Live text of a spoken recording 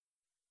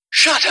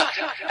Shut up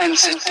and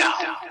sit down.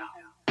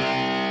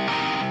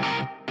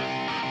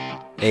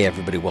 Hey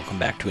everybody, welcome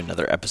back to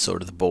another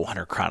episode of the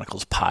Bowhunter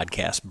Chronicles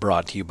podcast,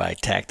 brought to you by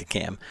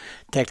Tacticam.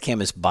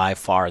 Tacticam is by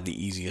far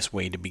the easiest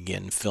way to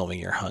begin filming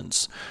your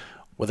hunts.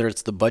 Whether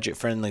it's the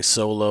budget-friendly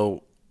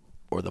solo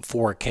or the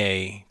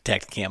 4K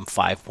Tacticam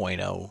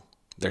 5.0,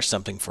 there's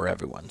something for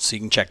everyone. So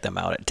you can check them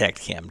out at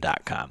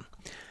tacticam.com.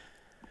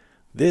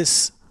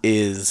 This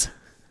is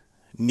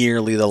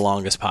nearly the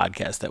longest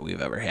podcast that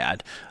we've ever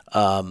had.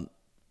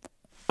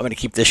 I'm going to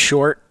keep this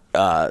short.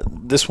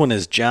 This one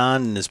is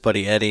John and his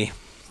buddy Eddie,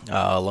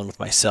 along with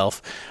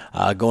myself,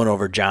 going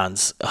over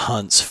John's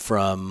hunts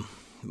from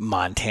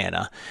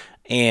Montana.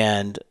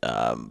 And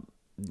a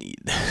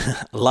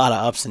lot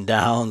of ups and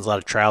downs, a lot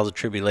of trials and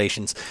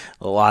tribulations,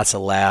 lots of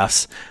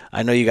laughs.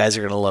 I know you guys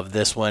are going to love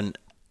this one.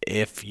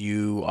 If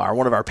you are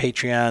one of our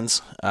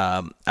Patreons,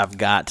 I've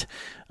got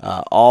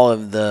all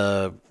of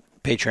the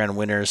Patreon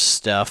winners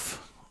stuff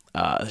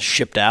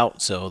shipped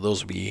out, so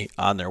those will be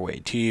on their way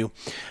to you.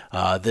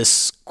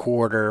 This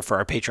quarter for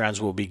our Patreons,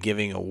 we'll be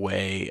giving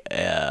away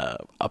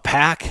a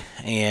pack,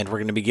 and we're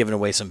going to be giving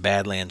away some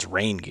Badlands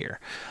rain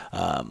gear.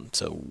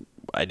 So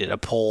I did a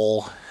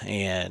poll,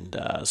 and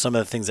some of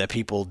the things that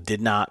people did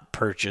not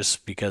purchase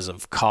because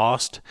of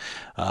cost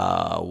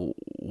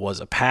was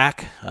a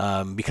pack.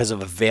 Because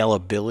of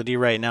availability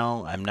right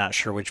now, I'm not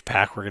sure which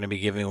pack we're going to be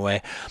giving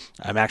away.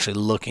 I'm actually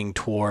looking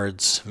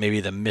towards maybe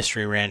the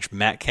Mystery Ranch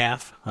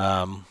Metcalf,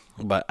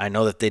 but I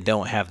know that they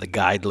don't have the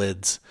guide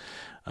lids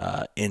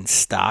in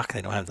stock.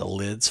 They don't have the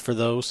lids for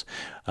those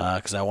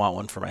because I want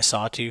one for my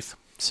sawtooth.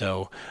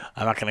 So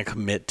I'm not going to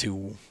commit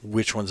to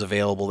which one's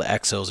available. The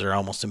Exos are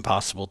almost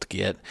impossible to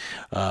get,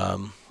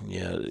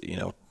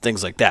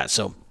 things like that.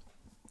 So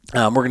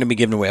we're going to be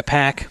giving away a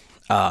pack,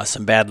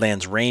 some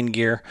Badlands rain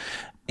gear,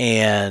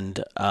 and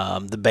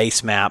the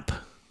base map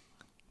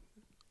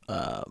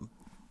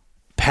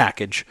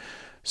package.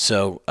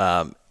 So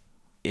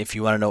if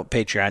you want to know what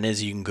Patreon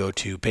is, you can go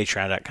to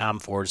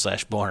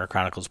patreon.com/Bowhunter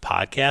Chronicles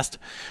podcast,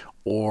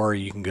 or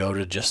you can go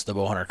to just the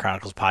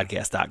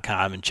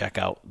bowhunterchroniclespodcast.com and check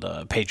out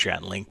the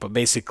Patreon link. But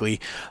basically,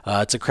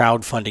 it's a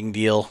crowdfunding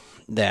deal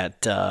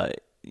that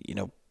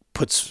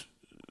puts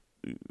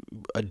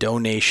a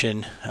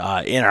donation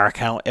in our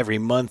account every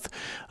month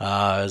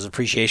as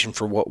appreciation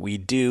for what we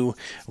do.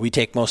 We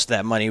take most of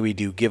that money, we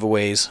do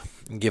giveaways,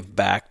 and give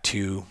back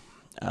to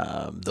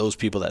those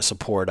people that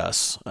support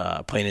us,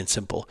 plain and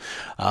simple.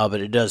 But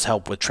it does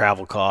help with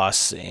travel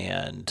costs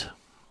and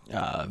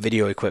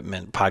video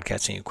equipment,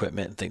 podcasting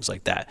equipment, and things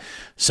like that.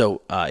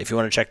 So if you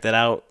want to check that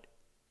out,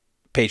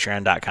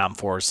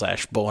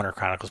 patreon.com/Bowhunter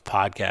Chronicles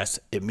podcast.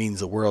 It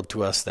means the world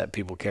to us that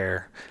people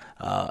care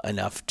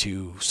enough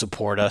to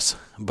support us.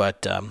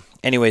 But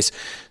anyways,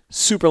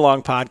 super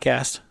long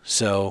podcast,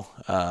 so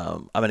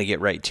I'm going to get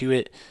right to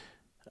it.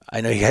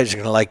 I know you guys are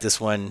going to like this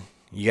one.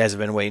 You guys have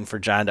been waiting for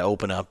John to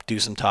open up, do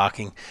some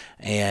talking,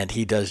 and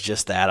he does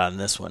just that on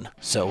this one.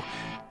 So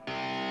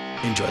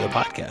enjoy the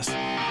podcast.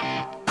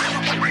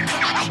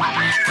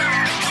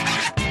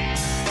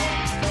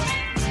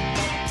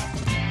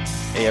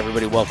 Hey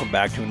everybody, welcome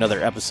back to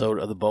another episode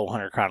of the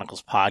Bowhunter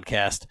Chronicles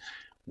podcast.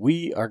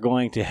 We are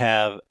going to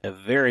have a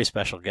very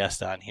special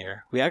guest on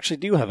here. We actually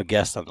do have a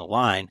guest on the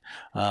line,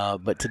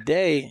 but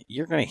today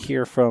you're going to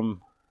hear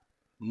from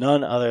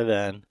none other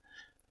than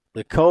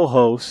the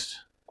co-host,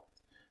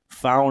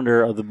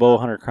 founder of the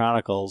Bowhunter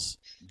Chronicles,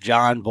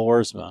 John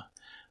Boersma.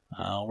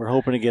 We're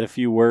hoping to get a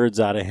few words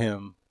out of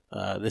him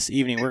this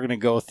evening. We're going to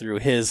go through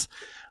his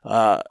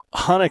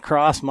hunt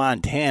across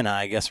Montana,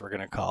 I guess we're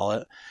going to call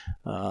it,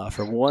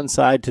 from one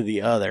side to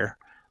the other.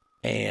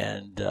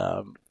 And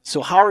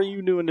so how are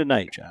you doing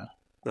tonight, John?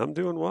 I'm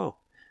doing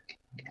well.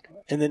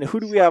 And then who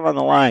do we have on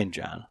the line,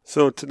 John?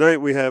 So tonight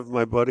we have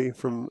my buddy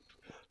from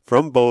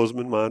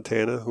Bozeman,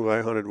 Montana, who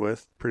I hunted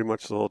with pretty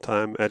much the whole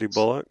time, Eddie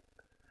Bullock.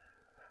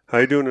 How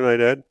you doing tonight,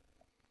 Ed?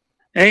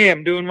 Hey,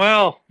 I'm doing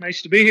well.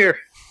 Nice to be here.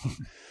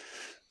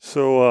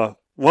 So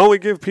why don't we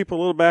give people a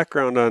little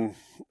background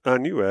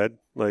on you, Ed?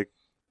 Like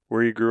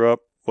where you grew up,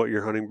 what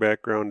your hunting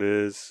background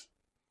is,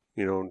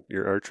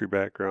 your archery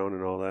background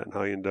and all that, and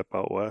how you ended up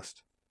out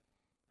west.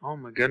 Oh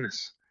my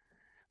goodness.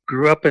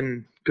 Grew up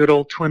in good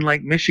old Twin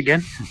Lake,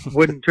 Michigan.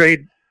 Wouldn't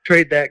trade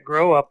that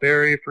grow up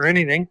area for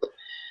anything.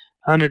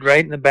 Hunted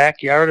right in the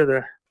backyard of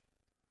the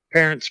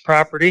parents'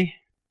 property.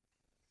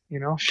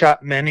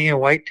 Shot many a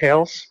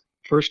whitetails.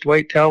 First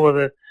whitetail with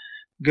a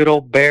good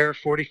old bear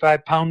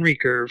 45-pound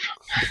recurve.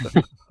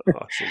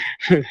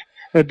 Awesome.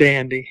 A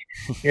dandy.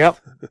 Yep.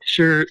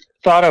 Sure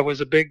thought I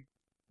was a big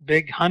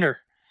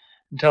hunter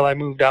until I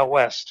moved out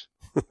west.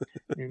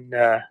 And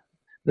the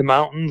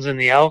mountains and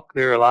the elk,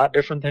 they're a lot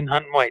different than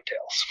hunting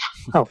whitetails.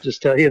 I'll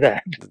just tell you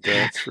that.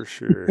 That's for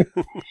sure.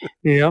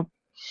 Yep.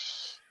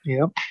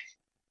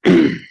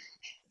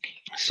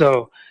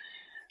 So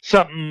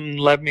something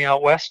led me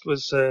out west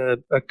was a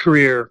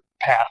career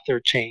path or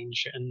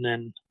change. And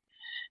then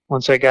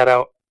once I got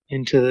out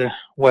into the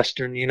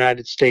western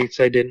United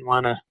States, I didn't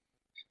want to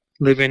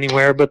live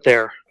anywhere but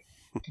there.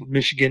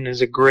 Michigan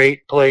is a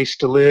great place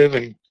to live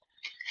and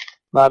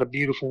a lot of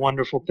beautiful,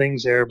 wonderful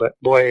things there. But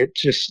boy,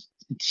 it's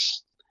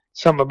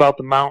something about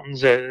the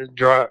mountains that has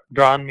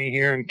drawn me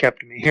here and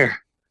kept me here.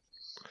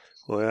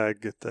 Well, yeah, I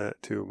get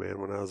that too, man.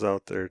 When I was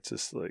out there, it's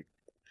just like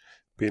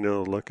being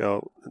able to look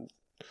out and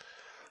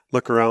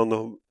look around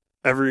in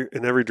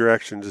every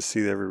direction, just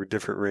see every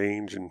different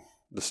range and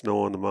the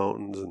snow on the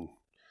mountains, and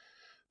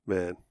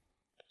man,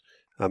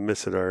 I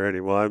miss it already.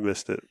 Well, I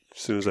missed it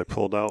as soon as I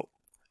pulled out.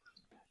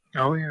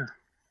 Oh yeah.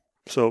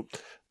 So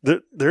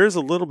there is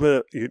a little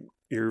bit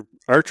your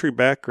archery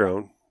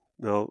background.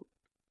 Now,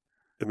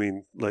 I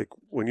mean, like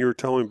when you were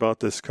telling me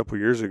about this a couple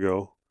years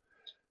ago,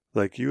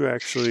 like you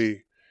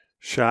actually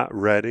shot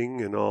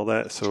redding and all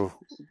that. So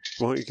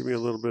why don't you give me a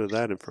little bit of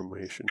that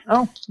information?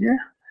 Oh yeah.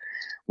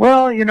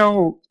 Well,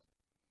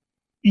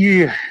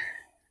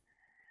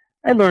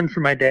 I learned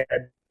from my dad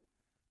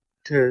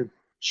to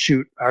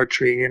shoot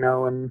archery,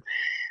 and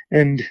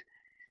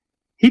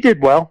he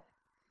did well,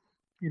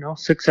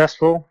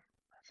 successful,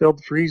 filled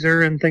the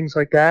freezer and things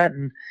like that.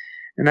 And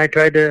I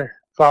tried to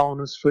follow in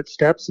his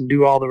footsteps and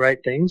do all the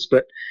right things,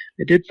 but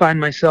I did find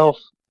myself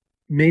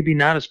maybe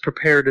not as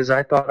prepared as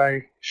I thought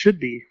I should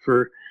be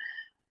for,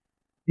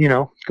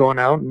 going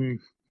out and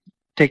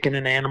taking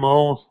an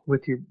animal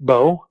with your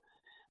bow.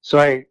 So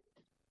I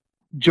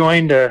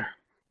joined a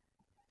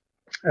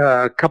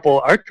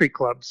couple archery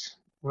clubs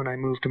when I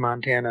moved to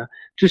Montana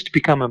just to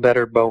become a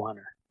better bow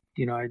hunter.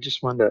 I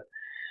just wanted to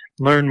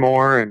learn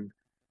more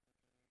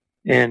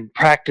and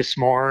practice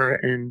more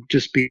and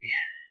just be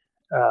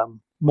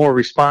more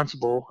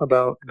responsible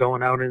about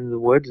going out into the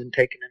woods and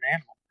taking an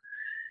animal.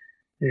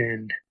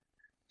 And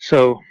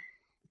so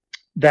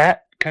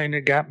that kind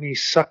of got me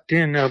sucked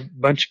in. A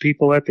bunch of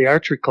people at the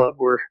archery club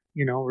were,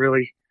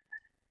 really,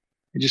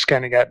 I just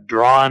kind of got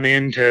drawn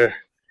into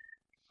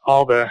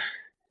all the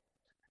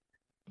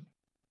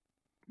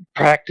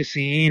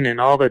practicing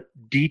and all the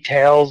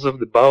details of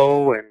the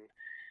bow and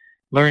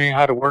learning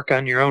how to work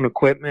on your own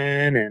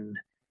equipment and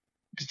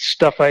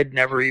stuff I'd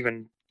never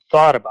even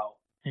thought about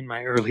in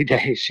my early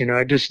days.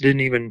 I just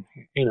didn't even,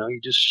 you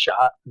just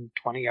shot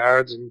 20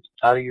 yards and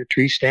out of your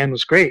tree stand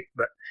was great,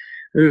 but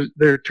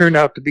there turned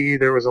out to be,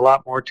 there was a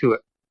lot more to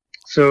it.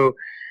 So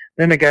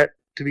then I got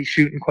to be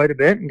shooting quite a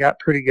bit and got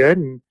pretty good.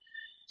 And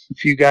a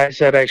few guys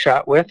that I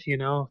shot with,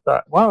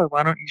 thought, well,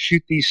 why don't you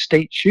shoot these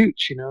state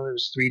shoots? There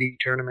was 3D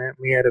tournament.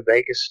 We had a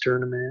Vegas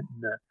tournament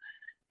and a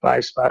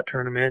 5-spot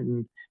tournament.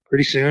 And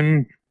pretty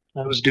soon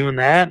I was doing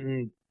that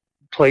and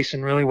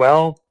placing really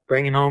well,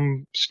 bringing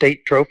home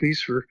state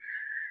trophies for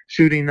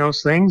shooting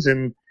those things.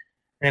 And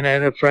I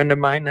had a friend of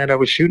mine that I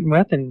was shooting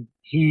with, and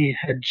he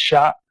had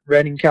shot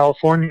Redding,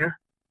 California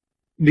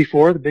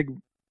before, the big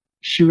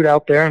shoot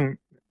out there. And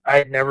I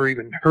had never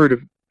even heard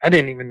of, I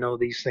didn't even know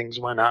these things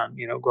went on,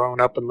 growing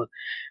up in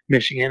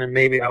Michigan, and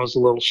maybe I was a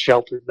little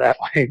sheltered that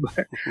way,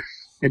 but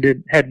I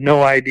had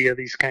no idea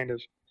these kind of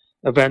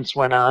events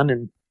went on.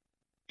 And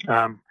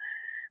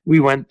we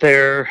went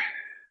there,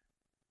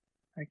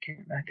 I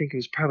think it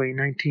was probably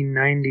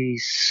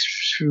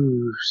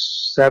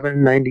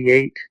 1997,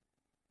 98,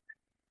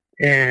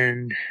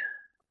 and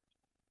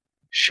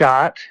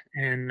shot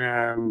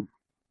and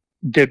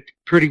did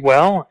pretty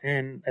well.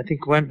 And I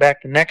think went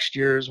back the next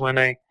year is when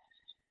I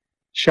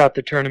shot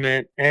the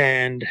tournament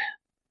and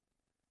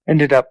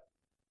ended up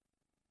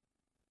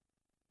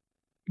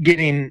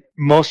getting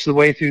most of the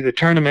way through the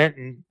tournament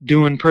and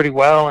doing pretty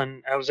well.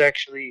 And I was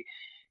actually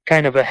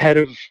kind of ahead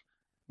of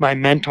my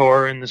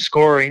mentor in the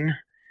scoring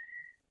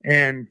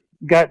and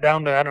got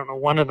down to, I don't know,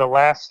 one of the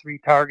last 3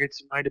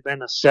 targets. It might have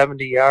been a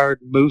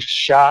 70-yard moose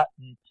shot,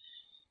 and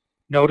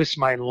noticed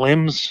my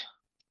limbs,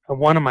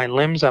 one of my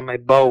limbs on my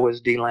bow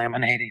was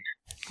delaminating.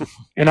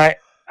 And I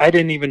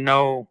didn't even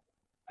know,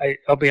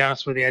 I'll be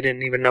honest with you, I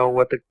didn't even know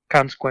what the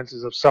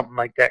consequences of something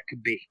like that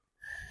could be.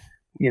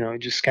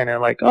 Just kind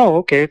of like, oh,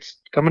 okay, it's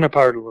coming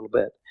apart a little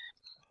bit.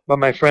 But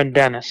my friend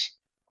Dennis,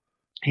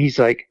 he's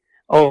like,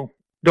 oh,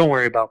 don't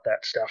worry about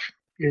that stuff.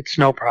 It's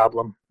no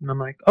problem. And I'm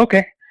like,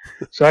 okay.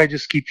 So I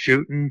just keep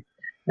shooting,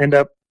 end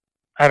up,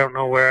 I don't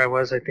know where I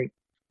was. I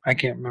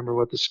can't remember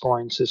what the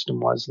scoring system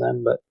was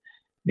then, but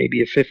maybe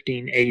a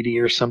 1580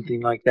 or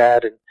something like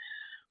that. And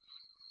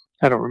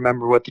I don't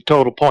remember what the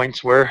total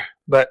points were,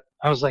 but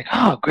I was like,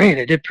 oh, great,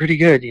 I did pretty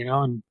good,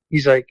 And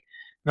he's like,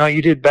 no,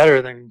 you did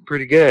better than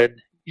pretty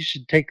good. You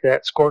should take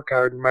that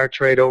scorecard and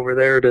march right over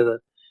there to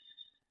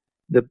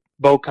the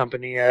bow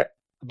company at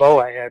the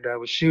bow I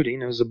was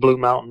shooting. It was a Blue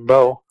Mountain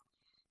bow.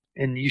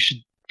 And you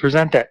should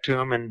present that to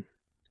him and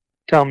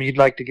tell him you'd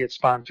like to get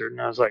sponsored.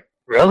 And I was like,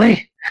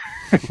 really?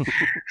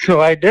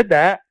 So I did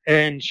that.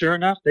 And sure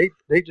enough,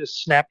 they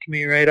just snapped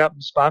me right up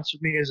and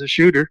sponsored me as a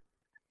shooter.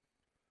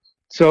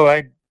 So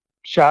I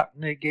shot,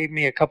 and they gave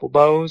me a couple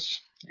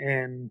bows,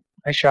 and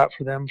I shot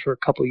for them for a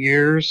couple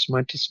years,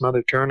 went to some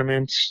other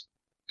tournaments,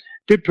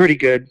 did pretty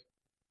good.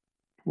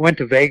 Went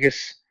to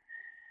Vegas,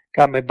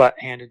 got my butt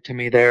handed to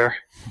me there.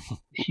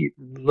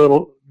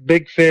 Little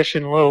big fish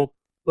in a little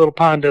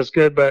pond does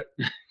good, but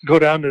go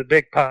down to the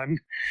big pond,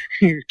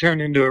 you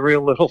turn into a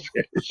real little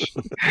fish.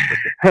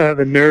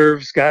 The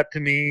nerves got to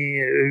me.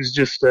 It was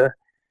just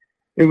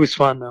it was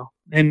fun though.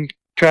 And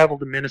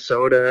traveled to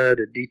Minnesota,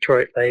 to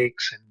Detroit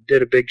Lakes, and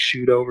did a big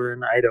shoot over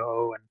in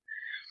Idaho, and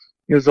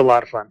it was a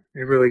lot of fun.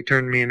 It really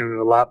turned me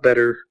into a lot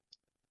better,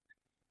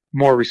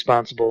 more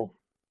responsible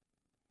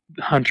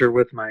hunter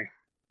with my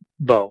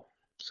bow.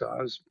 So I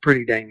was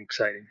pretty dang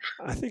exciting.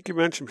 I think you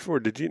mentioned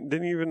before. Didn't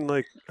you even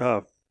like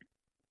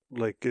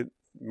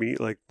meet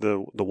like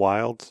the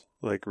Wilds,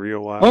 like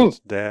Rio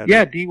Wilds' dad?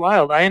 Yeah, D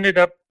Wild. I ended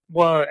up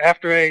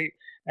after I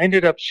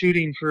ended up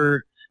shooting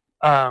for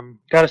got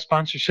a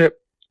sponsorship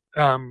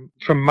from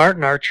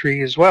Martin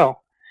Archery as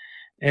well,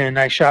 and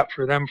I shot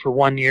for them for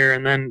 1 year,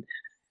 and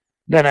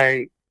then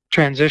I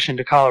transitioned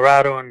to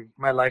Colorado, and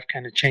my life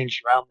kind of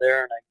changed around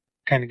there, and I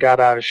kind of got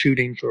out of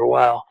shooting for a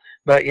while.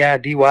 But yeah,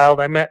 D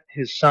Wild. I met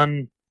his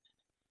son.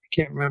 I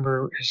can't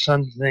remember his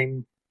son's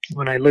name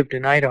when I lived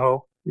in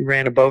Idaho. We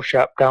ran a bow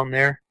shop down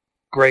there.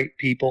 Great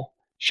people.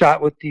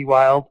 Shot with D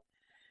Wild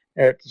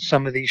at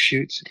some of these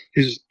shoots.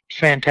 He's a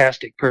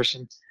fantastic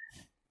person.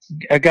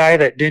 A guy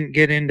that didn't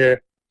get into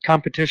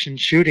competition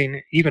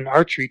shooting, even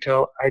archery,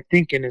 till I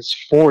think in his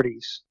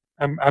 40s.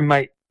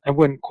 I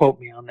wouldn't quote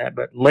me on that,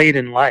 but late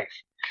in life.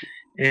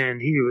 And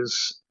he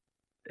was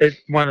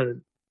one of the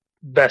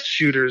best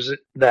shooters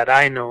that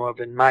I know of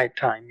in my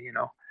time, you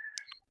know.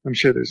 I'm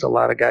sure there's a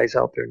lot of guys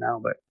out there now,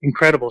 but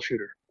incredible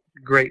shooter.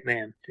 Great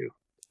man, too.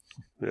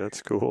 Yeah,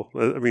 that's cool.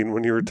 I mean,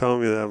 when you were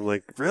telling me that, I'm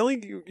like,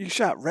 really? You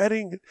shot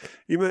Redding?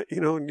 You met,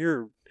 and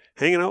you're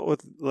hanging out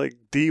with like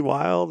D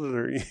Wild,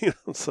 or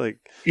it's like,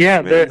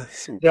 yeah, man,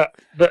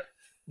 the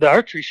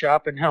archery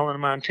shop in Helena,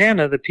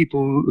 Montana. The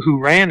people who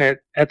ran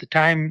it at the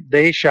time,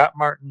 they shot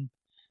Martin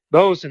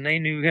bows, and they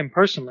knew him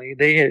personally.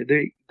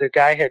 The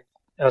guy had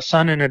a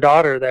son and a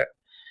daughter that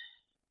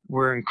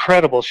were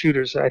incredible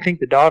shooters. I think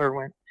the daughter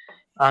went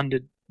on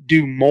to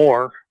do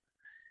more,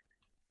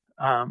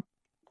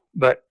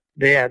 but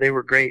they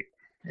were great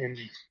in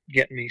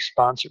getting me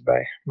sponsored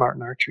by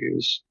Martin Archery. It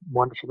was a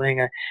wonderful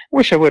thing. I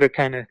wish I would have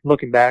kind of,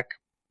 looking back,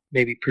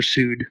 maybe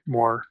pursued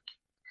more,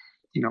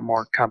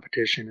 more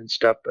competition and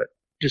stuff, but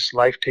just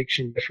life takes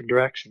you in different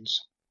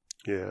directions.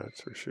 Yeah,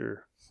 that's for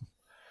sure.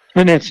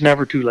 And it's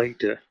never too late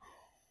to,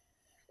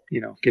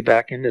 get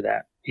back into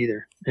that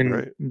either. And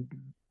right.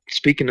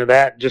 Speaking of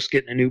that, just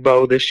getting a new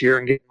bow this year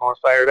and getting more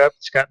fired up,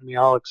 it's gotten me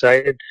all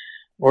excited.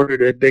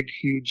 Ordered a big,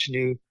 huge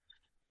new,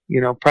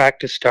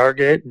 practice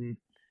target, and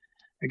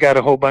I got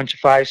a whole bunch of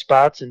 5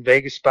 spots and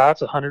Vegas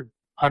spots, 100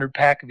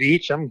 pack of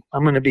each. I'm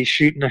going to be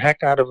shooting the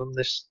heck out of them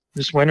this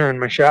winter in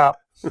my shop.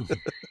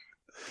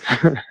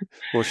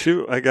 Well,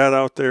 shoot, I got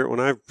out there when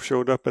I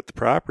showed up at the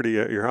property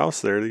at your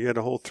house there. You had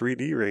a whole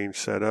 3D range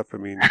set up. I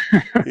mean,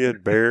 you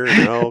had bear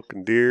and elk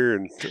and deer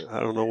and I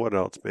don't know what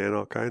else, man,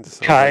 all kinds of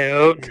stuff.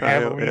 Coyote,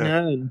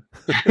 javelina, and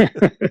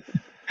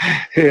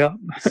yeah.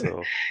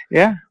 So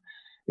yeah,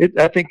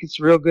 I think it's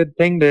a real good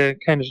thing to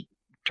kind of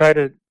try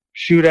to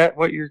shoot at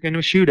what you're going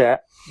to shoot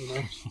at.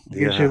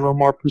 Gives you a little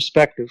more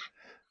perspective.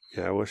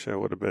 Yeah, I wish I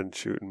would have been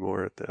shooting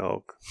more at the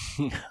elk.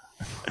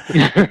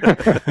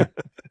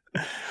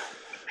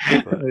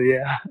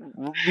 Yeah.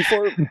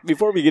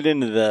 Before we get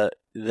into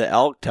the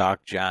elk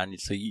talk, John,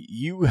 so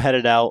you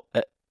headed out,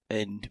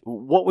 and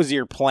what was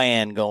your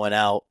plan going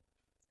out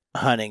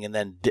hunting, and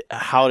then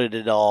how did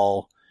it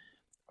all?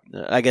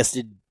 I guess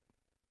did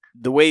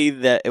the way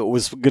that it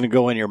was going to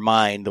go in your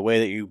mind, the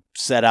way that you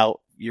set out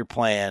your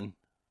plan,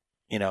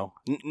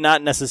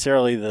 not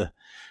necessarily the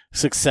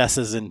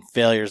successes and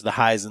failures, the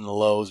highs and the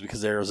lows,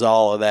 because there was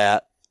all of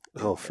that.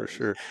 Oh, for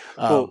sure.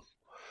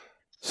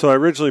 So I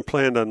originally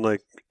planned on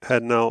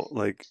heading out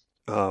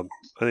I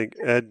think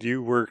Ed,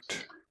 you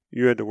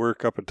had to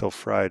work up until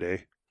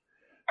Friday.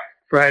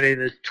 Friday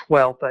the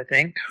 12th, I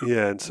think.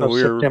 Yeah, and so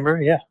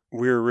September, yeah.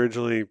 We were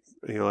originally,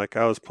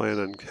 I was planning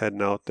on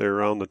heading out there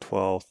around the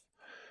 12th.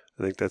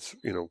 I think that's,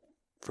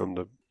 from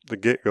the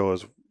get-go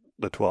is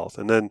the 12th.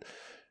 And then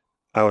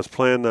I was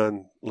planning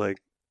on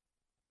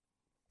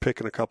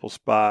picking a couple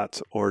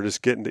spots or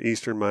just getting to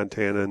eastern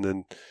Montana and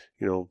then,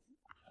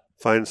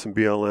 finding some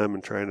BLM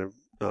and trying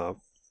to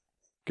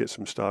get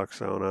some stocks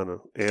down on an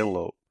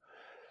antelope.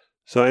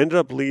 So I ended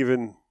up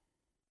leaving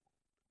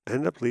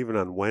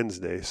on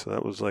Wednesday. So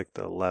that was the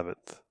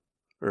 11th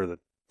or the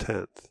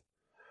 10th.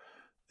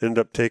 Ended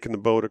up taking the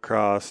boat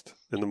across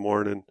in the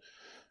morning,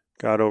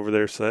 got over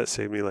there. So that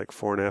saved me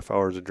 4.5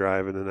 hours of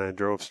driving. And I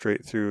drove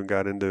straight through and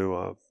got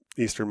into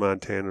eastern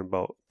Montana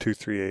about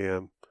 2-3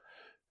 a.m.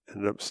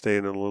 Ended up staying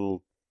in a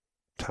little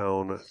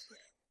town,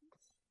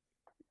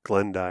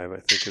 Glendive,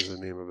 I think is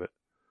the name of it.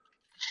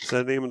 Is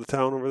that the name of the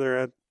town over there,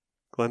 Ed?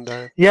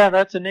 Glendive? Yeah,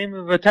 that's the name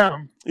of a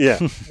town. Yeah.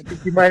 I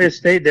think you might have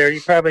stayed there.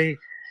 You probably,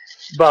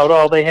 about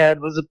all they had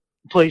was a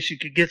place you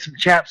could get some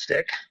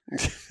chapstick.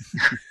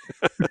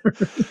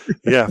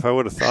 Yeah, if I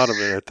would have thought of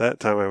it at that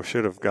time, I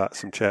should have got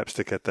some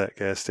chapstick at that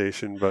gas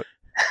station. But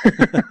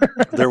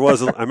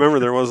I remember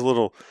there was a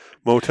little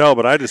motel,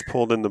 but I just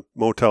pulled in the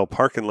motel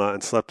parking lot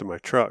and slept in my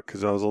truck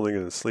because I was only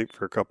going to sleep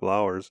for a couple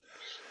hours.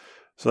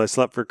 So I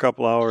slept for a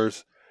couple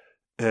hours,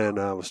 and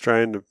I was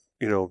trying to,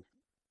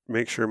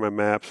 make sure my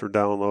maps were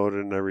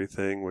downloaded and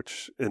everything,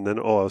 and then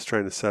I was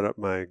trying to set up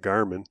my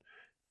Garmin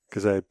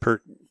because I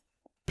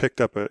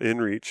picked up an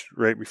inReach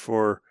right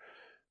before,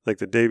 like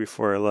the day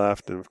before I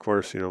left. And of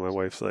course, my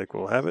wife's like,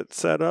 well, have it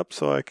set up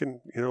so I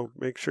can,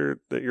 make sure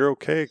that you're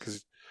okay.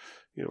 Cause,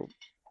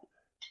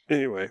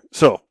 anyway,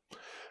 so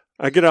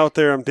I get out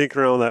there, I'm dinking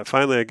around with that.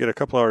 Finally, I get a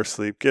couple hours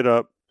sleep, get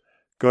up,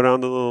 go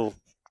down to the little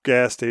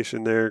gas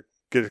station there,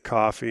 get a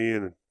coffee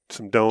and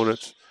some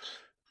donuts.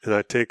 And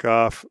I take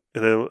off,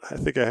 and I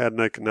think I had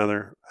like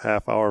another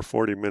half hour,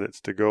 40 minutes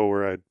to go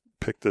where I'd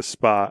pick this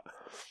spot.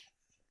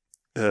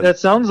 And that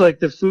sounds like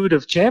the food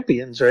of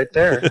champions right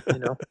there.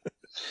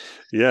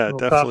 yeah,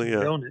 definitely.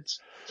 Coffee, donuts.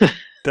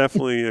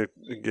 Definitely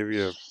give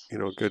you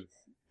a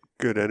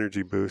good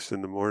energy boost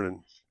in the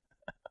morning,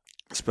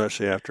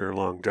 especially after a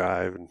long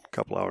drive and a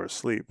couple hours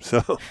sleep.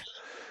 So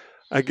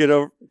I get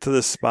over to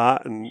this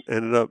spot and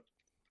ended up,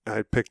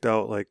 I picked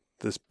out like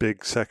this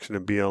big section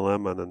of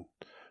BLM on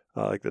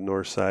like the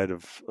north side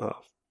of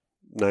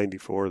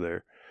 94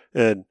 there.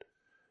 And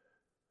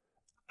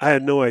I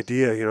had no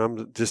idea,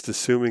 I'm just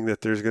assuming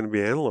that there's going to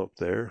be antelope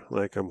there.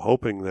 Like I'm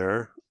hoping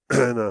there.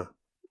 And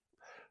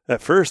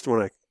at first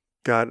when I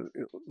got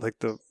like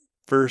the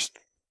first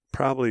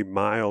probably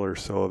mile or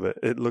so of it,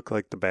 it looked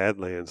like the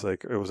Badlands.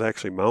 Like it was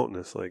actually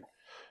mountainous. Like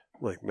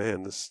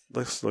man, this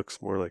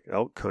looks more like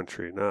elk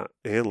country, not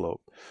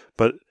antelope.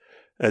 But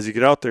as you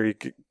get out there, you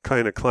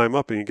kind of climb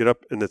up and you get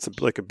up and it's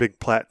like a big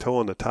plateau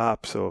on the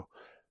top. So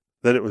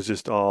then it was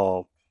just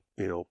all,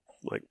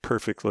 like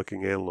perfect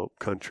looking antelope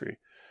country.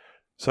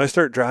 So I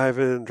start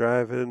driving.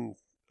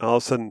 All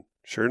of a sudden,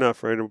 sure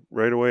enough,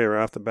 right away or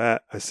off the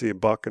bat, I see a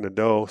buck and a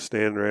doe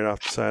standing right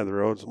off the side of the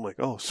road. So I'm like,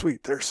 oh,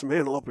 sweet, there's some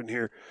antelope in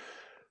here.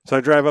 So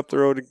I drive up the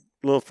road a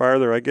little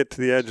farther. I get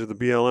to the edge of the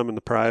BLM and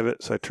the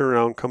private. So I turn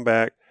around, come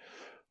back.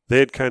 They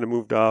had kind of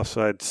moved off,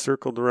 so I'd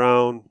circled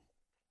around,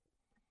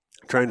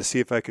 trying to see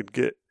if I could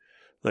get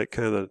like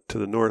kind of to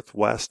the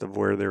northwest of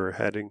where they were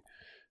heading,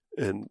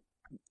 and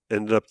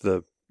ended up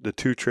the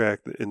 2-track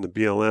in the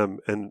BLM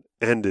and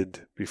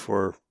ended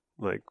before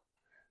like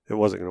it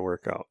wasn't going to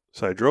work out.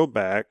 So I drove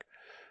back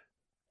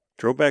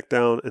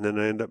down, and then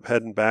I ended up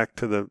heading back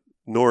to the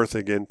north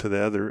again to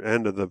the other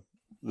end of the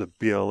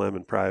BLM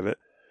and private,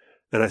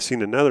 and I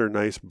seen another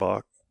nice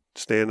buck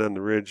stand on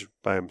the ridge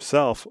by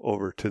himself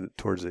over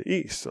towards the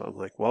east. So I'm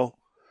like, well,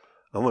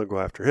 I'm going to go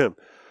after him.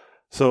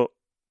 So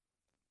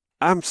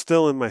I'm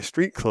still in my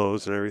street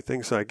clothes and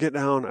everything. So I get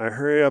down, I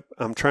hurry up.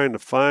 I'm trying to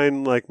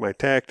find like my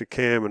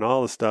Tacticam and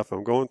all the stuff.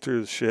 I'm going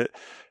through the shit.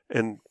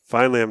 And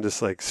finally I'm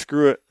just like,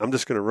 screw it. I'm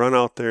just going to run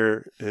out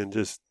there and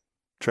just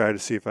try to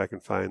see if I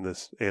can find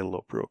this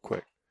antelope real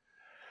quick.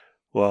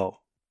 Well,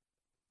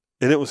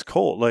 and it was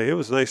cold. Like it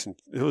was nice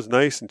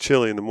and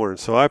chilly in the morning.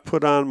 So I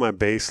put on my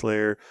base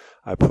layer.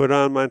 I put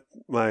on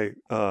my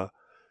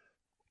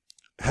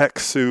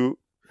hex suit,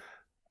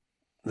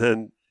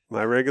 then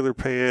my regular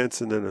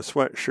pants, and then a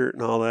sweatshirt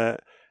and all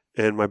that,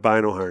 and my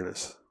bino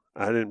harness.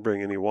 I didn't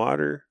bring any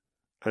water.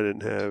 I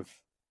didn't have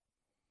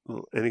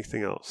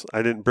anything else.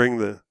 I didn't bring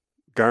the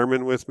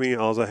Garmin with me.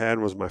 All I had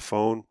was my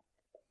phone.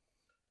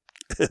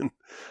 And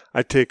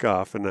I take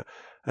off. And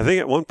I think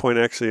at one point,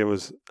 actually,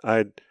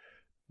 I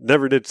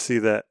never did see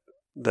that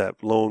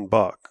lone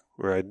buck,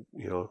 where I,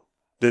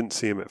 didn't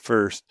see him at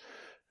first.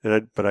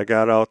 But I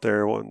got out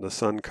there when the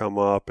sun come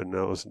up, and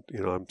I was,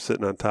 I'm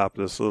sitting on top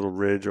of this little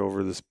ridge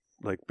over this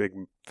like big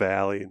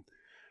valley, and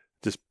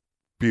just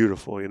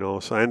beautiful,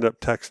 So I ended up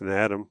texting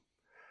Adam,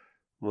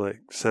 like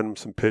send him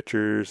some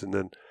pictures, and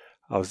then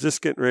I was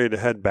just getting ready to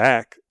head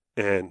back,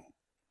 and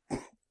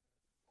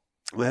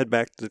I head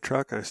back to the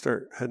truck. I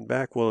start heading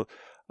back. Well,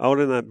 out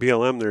in that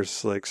BLM,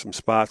 there's like some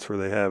spots where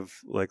they have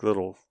like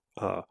little,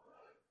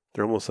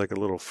 they're almost like a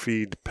little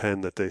feed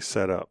pen that they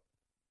set up.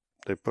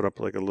 They put up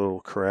like a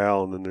little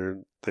corral, and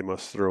then they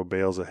must throw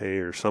bales of hay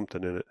or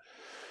something in it.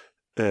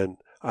 And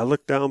I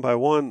look down by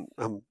one.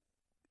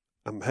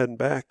 I'm heading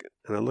back,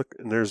 and I look,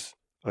 and there's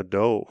a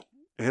doe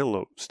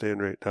antelope standing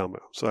right down by.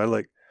 So I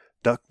like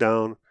duck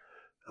down.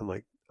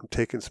 I'm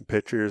taking some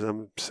pictures.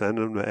 I'm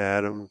sending them to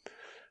Adam,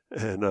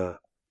 and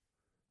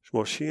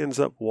well, she ends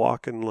up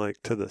walking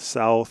like to the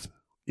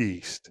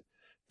southeast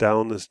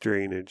down this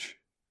drainage.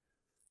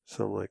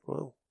 So I'm like,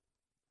 well,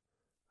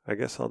 I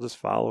guess I'll just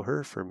follow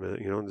her for a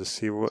minute, and just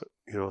see what,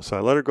 So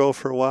I let her go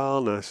for a while,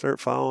 and I start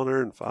following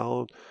her and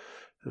following.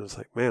 And it's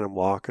like, man, I'm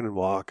walking and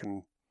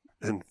walking.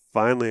 And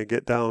finally I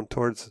get down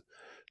towards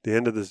the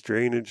end of this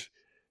drainage,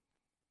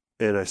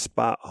 and I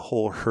spot a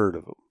whole herd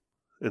of them.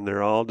 And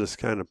they're all just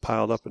kind of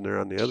piled up, and they're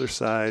on the other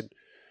side.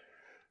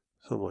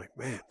 So I'm like,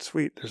 man,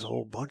 sweet, there's a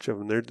whole bunch of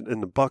them.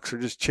 And the bucks are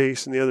just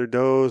chasing the other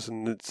does,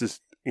 and it's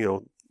just,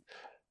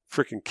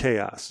 freaking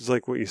chaos. It's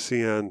like what you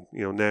see on,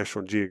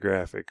 National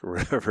Geographic or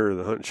whatever,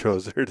 the hunt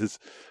shows. They're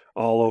just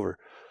all over.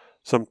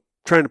 So I'm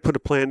trying to put a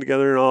plan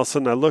together, and all of a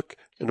sudden I look,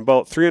 and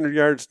about 300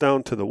 yards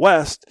down to the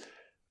west,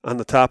 on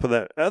the top of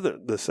the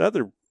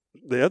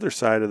other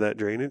side of that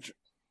drainage,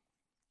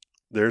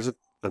 there's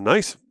a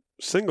nice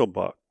single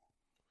buck.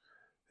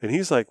 And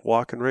he's like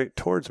walking right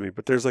towards me,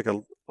 but there's like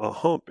a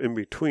hump in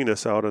between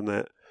us out on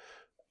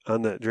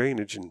that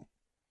drainage, and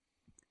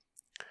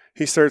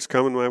he starts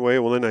coming my way.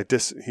 Well, then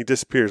he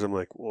disappears. I'm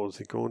like, well, is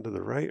he going to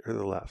the right or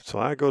the left? So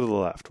I go to the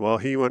left. Well,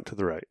 he went to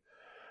the right.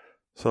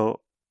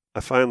 So I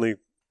finally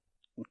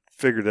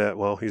figured that,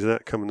 well, he's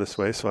not coming this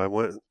way.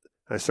 So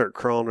I start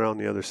crawling around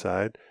the other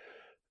side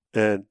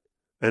and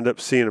end up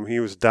seeing him. He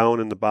was down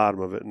in the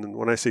bottom of it. And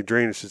when I say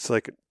drainage, it's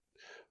like an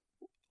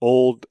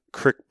old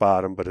creek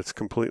bottom, but it's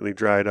completely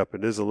dried up.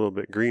 It is a little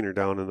bit greener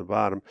down in the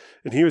bottom.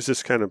 And he was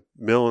just kind of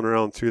milling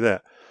around through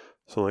that.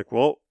 So I'm like,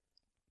 well,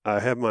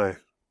 I have my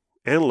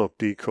antelope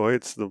decoy.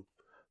 It's the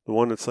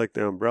one that's like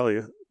the umbrella.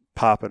 You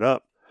pop it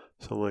up.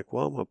 So I'm like,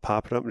 well, I'm going to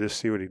pop it up and just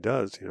see what he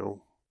does,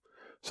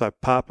 So I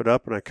pop it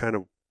up and I kind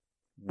of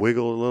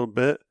wiggle a little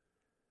bit.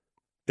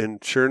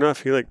 And sure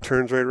enough, he like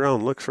turns right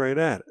around, looks right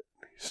at it.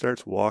 He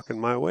starts walking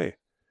my way.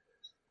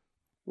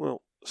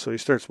 Well, so he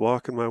starts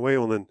walking my way.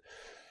 Well, then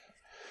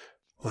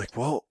I'm like,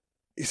 well,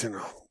 he's going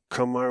to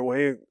come my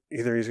way.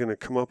 Either he's going to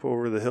come up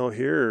over the hill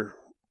here or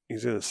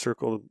he's going to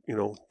circle,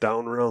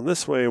 down around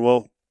this way.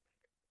 Well,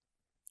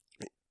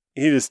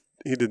 he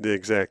did the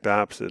exact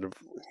opposite of,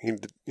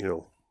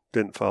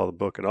 didn't follow the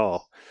book at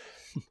all.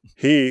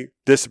 He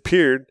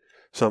disappeared.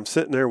 So I'm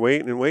sitting there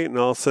waiting and waiting.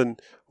 All of a sudden,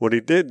 what he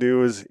did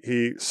do is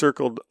he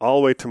circled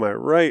all the way to my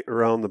right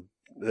around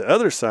the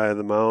other side of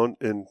the mound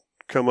and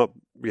come up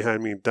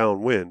behind me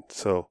downwind.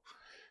 So,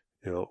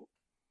 all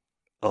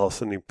of a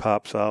sudden he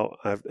pops out.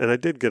 And I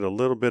did get a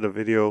little bit of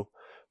video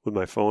with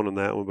my phone on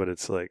that one, but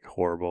it's like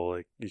horrible.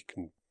 Like you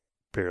can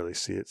barely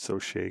see it, so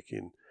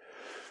shaky.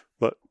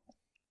 But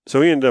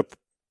so he ended up,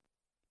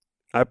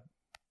 I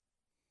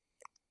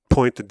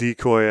point the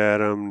decoy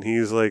at him, and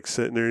he's like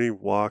sitting there and he's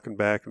walking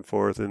back and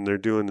forth, and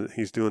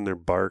he's doing their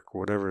bark,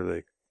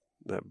 whatever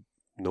that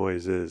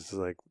noise is. It's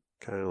like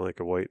kind of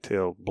like a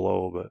whitetail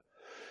blow, but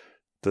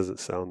doesn't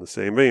sound the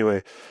same. But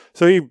anyway,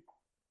 so he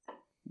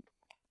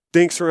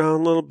dinks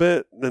around a little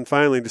bit, then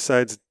finally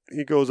decides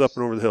he goes up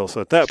and over the hill.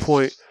 So at that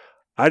point,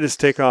 I just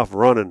take off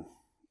running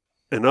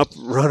and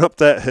run up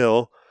that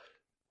hill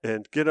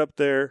and get up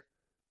there,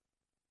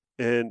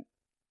 and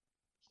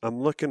I'm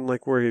looking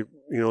like where he,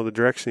 the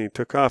direction he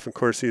took off. Of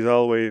course, he's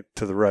all the way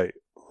to the right,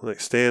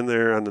 like stand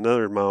there on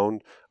another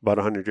mound about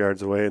 100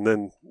 yards away. And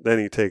then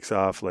he takes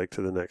off like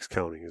to the next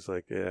county. He's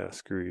like, yeah,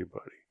 screw you,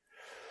 buddy.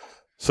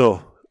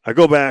 So I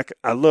go back,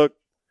 I look,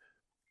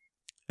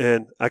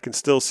 and I can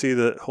still see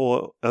the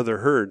whole other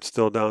herd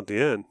still down at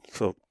the end.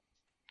 So,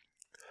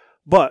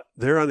 but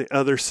they're on the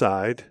other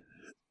side,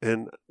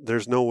 and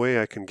there's no way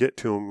I can get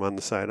to them on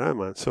the side I'm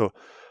on. So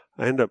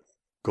I end up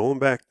going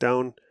back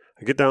down.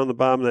 I get down to the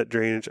bottom of that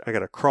drainage. I got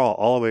to crawl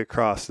all the way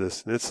across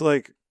this, and it's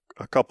like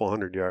a couple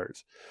 100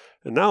 yards.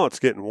 And now it's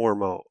getting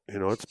warm out.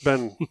 It's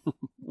been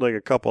like a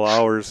couple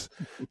hours.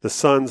 The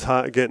sun's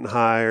getting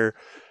higher,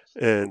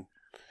 and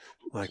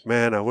like,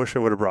 man, I wish I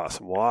would have brought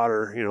some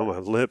water. My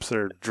lips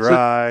are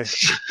dry.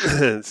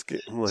 It's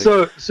getting like,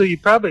 so you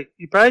probably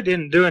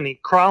didn't do any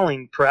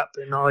crawling prep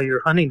in all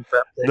your hunting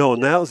prep. No,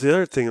 and that was the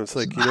other thing. It's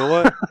like, you know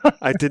what?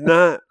 I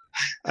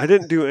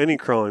didn't do any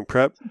crawling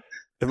prep.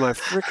 And my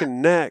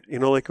freaking neck,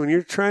 like when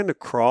you're trying to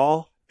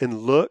crawl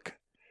and look,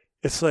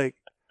 it's like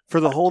for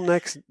the whole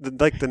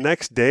the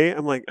next day,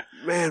 I'm like,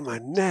 man, my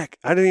neck.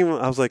 I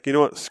was like, you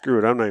know what? Screw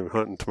it. I'm not even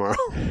hunting tomorrow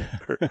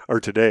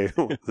or today,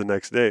 the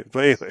next day.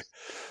 But anyway,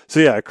 so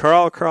yeah, I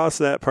crawl across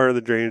that part of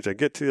the drainage. I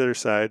get to the other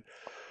side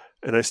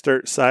and I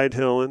start side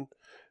hilling.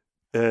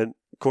 And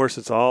of course,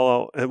 it's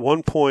all out. At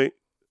one point,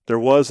 there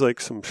was like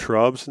some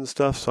shrubs and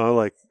stuff. So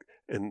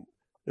and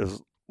it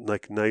was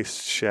like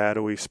nice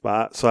shadowy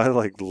spot. So I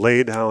like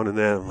lay down and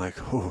then I'm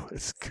like, oh,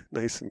 it's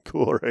nice and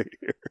cool right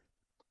here.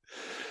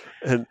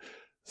 And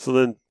so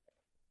then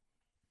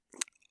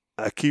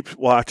I keep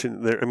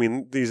watching there. I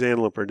mean, these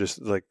antelope are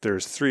just like,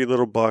 there's 3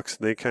 little bucks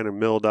and they kind of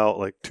milled out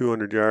like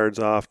 200 yards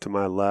off to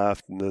my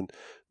left. And then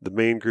the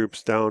main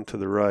group's down to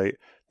the right.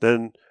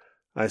 Then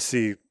I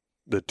see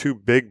the 2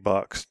 big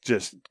bucks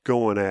just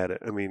going at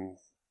it. I mean,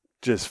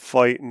 just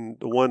fighting.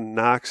 The one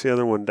knocks the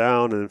other one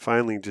down and then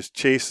finally just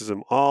chases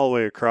them all the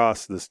way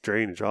across this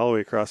drainage, all the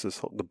way across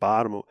the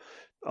bottom,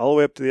 all the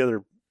way up to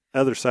the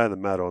other side of the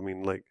meadow. I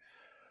mean, like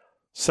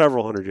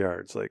several 100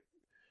 yards. Like,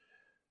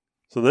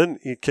 so then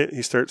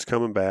he starts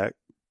coming back.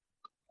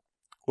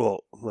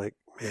 Well, I'm like,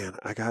 man,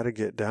 I got to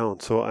get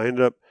down. So I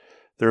ended up,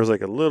 there was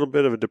like a little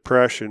bit of a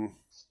depression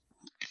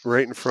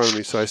right in front of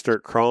me. So I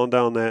start crawling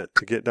down that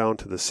to get down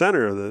to the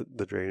center of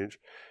the drainage.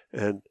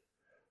 And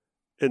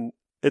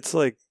it's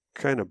like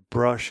kind of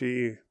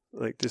brushy,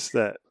 like just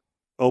that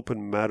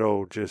open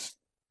meadow, just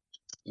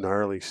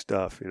gnarly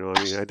stuff. I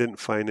mean, I didn't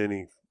find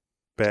any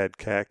bad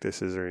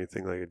cactuses or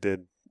anything like I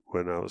did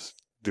when I was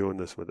doing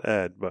this with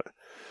Ed. But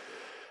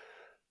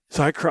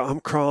so I'm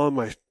crawling.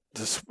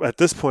 At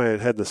this point, I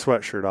had the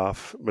sweatshirt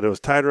off, but it was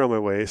tied around my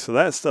waist. So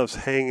that stuff's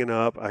hanging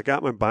up. I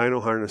got my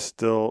bino harness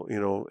still,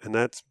 and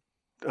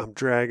I'm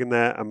dragging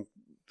that. I'm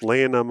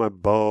laying on my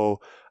bow.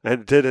 I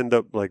did end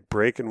up like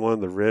breaking one of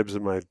the ribs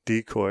of my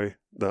decoy,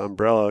 the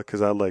umbrella,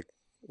 because I like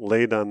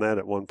laid on that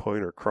at one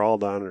point or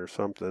crawled on it or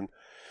something.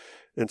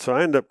 And so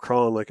I ended up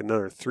crawling like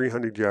another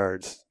 300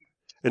 yards.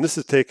 And this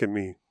has taken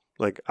me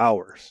like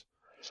hours.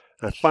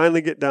 I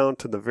finally get down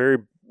to the very,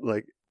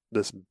 like,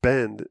 this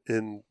bend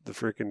in the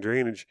freaking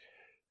drainage,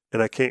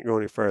 and I can't go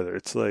any farther.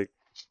 It's like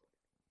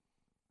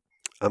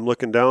I'm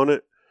looking down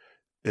it,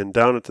 and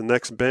down at the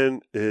next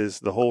bend is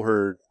the whole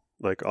herd.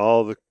 Like,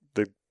 all the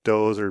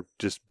does are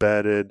just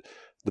bedded.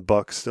 The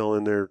buck's still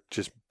in there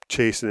just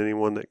chasing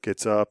anyone that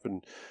gets up,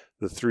 and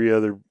the three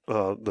other,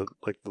 the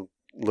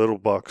little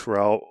bucks were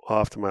out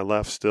off to my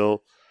left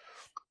still.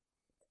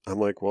 I'm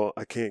like, well,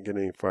 I can't get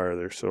any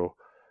farther, so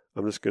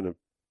I'm just going to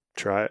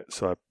try it.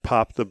 So I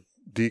popped the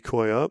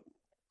decoy up.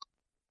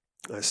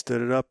 I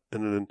stood it up,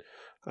 and then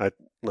I,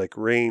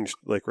 ranged,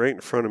 right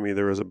in front of me,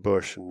 there was a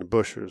bush, and the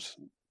bush was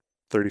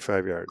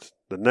 35 yards.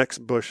 The next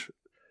bush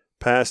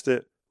past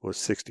it was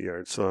 60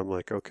 yards. So I'm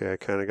like, okay, I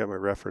kind of got my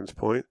reference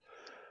point.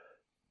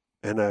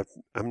 And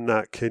I'm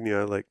not kidding you.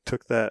 I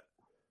took that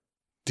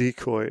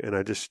decoy and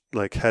I just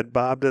head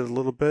bobbed it a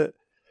little bit,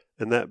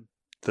 and that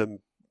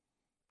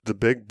the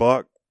big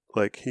buck,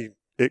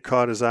 it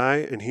caught his eye,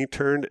 and he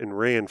turned and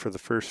ran for the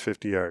first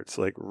 50 yards,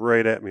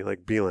 right at me,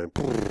 beeline.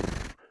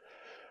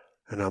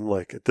 And I'm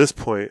like, at this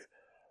point,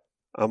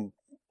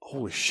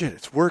 holy shit,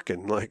 it's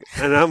working.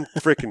 And I'm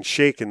freaking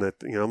shaking that,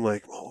 I'm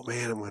like, oh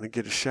man, I'm going to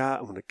get a shot.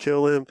 I'm going to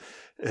kill him.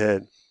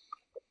 And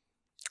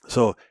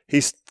so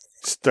he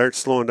starts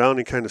slowing down.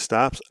 He kind of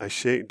stops. I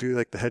do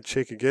the head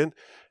shake again.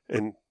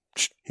 And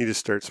he just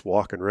starts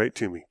walking right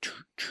to me.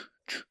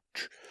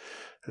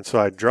 And so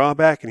I draw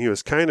back, and he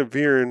was kind of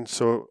veering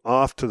so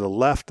off to the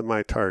left of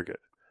my target,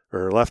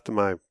 or left of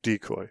my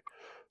decoy.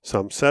 So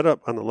I'm set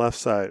up on the left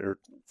side, or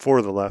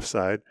for the left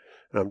side,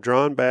 and I'm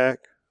drawn back,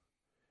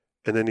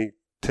 and then he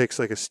takes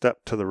a step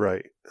to the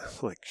right.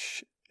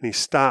 Shit. And he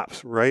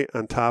stops right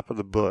on top of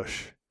the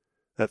bush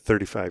at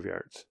 35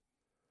 yards.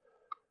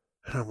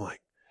 And I'm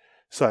like,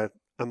 so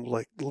I'm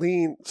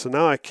lean. So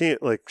now I can't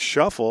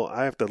shuffle.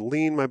 I have to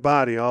lean my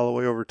body all the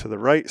way over to the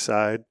right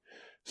side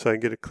so I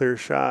can get a clear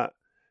shot.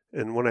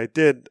 And when I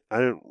did, I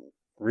didn't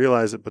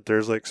realize it, but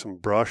there's some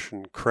brush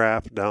and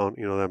crap down,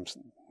 that I'm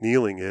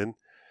kneeling in.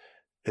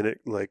 And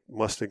it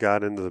must have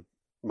got into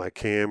my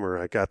cam, or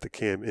I got the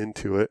cam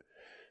into it.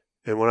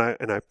 And when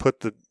I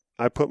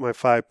put my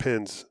 5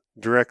 pins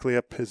directly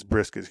up his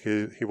brisket.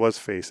 He was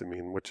facing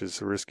me, which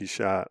is a risky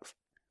shot,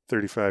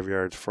 35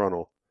 yards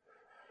frontal.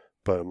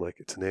 But I'm like,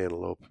 it's an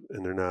antelope,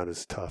 and they're not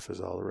as tough as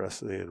all the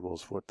rest of the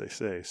animals, what they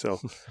say. So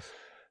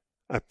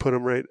I put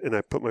him right, and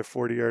I put my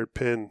 40-yard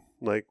pin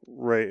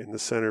right in the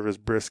center of his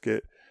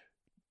brisket,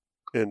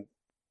 and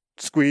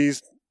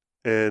squeezed,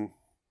 and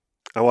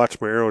I watched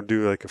my arrow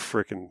do a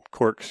freaking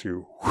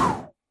corkscrew.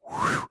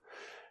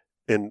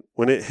 And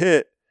when it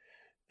hit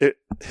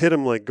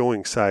him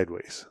going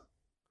sideways.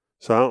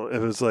 So it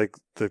was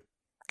the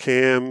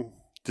cam,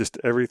 just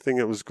everything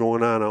that was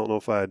going on. I don't know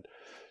if I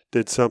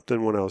did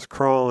something when I was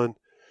crawling,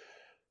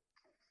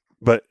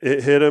 but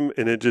it hit him,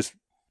 and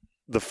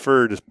the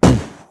fur just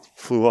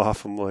flew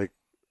off him like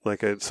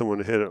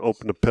someone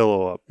opened a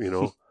pillow up,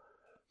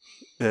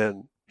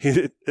 and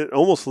it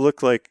almost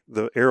looked like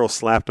the arrow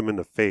slapped him in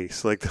the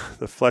face,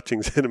 the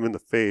fletchings hit him in the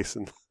face,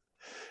 and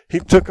he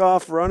took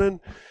off running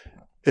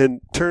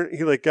and turned.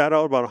 He got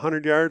out about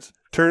 100 yards,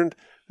 turned,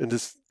 and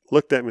just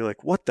looked at me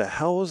like, what the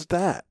hell was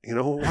that?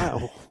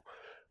 Wow.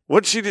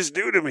 What'd she just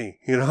do to me?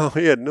 He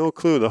had no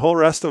clue. The whole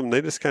rest of them,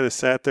 they just kind of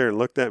sat there and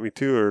looked at me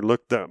too, or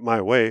looked at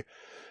my way.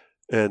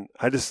 And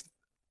I just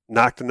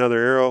knocked another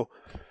arrow,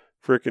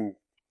 freaking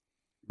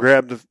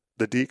grabbed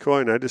the decoy,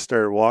 and I just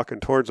started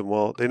walking towards them.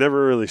 Well, they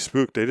never really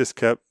spooked. They just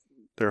kept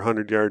their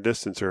 100-yard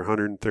distance, or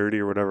 130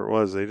 or whatever it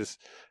was.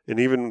 And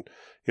even,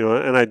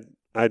 and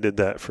I did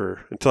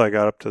that until I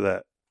got up to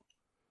the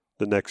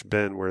next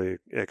bend where they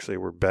actually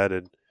were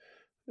bedded.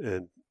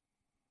 And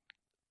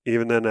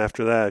even then,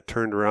 after that, I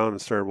turned around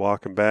and started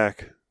walking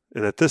back.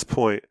 And at this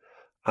point,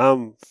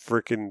 I'm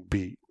freaking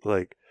beat.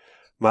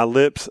 My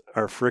lips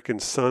are freaking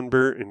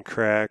sunburnt and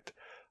cracked.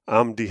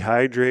 I'm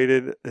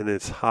dehydrated, and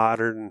it's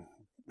hotter than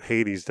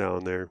Hades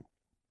down there.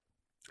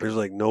 There's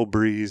no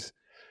breeze.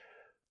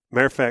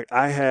 Matter of fact,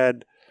 I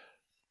had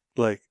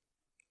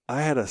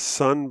a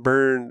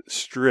sunburned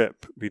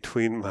strip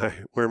between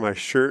where my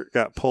shirt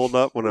got pulled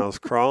up when I was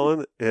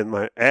crawling and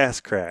my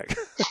ass crack.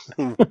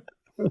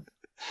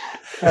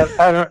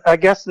 I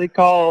guess they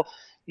call,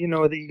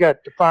 that you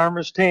got the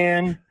farmer's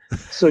tan.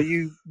 So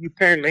you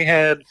apparently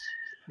had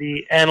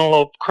the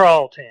antelope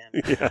crawl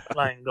tan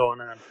line going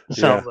on.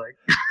 Sounds like.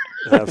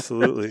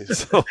 Absolutely.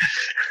 So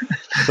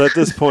at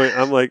this point,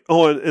 I'm like,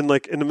 oh, and in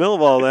the middle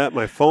of all that,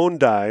 my phone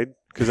died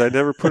because I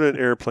never put it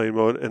in airplane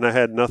mode, and I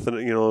had nothing.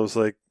 It was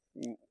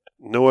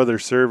no other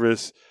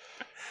service.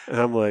 And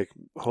I'm like,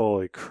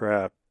 holy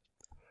crap!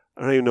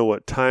 I don't even know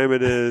what time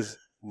it is.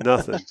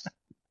 Nothing.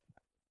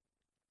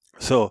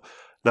 So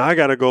now I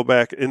got to go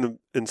back and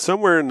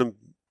somewhere in the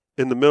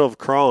middle of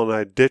crawling,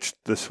 I ditched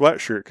the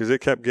sweatshirt because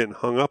it kept getting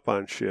hung up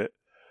on shit.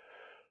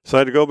 So I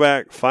had to go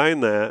back,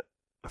 find that.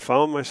 I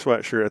found my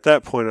sweatshirt. At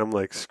that point, I'm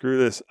like, screw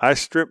this. I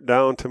stripped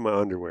down to my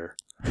underwear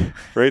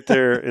right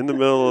there in the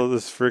middle of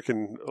this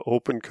freaking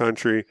open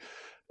country.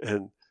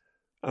 And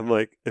I'm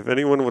like, if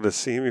anyone would have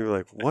seen me, be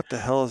like, what the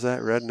hell is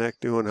that redneck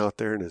doing out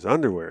there in his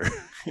underwear?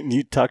 And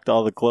you tucked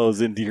all the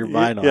clothes into your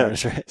vinyl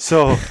harness, right?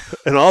 So,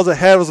 and all I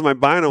had was my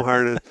bino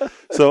harness.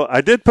 So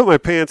I did put my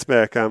pants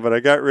back on, but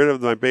I got rid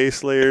of my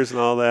base layers and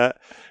all that.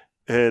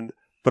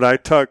 But I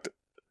tucked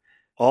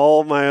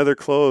all my other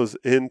clothes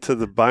into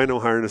the bino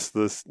harness,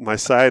 my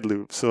side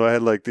loop. So I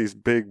had like these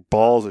big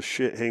balls of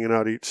shit hanging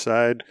out each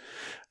side.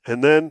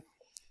 And then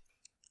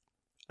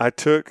I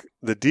took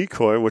the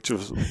decoy,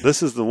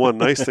 this is the one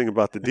nice thing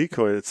about the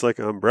decoy. It's like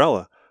an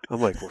umbrella.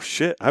 I'm like, well,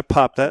 shit. I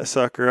popped that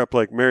sucker up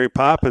like Mary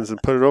Poppins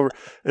and put it over.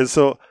 And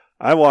so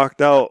I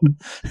walked out and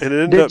it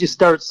ended up. Did you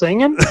start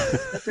singing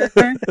at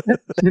that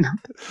time?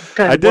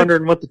 Kind of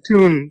wondering what the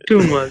tune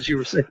was you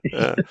were singing.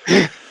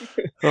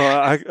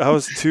 I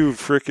was too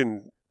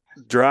freaking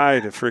dry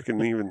to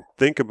freaking even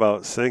think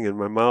about singing.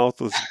 My mouth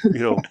was,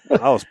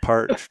 I was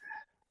parched.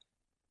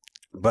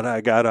 But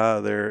I got out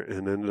of there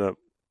and ended up,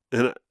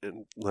 and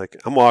like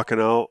I'm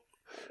walking out,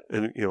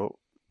 and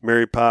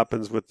Mary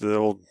Poppins with the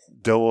old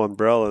doe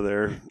umbrella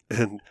there,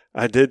 and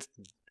I did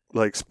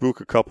like spook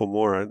a couple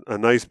more, a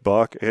nice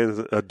buck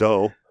and a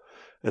doe,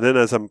 and then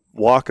as I'm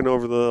walking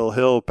over the little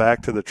hill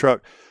back to the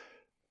truck,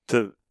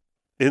 to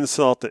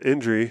insult the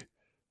injury,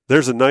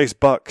 there's a nice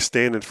buck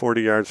standing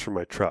 40 yards from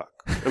my truck.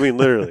 I mean,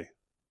 literally,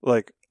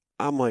 like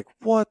I'm like,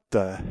 what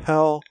the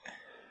hell?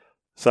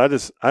 So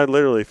I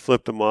literally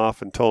flipped him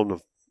off and told him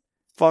to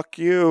fuck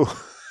you.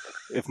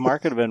 If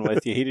Mark had been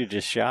with you, he'd have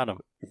just shot him.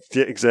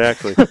 Yeah,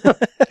 exactly.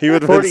 He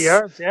would have 40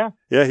 yards, yeah.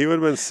 Yeah, he would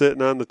have been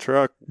sitting on the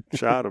truck,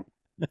 shot him.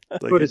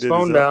 Like Put his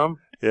phone down.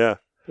 Yeah.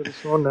 Put his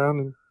phone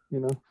down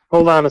and,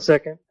 hold on a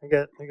second. I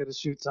got to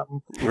shoot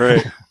something.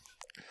 Right.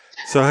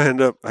 So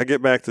I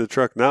get back to the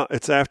truck. Now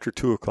it's after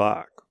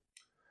 2:00.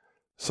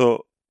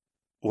 So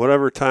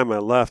whatever time I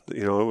left,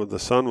 the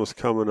sun was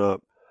coming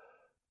up.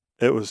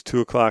 It was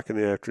 2:00 in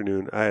the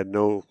afternoon. I had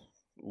no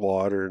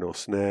water, no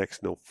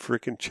snacks, no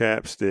freaking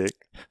chapstick.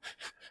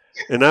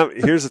 And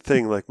here's the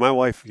thing, like my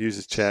wife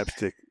uses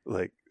chapstick,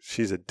 like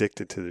she's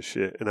addicted to the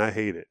shit, and I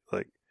hate it.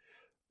 Like,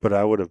 but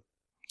I would have,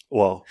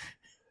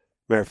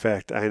 matter of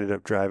fact, I ended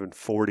up driving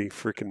 40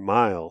 freaking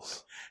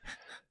miles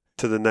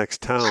to the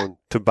next town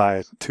to buy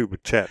a tube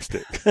of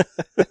chapstick.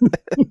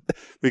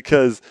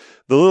 Because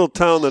the little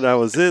town that I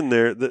was in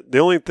there, the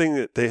only thing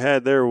that they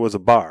had there was a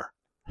bar.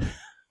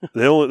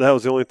 That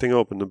was the only thing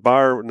open. The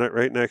bar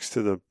right next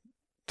to the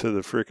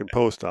freaking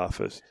post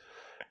office.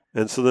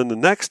 And so then the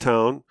next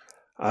town,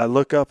 I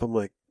look up, I'm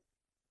like,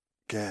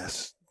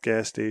 gas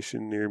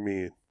station near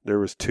me. There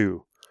was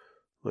 2.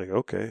 I'm like,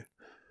 okay.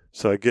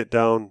 So I get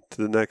down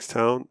to the next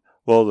town.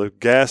 Well, the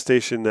gas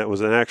station that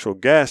was an actual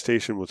gas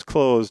station was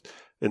closed,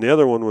 and the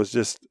other one was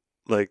just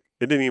like,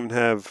 it didn't even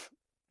have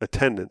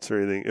attendants or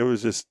anything. It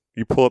was just,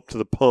 you pull up to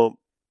the pump,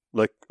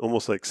 like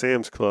almost like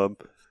Sam's Club,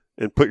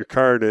 and put your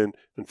card in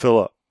and fill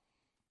up.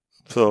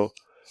 So,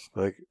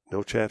 like,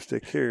 no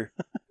chapstick here.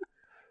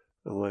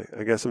 I'm like,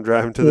 I guess I'm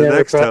driving to the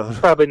next town.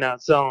 Probably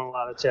not selling a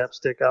lot of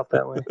chapstick out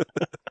that way.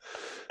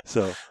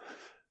 So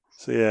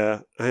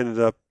yeah, I ended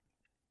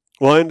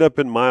up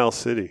in Miles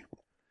City.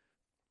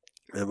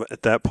 And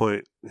at that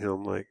point,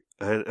 I'm like,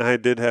 I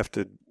did have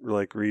to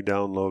like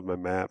re-download my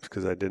maps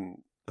because I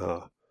didn't.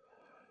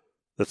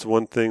 That's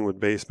one thing with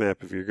base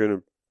map. If you're going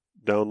to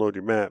download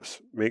your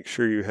maps, make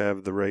sure you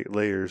have the right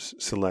layers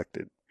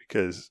selected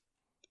because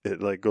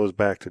it like goes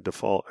back to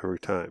default every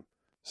time.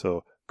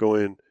 So go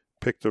in,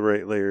 pick the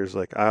right layers.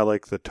 Like I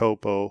like the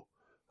topo.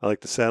 I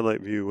like the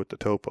satellite view with the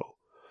topo.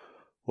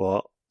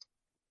 Well,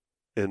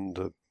 in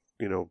the,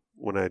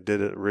 when I did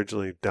it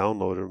originally,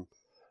 download them,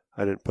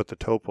 I didn't put the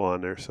topo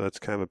on there. So that's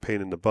kind of a pain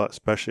in the butt,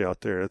 especially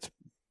out there. It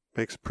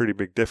makes a pretty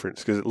big difference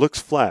because it looks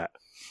flat,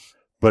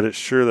 but it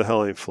sure the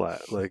hell ain't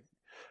flat. Like,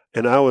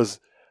 and I was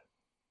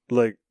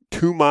like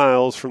 2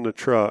 miles from the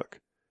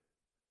truck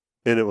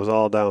and it was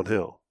all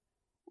downhill.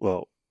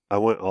 Well, I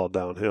went all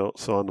downhill.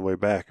 So on the way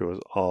back, it was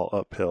all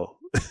uphill.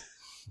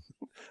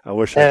 I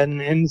wish I had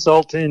an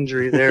insult to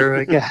injury there,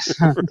 I guess.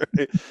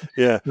 Right.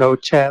 Yeah. No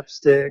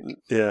chapstick.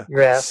 Yeah.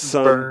 Your ass is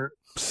burnt.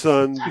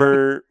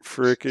 Sunburnt,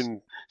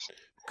 freaking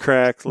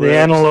cracked lips. The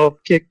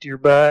antelope kicked your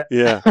butt.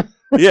 Yeah.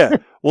 Yeah.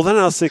 Well, then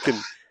I was thinking,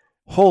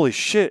 holy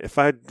shit, if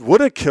I would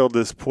have killed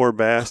this poor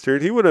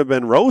bastard, he would have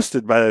been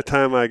roasted by the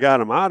time I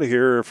got him out of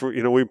here. If,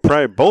 we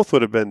probably both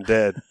would have been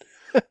dead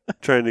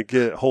trying to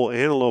get a whole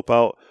antelope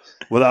out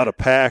without a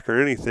pack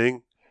or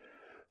anything.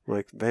 I'm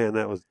like, man,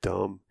 that was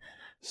dumb.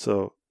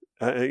 So,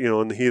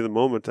 in the heat of the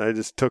moment, I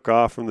just took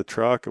off from the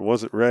truck and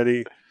wasn't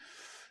ready.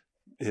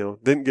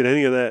 Didn't get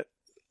any of that.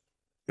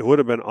 It would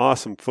have been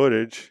awesome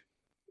footage.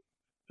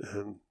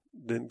 And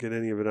didn't get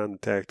any of it on the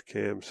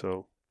Tacticam,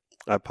 so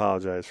I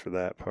apologize for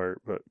that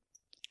part. But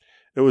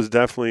it was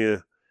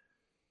definitely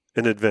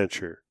an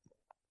adventure.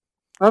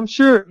 I'm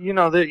sure,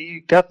 that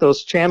you got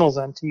those channels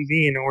on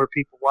TV, where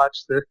people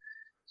watch the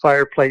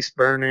fireplace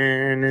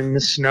burning and the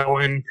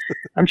snowing.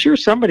 I'm sure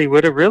somebody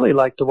would have really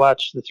liked to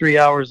watch the 3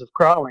 hours of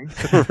crawling.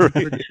 Right. I'm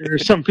pretty sure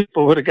some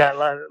people would have got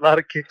a lot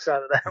of kicks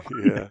out of that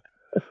one. Yeah.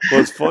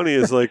 What's funny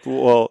is I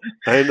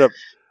end up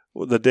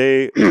the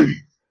day.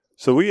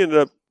 So we ended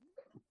up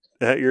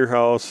at your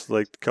house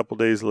like a couple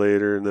days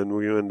later, and then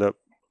we ended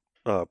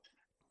up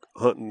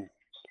hunting,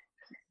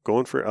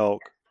 going for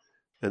elk.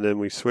 And then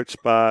we switched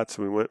spots,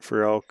 and we went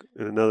for elk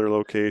in another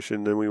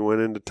location. Then we went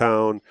into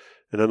town,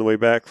 and on the way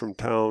back from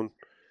town,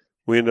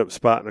 we ended up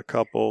spotting a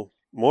couple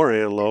more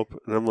antelope.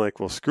 And I'm like,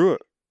 well, screw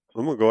it.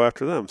 I'm going to go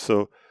after them.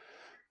 So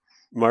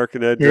Mark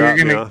and Ed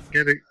dropped me off.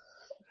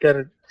 Got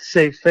a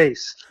save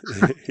face.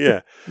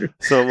 Yeah.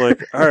 So I'm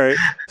like, all right.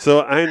 So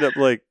I ended up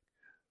like,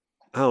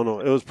 I don't know,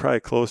 it was probably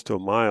close to a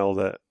mile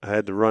that I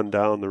had to run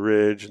down the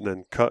ridge and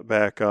then cut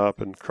back up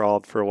and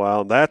crawled for a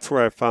while. And that's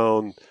where I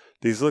found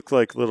these look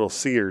like little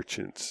sea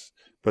urchins,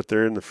 but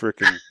they're in the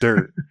freaking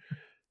dirt.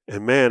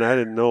 And man, I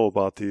didn't know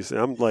about these.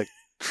 I'm like,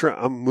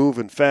 I'm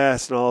moving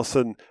fast, and all of a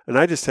sudden, and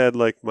I just had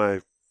like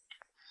my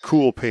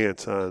cool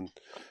pants on,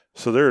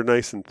 so they're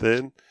nice and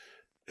thin.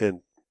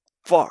 And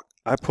fuck,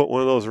 I put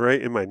one of those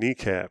right in my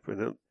kneecap,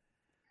 and it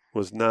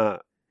was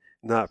not.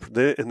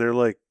 And they're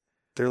like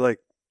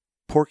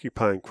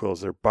porcupine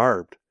quills. They're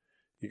barbed.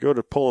 You go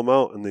to pull them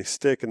out, and they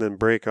stick and then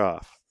break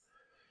off.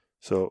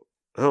 So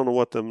I don't know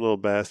what them little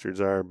bastards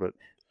are, but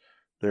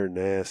they're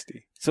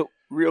nasty. So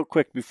real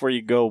quick before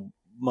you go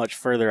much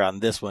further on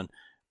this one,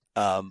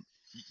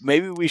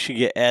 maybe we should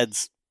get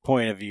Ed's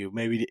point of view.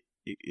 Maybe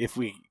if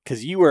we,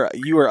 because you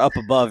were up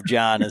above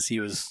John as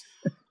he was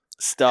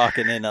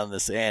stalking in on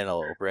this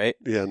antelope, right?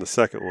 Yeah, and the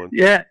second one.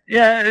 Yeah.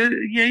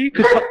 You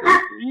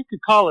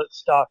could call it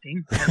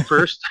stalking at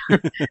first.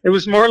 It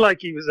was more like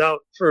he was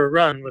out for a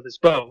run with his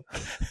bow,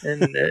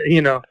 and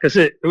because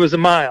it was a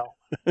mile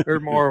or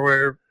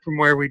more from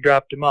where we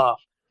dropped him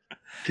off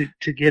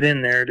to get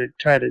in there to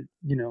try to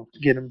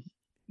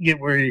get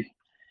where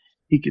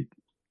he could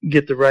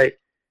get the right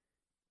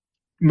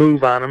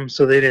move on him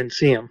so they didn't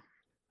see him.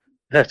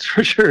 That's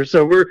for sure.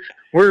 So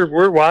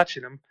we're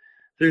watching him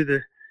through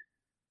the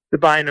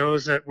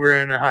binos that we're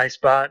in a high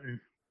spot, and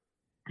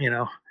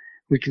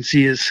we can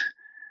see his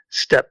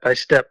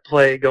step-by-step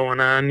play going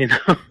on,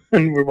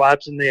 and we're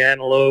watching the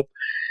antelope,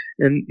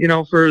 and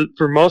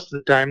for most of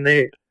the time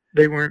they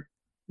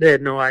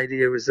had no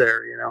idea it was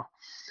there,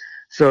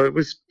 so it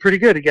was pretty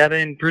good. It got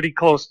in pretty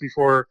close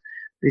before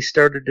they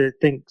started to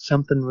think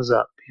something was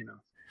up,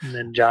 and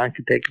then John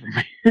could take it from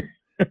me.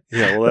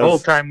 Yeah, well, the whole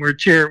time we're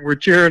cheering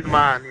him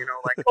on,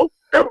 like, oh,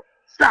 no,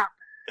 stop,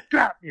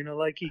 drop,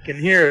 like he can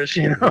hear us,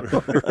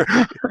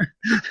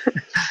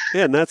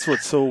 Yeah, and that's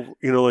what's so,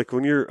 like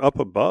when you're up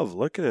above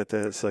looking at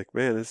that, it's like,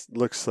 man, this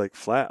looks like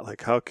flat.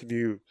 Like, how could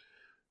you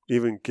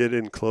even get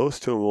in close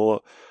to him?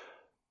 Well,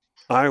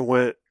 I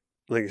went,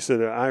 like I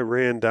said, I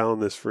ran down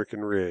this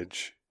freaking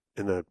ridge,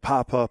 and I'd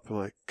pop up,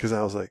 because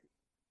I was like,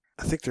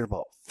 I think they're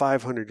about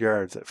 500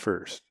 yards at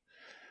first.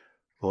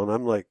 Well, and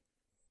I'm like,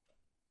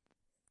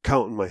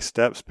 counting my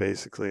steps,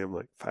 basically. I'm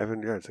like,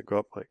 500 yards. I go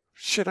up like,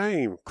 shit, I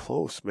ain't even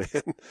close, man.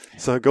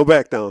 So I go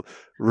back down,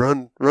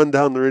 run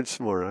down the ridge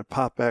some more, and I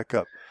pop back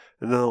up.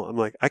 And now I'm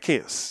like, I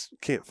can't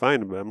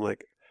find him. But I'm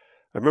like,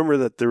 I remember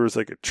that there was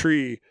like a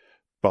tree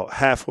about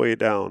halfway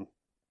down.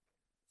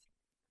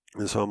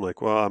 And so I'm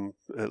like, well, I'm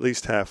at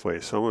least halfway,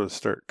 so I'm going to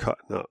start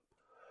cutting up.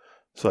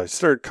 So I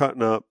started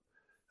cutting up,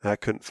 and I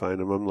couldn't find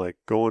him. I'm like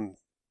going.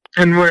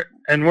 And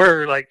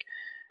we're like,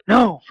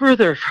 no,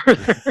 further,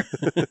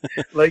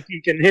 like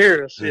you can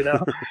hear us,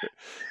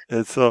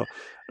 And so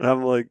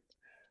I'm like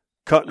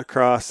cutting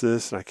across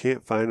this, and I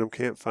can't find him,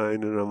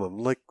 and I'm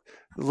like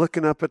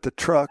looking up at the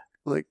truck,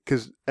 like,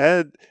 because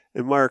Ed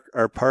and Mark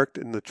are parked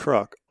in the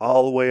truck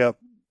all the way up,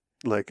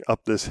 like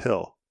up this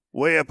hill,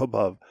 way up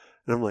above.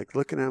 And I'm like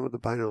looking at him with the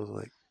binos,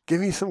 like,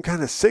 give me some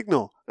kind of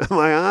signal. Am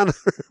I on?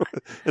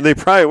 And they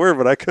probably were,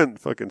 but I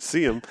couldn't fucking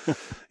see them.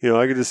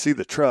 I could just see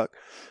the truck.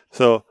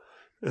 So,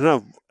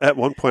 and at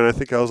one point, I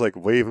think I was like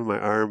waving my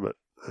arm, but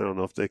I don't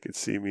know if they could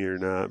see me or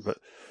not. But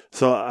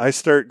so I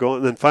start going,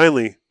 and then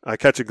finally I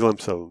catch a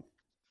glimpse of them.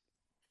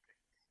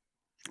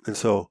 And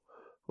so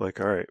I'm like,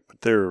 all right,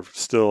 but they're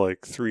still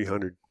like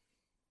 300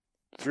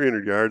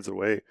 yards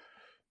away.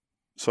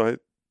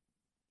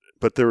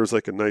 But there was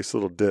like a nice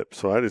little dip.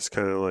 So I just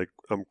kind of like,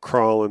 I'm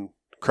crawling,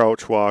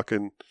 crouch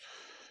walking.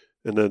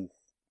 And then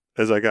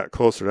as I got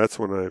closer, that's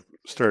when I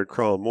started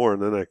crawling more.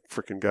 And then I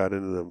freaking got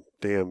into them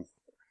damn,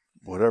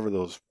 whatever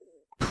those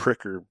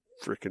pricker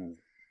freaking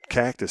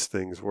cactus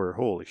things were.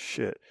 Holy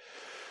shit.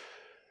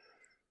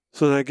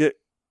 So then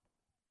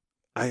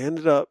I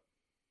ended up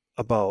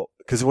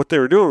because what they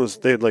were doing was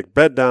they'd like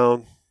bed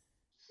down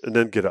and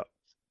then get up.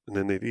 And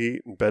then they'd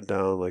eat and bed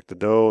down like the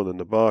doe and then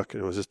the buck.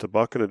 And it was just a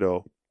buck and a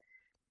doe.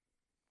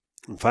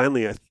 And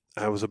finally,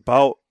 I was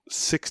about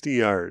 60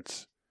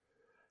 yards.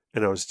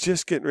 And I was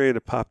just getting ready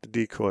to pop the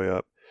decoy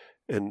up.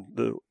 And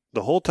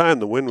the whole time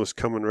the wind was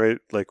coming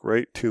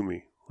right to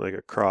me, like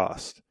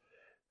across.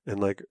 And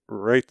like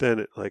right then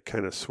it like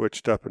kind of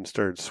switched up and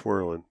started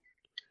swirling.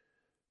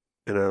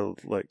 And I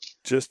like,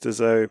 just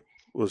as I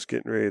was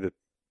getting ready to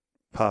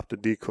pop the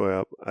decoy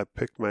up, I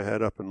picked my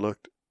head up and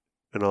looked,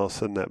 and all of a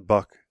sudden that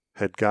buck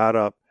had got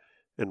up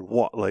and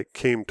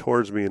came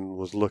towards me and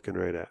was looking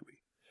right at me.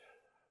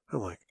 I'm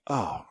like,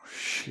 oh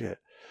shit.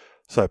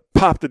 So I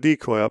popped the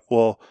decoy up.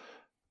 Well,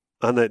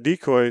 on that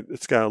decoy,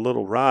 it's got a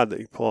little rod that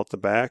you pull out the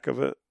back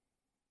of it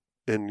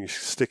and you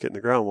stick it in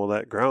the ground. Well,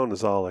 that ground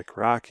is all like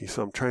rocky,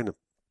 so I'm trying to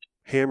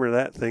hammer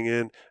that thing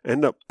in,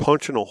 end up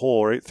punching a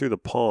hole right through the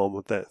palm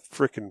with that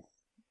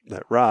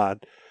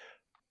rod,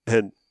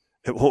 and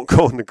it won't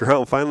go in the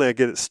ground. Finally, I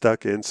get it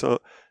stuck in. So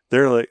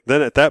they're like,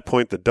 then at that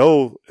point, the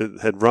doe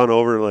had run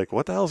over, like,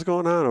 what the hell's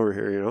going on over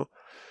here,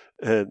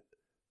 And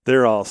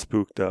they're all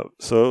spooked up.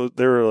 So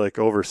they were like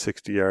over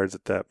 60 yards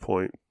at that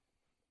point.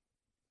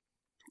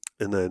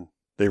 And then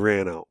they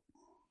ran out.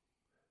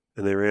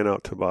 And they ran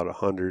out to about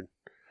 100.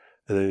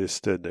 And they just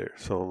stood there.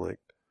 So I'm like,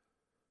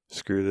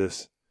 screw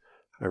this.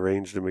 I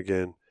ranged them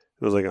again.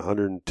 It was like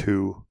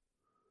 102.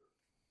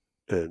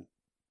 And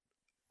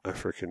I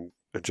freaking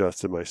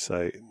adjusted my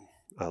sight.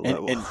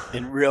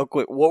 And real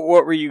quick,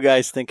 what were you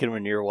guys thinking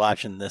when you were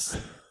watching this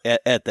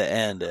at the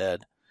end,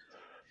 Ed?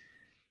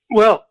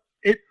 Well,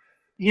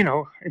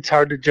 it's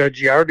hard to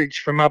judge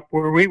yardage from up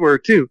where we were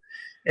too,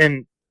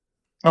 and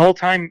the whole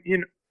time,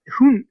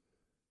 who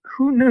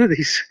knew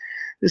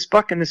this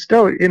buck and this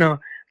doe,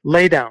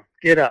 lay down,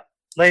 get up,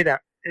 lay down.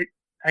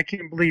 I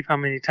can't believe how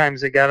many times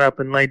they got up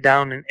and laid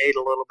down and ate a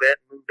little bit,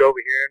 moved over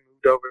here and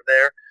moved over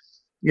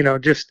there.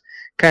 Just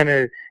kind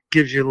of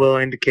gives you a little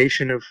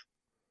indication of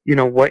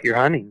what you're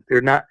hunting.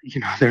 They're not,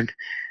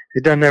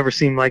 it doesn't ever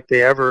seem like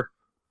they ever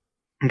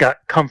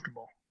got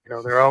comfortable.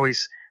 They're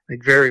always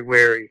like very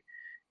wary,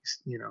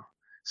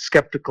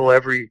 skeptical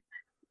every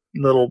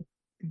little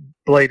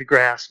blade of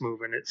grass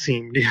moving, it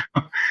seemed,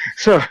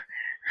 So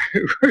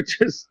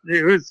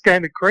it was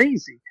kind of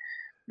crazy.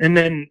 And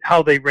then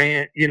how they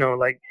ran,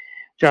 like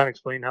John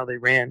explained how they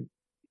ran,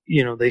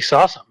 they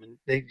saw something and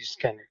they just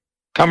kind of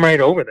come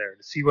right over there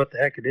to see what the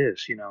heck it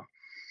is,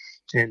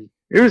 And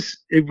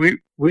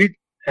we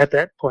at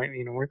that point,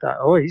 we thought,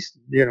 oh,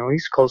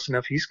 he's close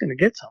enough. He's going to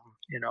get something,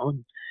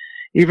 And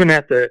even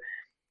at the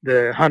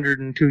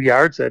 102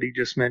 yards that he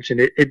just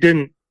mentioned, it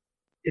didn't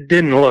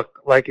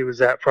look like it was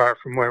that far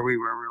from where we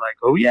were. We're like,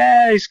 oh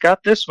yeah, he's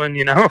got this one,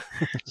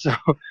 So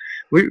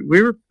we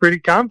were pretty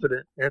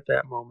confident at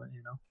that moment,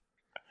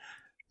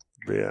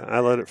 But yeah,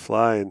 I let it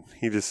fly, and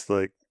he just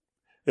it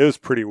was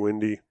pretty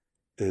windy,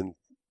 and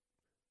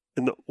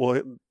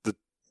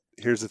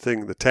here's the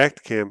thing, the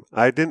Tacticam,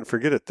 I didn't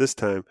forget it this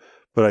time.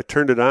 But I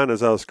turned it on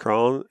as I was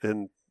crawling,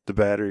 and the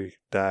battery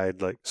died.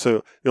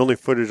 So the only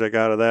footage I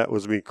got of that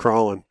was me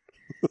crawling.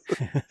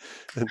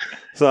 And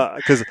so,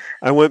 because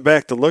I went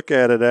back to look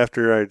at it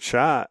after I'd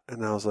shot,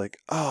 and I was like,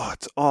 "Oh,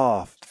 it's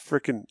off!"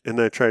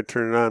 And I tried to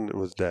turn it on, and it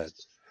was dead.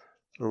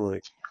 I'm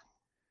like,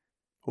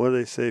 "What do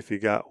they say? If you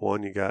got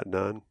one, you got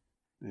none."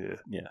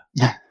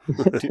 Yeah.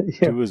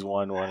 Two is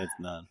one is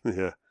none.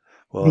 Yeah.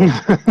 Well,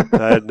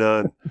 I had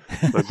none.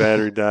 My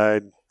battery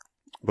died,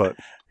 But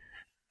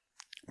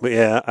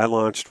yeah, I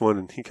launched one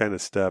and he kind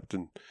of stepped,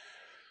 and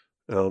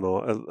I don't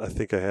know. I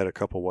think I had a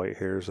couple white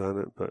hairs on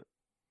it, but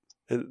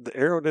the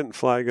arrow didn't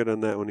fly good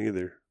on that one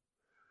either.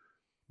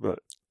 But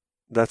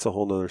that's a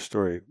whole nother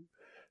story.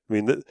 I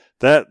mean,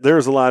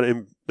 there's a lot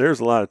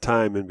of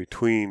time in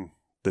between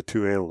the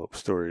two antelope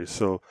stories.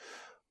 So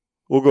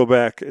we'll go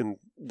back and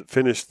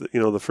finish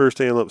the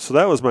first antelope. So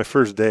that was my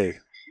first day.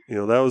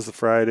 That was the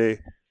Friday,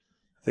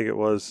 I think it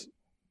was,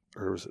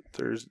 or was it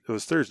Thursday? It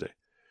was Thursday.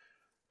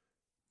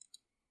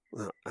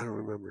 I don't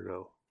remember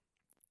now.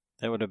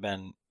 That would have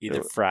been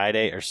either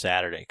Friday or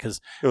Saturday, because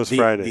it was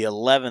Friday. The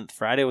 11th.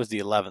 Friday was the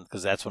 11th,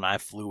 because that's when I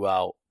flew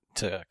out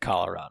to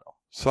Colorado.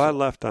 So I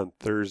left on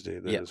Thursday.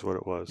 Then is what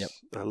it was. Yep.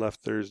 I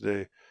left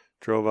Thursday,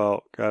 drove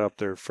out, got up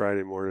there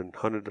Friday morning,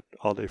 hunted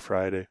all day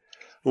Friday.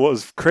 What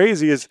was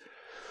crazy is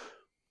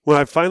when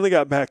I finally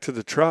got back to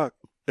the truck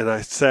and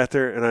I sat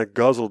there and I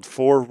guzzled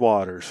 4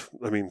 waters.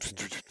 I mean,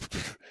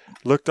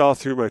 looked all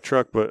through my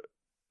truck, but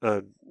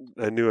I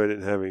knew I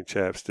didn't have any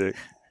chapstick.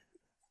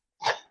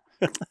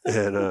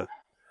 And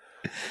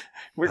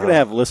we're gonna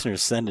have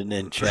listeners sending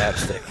in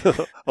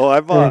chapstick. Oh, I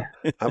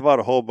bought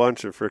a whole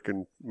bunch of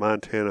frickin'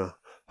 Montana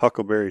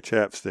Huckleberry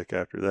chapstick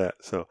after that.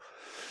 So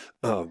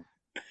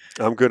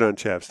I'm good on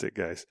chapstick,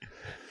 guys.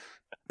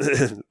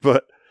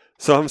 But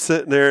so I'm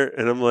sitting there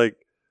and I'm like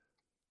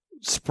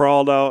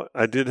sprawled out.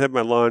 I did have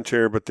my lawn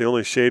chair, but the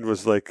only shade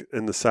was like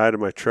in the side of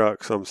my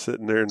truck. So I'm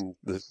sitting there in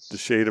the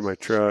shade of my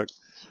truck,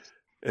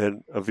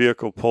 and a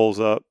vehicle pulls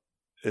up,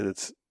 and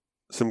it's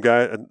some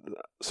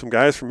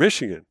guys from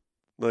Michigan.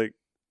 Like,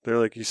 they're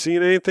like, "You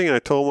seen anything?" And I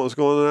told them what was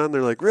going on.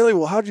 They're like, "Really?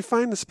 Well, how'd you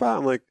find the spot?"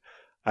 I'm like,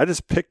 "I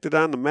just picked it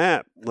on the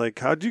map. Like,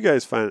 how'd you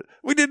guys find it?"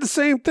 "We did the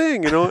same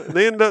thing, And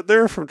they ended up,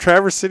 they're from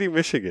Traverse City,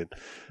 Michigan.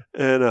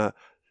 And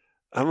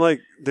I'm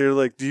like, they're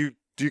like, "Do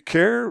you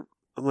care?"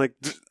 I'm like,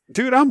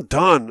 "Dude, I'm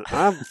done.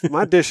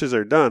 My dishes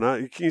are done.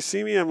 Can you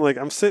see me?" I'm like,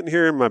 I'm sitting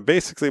here in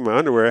basically my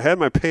underwear. I had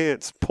my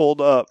pants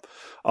pulled up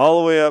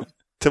all the way up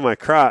to my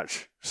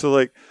crotch. So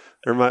like,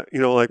 or my,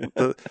 like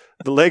the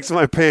legs of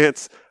my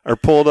pants are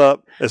pulled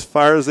up as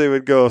far as they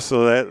would go.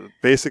 So that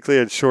basically I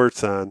had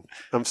shorts on.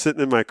 I'm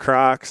sitting in my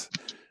Crocs,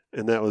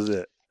 and that was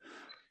it.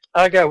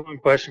 I got one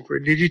question for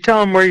you. Did you tell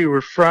them where you were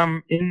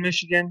from in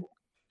Michigan?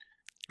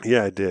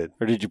 Yeah, I did.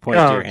 Or did you point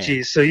to Oh, your hand?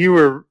 geez. So you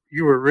were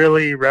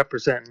really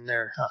representing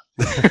there, huh?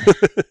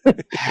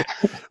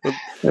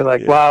 They're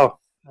like, Yeah. wow,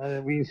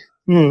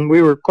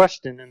 we were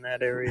questioning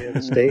that area of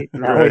the state.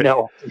 Now we Right.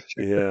 know. For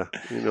sure. Yeah,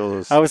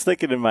 those. I was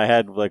thinking in my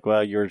head, like,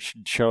 while you were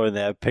showing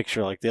that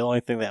picture, like, the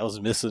only thing that was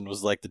missing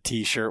was, like, the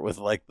T-shirt with,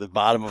 like, the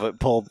bottom of it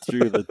pulled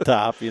through the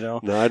top, No,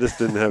 I just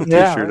didn't have a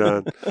Yeah. T-shirt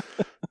on.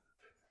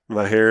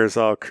 My hair is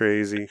all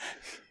crazy.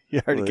 You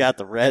already Like, got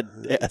the red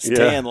yeah,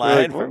 tan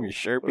line like, from your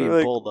shirt we're being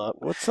like, pulled up.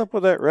 What's up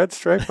with that red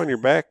stripe on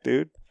your back,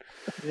 dude?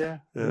 Yeah.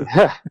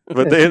 Yeah.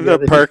 But they ended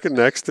up parking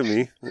next to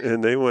me,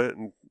 and they went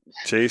and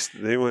chased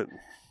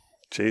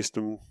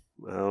them.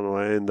 I don't know.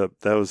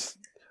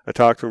 I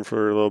talked to them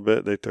for a little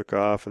bit. They took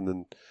off, and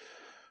then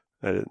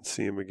I didn't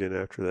see them again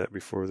after that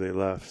before they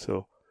left.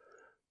 So,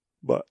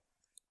 but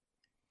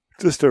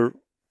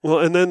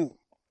and then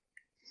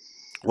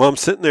while I'm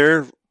sitting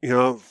there,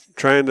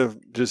 trying to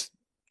just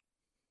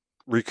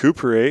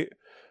recuperate,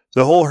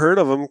 the whole herd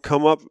of them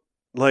come up,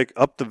 like,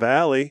 up the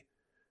valley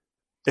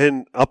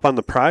and up on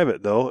the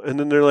private, though, and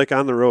then they're, like,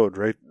 on the road,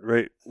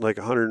 right like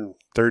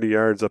 130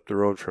 yards up the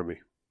road from me.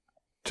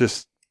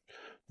 Just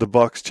the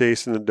buck's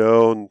chasing the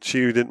doe, and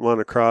she didn't want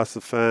to cross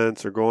the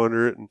fence or go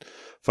under it, and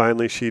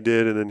finally she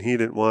did, and then he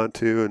didn't want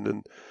to, and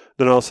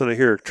then all of a sudden I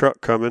hear a truck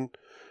coming,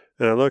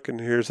 and I look, and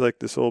here's, like,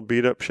 this old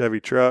beat-up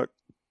Chevy truck,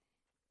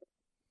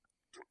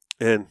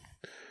 and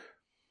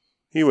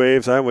he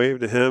waves, I wave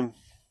to him,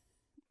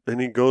 and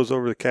he goes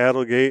over the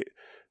cattle gate,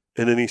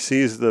 and then he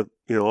sees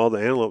all the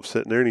antelope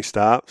sitting there, and he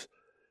stops.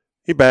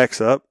 He backs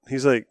up.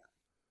 He's like,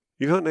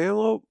 "You hunting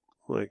antelope?"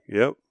 I'm like,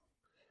 "Yep."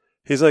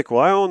 He's like,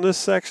 "Well, I own this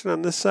section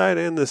on this side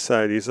and this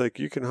side." He's like,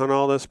 "You can hunt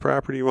all this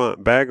property you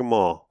want. Bag them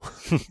all."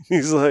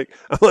 I'm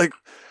like,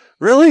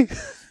 "Really?"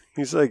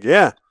 He's like,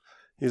 "Yeah."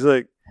 He's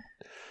like,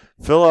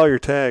 "Fill all your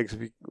tags.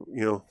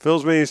 Fill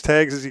as many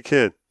tags as you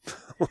can."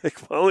 I'm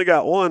like, "Well, I only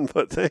got one,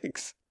 but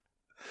thanks."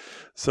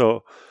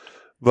 So,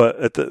 but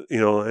at the,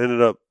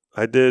 ended up,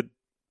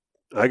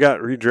 I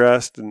got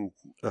redressed, and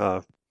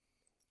I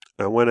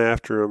went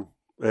after him.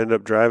 I ended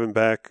up driving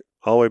back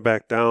all the way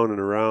back down and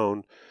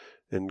around,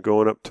 and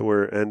going up to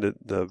where it ended,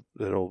 to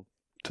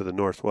the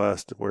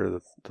northwest, where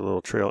the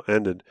little trail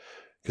ended,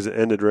 because it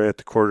ended right at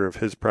the corner of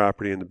his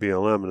property and the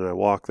BLM, and I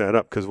walked that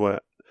up, because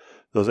what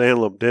those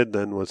antelope did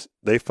then was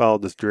they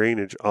followed this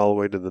drainage all the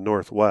way to the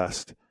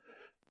northwest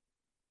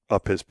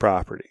up his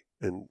property,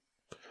 and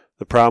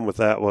the problem with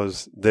that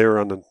was they were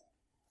on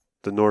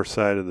the north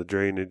side of the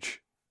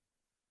drainage,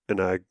 and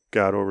I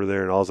got over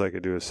there, and all I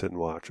could do was sit and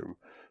watch them.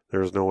 There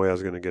was no way I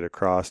was going to get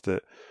across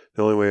it.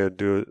 The only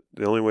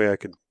way I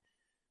could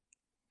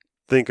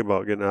think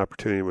about getting an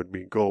opportunity would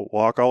be go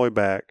walk all the way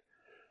back,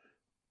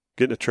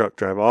 get in a truck,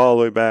 drive all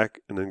the way back,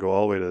 and then go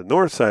all the way to the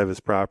north side of his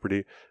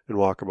property and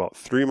walk about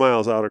 3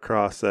 miles out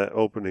across that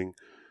opening,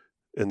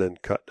 and then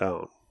cut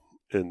down.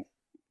 And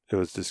it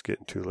was just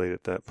getting too late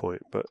at that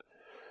point. But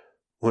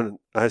when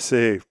I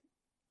say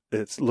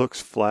it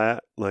looks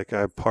flat, like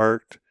I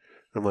parked,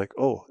 I'm like,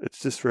 oh, it's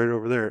just right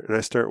over there. And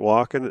I start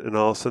walking, and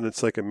all of a sudden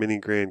it's like a mini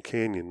Grand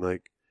Canyon.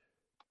 Like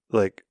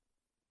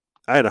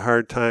I had a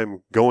hard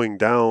time going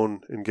down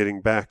and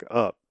getting back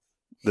up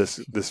this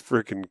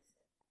freaking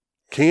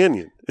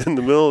canyon in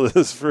the middle of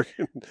this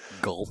freaking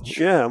Gulch.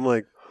 Yeah, I'm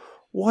like,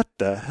 what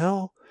the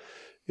hell?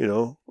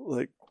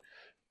 Like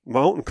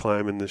mountain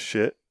climbing this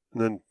shit.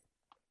 And then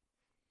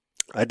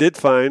I did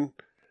find,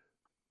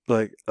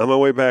 like, on my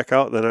way back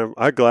out, then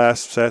I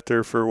sat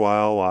there for a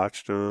while,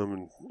 watched them,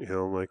 and,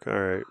 I'm like, all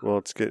right, well,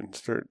 it's getting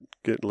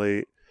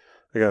late.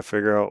 I got to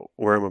figure out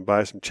where I'm going to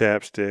buy some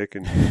chapstick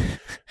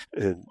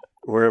and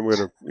where I'm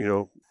going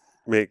to,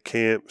 make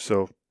camp.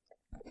 So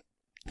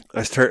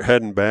I start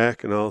heading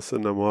back, and all of a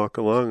sudden I'm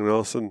walking along, and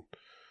all of a sudden,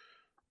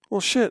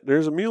 well, shit,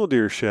 there's a mule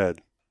deer shed.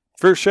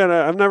 First shed,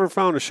 I've never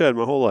found a shed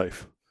my whole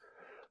life.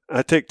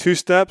 I take 2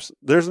 steps,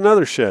 there's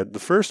another shed. The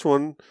first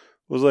one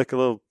was like a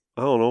little,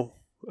 I don't know,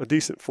 a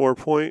decent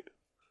 4-point.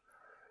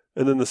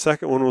 And then the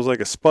second one was like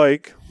a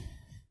spike.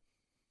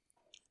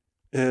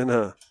 And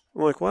I'm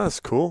like, wow, that's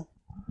cool.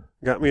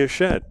 Got me a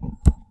shed.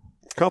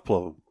 A couple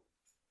of them.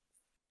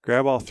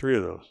 Grab all 3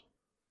 of those.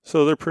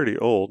 So they're pretty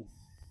old.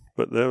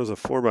 But that was a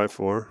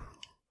 4x4.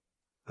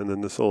 And then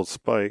this old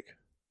spike.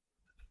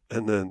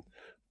 And then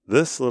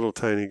this little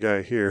tiny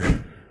guy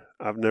here.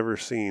 I've never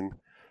seen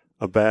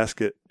a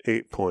basket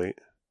 8-point.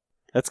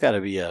 That's got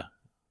to be a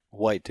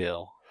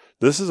whitetail.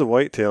 This is a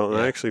whitetail, and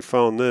Yeah. I actually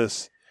found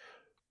this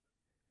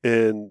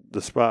in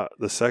the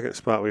second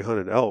spot we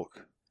hunted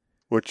elk,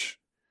 which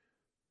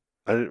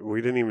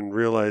we didn't even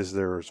realize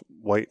there was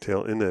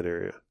whitetail in that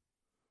area.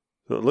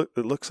 So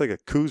it looks like a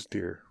coos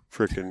deer.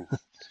 Freaking,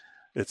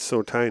 it's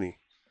so tiny.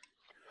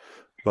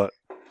 But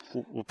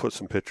we'll put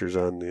some pictures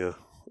on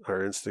our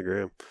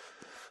Instagram.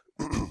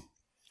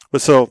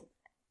 But so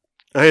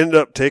I ended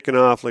up taking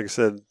off, like I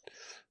said,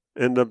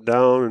 ended up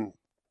down and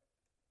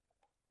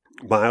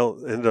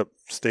ended up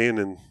staying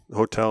in a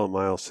hotel in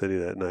Miles City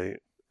that night.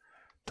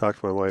 Talked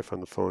to my wife on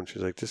the phone.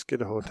 She's like, just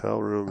get a hotel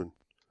room and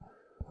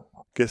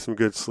get some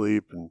good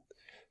sleep. And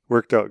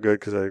worked out good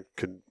because I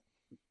could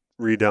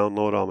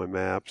re-download all my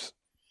maps.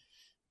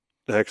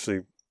 I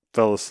actually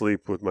fell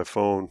asleep with my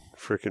phone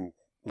freaking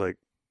like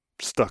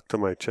stuck to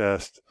my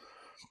chest.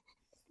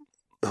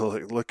 I was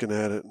like looking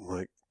at it and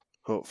like,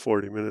 oh,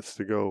 40 minutes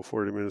to go,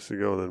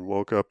 then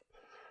woke up.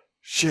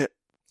 Shit,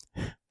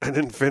 I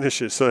didn't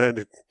finish it, so I had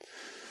to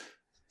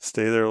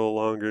stay there a little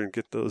longer and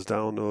get those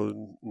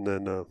downloaded, and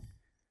then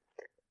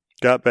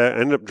got back.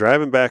 Ended up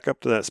driving back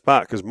up to that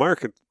spot because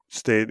Mark had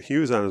stayed. He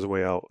was on his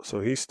way out, so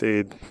he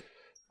stayed,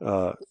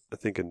 I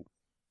think in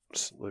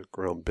like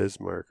around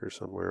Bismarck or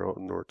somewhere out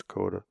in North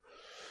Dakota.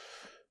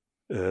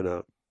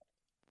 And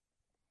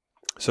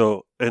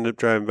so ended up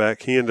driving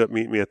back. He ended up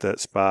meeting me at that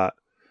spot,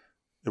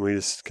 and we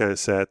just kind of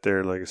sat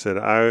there. Like I said,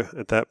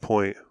 at that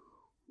point,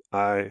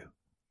 I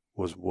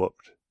was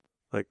whooped.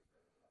 Like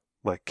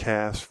my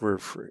calves were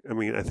free. I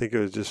mean, I think it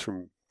was just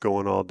from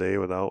going all day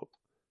without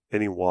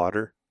any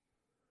water,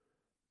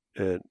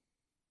 and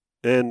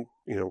you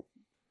know,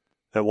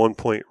 at one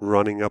point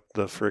running up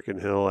the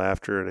freaking hill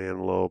after an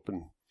antelope,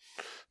 and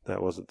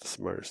that wasn't the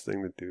smartest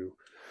thing to do.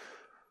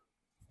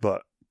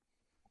 But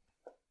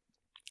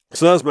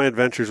so that was my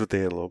adventures with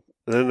the antelope.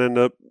 And then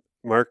ended up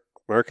Mark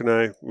and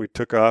I, we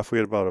took off. We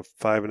had about a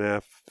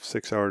 5.5,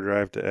 6 hour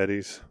drive to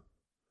Eddie's.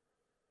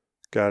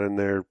 Got in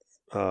there,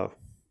 what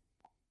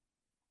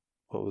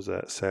was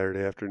that,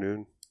 Saturday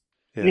afternoon?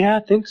 Yeah, I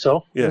think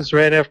so. Yeah. It was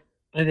right after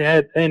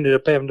I ended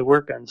up having to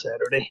work on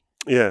Saturday.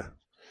 Yeah.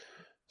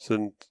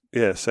 So,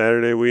 yeah,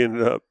 Saturday we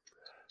ended up,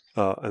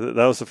 that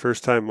was the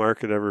first time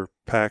Mark had ever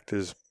packed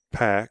his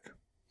pack.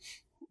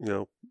 You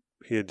know,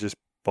 he had just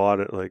bought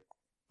it like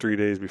 3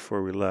 days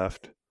before we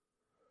left.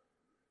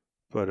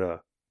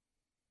 But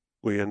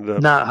we ended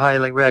up... Not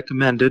highly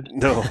recommended.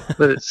 No.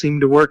 But it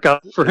seemed to work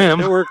out for him.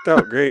 It worked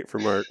out great for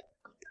Mark.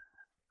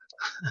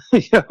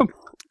 Yep.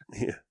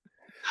 Yeah.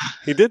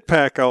 He did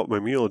pack out my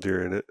mule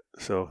deer in it,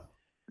 so...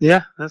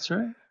 Yeah, that's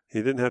right.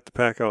 He didn't have to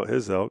pack out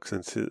his elk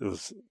since it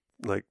was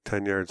like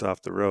 10 yards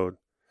off the road.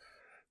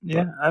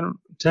 Yeah,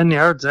 10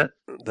 yards, that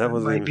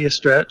might be a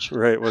stretch.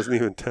 Right, it wasn't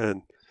even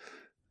 10.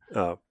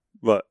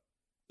 But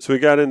so we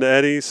got into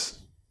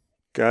Eddie's,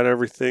 got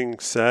everything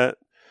set,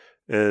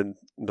 and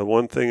the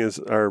one thing is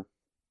our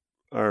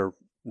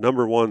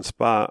number one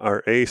spot,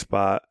 our A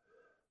spot,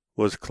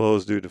 was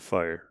closed due to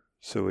fire.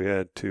 So we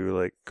had to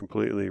like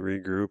completely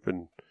regroup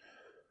and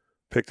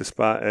pick the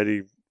spot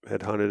Eddie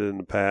had hunted in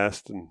the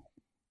past, and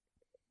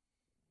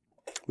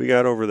we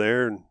got over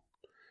there and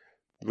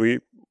we,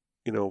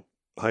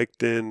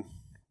 hiked in,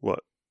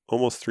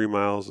 almost 3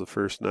 miles the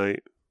first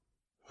night.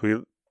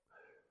 We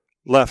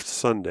left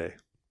Sunday.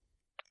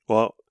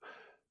 Well,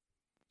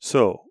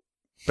 so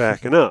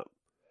backing up,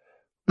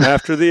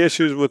 after the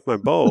issues with my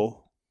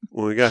bow,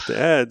 when we got to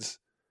Ed's,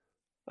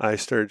 I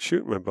started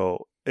shooting my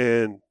bow,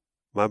 and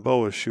my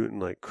bow was shooting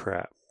like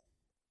crap.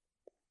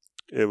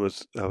 I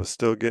was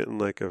still getting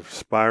like a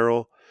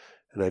spiral,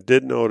 and I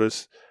did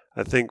notice,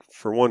 I think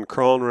for one,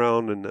 crawling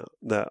around in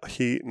that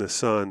heat and the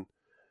sun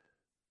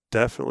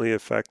definitely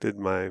affected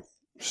my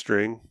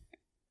string.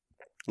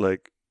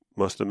 Like,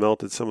 must have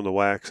melted some of the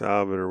wax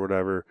out of it or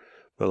whatever.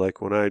 But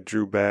like when I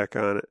drew back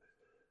on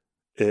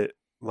it,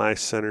 my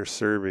center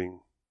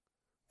serving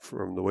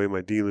from the way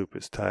my D loop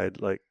is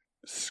tied, like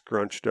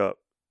scrunched up,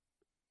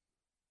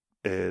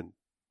 and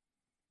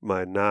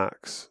my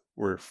nocks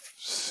were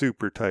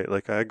super tight.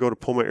 Like I go to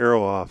pull my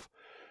arrow off,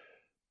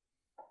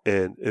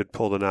 and it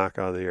pulled a knock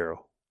out of the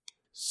arrow.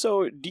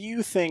 So do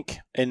you think,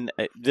 and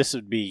this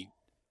would be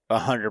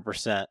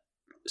 100%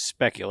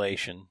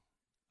 speculation,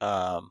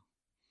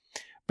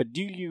 but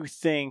do you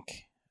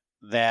think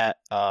that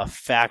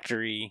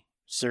factory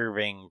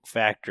serving,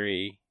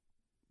 factory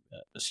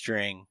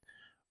string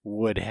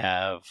would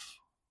have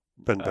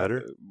been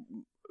better?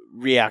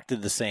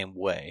 Reacted the same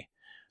way?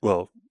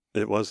 Well,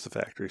 it was the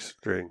factory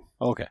string.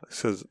 Okay.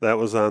 Because that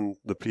was on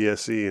the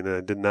PSE, and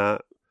I did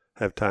not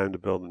have time to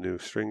build a new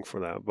string for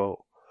that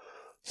bow.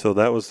 So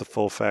that was the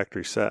full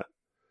factory set.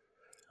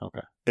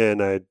 Okay.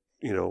 And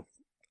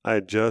I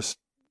just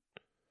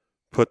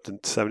put the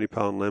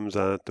 70-pound limbs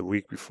on it the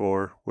week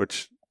before,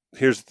 which,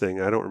 here's the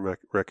thing, I don't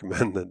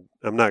recommend that.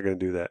 I'm not going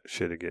to do that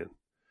shit again.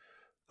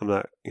 I'm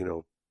not,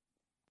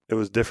 it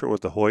was different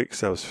with the Hoyt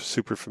because I was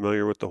super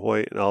familiar with the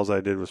Hoyt, and all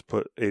I did was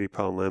put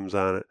 80-pound limbs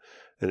on it,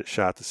 and it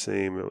shot the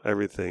same,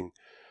 everything.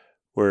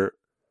 Where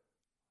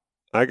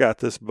I got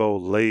this bow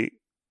late,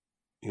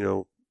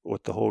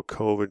 with the whole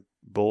COVID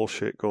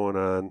bullshit going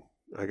on.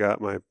 I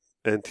got my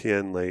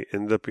NTN late,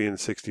 ended up being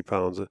 60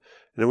 pounds, and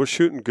it was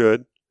shooting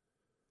good,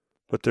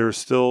 but there was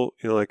still,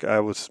 like I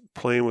was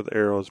playing with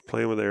arrows.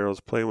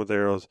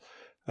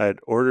 I had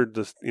ordered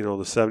the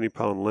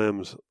 70-pound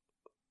limbs,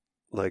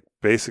 like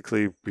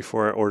basically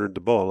before I ordered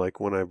the bow. Like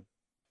when I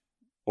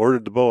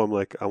ordered the bow, I'm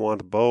like, I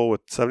want a bow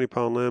with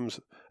 70-pound limbs.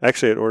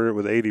 Actually, I'd ordered it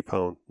with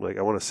 80-pound. Like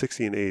I want a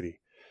 60 and 80.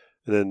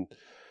 And then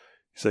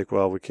he's like,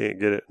 well, we can't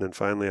get it. And then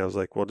finally I was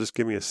like, well, just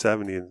give me a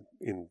 70.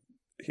 And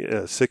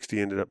 60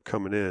 ended up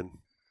coming in.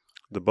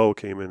 The bow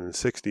came in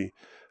 60.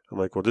 I'm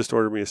like, well, just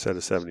order me a set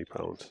of 70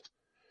 pounds.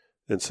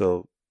 And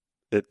so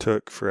it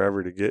took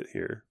forever to get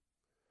here.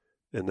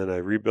 And then I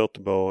rebuilt the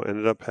bow,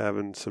 ended up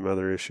having some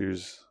other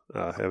issues.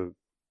 I'm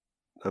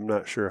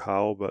not sure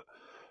how, but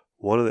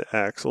one of the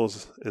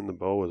axles in the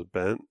bow was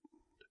bent,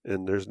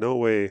 and there's no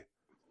way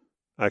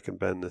I can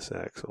bend this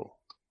axle.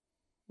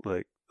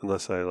 Like,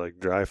 unless I like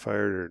dry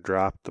fired or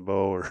dropped the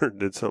bow or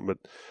did something.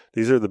 But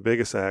these are the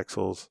biggest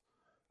axles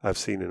I've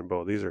seen in a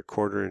bow. These are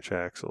 1/4-inch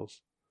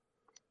axles.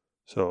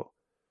 So,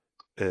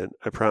 and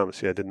I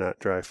promise you, I did not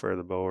dry fire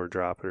the bow or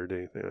drop it or do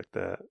anything like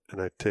that.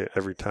 And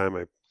every time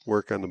I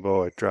work on the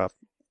bow, I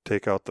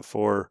take out the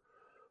 4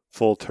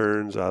 full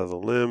turns out of the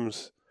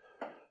limbs,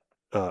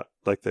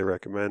 like they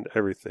recommend,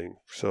 everything.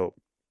 So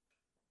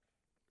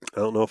I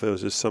don't know if it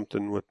was just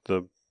something with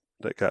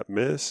that got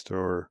missed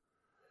or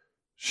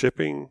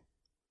shipping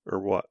or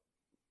what,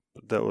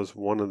 but that was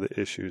one of the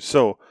issues.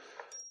 So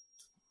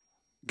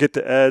get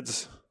the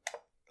eds.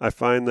 I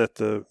find that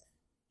the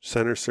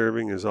center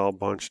serving is all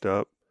bunched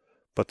up,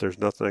 but there's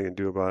nothing I can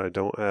do about it. I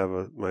don't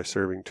have my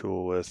serving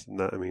tool with,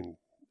 and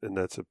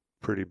that's a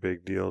pretty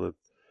big deal to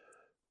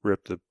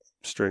rip the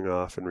string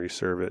off and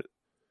reserve it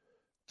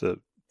the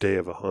day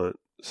of a hunt.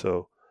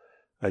 So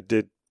I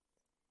did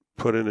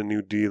put in a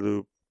new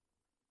D-loop,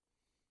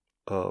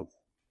 and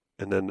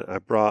then I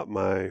brought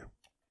my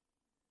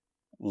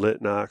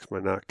lit nocks, my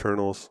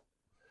nocturnals,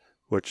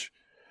 which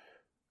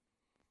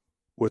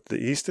with the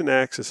Easton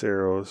Axis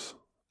arrows,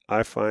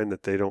 I find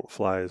that they don't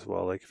fly as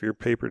well. Like if you're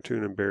paper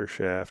tuning bare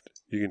shaft,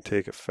 you can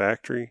take a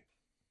factory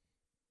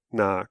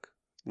nock,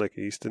 like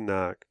Easton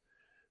nock,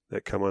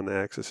 that come on the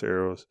Axis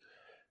arrows,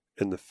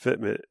 and the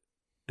fitment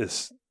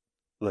is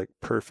like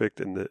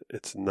perfect and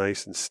it's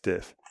nice and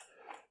stiff.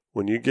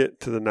 When you get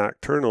to the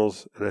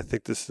nocturnals, and I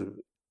think this is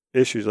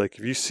issues, like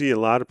if you see a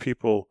lot of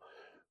people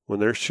when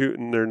they're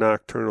shooting their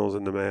nocturnals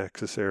in the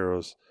Axis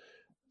arrows,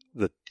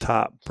 the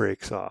top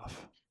breaks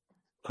off.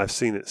 I've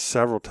seen it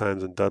several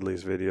times in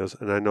Dudley's videos,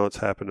 and I know it's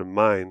happened in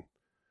mine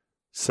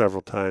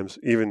several times,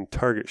 even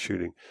target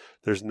shooting.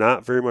 There's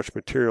not very much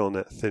material in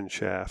that thin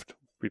shaft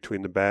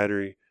between the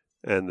battery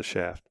and the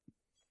shaft.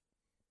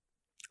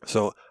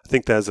 So I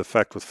think that has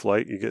effect with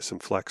flight. You get some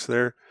flex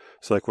there.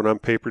 So like when I'm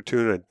paper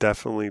tuning, I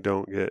definitely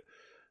don't get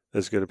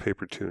as good a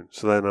paper tune.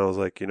 So then I was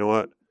like, you know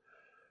what?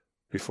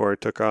 Before I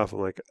took off, I'm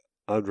like,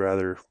 I'd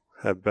rather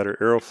have better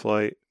arrow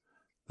flight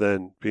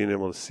than being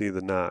able to see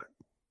the knot.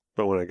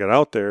 But when I got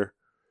out there,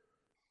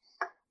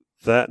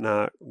 that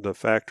knot, the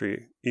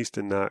factory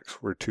Easton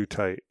knocks were too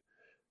tight.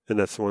 And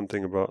that's the one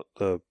thing about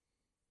the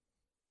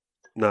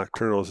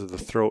nocturnals, is the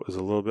throat is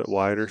a little bit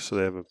wider,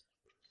 so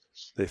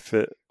they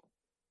fit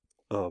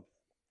a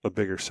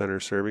bigger center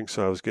serving.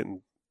 So I was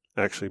getting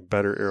actually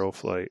better arrow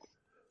flight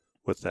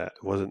with that.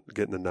 It wasn't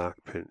getting the knock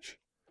pinch.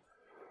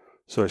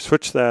 So I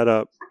switched that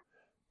up,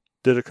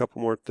 did a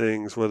couple more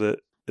things with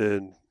it,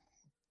 and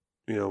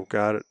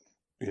got it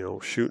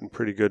shooting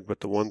pretty good.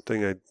 But the one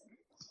thing I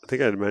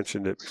think I had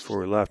mentioned it before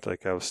we left,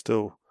 like I was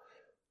still,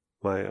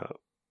 my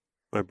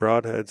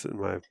broadheads and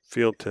my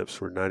field tips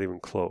were not even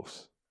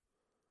close.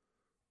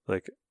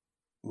 Like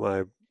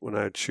when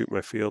I'd shoot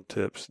my field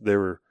tips, they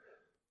were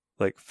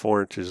like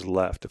 4 inches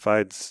left.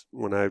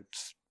 When I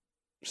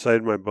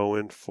sighted my bow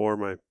in for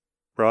my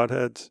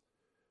broadheads,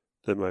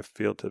 then my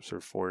field tips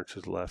are 4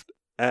 inches left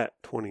at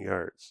 20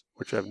 yards,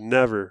 which I've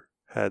never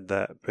had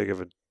that big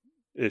of an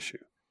issue.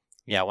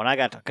 Yeah, when I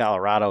got to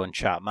Colorado and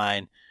shot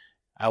mine,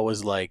 I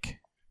was like,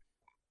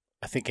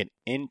 I think 1.5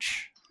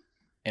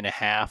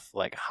 inches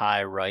like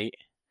high right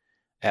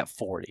at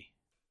 40.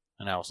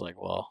 And I was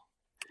like, well,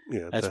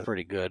 yeah, that's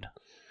pretty good.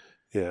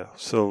 Yeah.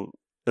 So,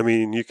 I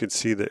mean, you could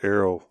see the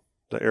arrow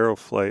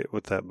flight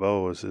with that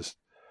bow is just,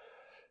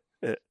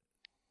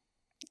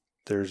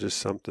 there's just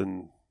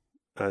something,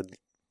 I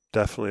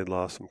definitely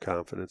lost some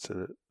confidence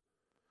in it.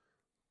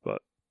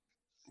 But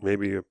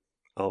maybe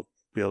I'll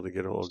be able to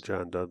get a hold of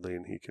John Dudley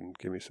and he can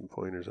give me some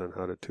pointers on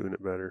how to tune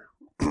it better.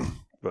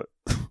 But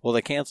well,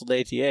 they canceled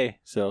ATA,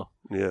 so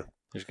yeah,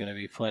 there's going to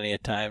be plenty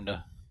of time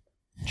to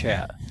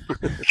chat.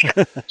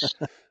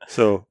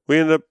 So we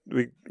ended up,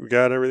 we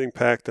got everything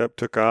packed up,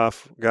 took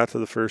off, got to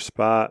the first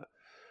spot,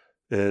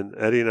 and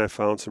Eddie and I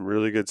found some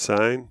really good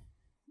sign,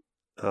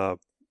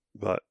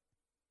 but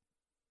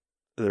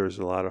there was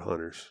a lot of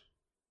hunters,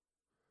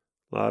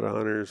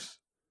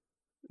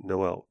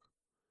 no elk.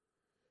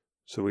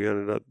 So we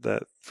ended up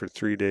that for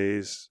 3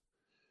 days,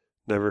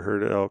 never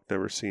heard of elk,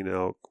 never seen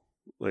elk.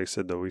 Like I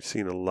said, though, we've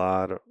seen a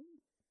lot of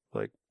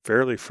like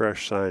fairly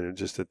fresh sign, and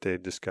just that they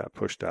just got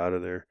pushed out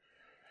of there.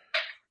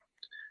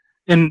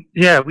 And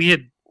yeah, we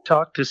had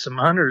talked to some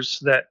hunters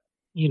that,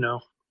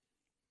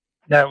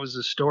 that was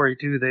the story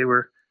too.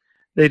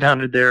 They'd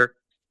hunted there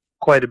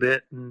quite a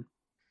bit, and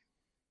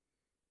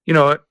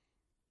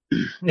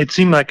it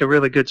seemed like a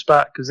really good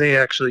spot because they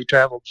actually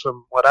traveled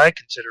from what I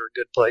consider a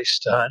good place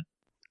to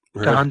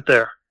hunt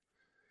there.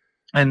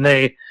 And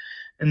they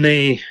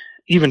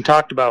even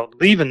talked about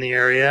leaving the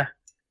area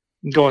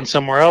and going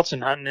somewhere else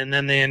and hunting, and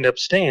then they end up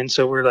staying.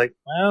 So we're like,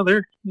 well,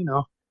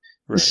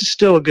 this is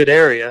still a good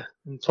area.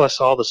 And plus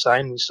all the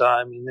sign we saw,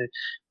 I mean,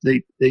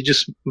 they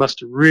just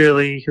must have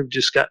really have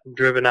just gotten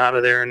driven out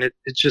of there. And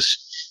it's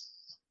just,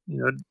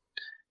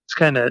 it's it's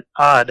kind of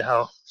odd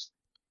how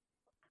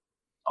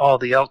all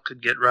the elk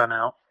could get run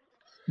out.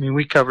 I mean,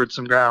 we covered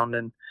some ground,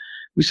 and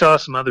we saw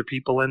some other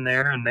people in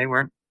there, and they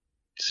weren't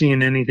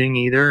seeing anything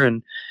either.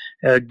 And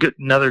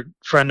another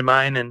friend of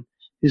mine and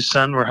his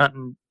son were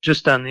hunting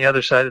just on the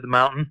other side of the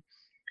mountain.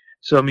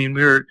 So, I mean,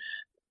 we were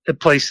a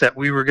place that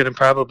we were going to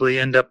probably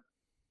end up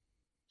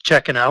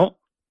checking out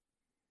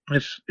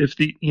if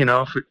the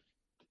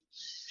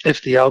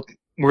elk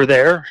were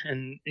there,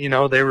 and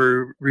they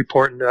were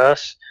reporting to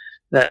us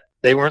that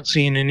they weren't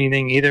seeing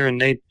anything either,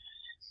 and they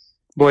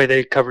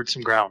covered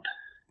some ground.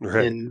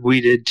 Right. And we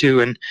did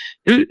too, and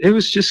it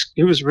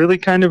was really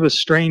kind of a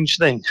strange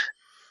thing.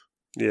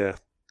 Yeah,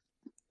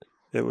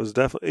 it was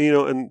definitely,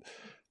 and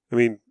I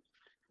mean,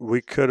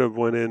 we could have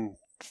went in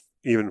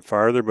even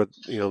farther, but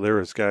there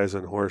was guys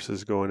on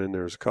horses going in.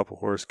 There was a couple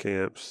horse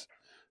camps,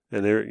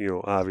 and they're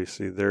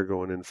obviously they're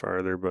going in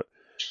farther, but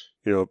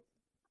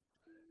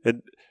it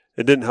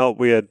didn't help.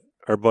 We had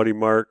our buddy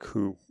Mark,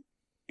 who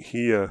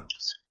he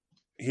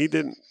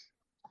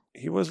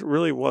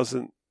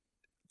wasn't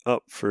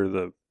up for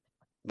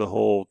the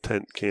whole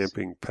tent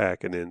camping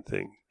packing in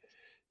thing.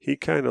 He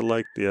kind of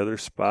liked the other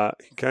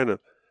spot. I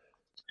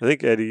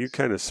think, Eddie, you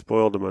kind of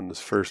spoiled him on this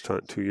first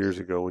hunt 2 years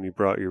ago when you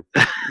brought your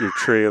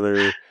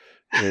trailer,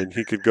 and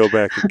he could go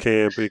back to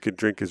camp and he could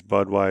drink his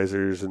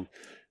Budweisers and,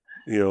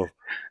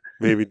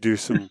 maybe do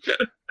some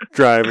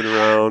driving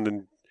around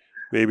and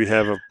maybe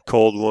have a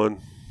cold one,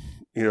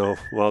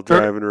 while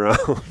driving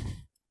around.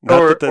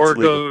 Or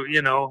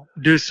go,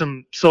 do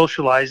some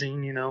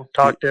socializing,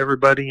 talk to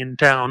everybody in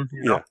town,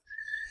 Yeah.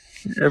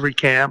 Every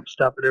camp,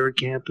 stop at every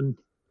camp and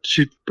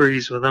shoot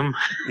breeze with them.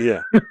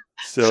 Yeah.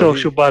 So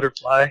social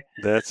butterfly.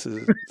 That's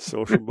a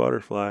social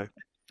butterfly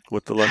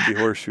with the lucky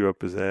horseshoe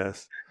up his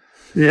ass.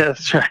 Yeah,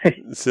 that's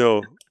right.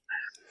 So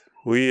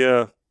we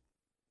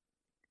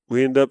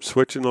end up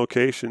switching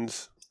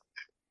locations,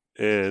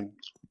 and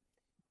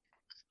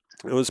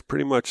it was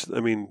pretty much, I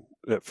mean,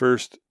 at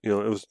first, it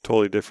was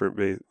totally different.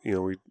 We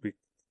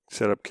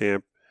set up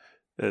camp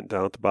and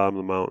down at the bottom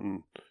of the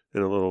mountain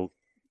in a little,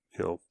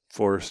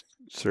 Forest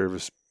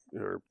Service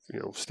or,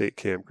 state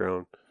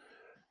campground.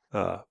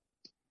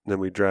 Then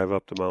we drive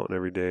up the mountain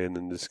every day and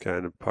then just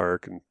kind of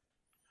park and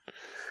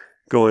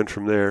go in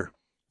from there.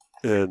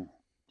 And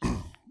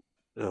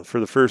for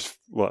the first,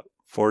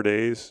 4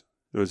 days,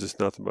 it was just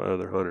nothing but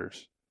other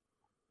hunters.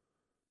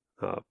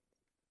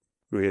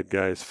 We had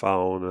guys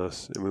following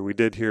us. I mean, we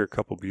did hear a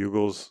couple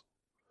bugles,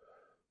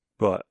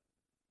 but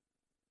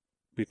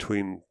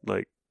between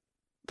the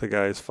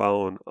guys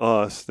following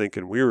us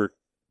thinking we were,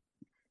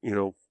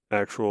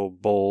 actual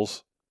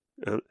bulls.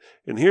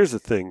 And here's the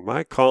thing,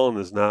 my calling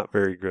is not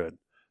very good.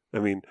 I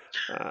mean,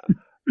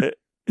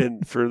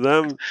 and for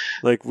them,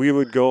 we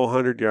would go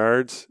 100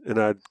 yards and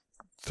I'd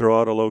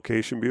throw out a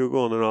location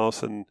bugle, and then all of a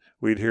sudden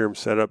we'd hear them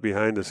set up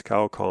behind us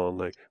cow calling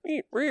like,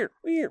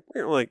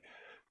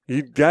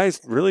 you guys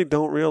really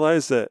don't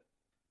realize that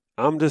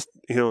I'm just,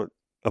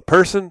 a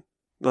person?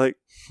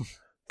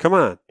 Come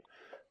on.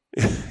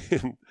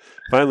 And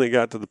finally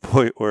got to the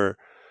point where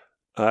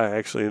I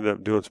actually ended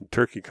up doing some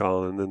turkey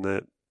calling, and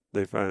then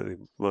they finally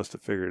must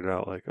have figured it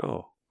out,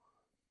 oh,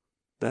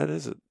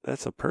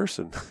 that's a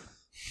person.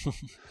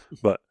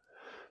 But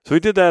so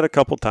we did that a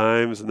couple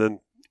times, and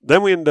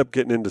then we ended up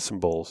getting into some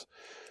bulls.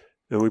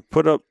 And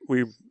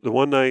the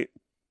one night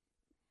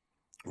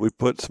we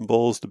put some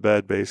bulls to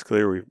bed,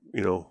 basically. We,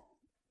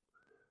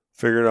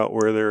 figured out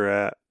where they're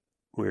at.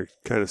 We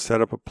kind of set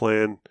up a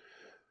plan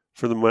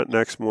for the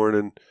next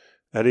morning.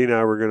 Eddie and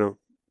I were going to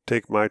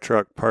take my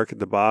truck, park at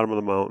the bottom of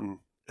the mountain,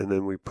 and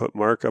then we put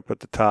Mark up at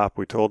the top.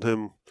 We told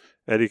him,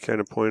 Eddie kind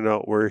of pointed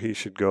out where he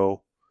should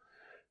go,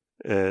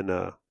 and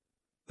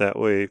that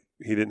way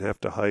he didn't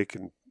have to hike,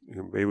 and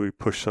maybe we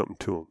push something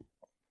to him.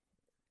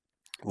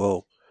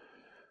 Well,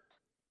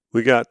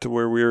 we got to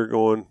where we were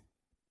going.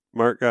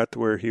 Mark got to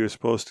where he was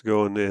supposed to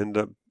go, and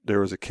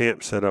there was a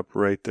camp set up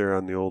right there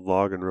on the old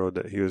logging road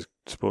that he was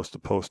supposed to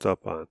post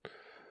up on.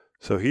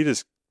 So he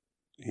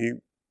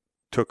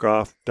took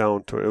off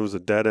down to, it was a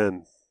dead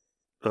end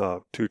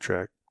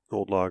 2-track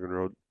old logging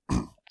road.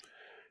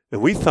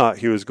 And we thought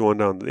he was going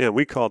down,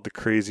 we called it the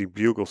crazy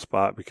bugle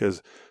spot,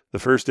 because the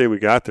first day we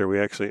got there, we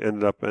actually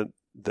ended up at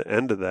the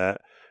end of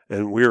that,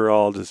 and we were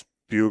all just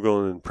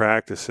bugling and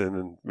practicing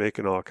and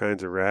making all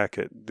kinds of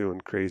racket, doing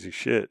crazy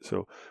shit.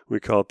 So we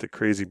call it the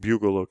crazy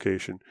bugle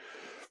location.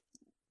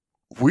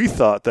 We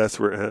thought that's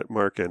where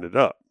Mark ended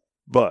up,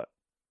 but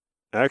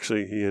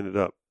actually he ended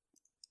up,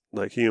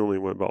 he only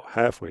went about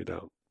halfway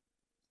down.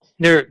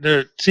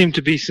 There seemed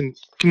to be some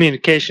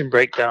communication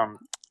breakdown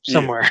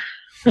somewhere.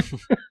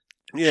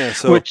 Yeah,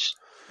 so which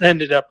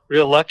ended up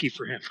real lucky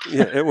for him.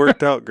 Yeah, it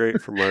worked out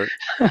great for Mark.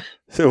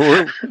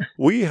 So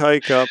we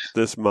hike up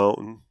this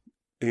mountain,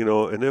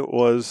 and it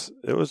was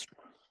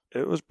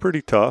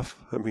pretty tough.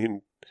 I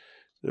mean,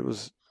 it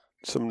was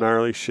some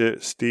gnarly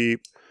shit,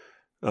 steep.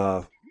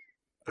 I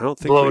don't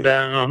think blow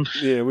down.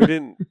 Yeah, we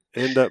didn't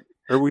end up,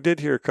 or we did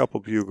hear a couple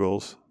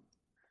bugles,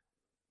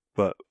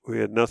 but we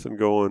had nothing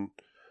going,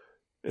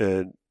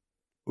 and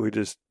we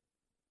just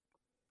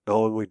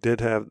and we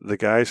did have the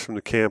guys from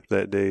the camp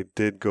that day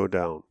did go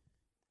down.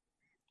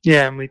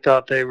 Yeah, and we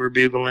thought they were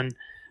bugling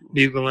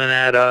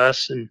at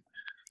us, and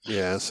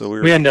yeah, so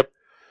we end up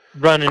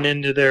running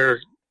into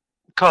their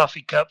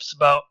coffee cups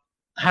about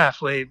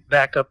halfway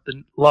back up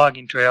the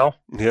logging trail.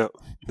 Yeah,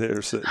 they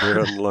were sitting there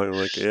on the line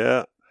like,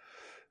 yeah.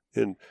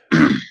 And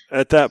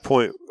at that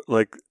point,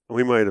 like,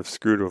 we might have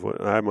screwed with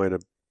it. I might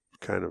have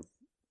kind of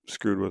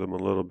screwed with them a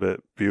little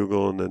bit,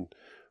 bugle, and then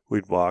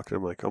we'd walk. And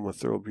I'm like, I'm going to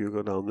throw a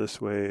bugle down this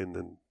way and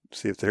then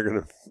see if they're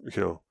going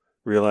to,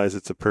 realize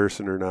it's a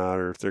person or not,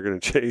 or if they're going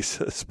to chase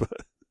us.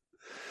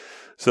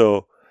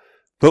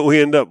 But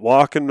we end up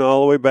walking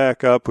all the way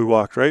back up. We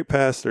walked right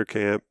past their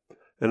camp,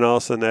 and all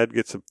of a sudden Ed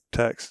gets a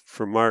text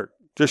from Mark,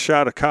 just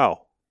shot a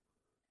cow.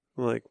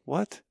 I'm like,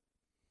 what?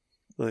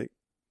 Like,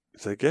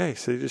 he's like, yeah, he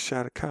said he just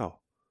shot a cow.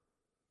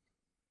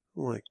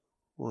 I'm like,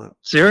 what?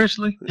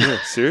 Seriously? Yeah,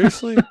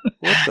 seriously?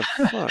 What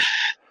the fuck?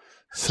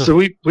 So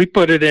we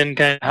put it in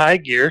kind of high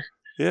gear.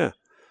 Yeah.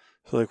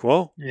 It's like,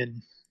 well,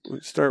 and we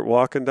start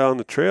walking down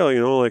the trail,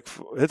 like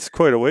it's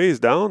quite a ways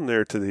down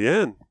there to the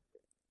end.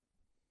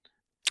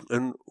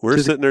 And we're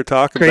sitting there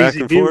talking back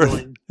and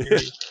forth. Yeah.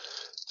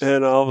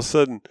 And all of a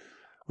sudden,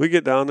 we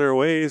get down there a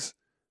ways,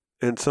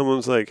 and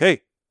someone's like,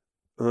 hey,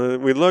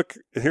 we look,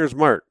 and here's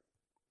Mark.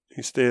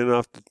 He's standing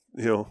off,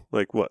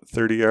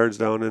 30 yards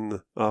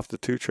down off the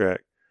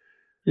 2-track.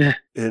 Yeah.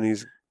 And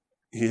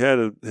he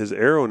had his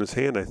arrow in his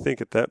hand, I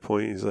think, at that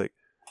point. He's like,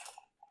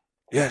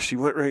 yeah, she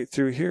went right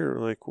through here.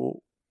 We're like,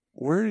 well,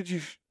 where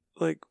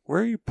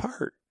are you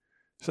parked?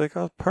 He's like,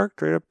 I was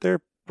parked right up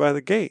there by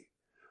the gate.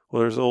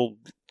 Well, there's an old,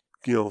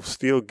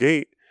 steel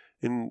gate,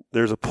 and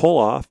there's a pull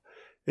off,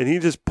 and he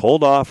just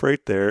pulled off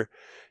right there.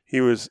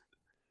 He's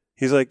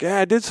like, yeah,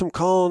 I did some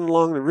calling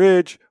along the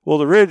ridge. Well,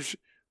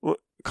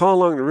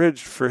 calling along the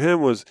ridge for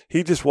him was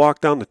he just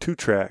walked down the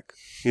 2-track,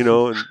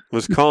 and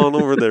was calling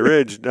over the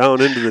ridge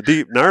down into the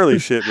deep gnarly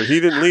shit, but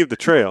he didn't leave the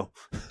trail.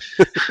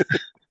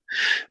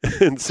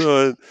 And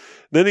so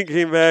then he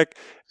came back,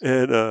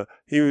 and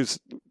he was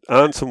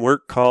on some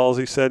work calls,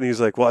 he said, and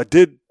he's like, well, I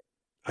did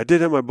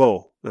have my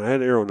bow, and I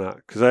had an arrow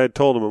knot, because I had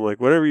told him, I'm like,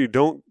 whatever you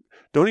don't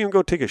even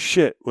go take a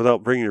shit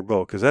without bringing your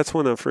bow, because that's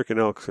when a freaking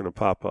elk's going to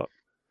pop up.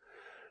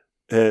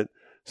 And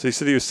so he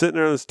said he was sitting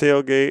there on his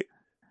tailgate,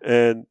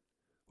 and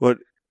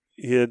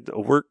he had a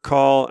work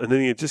call, and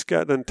then he had just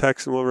got done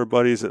texting one of our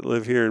buddies that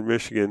live here in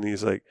Michigan, and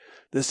he's like,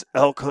 this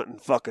elk hunting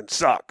fucking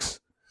sucks.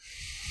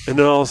 And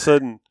then all of a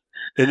sudden,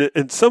 and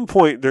at some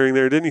point during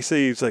there, didn't he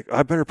say, he's like,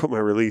 I better put my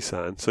release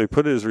on. So he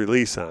put his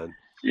release on.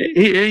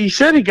 He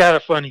said he got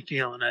a funny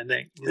feeling, I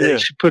think. He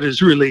should put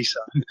his release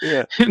on.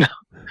 Yeah.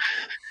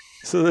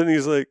 So then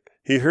he's like,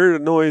 he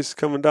heard a noise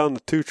coming down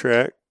the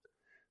 2-track.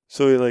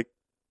 So he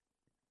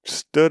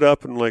stood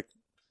up and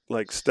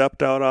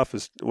stepped out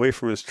away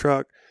from his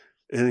truck.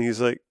 And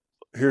he's like,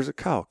 here's a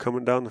cow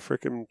coming down the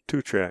frickin'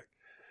 2-track.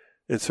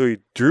 And so he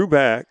drew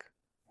back,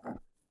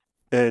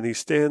 and he's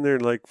standing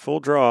there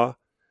full draw.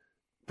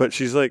 But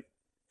she's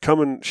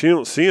coming, she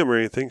don't see him or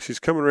anything. She's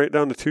coming right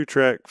down the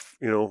 2-track,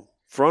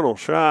 frontal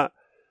shot.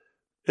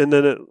 And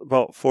then at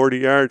about 40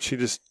 yards, she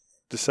just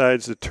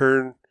decides to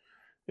turn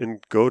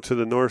and go to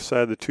the north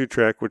side of the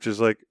 2-track, which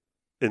is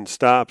and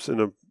stops in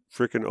a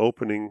freaking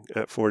opening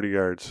at 40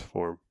 yards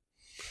for him.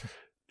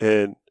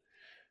 And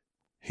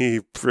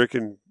he's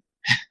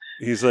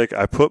like,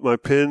 I put my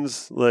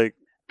pins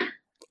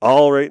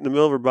all right in the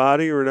middle of her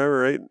body or whatever,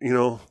 right?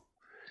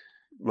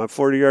 My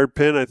 40-yard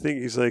pin, I think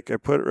he's like, I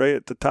put it right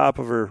at the top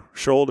of her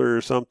shoulder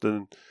or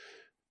something.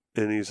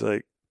 And he's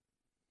like,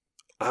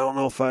 I don't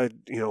know if I,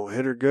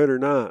 hit her good or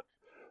not.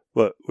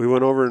 But we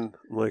went over and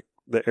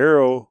the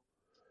arrow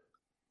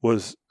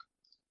was.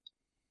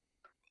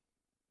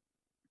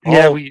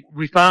 Yeah, we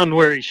found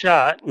where he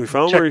shot. We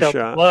found where he shot.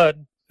 The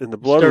blood. And the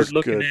blood was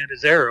good. Started looking at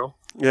his arrow.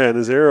 Yeah, and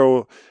his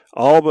arrow,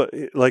 all but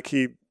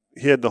he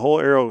had the whole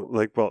arrow,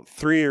 about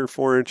 3 or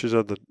 4 inches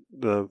of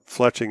the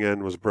fletching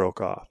end was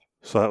broke off.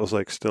 So that was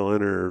still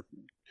in her.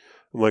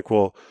 I'm like,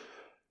 well,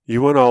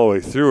 you went all the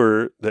way through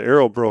her. The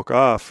arrow broke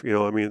off.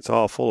 It's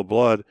all full of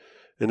blood,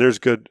 and there's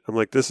good. I'm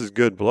like, this is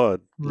good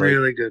blood.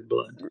 Really good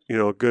blood.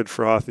 Good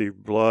frothy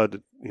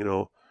blood.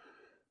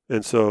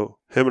 And so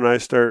him and I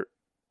start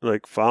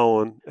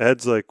following.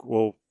 Ed's like,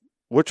 well,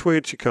 which way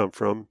did she come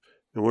from,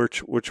 and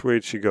which way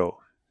did she go?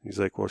 He's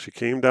like, well, she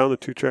came down the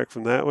 2-track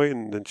from that way,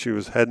 and then she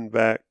was heading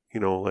back,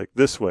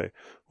 this way,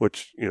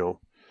 which,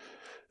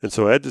 and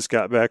so Ed just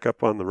got back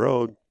up on the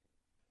road,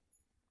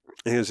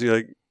 and he's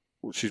like,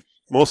 she's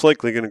most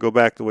likely going to go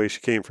back the way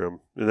she came from.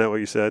 Isn't that what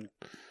you said?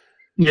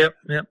 Yep.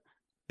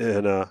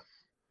 And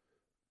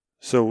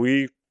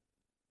so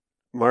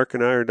Mark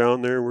and I are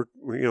down there,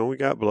 we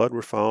got blood,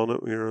 we're following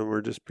it,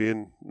 we're just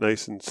being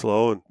nice and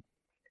slow, and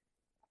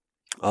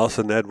all of a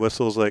sudden Ed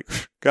whistles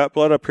got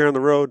blood up here on the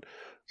road.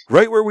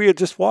 Right where we had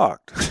just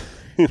walked.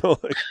 Ed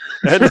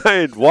and I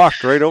had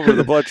walked right over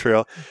the blood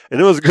trail,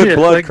 and it was good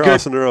blood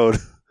crossing the road.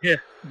 Yeah,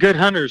 good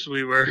hunters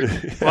we were.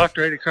 Walked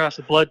right across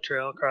the blood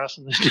trail,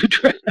 crossing the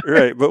 2-track.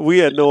 Right, but we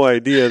had no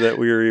idea that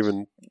we were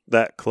even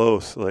that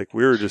close. We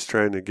were just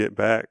trying to get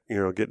back,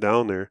 get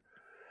down there.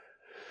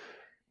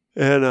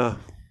 And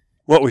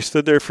we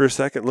stood there for a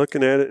second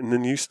looking at it, and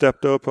then you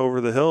stepped up over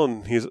the hill,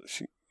 and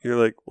you're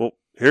like, well,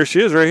 here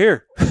she is right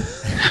here.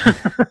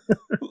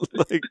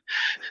 Like,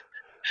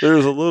 there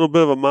was a little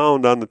bit of a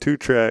mound on the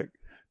 2-track,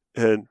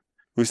 and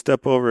we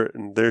step over it,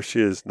 and there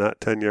she is,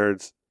 not 10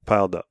 yards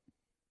piled up.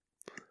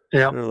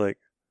 Yeah. And they're like,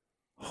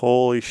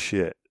 holy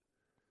shit.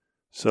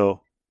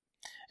 So.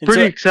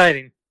 Pretty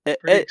exciting.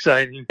 Pretty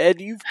exciting.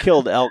 Ed, you've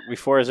killed elk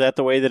before. Is that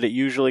the way that it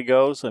usually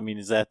goes? I mean,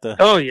 is that the...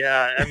 Oh,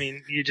 yeah. I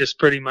mean, you just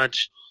pretty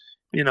much,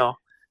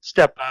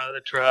 step out of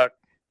the truck.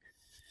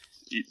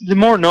 The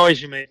more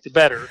noise you make, the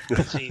better,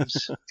 it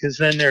seems. Because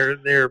then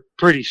they're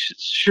pretty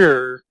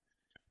sure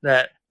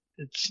that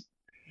it's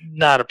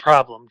not a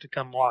problem to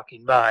come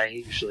walking by,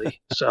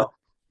 usually. So,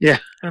 yeah.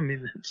 I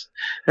mean,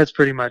 that's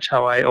pretty much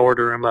how I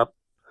order them up,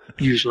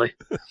 usually.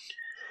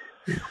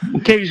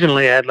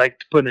 Occasionally, I'd like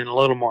to put in a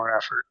little more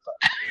effort, but...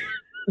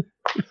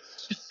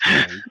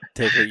 You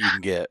take what you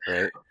can get,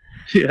 right?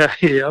 Yeah,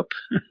 yep.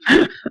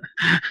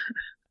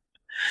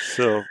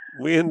 So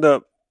we end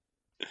up,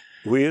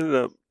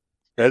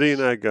 Eddie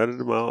and I gutted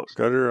them out,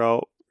 got her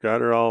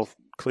all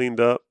cleaned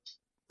up.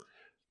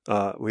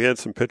 We had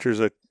some pictures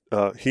that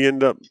he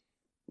ended up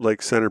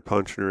like center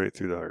punching right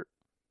through the heart,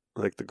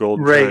 like the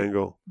golden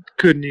triangle.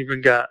 Couldn't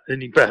even got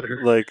any better.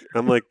 Like,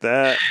 I'm like,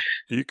 that,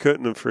 you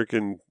couldn't have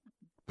freaking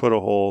put a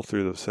hole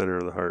through the center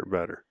of the heart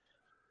better.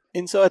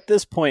 And so at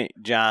this point,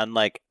 John,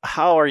 like,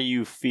 how are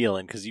you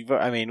feeling? Because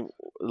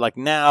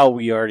now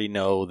we already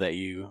know that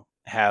you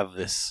have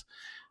this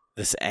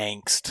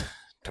angst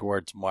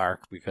towards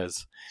Mark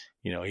because,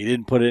 he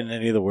didn't put in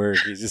any of the work.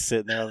 He's just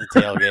sitting there on the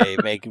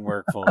tailgate making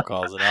work phone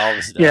calls and all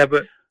this stuff. Yeah,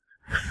 but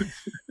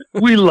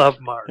we love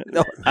Mark.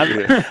 No,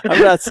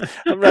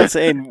 I'm not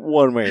saying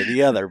one way or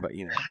the other, but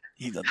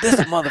he's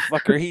this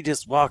motherfucker. He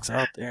just walks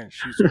out there and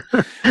shoots.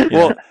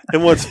 Well,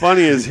 and what's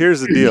funny is,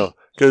 here's the deal,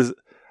 because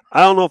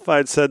I don't know if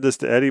I'd said this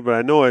to Eddie, but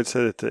I know I'd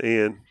said it to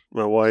Ann,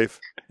 my wife,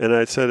 and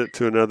I'd said it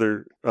to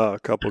another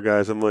couple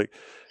guys. I'm like,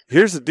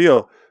 here's the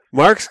deal.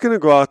 Mark's going to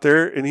go out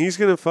there, and he's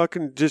going to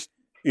fucking just,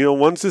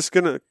 one's just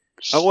going to,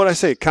 what I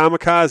say,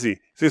 kamikaze. He's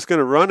just going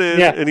to run in,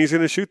 and he's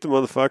going to shoot the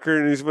motherfucker,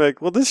 and he's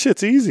like, well, this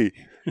shit's easy.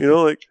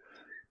 Like,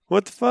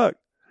 what the fuck?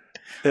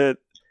 And,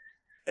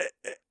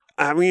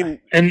 I mean,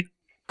 and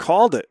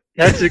called it.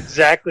 That's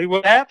exactly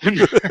what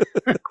happened.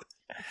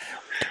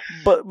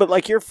 But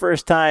like your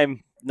first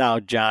time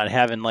now, John,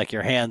 having like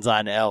your hands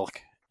on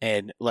elk,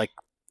 and like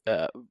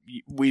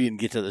we didn't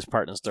get to this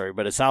part in the story,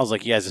 but it sounds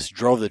like you guys just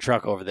drove the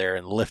truck over there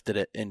and lifted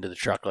it into the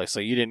truck, like, so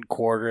you didn't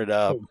quarter it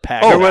up,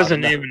 pack it there out,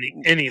 wasn't even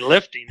any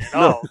lifting at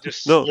all.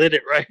 Just slid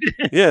it right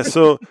in. Yeah,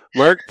 so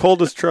Mark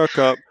pulled his truck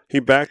up. He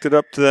backed it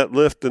up to that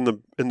lift in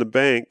the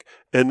bank,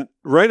 and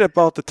right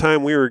about the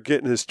time we were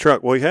getting his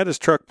truck, he had his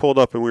truck pulled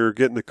up, and we were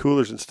getting the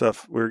coolers and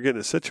stuff. We were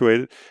getting it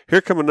situated.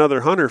 Here come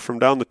another hunter from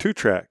down the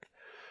 2-track.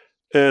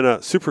 And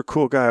a super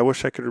cool guy. I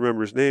wish I could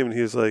remember his name. And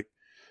he was like,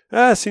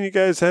 I seen you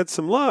guys had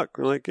some luck.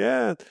 We're like,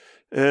 yeah.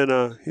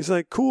 And he's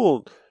like,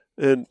 cool.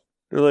 And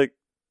they're like,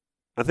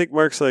 I think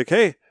Mark's like,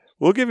 hey,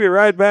 we'll give you a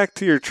ride back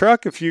to your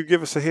truck if you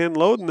give us a hand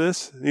loading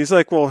this. And he's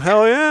like, well,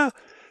 hell yeah.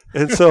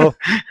 And so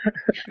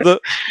the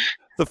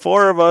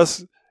four of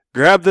us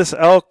grabbed this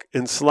elk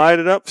and slide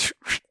it up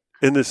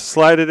and just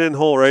slide it in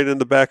whole right in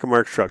the back of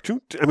Mark's truck.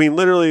 I mean,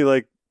 literally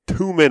like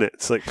 2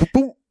 minutes. Like,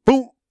 boom,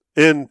 boom,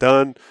 in,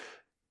 done.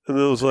 And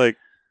it was like,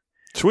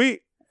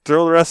 sweet,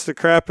 throw the rest of the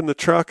crap in the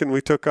truck, and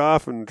we took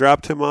off and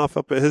dropped him off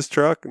up at his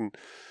truck, and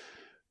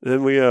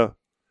then we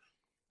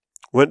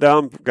went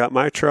down, got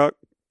my truck,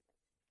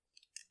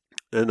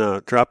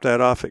 and dropped that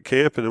off at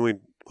camp, and then we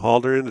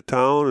hauled her into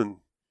town and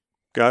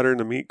got her in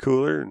the meat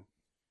cooler, and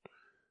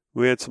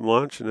we had some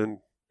lunch, and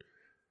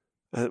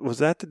then was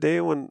that the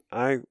day when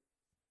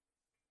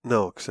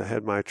no, because I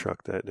had my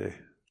truck that day.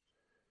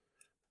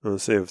 I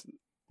was going to say,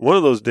 one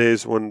of those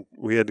days when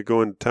we had to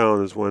go into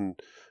town is when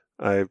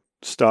I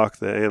stalked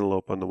the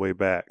Antelope on the way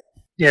back.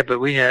 Yeah, but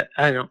we had,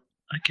 I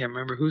can't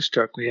remember whose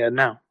truck we had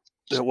now.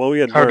 Yeah, well, we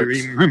had hard Mark's.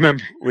 to even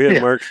remember. We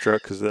had Mark's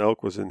truck because the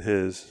elk was in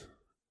his.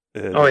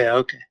 And,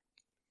 okay.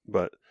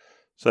 But,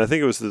 so I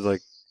think it was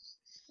like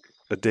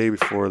a day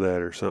before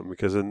that or something,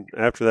 because then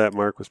after that,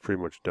 Mark was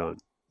pretty much done.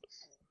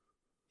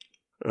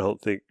 I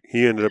don't think,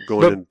 he ended up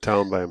going into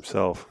town by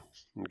himself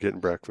and getting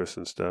breakfast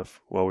and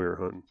stuff while we were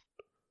hunting.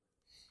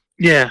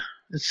 Yeah.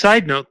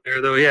 Side note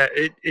there, though, yeah,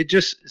 it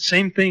just,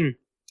 same thing.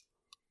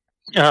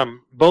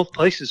 Both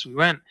places we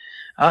went,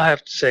 I'll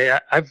have to say,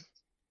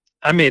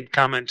 I made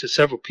comment to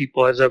several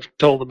people as I've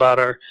told about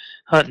our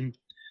hunting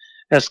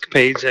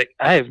escapades that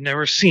I have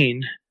never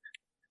seen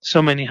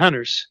so many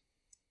hunters.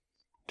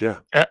 Yeah.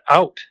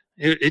 Out.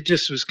 It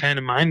just was kind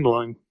of mind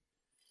blowing.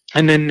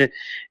 And then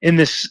in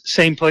this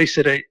same place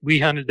that we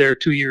hunted there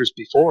 2 years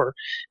before,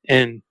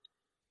 and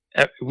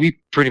we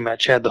pretty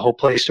much had the whole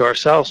place to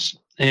ourselves,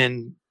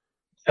 and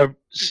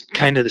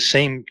kind of the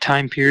same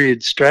time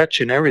period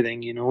stretch and everything.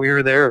 We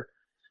were there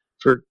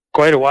for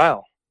quite a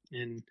while,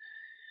 and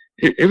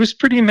it was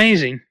pretty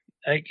amazing.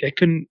 I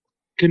couldn't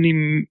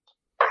even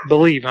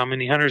believe how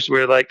many hunters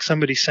were like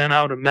somebody sent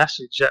out a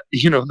message that,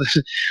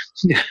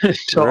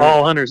 to Right.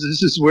 all hunters,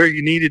 this is where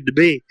you needed to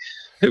be.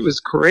 It was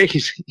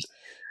crazy.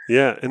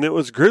 Yeah, and it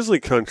was grizzly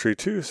country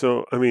too.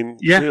 So I mean,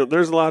 Yeah.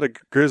 there's a lot of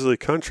grizzly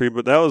country,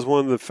 but that was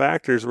one of the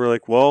factors. We're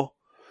like, well,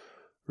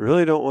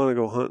 really don't want to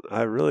go hunt.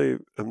 I really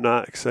am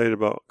not excited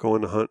about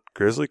going to hunt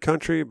grizzly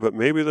country, but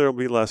maybe there'll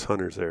be less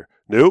hunters there.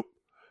 Nope.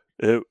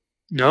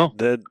 No.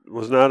 That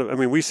was not. I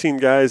mean, we seen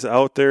guys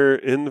out there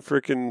in the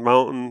freaking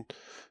mountain,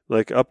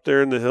 like up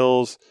there in the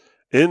hills,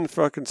 in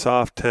fucking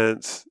soft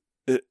tents,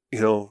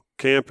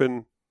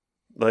 camping.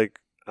 Like,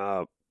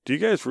 do you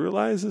guys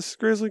realize this is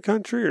grizzly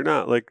country or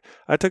not? Like,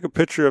 I took a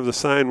picture of the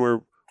sign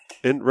where,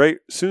 right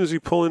as soon as you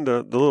pull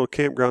into the little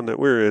campground that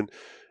we're in,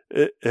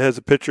 it has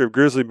a picture of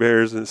grizzly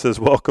bears and it says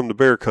 "Welcome to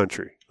Bear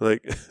Country."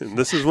 Like, and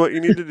this is what you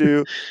need to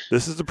do.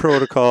 This is the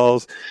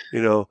protocols.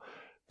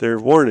 They're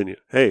warning you.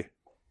 Hey,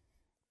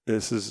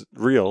 this is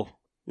real.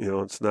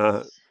 It's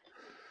not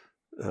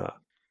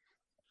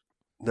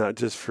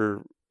just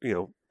for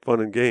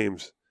fun and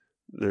games.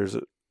 There's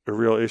a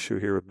real issue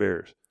here with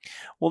bears.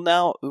 Well,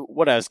 now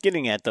what I was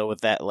getting at though with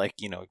that, like,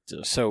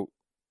 so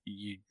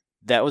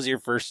that was your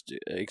first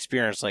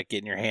experience, like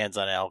getting your hands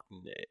on elk,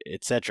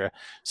 etc.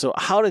 So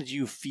how did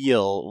you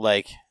feel?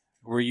 Like,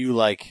 were you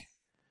like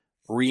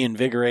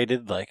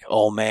reinvigorated? Like,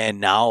 oh man,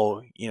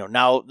 now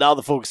now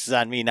the focus is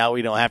on me. Now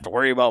we don't have to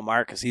worry about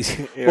Mark because he's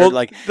Well,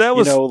 like that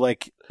was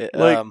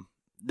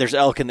there's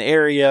elk in the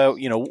area.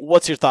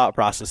 What's your thought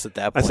process at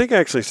that point? I think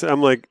actually,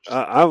 I'm like,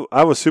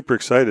 I was super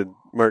excited.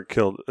 Mark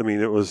killed. I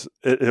mean, it was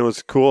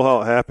cool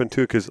how it happened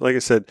too. Because like I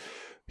said,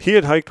 he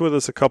had hiked with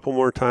us a couple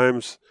more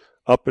times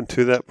up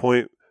until that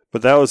point.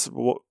 But that was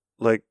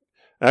like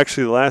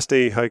actually the last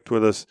day he hiked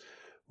with us.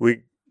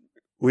 We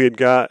had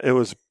got it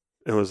was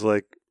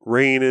like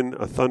raining,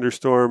 a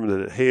thunderstorm, and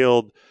then it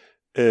hailed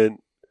and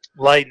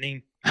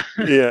lightning.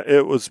 Yeah,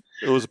 it was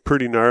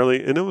pretty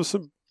gnarly, and it was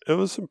some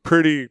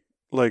pretty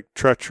like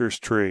treacherous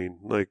terrain.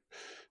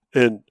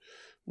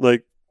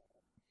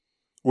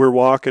 We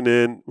walked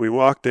in,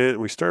 and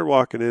we started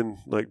walking in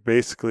like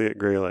basically at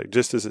gray light,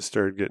 just as it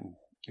started getting,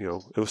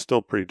 it was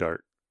still pretty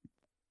dark,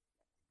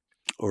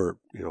 or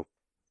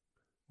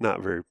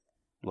not very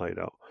light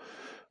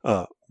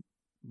out.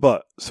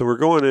 But so we're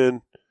going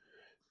in,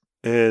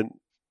 and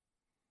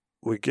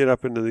we get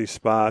up into these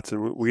spots,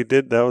 and we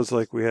did. That was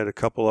like we had a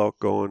couple out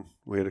going.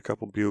 We had a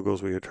couple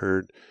bugles we had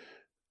heard.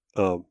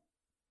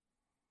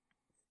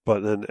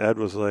 But then Ed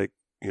was like,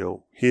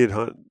 he had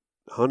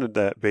hunted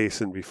that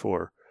basin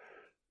before.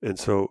 And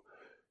so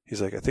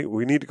he's like, I think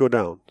we need to go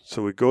down.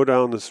 So we go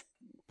down this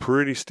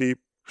pretty steep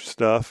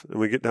stuff, and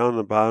we get down to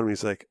the bottom.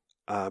 He's like,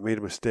 I made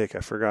a mistake. I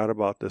forgot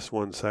about this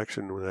one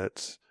section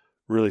that's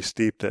really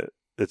steep that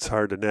it's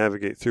hard to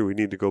navigate through. We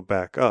need to go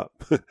back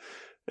up.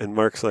 And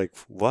Mark's like,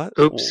 what?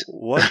 Oops.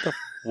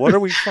 What are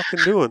we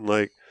fucking doing?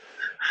 Like,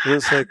 and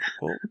it's like,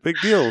 well, big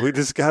deal. We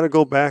just got to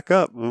go back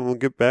up, and we'll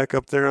get back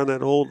up there on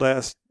that old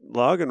ass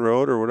logging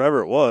road or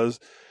whatever it was,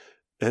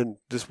 and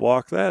just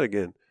walk that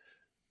again.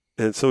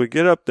 And so we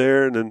get up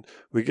there, and then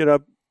we get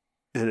up,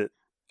 and it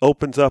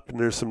opens up, and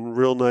there's some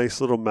real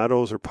nice little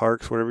meadows or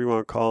parks, whatever you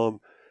want to call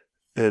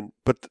them.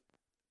 But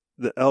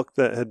the elk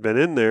that had been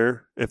in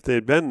there, if they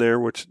had been there,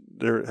 which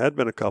there had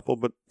been a couple,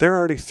 but they're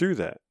already through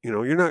that.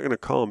 You're not going to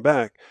call them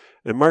back.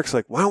 And Mark's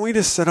like, why don't we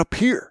just set up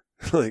here?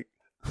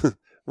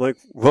 like,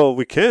 well,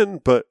 we can,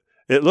 but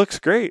it looks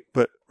great,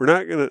 but we're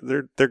not going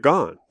to, they're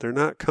gone. They're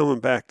not coming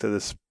back to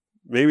this,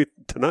 maybe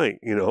tonight,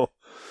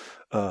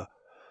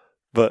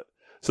 But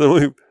so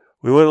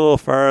we went a little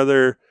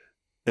farther,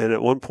 and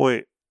at one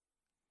point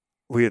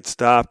we had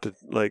stopped at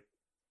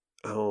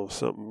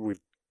something. We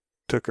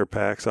took our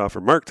packs off,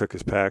 or Mark took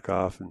his pack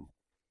off, and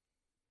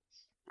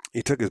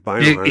he took his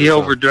bino. He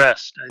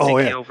overdressed. I think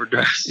yeah. He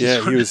overdressed.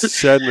 Yeah, he was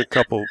shedding a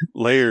couple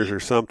layers or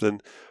something.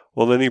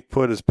 Well, then he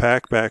put his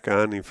pack back on,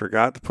 and he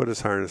forgot to put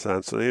his harness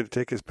on, so he had to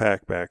take his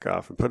pack back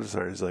off and put his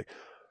harness. He's like,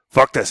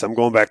 fuck this, I'm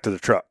going back to the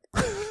truck.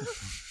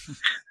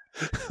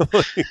 I'm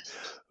like,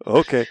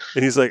 okay.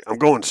 And he's like, I'm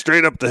going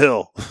straight up the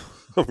hill.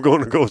 I'm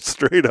going to go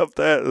straight up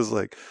that. It was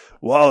like,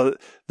 wow,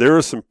 there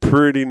was some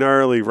pretty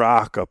gnarly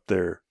rock up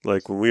there.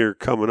 Like when we were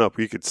coming up,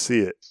 we could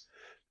see it.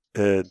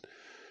 And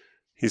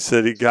he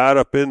said he got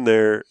up in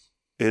there,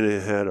 and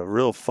it had a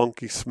real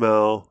funky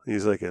smell.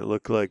 He's like, it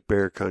looked like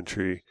bear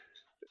country.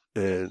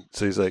 And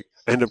so he's like,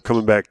 I ended up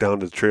coming back down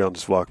to the trail and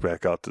just walked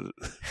back out to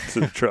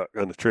the truck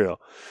on the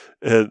trail.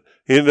 And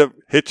he ended up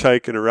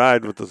hitchhiking a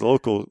ride with these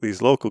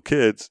local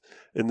kids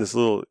in this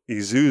little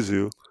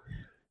Isuzu.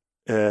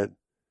 And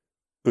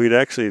we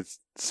had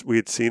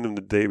seen them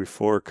the day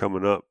before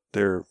coming up.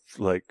 They're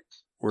like,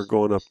 we're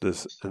going up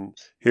this, and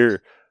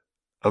here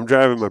I'm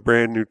driving my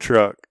brand new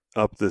truck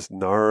up this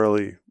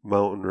gnarly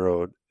mountain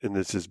road, and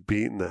it's just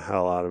beating the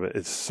hell out of it.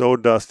 It's so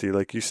dusty.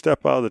 Like, you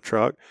step out of the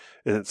truck,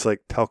 and it's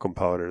like talcum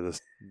powder.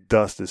 This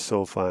dust is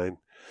so fine.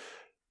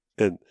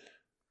 And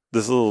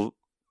this little,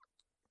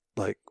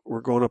 like,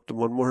 we're going up to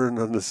one morning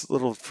on this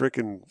little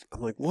freaking,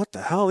 I'm like, what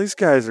the hell? These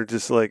guys are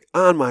just like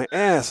on my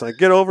ass. I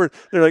get over,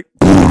 they're like,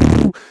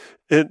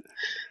 and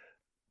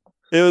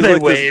It was They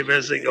like wave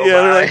as they go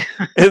they're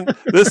by. and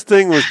this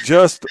thing was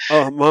just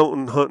a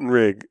mountain hunting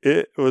rig.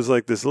 It was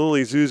like this little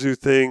Isuzu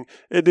thing.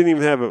 It didn't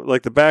even have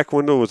like the back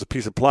window was a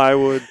piece of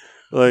plywood,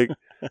 like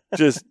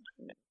just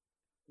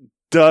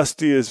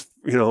dusty as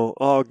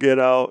all get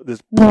out.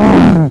 Just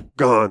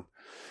gone.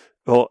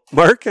 Well,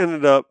 Mark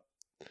ended up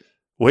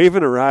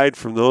waving a ride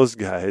from those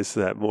guys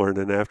that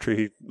morning after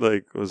he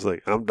was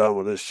like, I'm done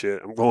with this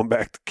shit. I'm going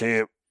back to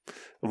camp.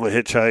 I'm gonna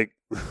hitchhike.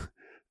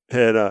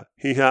 And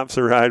he hops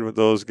a ride with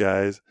those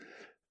guys,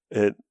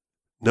 and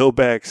no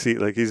back seat.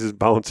 Like he's just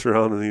bouncing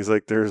around, and he's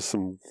like, "There's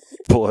some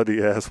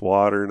bloody ass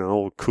water in an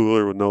old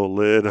cooler with no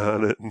lid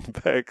on it in the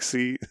back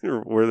seat, or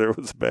where there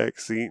was a back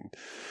seat."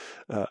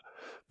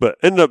 But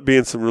ended up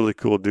being some really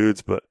cool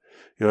dudes. But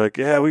like,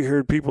 yeah, we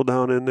heard people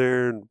down in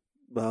there, and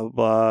blah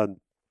blah blah.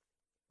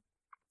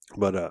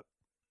 But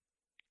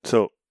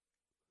so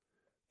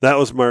that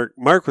was Mark.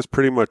 Mark was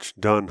pretty much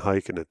done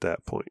hiking at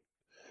that point.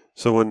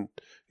 So when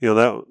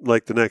that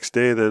like the next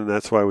day, then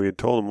that's why we had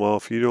told him, well,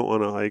 if you don't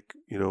want to hike,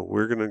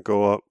 we're going to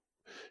go up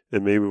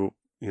and maybe,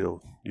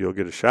 you'll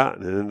get a shot.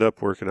 And it ended up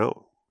working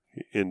out.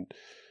 And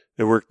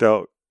it worked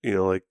out,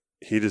 like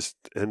he just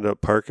ended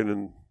up parking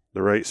in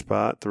the right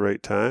spot at the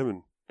right time.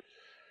 And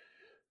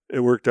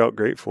it worked out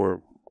great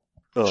for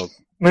him.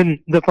 And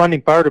the funny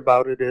part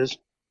about it is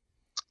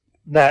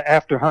that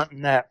after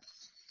hunting that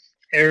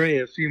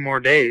area a few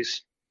more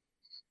days,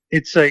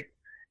 it's like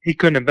he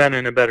couldn't have been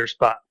in a better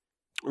spot.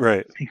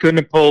 Right. He couldn't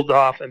have pulled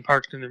off and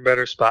parked in a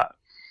better spot.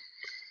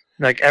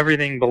 Like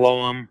everything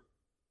below him,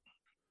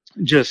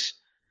 just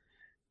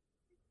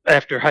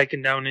after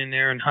hiking down in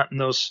there and hunting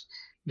those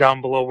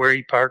down below where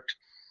he parked,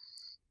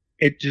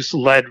 it just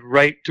led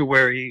right to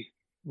where he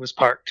was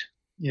parked.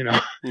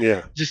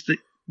 Yeah. Just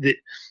the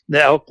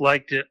elk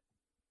liked it.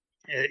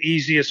 The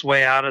easiest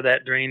way out of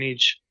that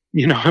drainage.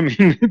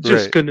 It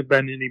just Right. couldn't have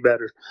been any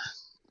better.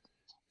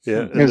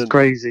 Yeah. It was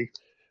crazy.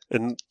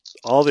 And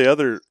all the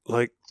other,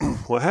 like,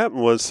 what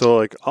happened was, so,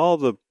 like, all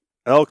the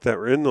elk that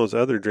were in those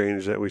other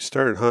drainage that we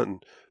started hunting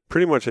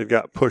pretty much had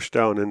got pushed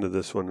down into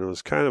this one. It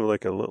was kind of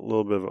like a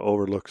little bit of an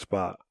overlooked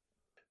spot.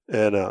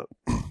 And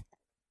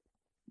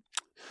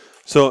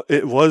so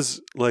it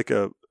was like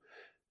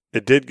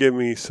it did give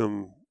me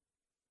some,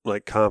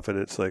 like,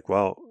 confidence, like,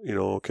 wow,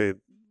 okay,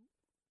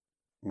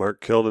 Mark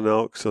killed an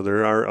elk, so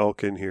there are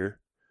elk in here.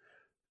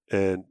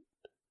 And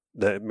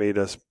that made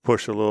us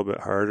push a little bit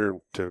harder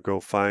to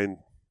go find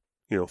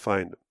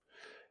them.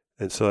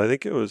 And so I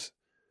think it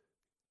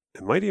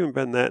might even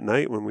been that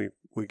night when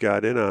we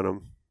got in on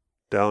them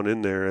down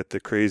in there at the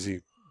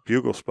crazy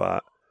bugle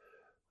spot.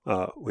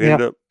 We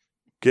ended up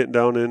getting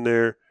down in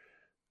there,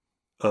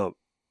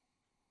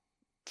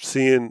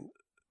 seeing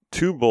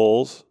two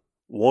bulls,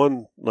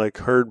 one like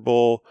herd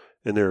bull,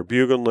 and they were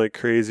bugling like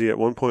crazy. At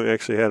one point, I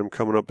actually had them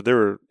coming up, but they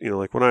were,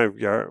 like when I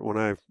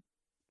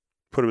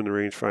put them in the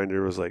rangefinder,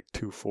 it was like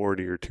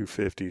 240 or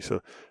 250.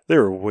 So they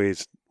were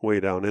way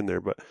down in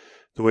there, but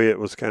the way it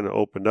was kind of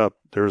opened up,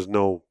 we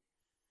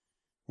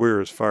were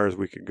as far as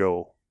we could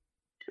go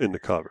in the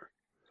cover.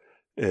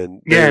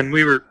 And and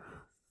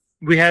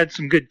we had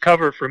some good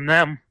cover from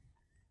them.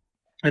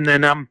 And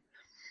then I'm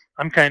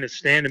kind of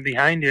standing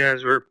behind you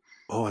as we're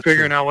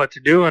figuring out what to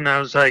do. And I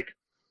was like,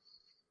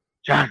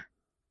 John,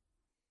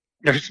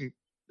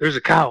 there's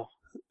a cow.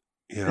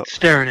 Yeah. It's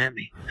staring at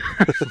me.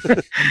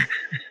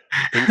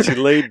 And she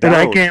laid down.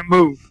 And I can't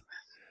move.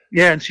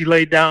 Yeah, and she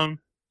laid down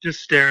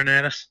just staring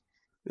at us.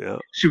 Yeah.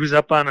 She was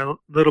up on a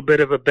little bit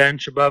of a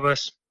bench above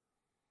us.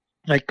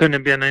 I couldn't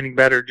have been any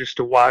better just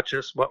to watch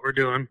us, what we're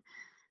doing.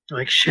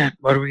 Like, shit,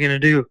 what are we going to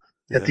do?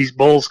 Got these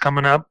bulls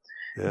coming up.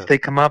 Yeah. If they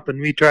come up and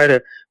we try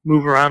to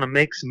move around and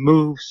make some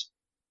moves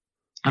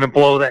and to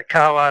blow that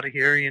cow out of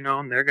here,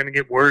 and they're going to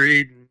get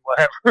worried and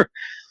whatever.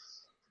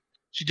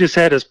 She just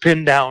had us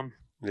pinned down.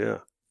 Yeah.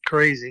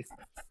 Crazy.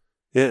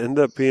 Yeah, it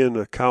ended up being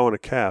a cow and a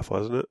calf,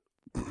 wasn't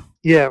it?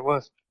 Yeah, it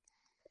was.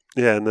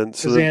 Yeah, and then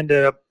Because they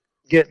ended up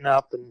getting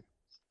up and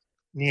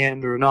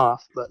meandering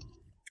off. But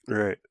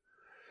right.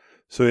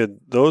 So we had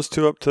those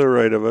two up to the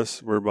right of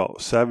us. We're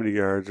about 70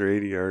 yards or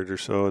 80 yards or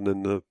so. And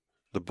then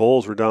the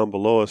bulls were down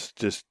below us.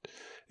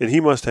 And he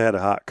must have had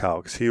a hot cow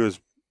because he was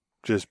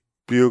just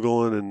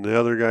bugling and the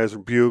other guys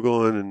were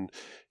bugling.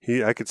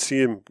 And I could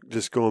see him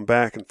just going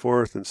back and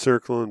forth and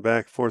circling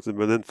back and forth.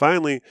 But then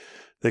finally,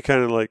 they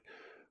kind of like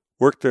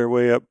worked their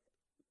way up,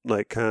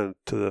 like kind of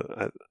to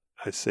the,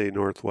 I say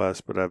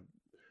northwest,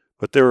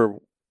 but they were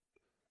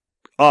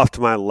off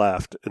to my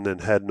left and then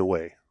heading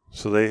away.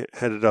 So they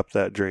headed up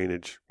that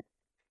drainage.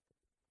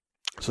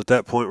 So at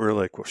that point, we were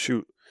like, well,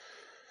 shoot,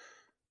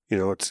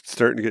 it's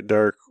starting to get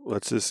dark.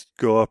 Let's just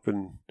go up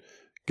and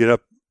get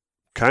up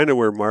kind of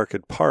where Mark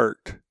had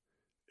parked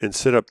and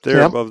sit up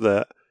there above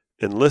that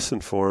and listen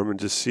for them and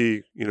just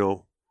see,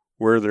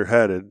 where they're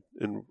headed.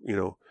 And,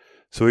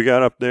 so we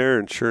got up there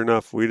and sure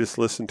enough, we just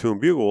listened to them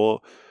bugle.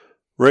 Well,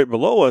 right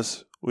below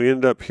us, we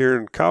ended up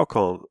hearing cow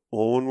calling.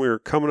 Well, when we were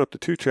coming up the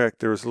 2-track,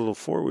 there was a little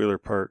 4-wheeler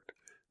parked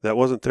that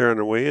wasn't there on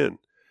the way in.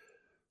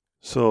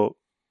 So,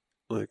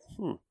 like,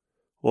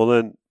 Well,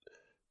 then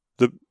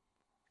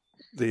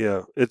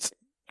it's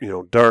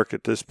dark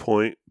at this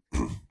point.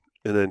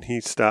 And then he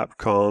stopped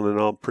calling, and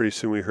all pretty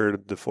soon we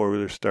heard the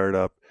four-wheeler start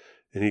up,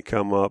 and he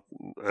come up,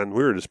 and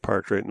we were just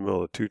parked right in the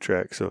middle of the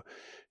two-track. So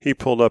he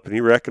pulled up, and he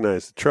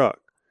recognized the truck.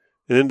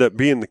 It ended up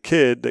being the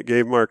kid that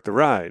gave Mark the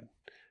ride.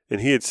 And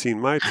he had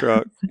seen my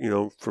truck,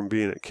 from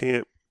being at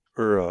camp,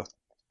 or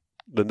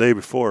the day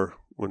before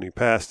when he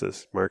passed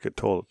us. Mark had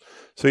told him.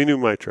 So he knew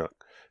my truck.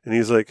 And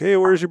he's like, hey,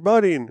 where's your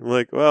buddy? And I'm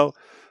like, well,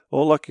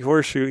 old Lucky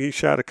Horseshoe, he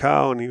shot a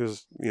cow, and he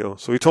was,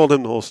 so we told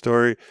him the whole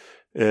story.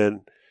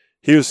 And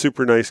he was a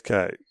super nice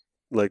guy,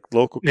 like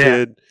local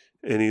kid.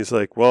 And he's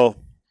like, well,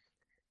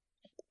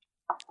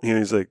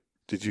 he's like,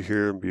 did you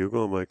hear him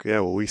bugle? I'm like, yeah,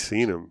 well, we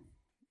seen him.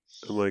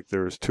 I'm like,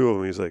 there was two of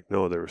them. He's like,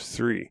 no, there was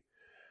three.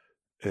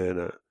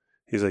 And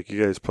he's like,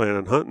 you guys plan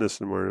on hunting this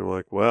in the morning? I'm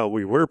like, well,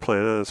 we were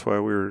planning on. That's why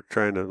we were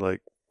trying to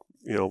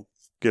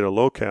get a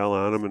locale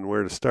on him and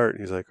where to start.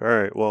 And he's like, all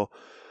right, well,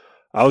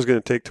 I was going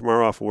to take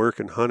tomorrow off work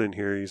and hunt in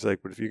here. He's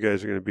like, but if you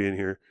guys are going to be in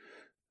here,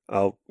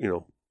 I'll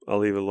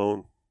leave it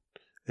alone.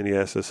 And he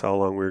asked us how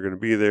long we were going to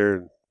be there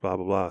and blah,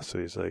 blah, blah. So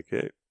he's like,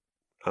 hey,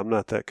 I'm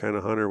not that kind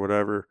of hunter,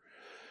 whatever.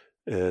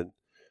 And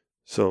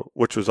so,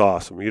 which was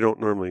awesome. You don't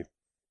normally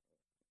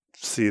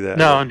see that.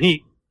 No, and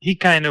he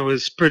kind of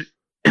was pretty,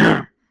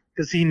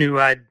 because he knew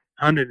I'd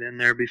hunted in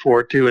there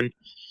before too. And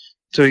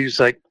so he was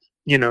like,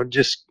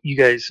 just you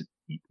guys,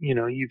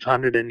 you've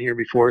hunted in here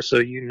before, so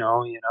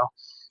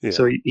Yeah.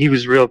 So he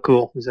was real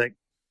cool. He's like,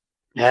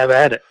 have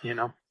at it,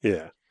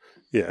 Yeah.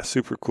 Yeah,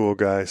 super cool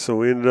guy. So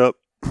we ended up,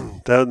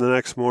 the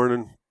next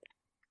morning,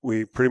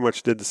 we pretty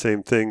much did the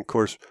same thing. Of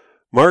course,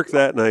 Mark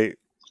that night,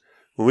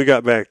 when we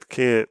got back to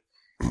camp,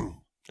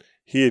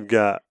 he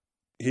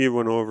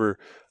went over,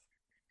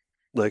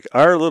 like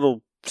our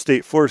little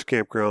state forest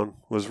campground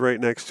was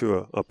right next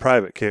to a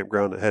private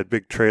campground that had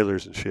big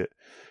trailers and shit.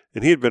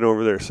 And he had been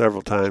over there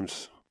several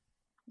times,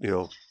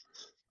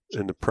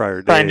 in the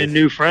prior days. Finding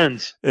new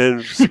friends.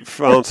 And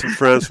found some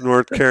friends from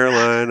North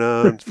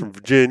Carolina and from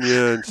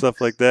Virginia and stuff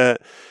like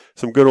that.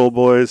 Some good old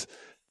boys.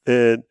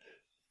 And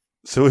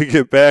so we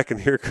get back, and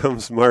here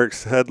comes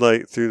Mark's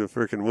headlight through the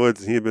freaking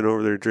woods. And he had been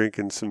over there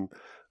drinking some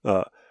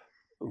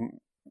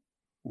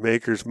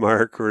Maker's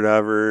Mark or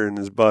whatever, and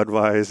his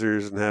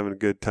Budweisers, and having a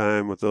good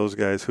time with those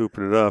guys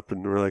hooping it up.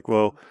 And we're like,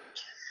 well,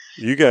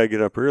 you got to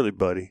get up early,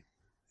 buddy.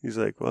 He's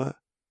like, what?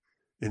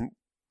 And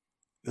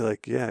they're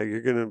like, yeah,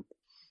 you're going to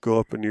go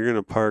up and you're going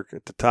to park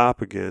at the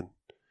top again,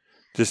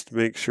 just to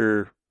make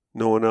sure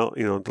no one else,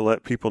 to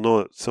let people know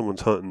that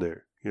someone's hunting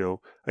there.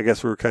 I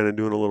guess we were kind of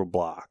doing a little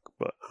block,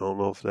 but I don't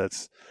know if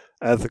that's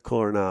ethical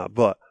or not.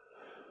 But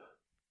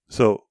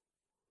so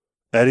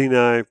Eddie and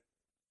I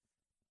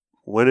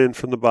went in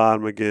from the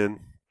bottom again.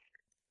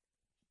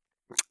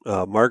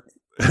 Mark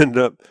ended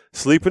up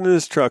sleeping in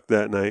his truck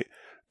that night,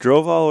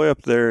 drove all the way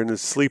up there in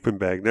his sleeping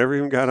bag, never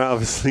even got out of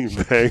his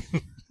sleeping bag.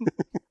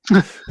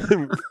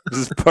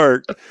 Just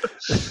parked.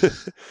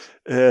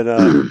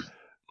 And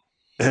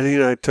Eddie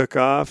and I took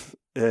off,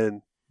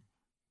 and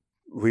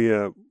we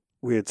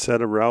had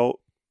set a route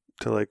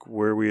to like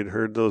where we had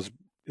heard those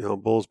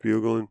bulls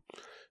bugling,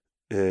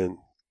 and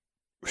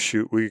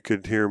shoot, we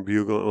could hear them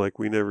bugling like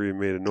we never even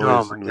made a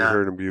noise, and we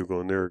heard them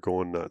bugling. They were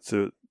going nuts.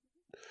 It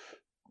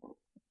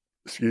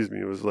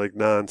was like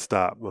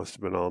nonstop. Must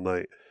have been all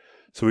night.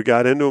 So we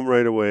got into them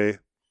right away,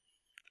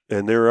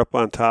 and they were up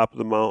on top of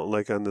the mountain,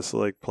 like on this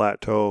like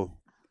plateau,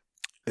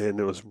 and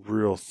it was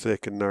real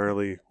thick and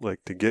gnarly,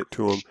 like to get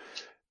to them.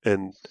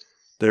 And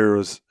there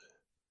was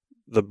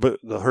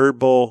the herd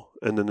bull,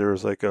 and then there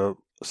was like a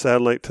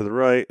satellite to the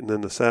right, and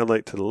then the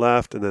satellite to the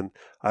left, and then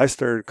I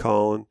started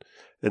calling.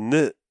 And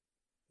the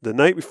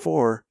night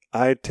before,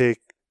 I had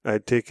taken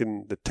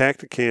the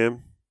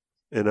Tacticam,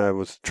 and I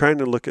was trying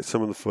to look at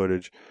some of the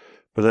footage,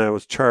 but then I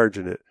was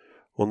charging it.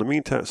 Well, in the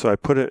meantime, so I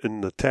put it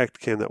in the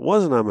Tacticam that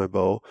wasn't on my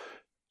bow.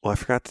 Well, I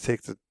forgot to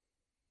take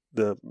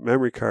the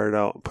memory card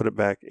out and put it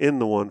back in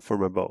the one for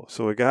my bow.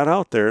 So I got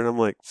out there, and I'm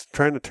like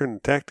trying to turn the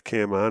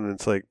Tacticam on, and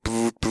it's like,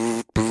 boot,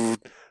 boot,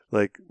 boot,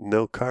 like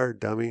no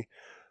card, dummy.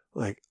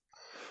 Like,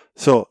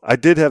 so I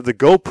did have the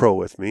GoPro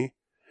with me.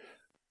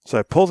 So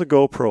I pull the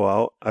GoPro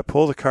out. I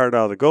pull the card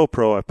out of the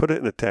GoPro. I put it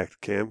in the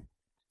Tacticam.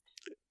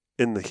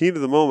 In the heat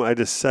of the moment, I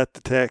just set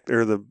the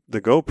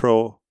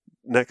GoPro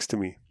next to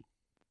me.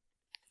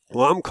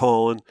 Well, I'm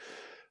calling.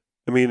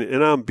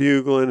 And I'm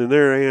bugling, and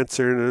they're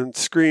answering and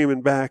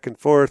screaming back and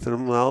forth, and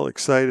I'm all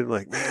excited,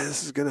 like, man,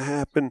 this is going to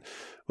happen.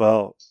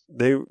 Well,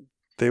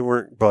 they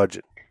weren't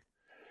budging.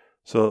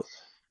 So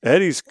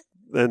Eddie's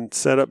then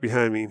set up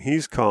behind me, and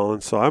he's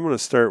calling. So I'm going to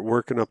start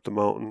working up the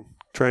mountain,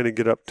 trying to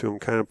get up to him,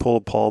 kind of pull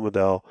a Paul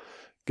Medell,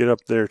 get up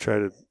there, try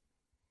to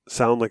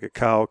sound like a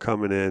cow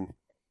coming in.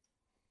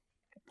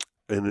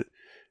 And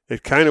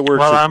it kind of works.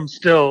 Well, I'm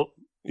still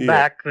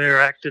back there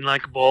acting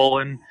like a bull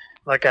and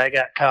like I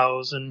got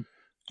cows and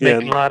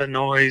making a lot of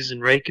noise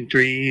and raking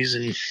trees.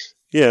 And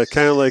yeah,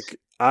 kind of like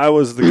I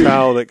was the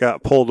cow that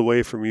got pulled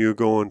away from you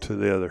going to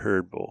the other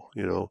herd bull,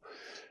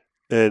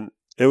 And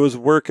it was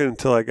working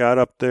until I got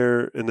up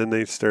there, and then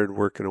they started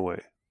working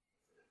away.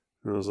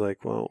 And I was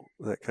like, well,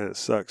 that kind of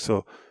sucks.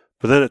 So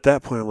But then at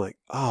that point, I'm like,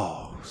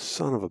 oh,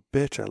 son of a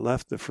bitch, I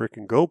left the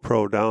freaking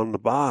GoPro down the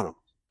bottom.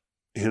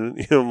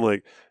 And I'm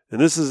like, and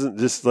this isn't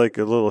just like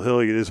a little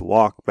hill you just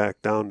walk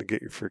back down to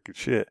get your freaking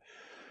shit.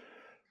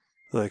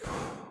 Like,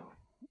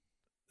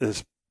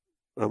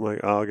 I'm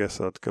like, oh, I guess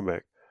I'll have to come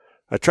back.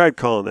 I tried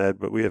calling Ed,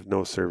 but we have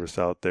no service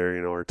out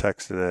there, or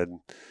texting Ed. And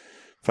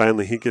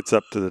finally, he gets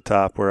up to the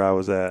top where I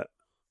was at,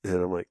 and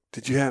I'm like,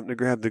 did you happen to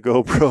grab the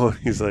GoPro? And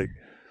he's like,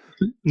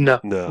 No.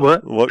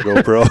 What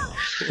GoPro?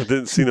 I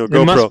didn't see no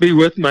GoPro. It must be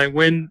with my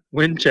wind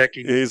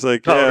checking. He's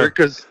like, powder, yeah,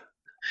 because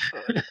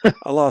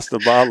I lost a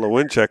bottle of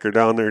wind checker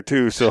down there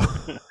too. So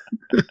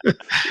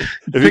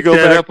if you go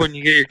that up when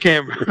you get your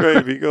camera, right?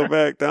 If you go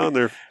back down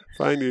there,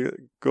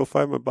 go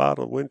find my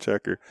bottle of wind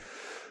checker.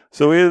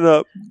 So we ended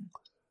up,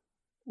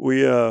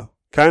 we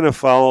kind of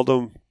followed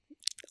them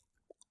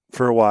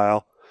for a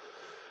while.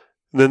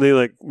 And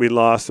then we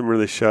lost them or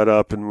they shut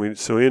up, and we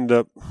ended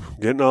up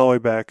getting all the way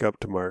back up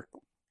to Mark,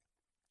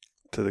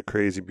 to the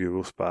crazy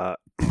bugle spot.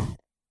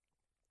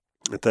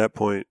 At that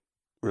point,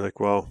 we're like,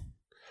 well,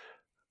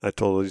 I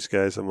told these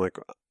guys, I'm like,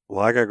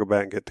 well, I got to go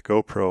back and get the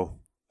GoPro.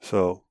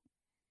 So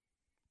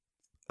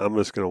I'm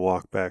just going to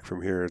walk back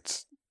from here.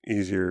 It's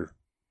easier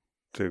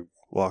to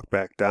walk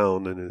back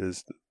down than it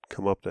is to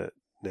come up that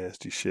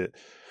nasty shit.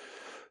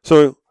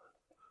 So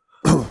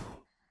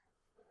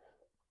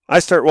I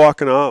start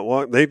walking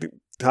out. They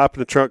hop in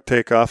the truck,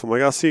 take off. I'm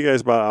like, I'll see you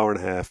guys about an hour and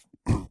a half.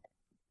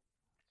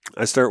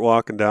 I start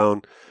walking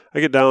down. I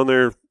get down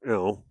there,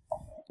 a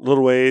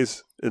little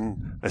ways,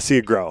 and I see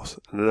a grouse.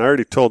 And I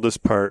already told this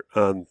part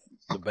on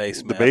the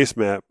base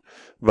map,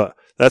 but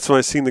that's when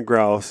I seen the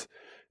grouse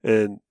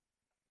and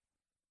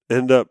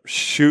end up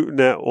shooting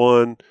that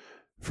one.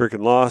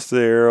 Freaking lost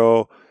the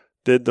arrow,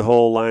 did the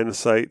whole line of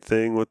sight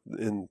thing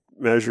and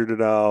measured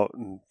it out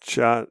and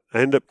shot. I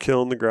ended up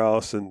killing the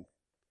grouse, and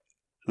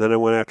then I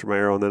went after my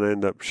arrow, and then I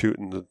ended up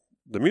shooting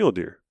the mule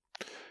deer.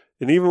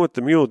 And even with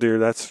the mule deer,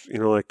 that's, I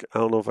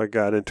don't know if I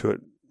got into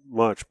it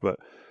much, but,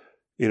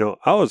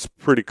 I was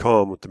pretty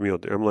calm with the mule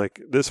deer. I'm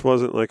like, this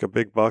wasn't like a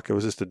big buck. It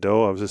was just a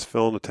doe. I was just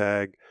filling the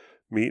tag,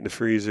 meat in the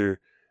freezer,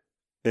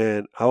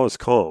 and I was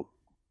calm.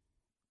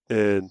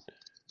 And,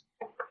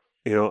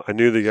 I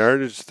knew the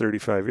yardage,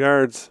 35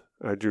 yards.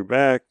 I drew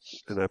back,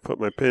 and I put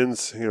my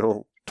pins,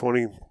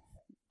 20,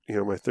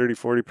 my 30,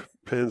 40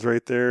 pins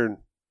right there, and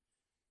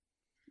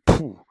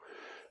poof,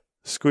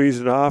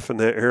 squeezed it off, and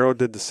that arrow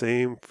did the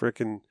same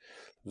freaking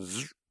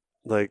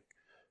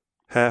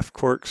half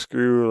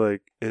corkscrew,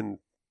 and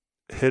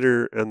hit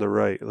her on the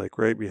right,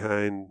 right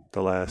behind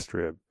the last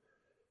rib.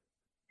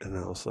 And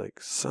I was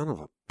like, son of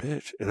a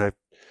bitch. And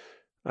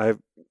I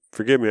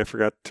forgive me, I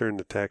forgot to turn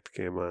the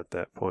Tacticam on at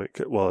that point.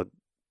 Well,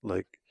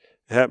 it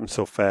happened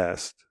so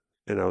fast,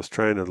 and I was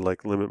trying to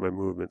limit my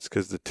movements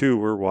because the two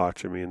were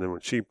watching me. And then when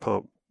she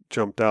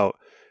jumped out,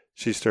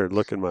 she started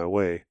looking my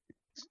way.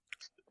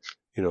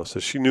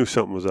 So she knew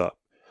something was up.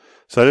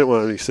 So I didn't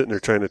want to be sitting there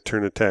trying to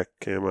turn the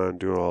Tacticam on and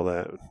doing all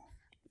that.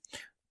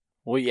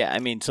 Well, yeah,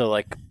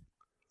 so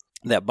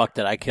that buck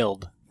that I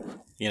killed,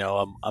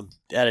 I'm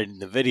editing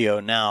the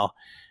video now,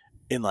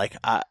 and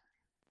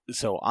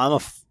so I'm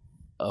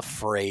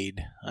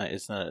afraid.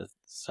 It's not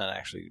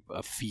actually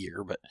a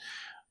fear, but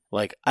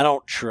I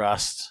don't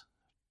trust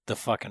the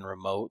fucking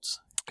remotes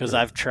because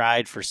I've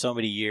tried for so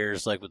many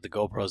years, with the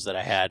GoPros that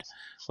I had.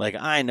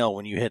 I know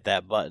when you hit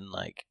that button,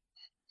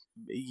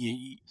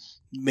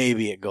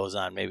 maybe it goes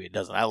on, maybe it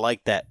doesn't. I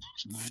like that,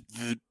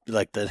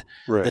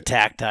 the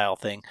tactile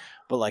thing,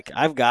 but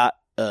I've got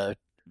a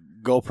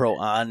GoPro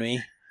on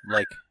me,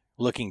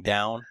 looking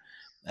down,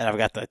 and I've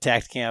got the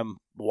Tacticam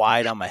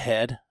wide on my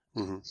head,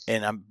 mm-hmm.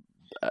 and I'm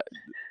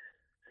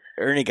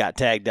Ernie got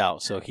tagged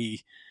out, so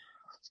he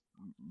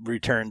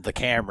returned the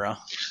camera,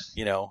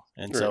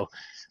 and so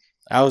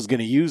I was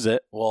gonna use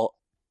it. Well,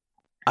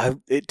 I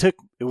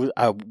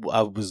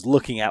was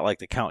looking at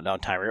the countdown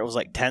timer. It was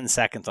 10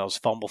 seconds. I was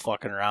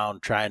fucking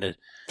around trying to,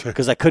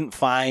 because I couldn't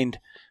find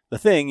the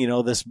thing.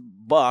 This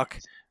buck,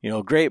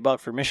 great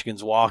buck for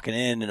Michigan's walking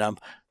in, and I'm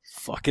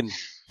fucking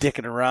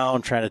dicking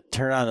around trying to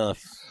turn on the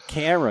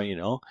camera.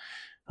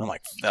 I'm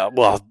like,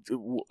 well,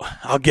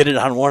 I'll get it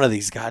on one of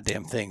these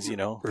goddamn things.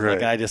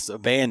 Right. I just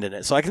abandoned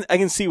it. So I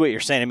can see what you're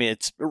saying.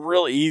 It's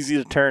really easy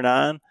to turn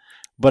on,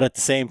 but at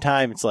the same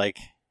time, it's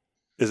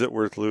is it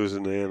worth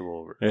losing the animal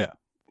over? Yeah.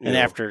 And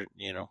after,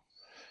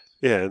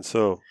 Yeah, and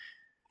so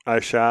I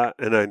shot,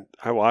 and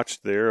I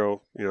watched the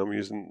arrow.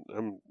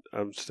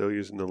 I'm still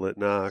using the lit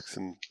Nox,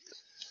 and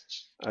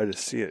I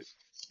just see it.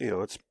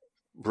 It's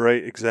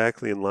right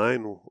exactly in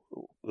line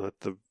with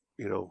the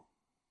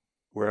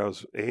where I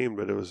was aimed,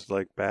 but it was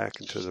back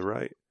and to the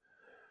right.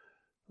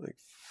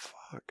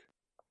 Fuck.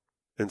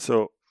 And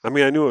so I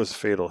knew it was a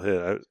fatal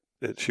hit.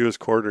 She was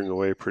quartering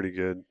away pretty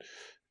good,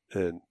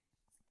 and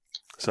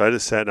so I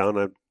just sat down.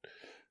 I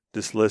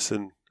just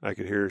listened. I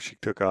could hear she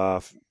took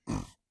off,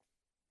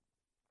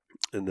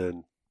 and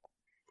then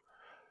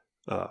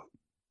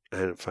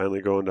and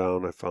finally going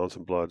down, I found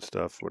some blood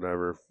stuff,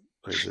 whatever.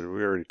 Like I said,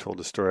 we already told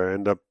the story. I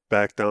ended up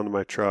back down to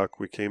my truck.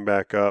 We came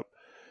back up,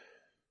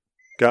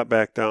 got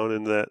back down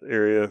into that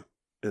area,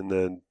 And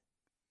then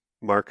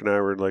Mark and I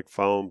were like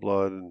following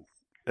blood, and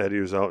Eddie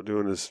was out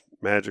doing his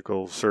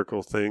magical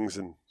circle things,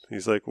 and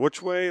he's like,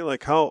 "Which way?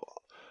 Like how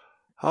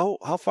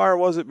far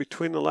was it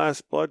between the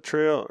last blood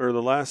trail or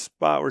the last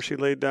spot where she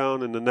laid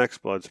down and the next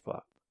blood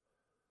spot?"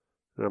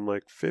 And I'm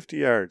like, 50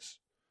 yards.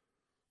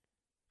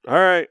 All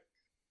right.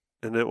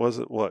 And it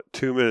wasn't,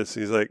 2 minutes.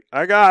 He's like,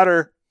 "I got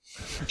her."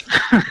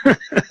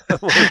 I'm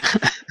like,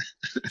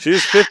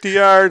 "She's 50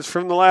 yards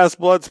from the last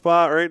blood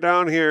spot right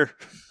down here."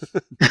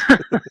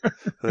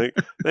 Like,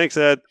 "Thanks,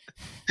 Ed."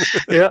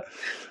 Yeah,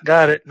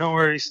 got it. No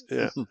worries.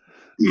 Yeah.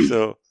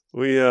 So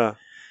we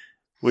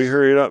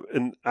hurried up,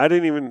 and I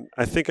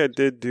think I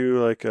did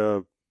do like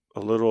a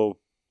little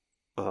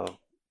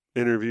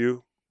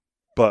interview,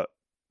 but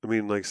I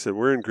mean, like I said,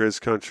 we're in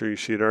Grizz country.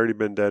 She had already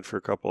been dead for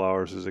a couple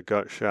hours as a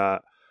gut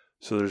shot.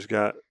 So there's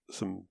got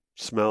some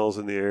smells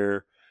in the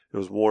air. It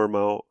was warm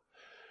out,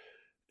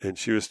 and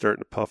she was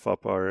starting to puff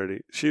up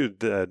already. She was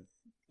dead,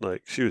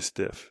 like she was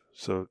stiff.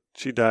 So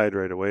she died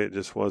right away. It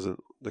just wasn't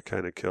the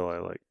kind of kill I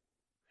like.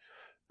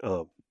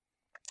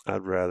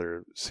 I'd rather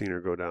have seen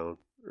her go down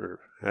or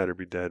had her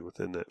be dead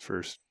within that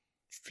first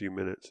few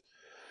minutes.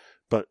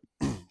 But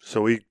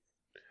so we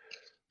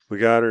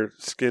got her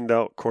skinned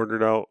out,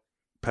 quartered out,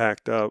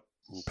 packed up,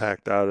 and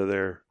packed out of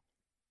there.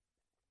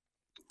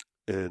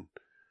 And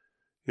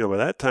by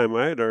that time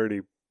I had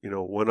already,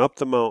 went up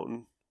the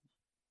mountain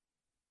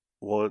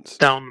once,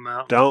 Down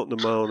the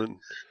mountain,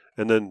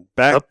 and then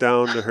back up,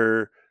 down to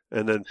her,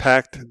 and then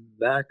packed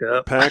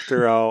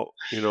her out.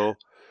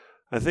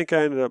 I think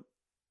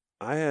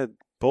I had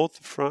both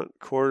the front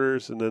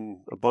quarters and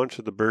then a bunch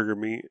of the burger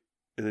meat,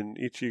 and then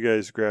each of you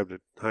guys grabbed a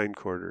hind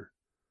quarter,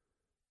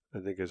 I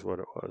think is what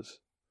it was.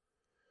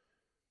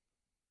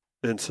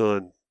 And so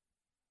then,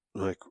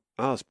 like,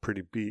 I was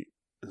pretty beat.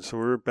 And so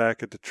we were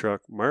back at the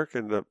truck. Mark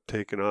ended up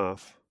taking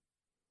off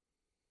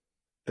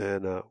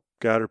and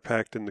got her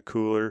packed in the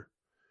cooler.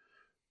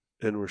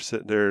 And we're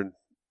sitting there and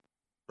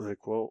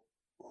like, "Well,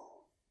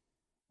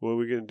 what are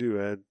we going to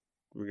do, Ed?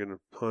 We're going to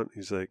hunt?"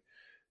 He's like,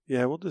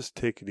 "Yeah, we'll just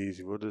take it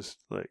easy. We'll just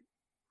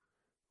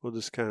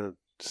kind of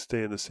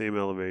stay in the same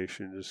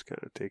elevation, just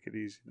kind of take it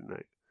easy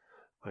tonight."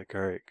 I'm like,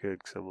 "All right, good,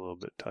 because I'm a little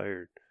bit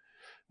tired."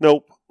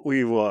 Nope.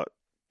 We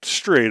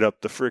straight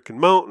up the freaking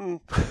mountain,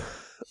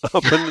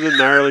 up into the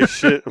gnarly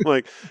shit. I'm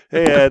like,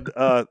 "Hey, Ed,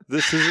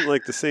 this isn't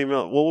like the same.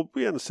 Well, we'll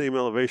be on the same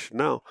elevation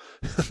now."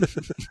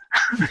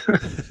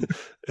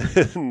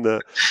 And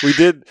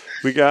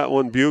we got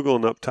one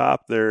bugling up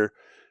top there.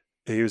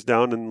 He was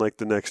down in like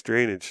the next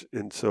drainage.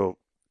 And so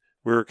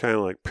we were kind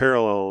of like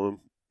paralleling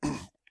him.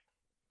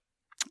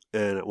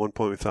 And at one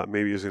point we thought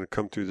maybe he was going to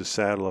come through the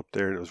saddle up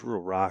there, and it was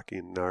real rocky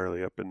and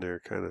gnarly up in there,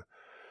 kind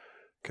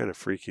of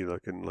freaky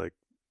looking, like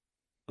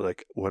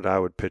what I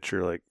would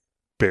picture like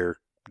bear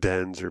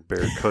dens or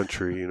bear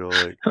country,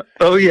 like.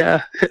 Oh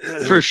yeah,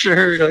 for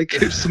sure. Like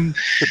there's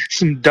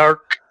some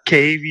dark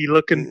cavey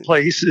looking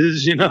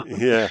places,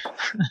 Yeah.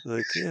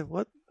 Like, yeah,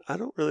 what? I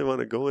don't really want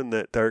to go in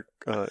that dark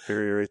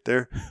area right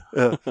there.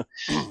 I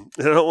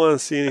don't want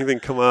to see anything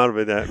come out of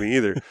it at me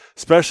either,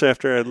 especially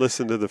after I'd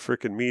listened to the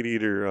frickin' Meat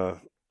Eater.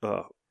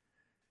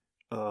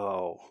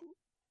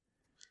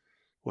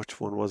 Which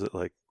one was it?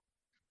 Like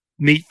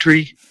Meat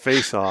Tree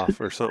Face Off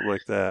or something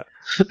like that,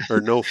 or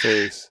No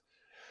Face,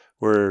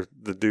 where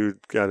the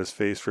dude got his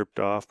face ripped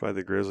off by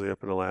the grizzly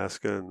up in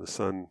Alaska, and the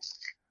son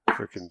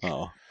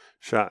freaking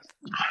shot.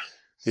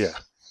 Yeah,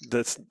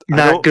 that's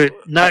not good.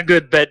 Not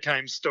good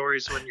bedtime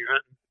stories when you're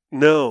hunting.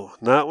 No,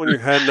 not when you're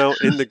heading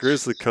out in the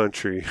grizzly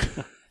country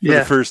for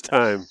the first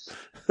time.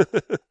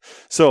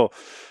 So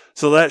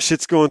that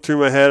shit's going through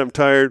my head. I'm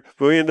tired,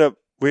 but we end up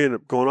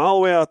going all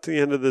the way out to the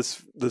end of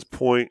this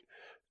point,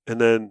 and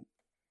then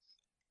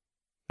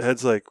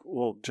Ed's like,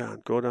 "Well,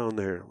 John, go down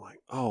there." I'm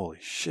like, "Holy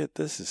shit,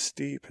 this is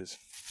steep as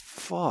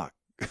fuck."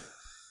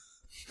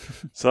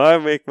 So I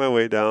make my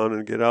way down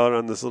and get out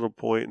on this little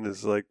point in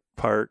this like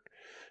park,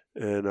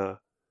 and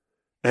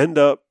end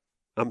up,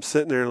 I'm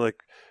sitting there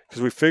like,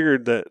 because we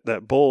figured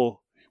that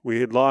bull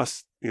we had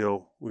lost, he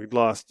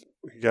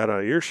got out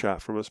of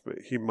earshot from us, but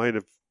he might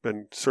have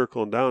been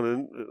circling down,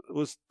 and it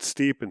was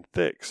steep and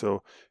thick,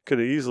 so could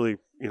have easily,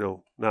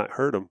 not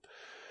hurt him.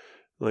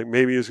 Like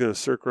maybe he was going to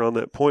circle around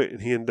that point,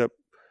 and he ended up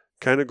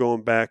kind of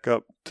going back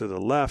up to the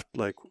left,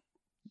 like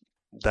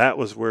that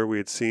was where we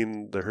had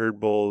seen the herd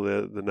bull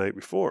the night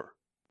before,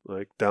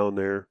 like down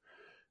there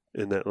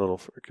in that little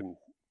freaking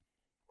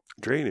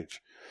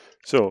drainage.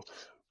 So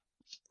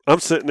I'm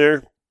sitting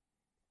there.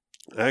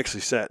 I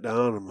actually sat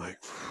down. I'm like,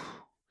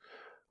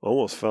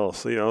 almost fell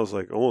asleep. I was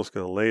like almost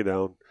going to lay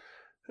down.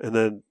 And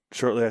then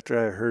shortly after,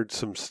 I heard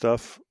some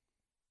stuff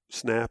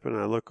snapping.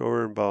 I look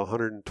over, and about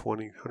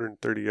 120,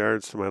 130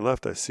 yards to my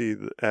left, I see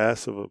the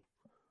ass of a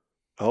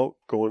elk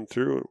going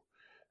through.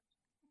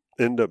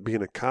 End up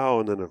being a cow,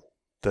 and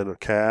then a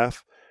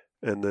calf,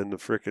 and then the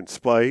freaking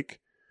spike.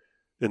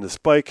 And the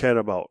spike had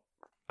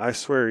I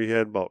swear he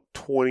had about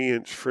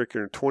 20-inch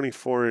freaking,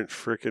 24-inch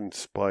freaking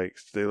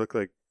spikes. They look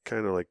like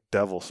kind of like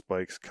devil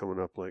spikes coming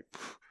up, like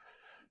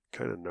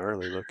kind of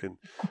gnarly looking.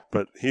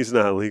 But he's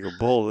not a legal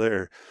bull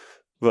there.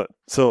 But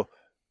so,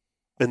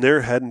 and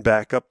they're heading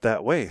back up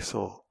that way.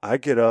 So I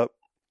get up,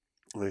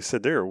 and they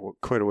said they're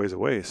quite a ways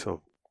away.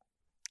 So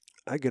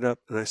I get up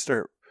and I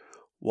start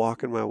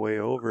walking my way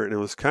over, and it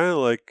was kind of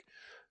like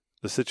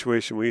the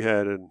situation we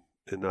had in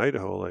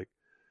Idaho, like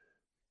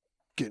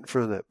get in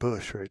front of that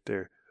bush right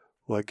there.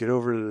 Well, I get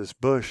over to this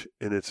bush,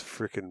 and it's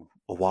freaking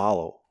a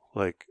wallow,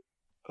 like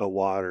a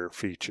water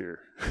feature.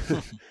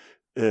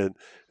 And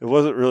it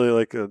wasn't really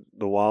like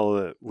the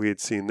wallow that we had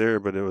seen there,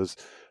 but it was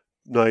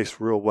nice,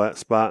 real wet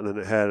spot. And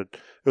then it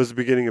was the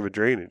beginning of a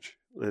drainage,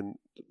 and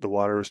the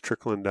water was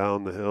trickling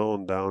down the hill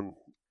and down.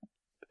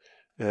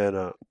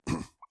 And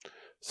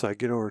so I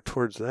get over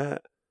towards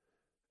that,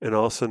 and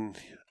all of a sudden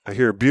I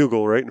hear a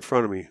bugle right in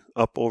front of me,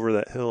 up over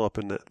that hill, up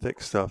in that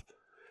thick stuff.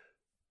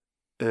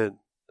 And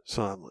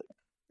so I'm like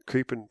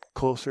creeping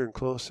closer and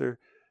closer,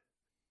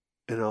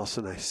 and all of a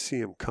sudden I see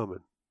him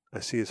coming.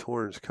 I see his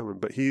horns coming,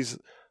 but he's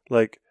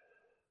like,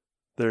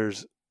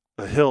 there's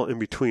a hill in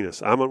between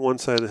us. I'm on one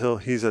side of the hill,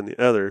 he's on the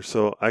other,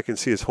 so I can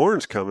see his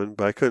horns coming,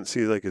 but I couldn't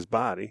see like his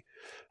body.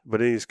 But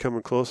then he's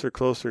coming closer,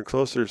 closer, and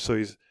closer.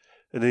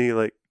 And then he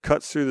like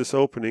cuts through this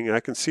opening, and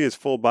I can see his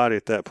full body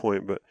at that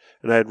point.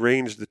 And I had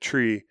ranged the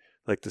tree,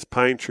 like this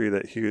pine tree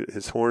that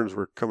his horns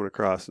were coming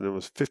across, and it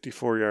was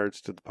 54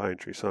 yards to the pine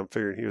tree. So I'm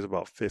figuring he was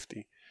about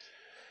 50.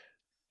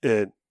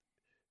 And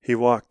he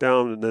walked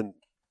down,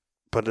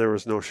 but there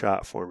was no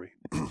shot for me.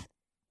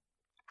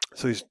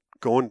 So he's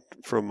going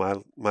from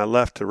my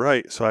left to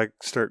right. So I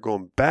start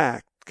going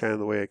back kind of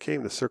the way I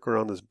came to circle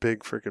around this big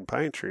freaking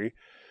pine tree.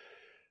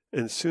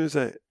 And as soon as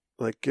I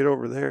like get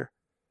over there,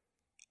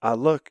 I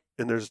look,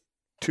 and there's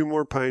 2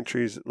 more pine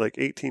trees like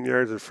 18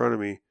 yards in front of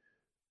me.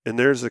 And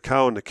there's the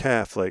cow and the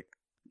calf like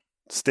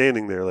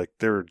standing there, like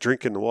they were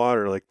drinking the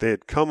water, like they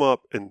had come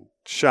up and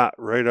shot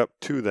right up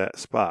to that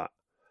spot.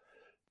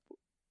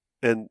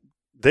 And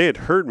they had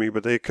heard me,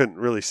 but they couldn't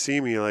really see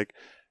me. Like,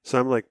 so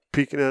I'm like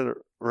peeking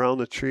around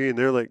the tree, and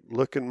they're like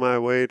looking my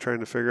way,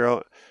 trying to figure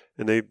out.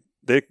 And they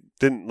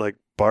didn't like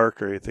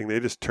bark or anything. They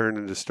just turned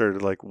and just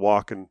started like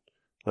walking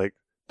like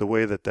the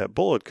way that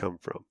bull had come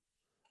from.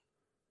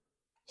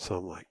 So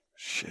I'm like,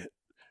 shit.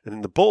 And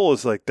then the bull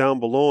was like down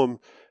below him,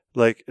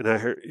 like, and I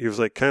heard he was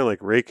like kind of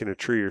like raking a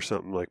tree or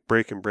something, like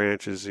breaking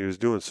branches. He was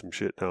doing some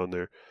shit down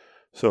there.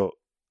 So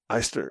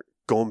I start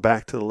going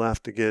back to the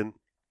left again.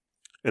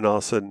 And all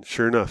of a sudden,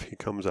 sure enough, he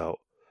comes out.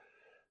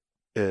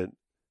 And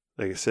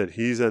like I said,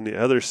 he's on the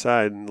other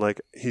side, and like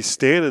he's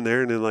standing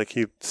there, and then like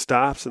he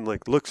stops and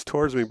like looks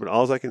towards me, but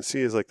all I can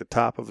see is like the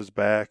top of his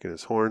back and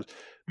his horns.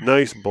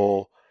 Nice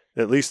bull,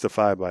 at least a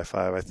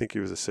 5x5. I think he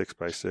was a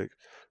 6x6.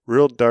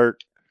 Real dark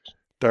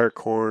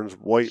horns,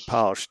 white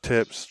polished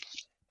tips.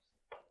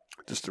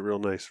 Just a real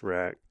nice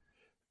rack.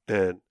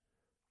 And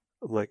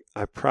I'm like,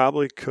 I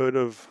probably could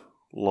have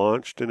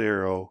launched an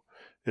arrow,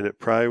 and it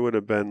probably would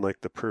have been like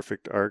the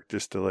perfect arc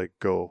just to like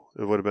go.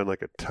 It would have been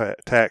like a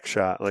tack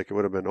shot. Like it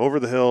would have been over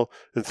the hill,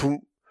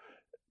 and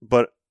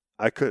but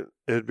I could.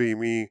 It'd be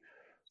me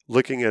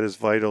looking at his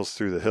vitals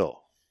through the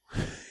hill,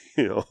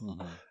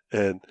 Mm-hmm.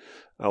 And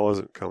I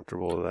wasn't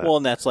comfortable with that. Well,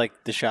 and that's like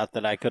the shot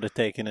that I could have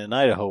taken in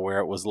Idaho, where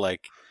it was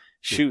like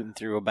shooting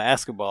through a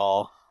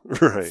basketball,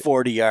 right,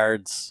 40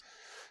 yards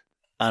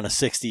on a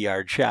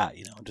 60-yard shot.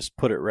 Just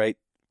put it right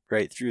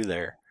through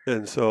there.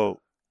 And so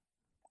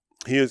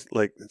he was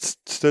like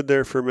stood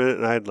there for a minute,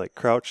 and I had like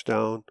crouched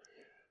down.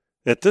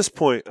 At this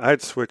point,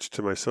 I'd switched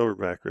to my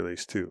silverback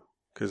release too,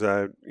 because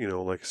I,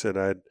 like I said,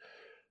 I'd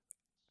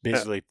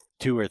basically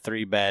 2 or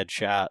 3 bad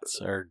shots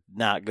or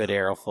not good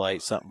arrow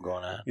flight, something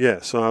going on. Yeah,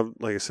 so I'm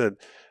like I said,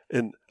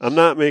 and I'm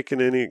not making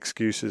any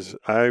excuses.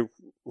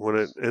 When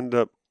it ended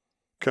up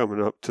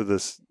coming up to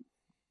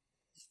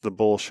the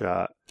bull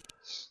shot,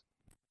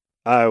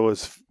 I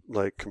was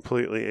like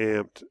completely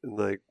amped, and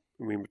like,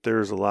 I mean,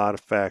 there's a lot of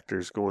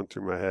factors going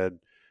through my head,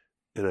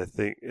 and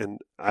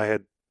I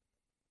had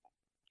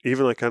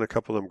even like on a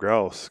couple of them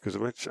grouse, because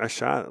I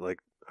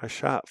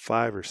shot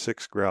 5 or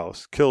 6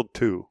 grouse, killed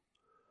 2,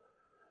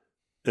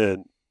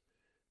 and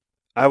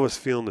I was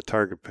feeling the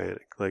target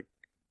panic, like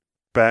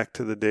back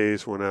to the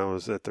days when I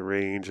was at the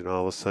range, and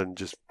all of a sudden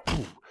just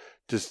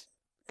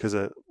because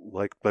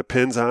like my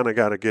pin's on, I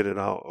got to get it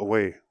out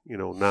away,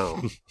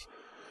 now,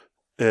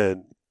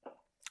 and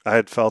I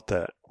had felt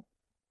that.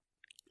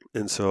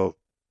 And so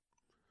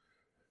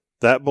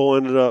that bull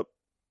ended up,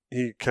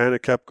 he kind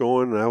of kept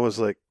going, and I was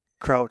like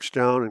crouched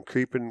down and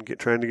creeping,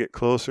 trying to get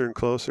closer and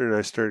closer. And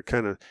I started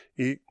kind of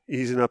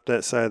easing up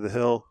that side of the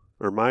hill,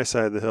 or my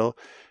side of the hill.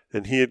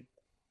 And he had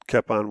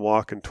kept on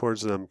walking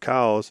towards them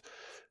cows,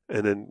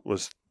 and then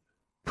was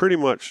pretty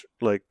much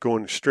like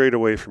going straight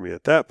away from me.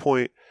 At that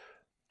point,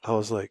 I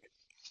was like,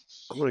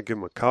 I'm going to give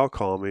him a cow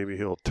call. Maybe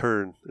he'll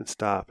turn and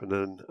stop. And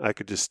then I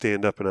could just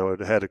stand up, and I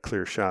would have had a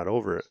clear shot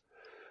over it.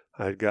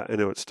 And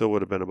it still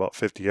would have been about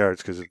 50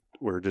 yards, because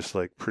we're just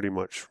like pretty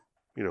much,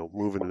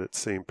 moving at the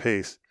same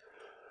pace.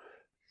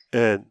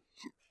 And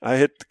I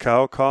hit the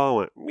cow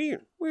call, and went, meow,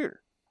 meow.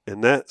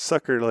 And that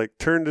sucker like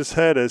turned his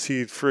head as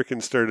he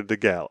freaking started to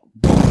gallop,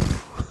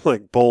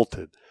 like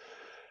bolted.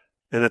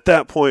 And at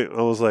that point,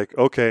 I was like,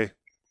 okay,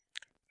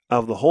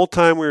 of the whole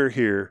time we were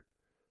here,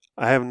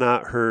 I have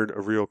not heard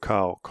a real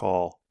cow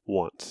call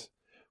once.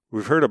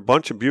 We've heard a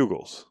bunch of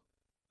bugles.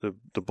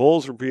 The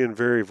bulls were being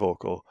very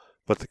vocal,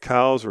 but the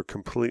cows were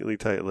completely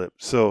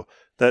tight-lipped. So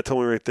that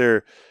told me right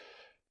there,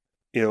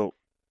 and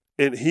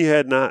he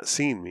had not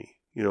seen me.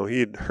 He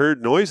had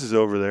heard noises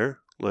over there,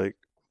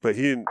 but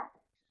he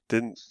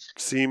didn't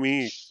see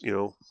me,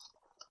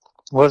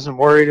 Wasn't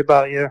worried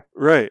about you.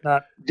 Right.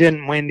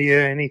 Didn't wind you,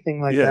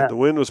 anything like that. Yeah, the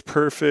wind was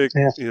perfect,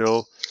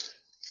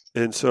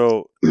 and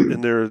so,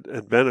 and there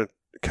had been a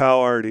cow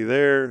already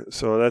there,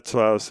 so that's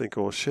why I was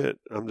thinking, well, shit,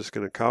 I'm just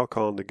going to cow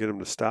call him to get him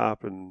to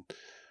stop,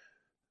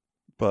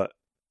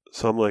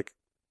 so I'm like,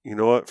 you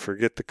know what,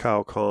 forget the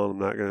cow calling, I'm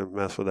not going to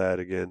mess with that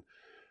again.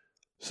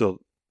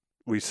 So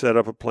we set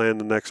up a plan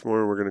the next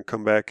morning, we're going to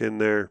come back in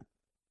there.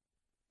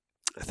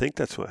 I think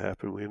that's what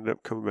happened. We ended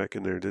up coming back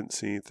in there, didn't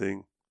see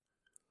anything.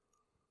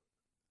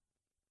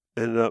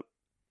 Ended up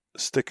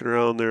sticking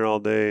around there all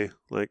day,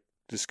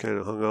 just kind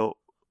of hung out.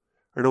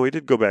 Or no, we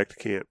did go back to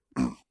camp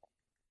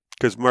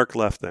because Mark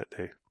left that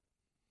day.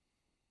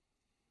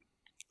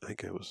 I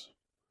think it was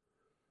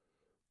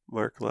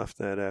Mark left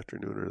that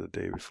afternoon or the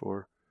day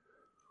before.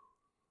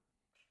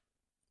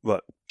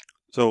 But,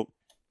 so,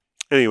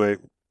 anyway,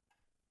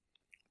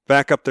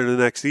 back up there the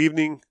next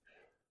evening.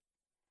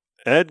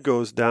 Ed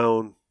goes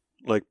down,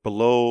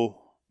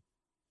 below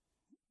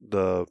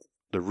the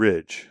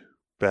ridge,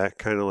 back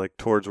kind of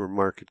towards where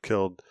Mark had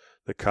killed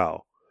the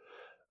cow.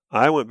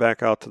 I went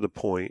back out to the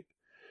point,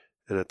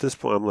 and at this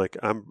point,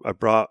 I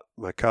brought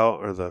my cow,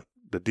 or the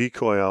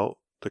decoy out,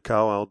 the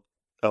cow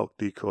elk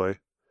decoy.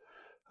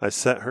 I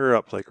set her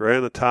up, right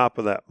on the top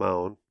of that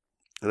mound,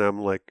 and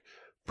I'm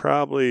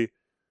probably,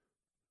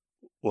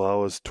 I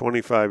was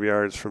 25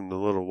 yards from the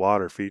little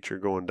water feature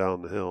going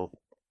down the hill,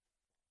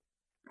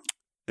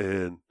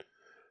 and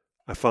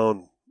I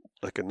found,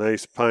 a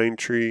nice pine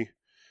tree.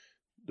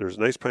 There's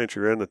a nice pine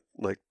tree right on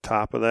the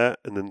top of that,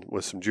 and then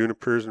with some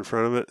junipers in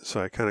front of it. So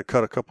I kind of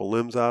cut a couple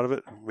limbs out of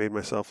it, and made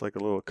myself a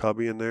little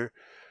cubby in there.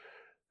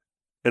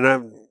 And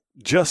I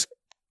just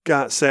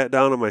got sat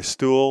down on my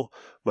stool.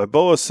 My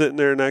boa's sitting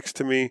there next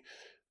to me,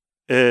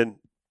 and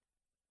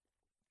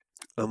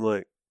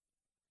I'm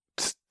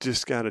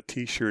just got a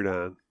t-shirt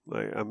on.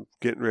 I'm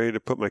getting ready to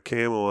put my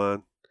camo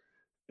on,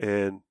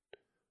 and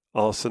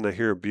all of a sudden I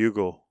hear a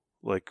bugle,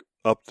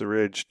 up the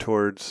ridge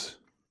towards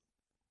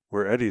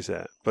where Eddie's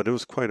at, but it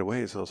was quite a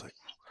ways. I was like,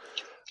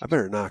 I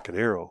better knock an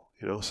arrow,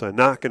 So I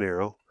knock an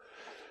arrow,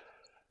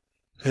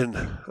 and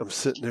I'm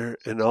sitting there,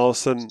 and all of a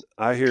sudden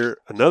I hear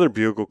another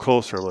bugle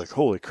closer. I'm like,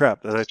 holy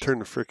crap! Then I turn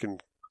the freaking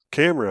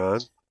camera on,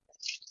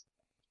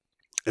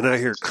 and I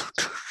hear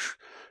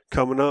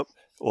coming up.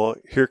 Well,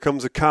 here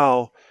comes a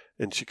cow,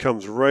 and she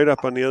comes right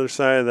up on the other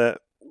side of that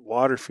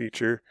water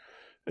feature,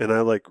 and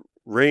I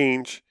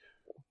range.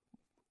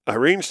 I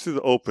range through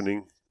the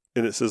opening,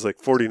 and it says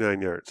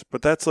 49 yards,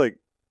 but that's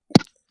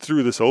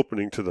through this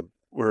opening to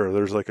where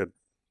there's a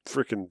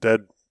freaking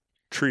dead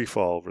tree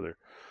fall over there.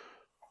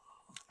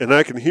 And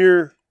I can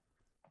hear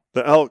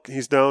the elk.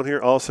 He's down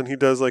here. All of a sudden he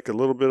does a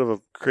little bit of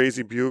a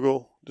crazy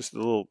bugle, just a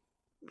little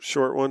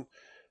short one.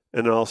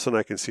 And all of a sudden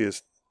I can see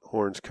his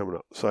horns coming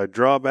up. So I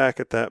draw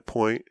back at that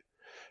point,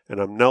 and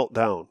I'm knelt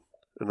down,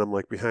 and I'm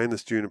behind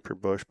this juniper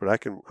bush,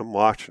 but I'm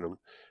watching him,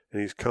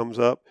 and he comes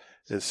up,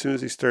 and as soon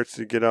as he starts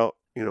to get out,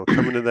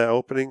 come into that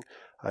opening,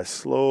 I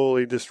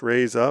slowly just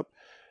raise up,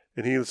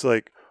 and he was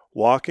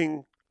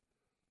walking,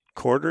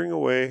 quartering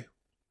away,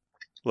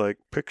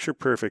 picture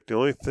perfect. The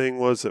only thing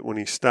was that when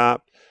he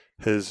stopped,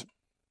 his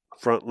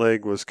front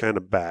leg was kind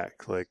of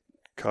back,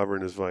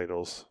 covering his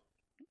vitals,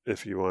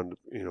 if you wanted,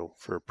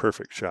 for a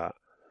perfect shot.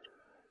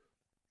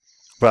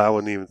 But I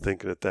wasn't even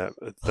thinking at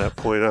that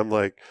point. I'm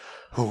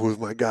oh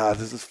my God,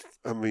 it's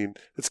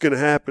going to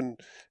happen.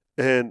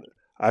 And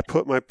I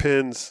put my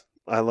pins,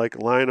 I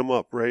line them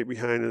up right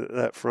behind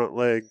that front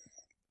leg.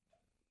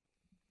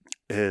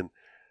 And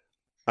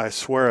I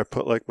swear I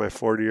put my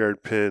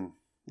 40-yard pin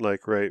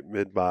right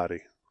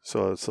mid-body.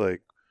 So it's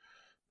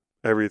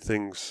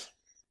everything's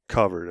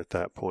covered at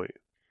that point.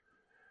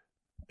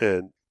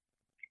 And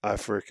I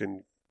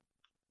freaking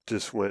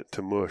just went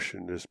to mush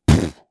and just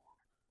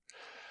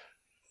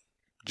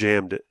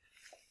jammed it.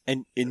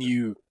 And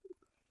you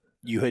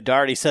had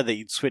already said that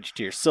you'd switched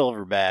to your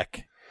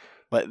silverback,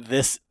 but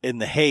this in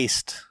the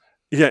haste.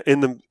 Yeah,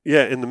 in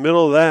the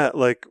middle of that,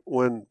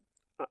 when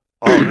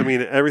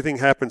everything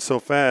happened so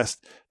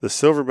fast. The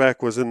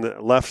silverback was in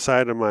the left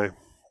side of my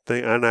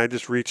thing, and I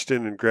just reached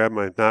in and grabbed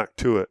my nock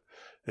to it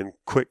and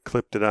quick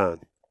clipped it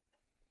on.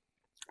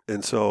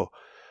 And so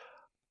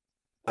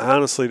I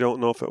honestly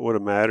don't know if it would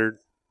have mattered.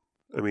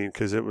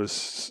 Because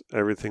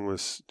everything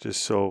was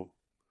just so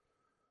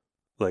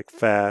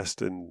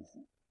fast and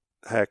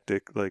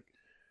hectic,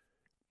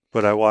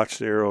 but I watched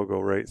the arrow go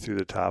right through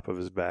the top of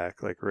his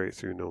back, right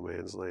through no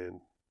man's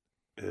land,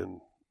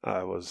 and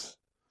I was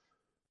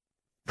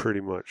pretty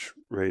much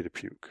ready to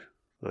puke.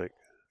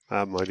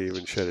 I might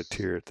even shed a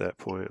tear at that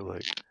point.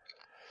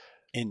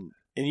 And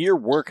And you're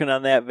working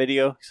on that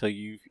video, so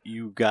you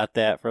got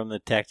that from the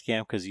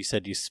Tacticam because you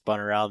said you spun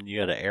around and you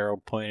had an arrow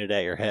pointed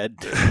at your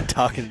head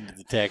talking to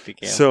the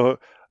Tacticam. So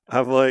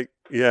I'm like,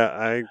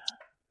 I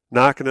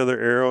knock another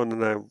arrow and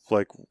then I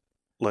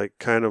like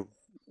kind of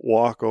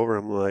walk over.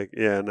 I'm like,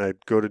 and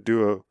I'd go to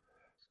do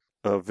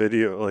a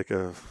video, like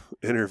a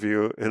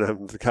interview, and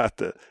I've got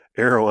the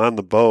arrow on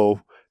the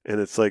bow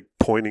and it's like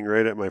pointing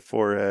right at my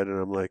forehead, and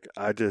I'm like,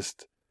 I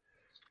just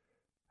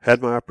had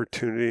my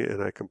opportunity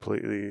and I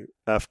completely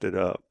effed it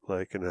up.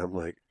 Like, and I'm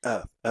like,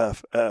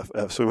 F.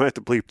 So we might have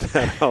to bleep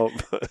that out,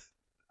 but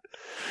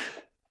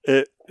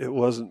it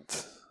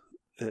wasn't,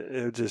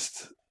 it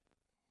just,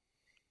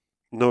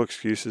 no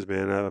excuses,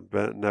 man. I've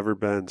never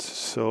been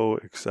so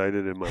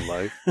excited in my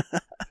life.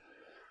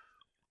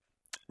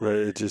 But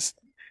it just,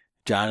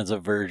 John is a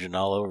virgin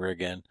all over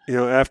again.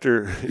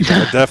 After,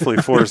 I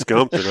definitely Forrest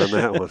Gumped it on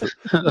that one.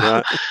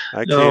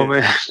 I can't. Oh,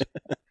 man.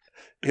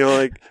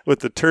 Like with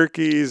the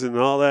turkeys and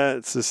all that,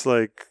 it's just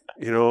like,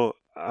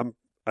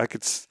 I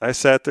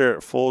sat there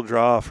at full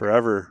draw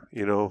forever,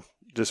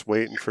 just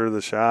waiting for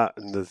the shot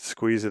and to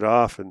squeeze it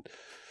off. And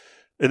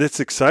it's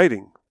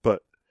exciting,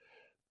 but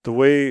the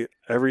way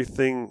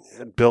everything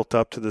had built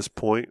up to this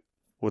point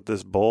with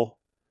this bull,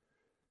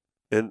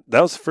 and that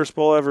was the first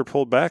bull I ever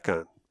pulled back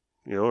on,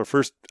 or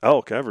first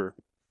elk ever.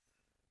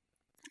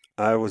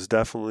 I was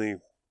definitely,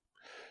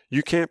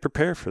 you can't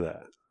prepare for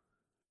that.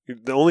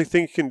 The only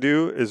thing you can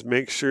do is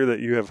make sure that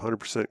you have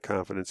 100%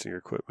 confidence in your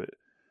equipment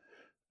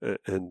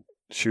and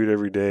shoot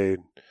every day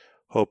and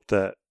hope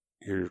that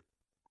it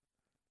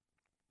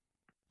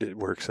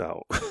works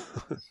out.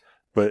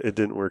 But it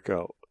didn't work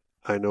out.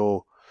 I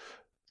know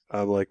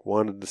I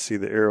wanted to see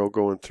the arrow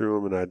going through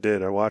him, and I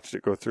did. I watched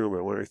it go through him.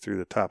 I went right through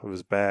the top of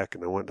his back,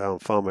 and I went down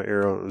and found my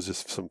arrow, and it was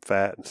just some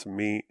fat and some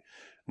meat,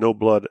 no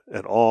blood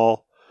at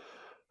all.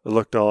 I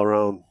looked all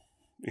around,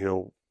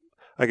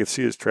 I could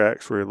see his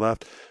tracks where he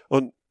left.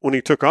 When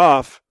he took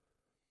off,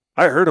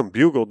 I heard him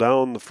bugle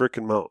down the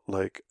frickin' mountain.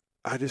 Like,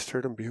 I just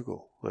heard him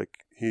bugle.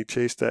 Like, he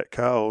chased that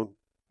cow,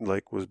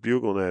 was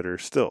bugling at her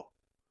still.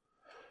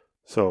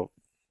 So,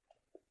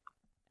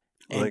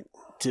 and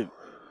to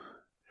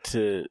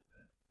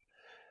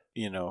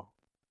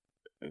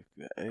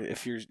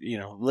if you're,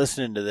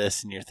 listening to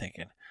this and you're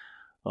thinking,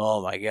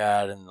 oh my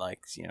God, and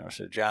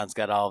so John's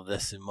got all of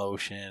this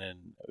emotion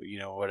and,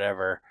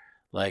 whatever,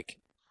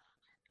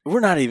 we're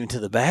not even to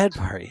the bad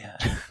part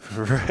yet.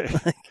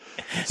 Right.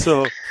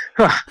 So,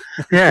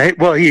 yeah,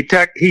 well, he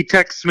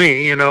texts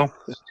me,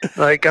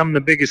 like I'm the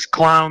biggest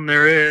clown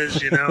there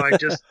is, I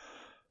just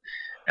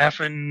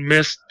effing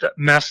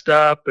messed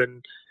up,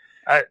 and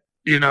I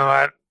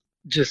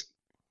just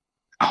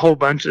a whole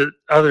bunch of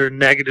other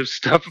negative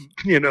stuff,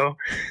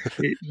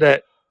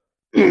 that,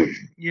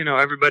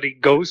 everybody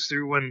goes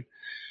through when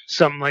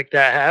something like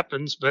that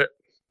happens. But,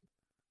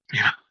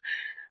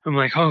 I'm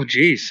like, oh,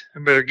 geez, I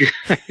better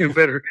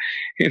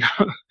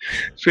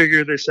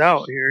figure this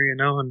out here,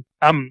 and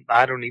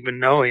I don't even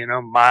know,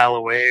 a mile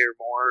away or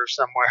more or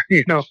somewhere,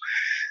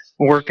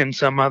 working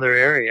some other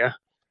area.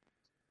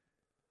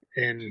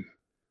 And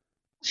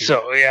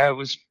so, yeah, he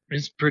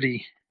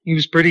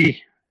was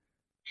pretty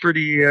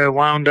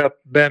wound up,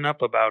 bent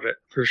up about it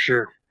for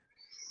sure.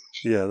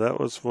 Yeah, that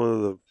was one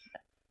of the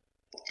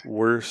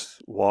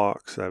worst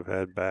walks I've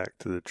had back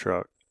to the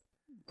truck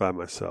by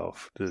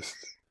myself. Just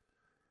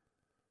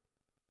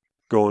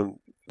going,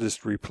 it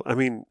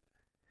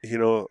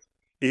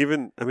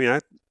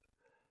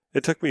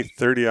took me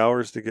 30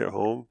 hours to get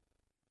home,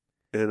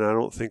 and I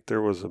don't think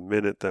there was a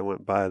minute that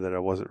went by that I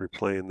wasn't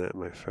replaying that in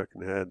my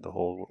fucking head the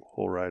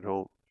whole ride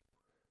home.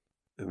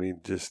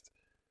 Just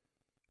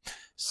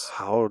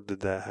how did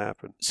that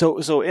happen?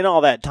 So in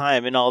all that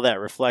time, in all that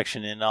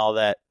reflection, in all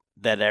that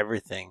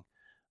everything,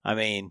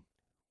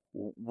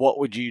 what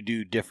would you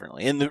do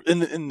differently? And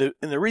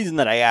the reason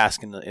that I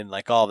ask in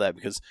all that,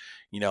 because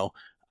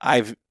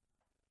I've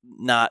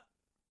not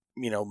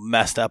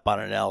messed up on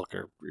an elk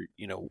or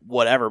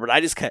whatever, but I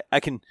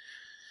can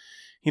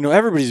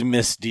everybody's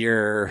missed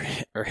deer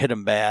or hit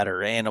them bad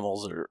or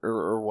animals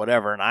or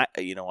whatever, and I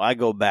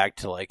go back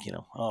to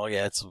oh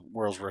yeah, it's the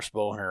world's worst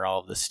bow hunter,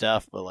 all of this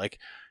stuff, but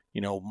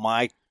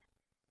the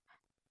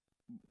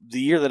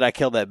year that I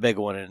killed that big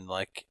one, and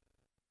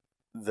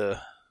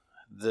the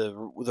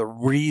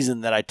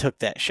reason that I took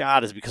that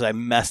shot is because I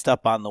messed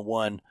up on the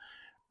one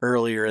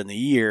earlier in the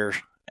year,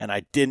 and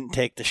I didn't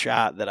take the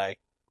shot that I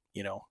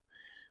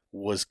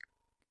was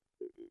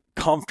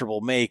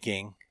comfortable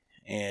making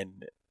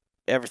and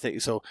everything.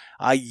 So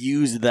I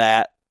used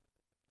that,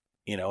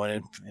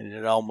 and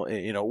it almost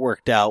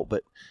worked out,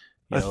 but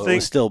it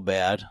was still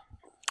bad.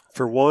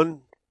 For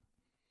one,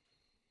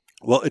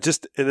 well, it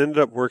ended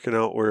up working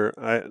out where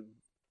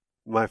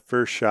my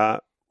first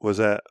shot was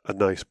at a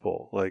nice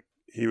bull.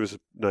 He was a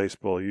nice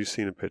bull. You've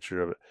seen a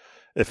picture of it.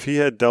 If he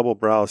had double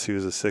brows, he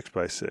was a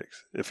 6x6.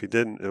 If he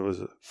didn't, it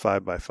was a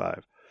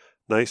 5x5.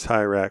 Nice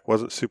high rack,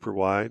 wasn't super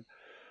wide,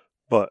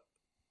 but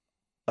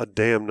a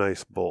damn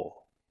nice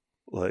bull.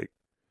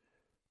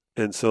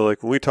 And so when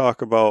we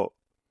talk about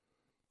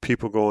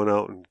people going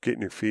out and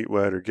getting your feet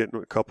wet or getting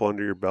a couple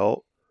under your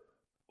belt,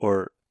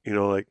 or,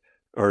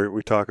 or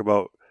we talk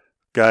about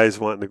guys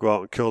wanting to go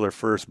out and kill their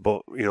first,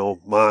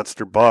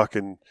 monster buck,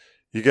 and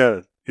you're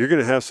going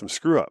to have some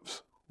screw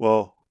ups.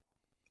 Well,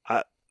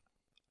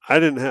 I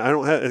don't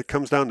have, it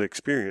comes down to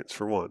experience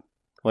for one.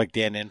 Like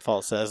Dan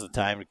Infalt says, the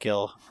time to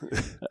kill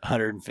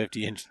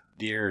 150-inch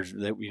deer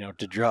that,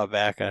 to draw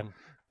back on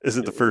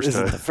isn't the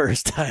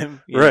first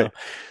time. Right. know.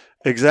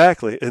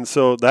 Exactly. And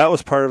so that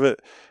was part of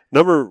it.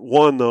 Number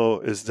one, though,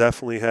 is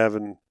definitely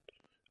having,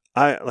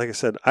 like I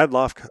said, I'd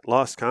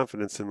lost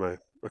confidence in my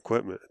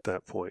equipment at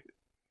that point.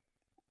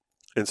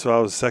 And so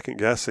I was second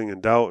guessing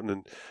and doubting,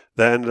 and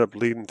that ended up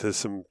leading to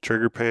some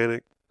trigger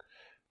panic.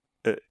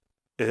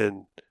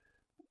 And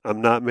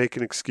I'm not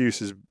making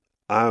excuses.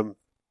 I'm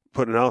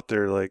putting it out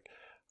there like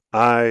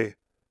I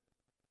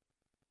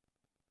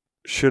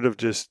should have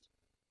just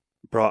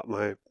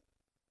I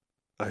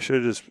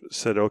should have just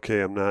said,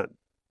 okay, I'm not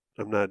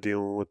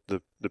dealing with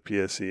the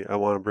PSE. I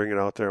want to bring it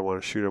out there. I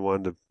want to shoot. I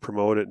wanted to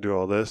promote it and do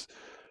all this.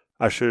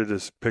 I should have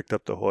just picked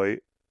up the Hoyt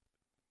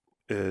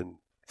and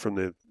from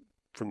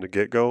the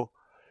get-go,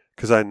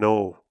 because I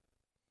know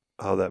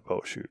how that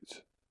bow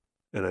shoots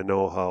and I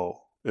know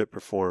how it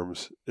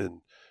performs,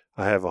 and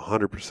I have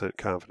 100%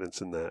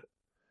 confidence in that.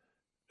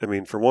 I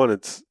mean, for one,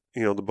 it's,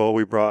 the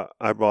bow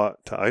I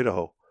brought to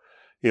Idaho,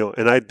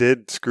 and I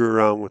did screw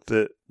around with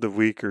it the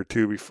week or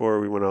two before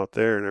we went out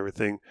there and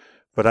everything,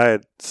 but I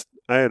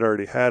had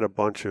already had a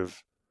bunch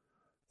of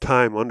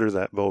time under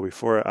that bow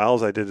before.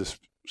 All I did is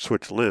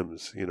switch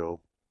limbs,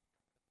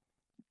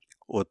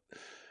 With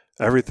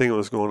everything that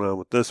was going on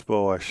with this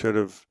bow, I should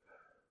have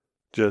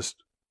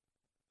just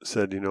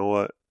said, you know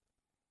what,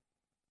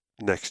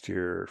 next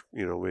year,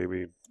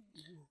 maybe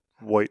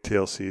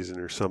whitetail season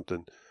or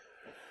something.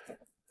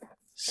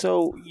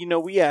 So,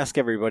 we ask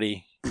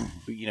everybody,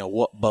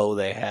 what bow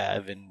they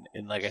have. And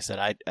like I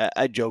said,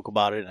 I joke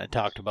about it, and I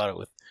talked about it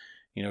with,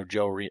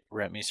 Joe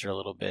Rentmeester a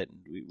little bit. And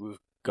we've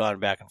gone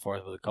back and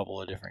forth with a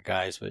couple of different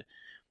guys. But,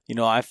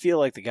 I feel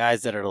like the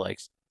guys that are like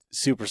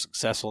super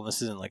successful, and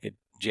this isn't like a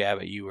jab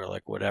at you or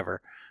like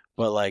whatever,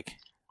 but like,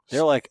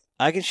 they're like,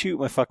 I can shoot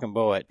my fucking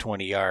bow at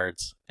 20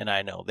 yards. And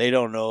I know they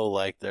don't know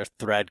like their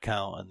thread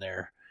count and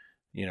their,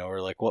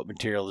 or like what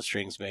material the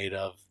string's made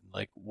of,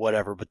 like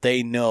whatever, but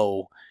they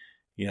know,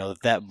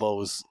 that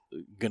bow's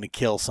going to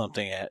kill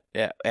something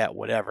at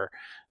whatever.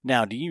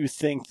 Now, do you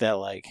think that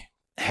like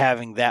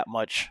having that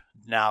much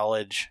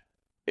knowledge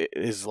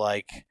is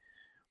like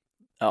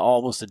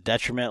almost a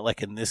detriment,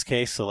 like in this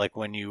case? So like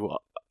when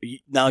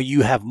now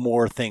you have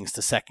more things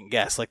to second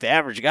guess. Like the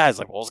average guy's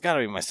like, well, it's got to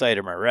be my sight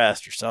or my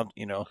rest or something,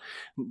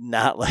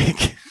 not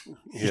like,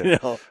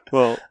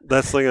 Well,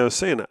 that's like I was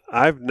saying,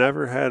 I've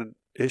never had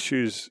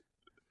issues.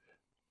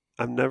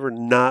 I've never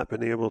not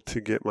been able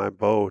to get my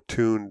bow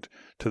tuned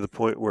to the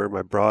point where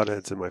my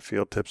broadheads and my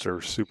field tips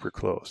are super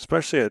close,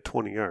 especially at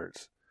 20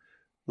 yards.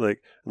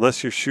 Like,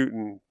 unless you're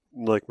shooting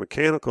like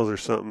mechanicals or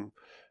something.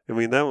 I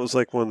mean, that was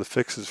like one of the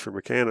fixes for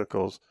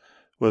mechanicals,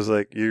 was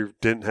like you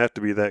didn't have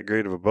to be that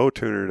great of a bow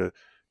tuner to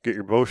get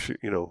your bow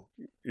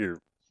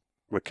your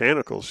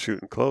mechanicals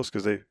shooting close,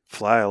 because they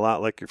fly a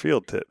lot like your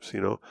field tips,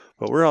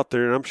 But we're out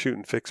there and I'm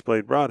shooting fixed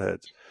blade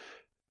broadheads,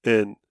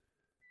 and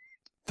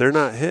they're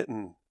not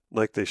hitting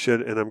like they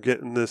should, and I'm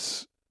getting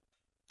this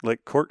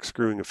like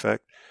corkscrewing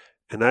effect,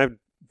 and I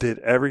did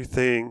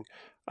everything.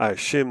 I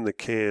shimmed the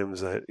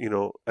cams,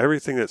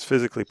 everything that's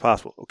physically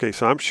possible. Okay,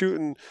 so I'm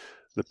shooting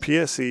the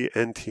PSE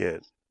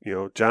NTN,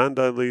 John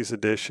Dudley's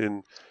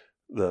edition,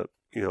 the,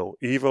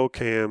 Evo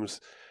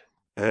cams,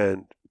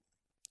 and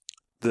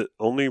the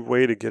only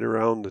way to get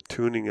around the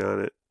tuning on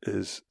it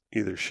is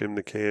either shim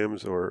the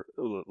cams, or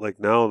like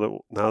now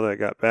that I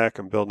got back,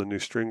 I'm building a new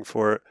string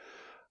for it.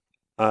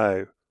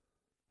 I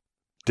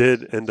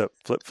did end up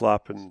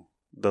flip-flopping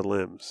the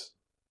limbs,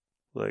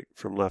 like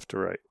from left to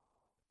right.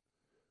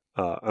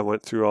 I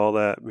went through all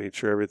that, made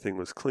sure everything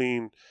was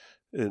clean,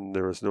 and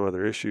there was no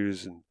other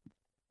issues.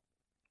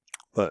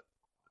 But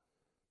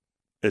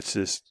it's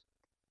just,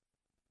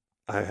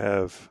 I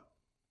have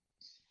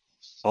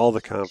all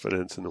the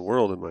confidence in the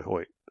world in my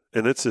Hoyt.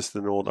 And it's just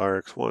an old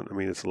RX-1. I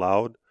mean, it's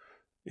loud.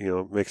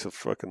 Makes a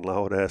fucking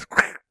loud ass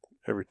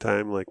every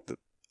time, like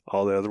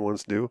all the other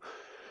ones do.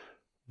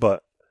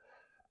 But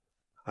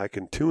I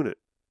can tune it,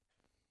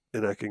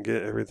 and I can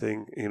get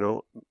everything,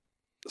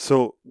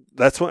 So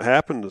that's what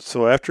happened.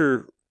 So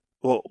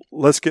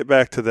let's get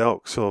back to the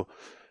elk. So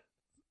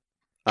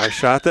I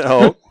shot the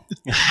elk.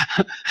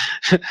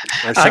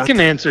 I can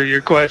answer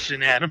your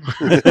question, Adam.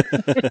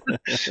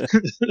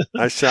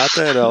 I shot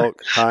that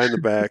elk high in the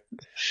back.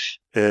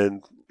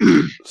 And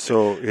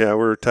so, yeah, we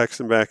were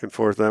texting back and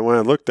forth. And when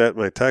I looked at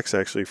my text,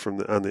 actually,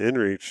 on the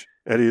inReach,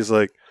 Eddie's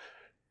like,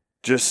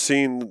 just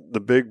seen the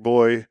big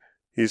boy.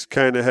 He's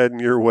kind of heading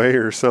your way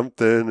or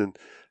something.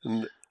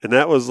 And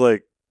that was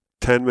like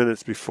 10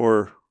 minutes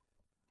before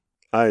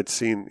I had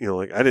seen,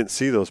 I didn't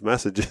see those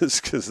messages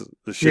because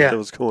the shit that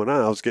was going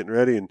on. I was getting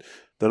ready, and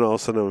then all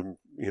of a sudden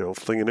I'm,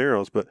 flinging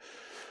arrows. But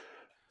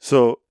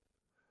so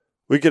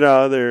we get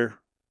out of there,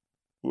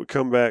 we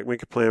come back,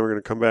 make a plan. We're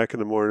going to come back in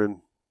the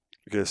morning,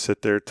 we're going to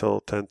sit there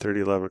till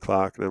 10:30, 11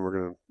 o'clock, and then we're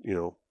going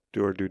to,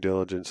 do our due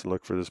diligence and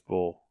look for this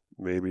bull.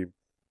 Maybe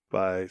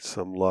by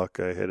some luck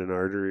I hit an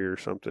artery or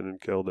something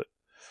and killed it.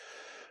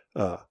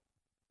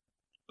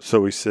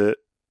 So we sit,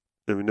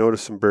 and we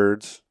notice some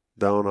birds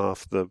down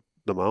off the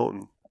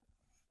mountain.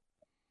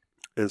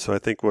 And so I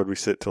think, we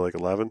sit till like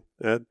 11,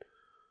 Ed?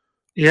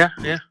 Yeah,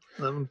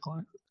 11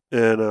 o'clock.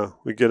 And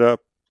we get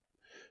up,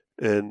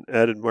 and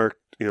Ed had marked,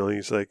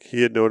 he's like,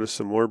 he had noticed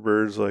some more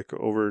birds like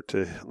over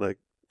to like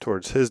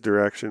towards his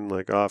direction,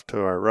 like off to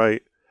our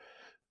right.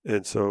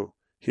 And so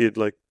he had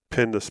like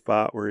pinned a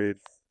spot where he had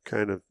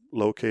kind of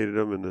located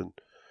them, and then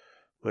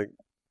like,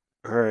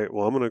 all right,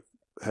 well, I'm going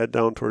to head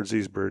down towards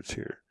these birds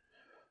here.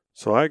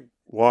 So I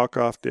walk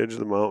off the edge of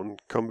the mountain,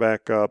 come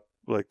back up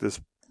like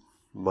this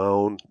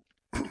mound.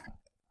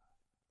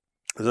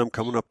 As I'm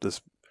coming up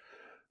this,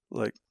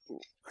 like,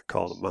 I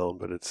call it a mound,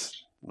 but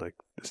it's like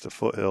just a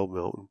foothill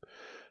mountain.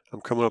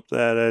 I'm coming up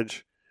that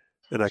edge,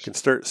 and I can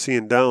start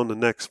seeing down the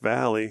next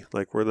valley,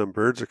 like where them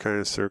birds are kind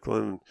of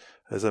circling. And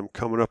as I'm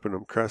coming up and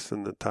I'm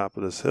cresting the top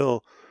of this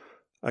hill,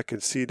 I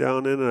can see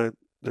down in, and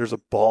there's a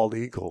bald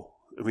eagle.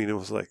 I mean, it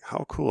was like,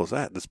 how cool is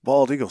that? This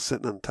bald eagle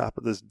sitting on top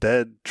of this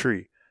dead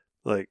tree.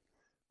 Like,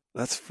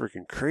 that's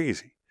freaking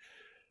crazy.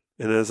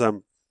 And as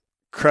I'm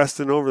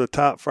cresting over the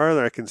top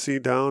farther, I can see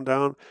down,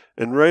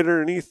 and right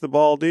underneath the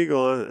bald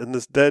eagle in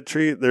this dead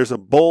tree, there's a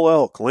bull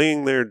elk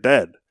laying there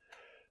dead.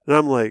 And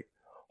I'm like,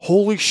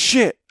 holy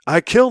shit,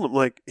 I killed him.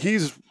 Like,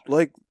 he's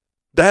like,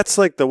 that's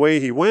like the way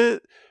he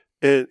went.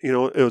 And,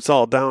 it was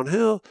all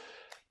downhill.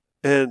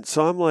 And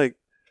so I'm like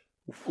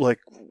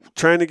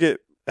trying to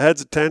get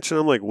Ed's attention.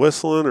 I'm like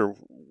whistling or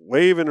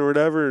waving or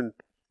whatever. And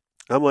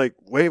I'm like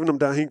waving him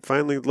down. He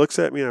finally looks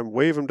at me, and I'm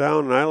waving him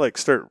down, and I like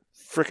start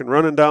freaking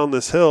running down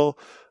this hill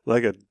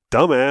like a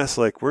dumbass.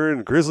 Like, we're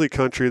in grizzly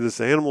country.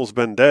 This animal's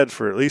been dead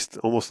for at least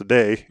almost a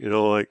day.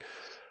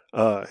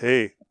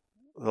 Hey,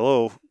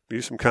 hello,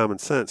 use some common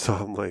sense. So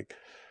I'm like,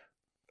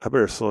 I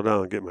better slow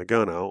down and get my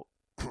gun out.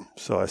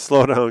 So I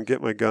slow down and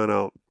get my gun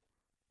out,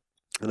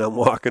 and I'm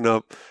walking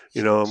up.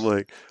 I'm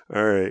like,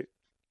 all right.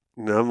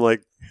 And I'm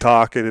like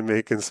talking and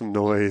making some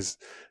noise.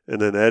 And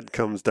then Ed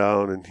comes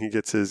down, and he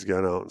gets his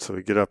gun out. And so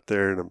we get up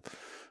there, and I'm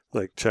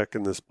like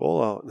checking this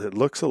bull out, and it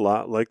looks a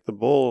lot like the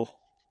bull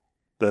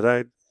that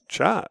I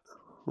shot.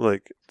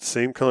 Like,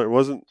 same color.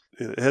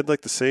 It had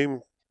like the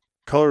same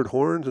colored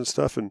horns and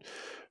stuff. And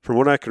from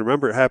what I can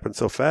remember, it happened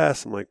so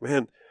fast. I'm like,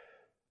 man,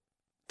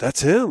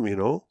 that's him,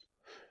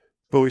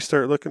 But we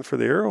start looking for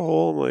the arrow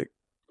hole. I'm like,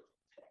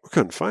 we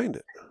couldn't find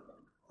it.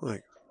 I'm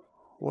like,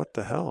 what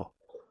the hell?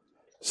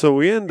 So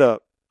we end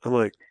up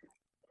rolling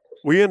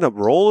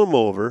him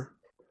over.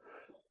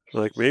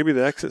 Like, maybe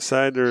the exit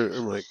side there.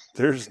 I'm like,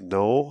 there's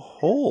no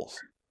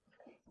holes.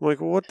 I'm like,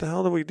 well, what the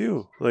hell do we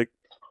do? Like,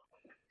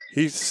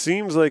 he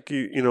seems like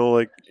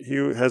like he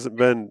hasn't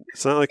been.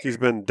 It's not like he's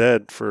been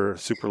dead for a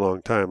super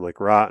long time, like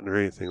rotten or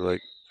anything.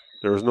 Like,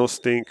 there was no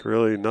stink,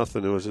 really,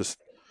 nothing. It was just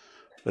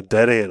a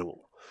dead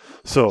animal.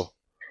 So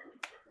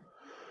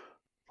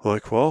I'm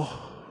like,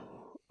 well,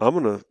 I'm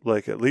gonna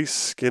like at least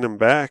skin him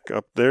back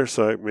up there,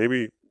 so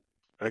maybe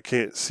I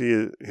can't see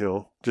it.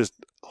 Just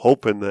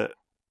hoping that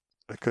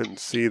I couldn't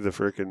see the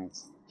freaking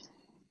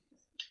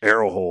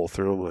arrow hole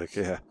through him. Like,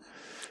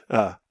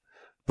 yeah,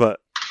 but.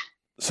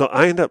 So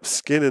I end up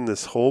skinning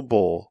this whole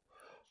bull,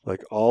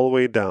 like all the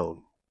way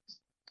down.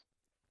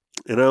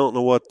 And I don't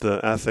know what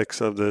the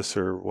ethics of this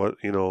or what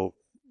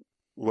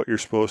you're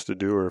supposed to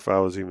do, or if I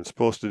was even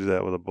supposed to do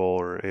that with a bull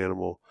or an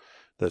animal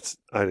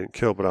I didn't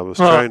kill, but I was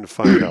trying to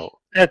find out.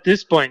 At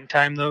this point in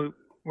time, though,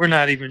 we're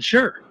not even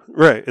sure.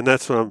 Right, and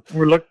that's what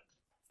we're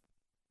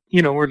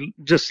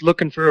just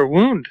looking for a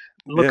wound,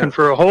 looking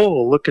for a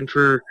hole, looking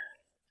for,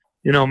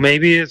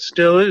 maybe it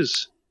still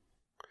is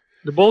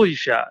the bull you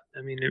shot.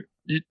 I mean,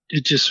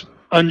 it's just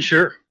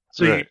unsure.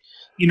 So right.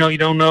 you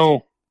don't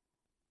know.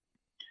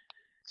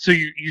 So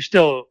you're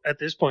still at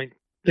this point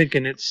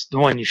thinking it's the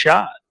one you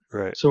shot.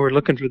 Right. So we're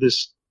looking for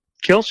this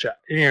kill shot,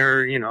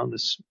 or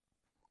this.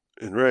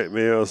 And right,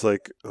 maybe I was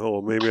like,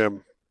 oh,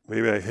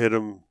 maybe I hit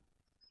him,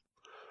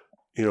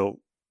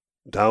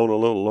 down a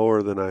little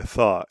lower than I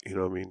thought. You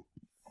know what I mean?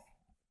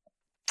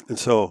 And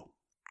so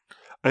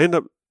we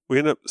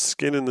end up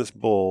skinning this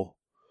bull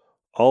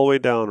all the way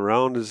down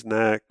around his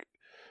neck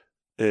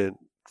and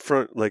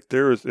front. Like,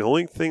 the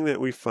only thing that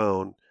we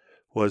found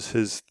was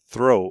his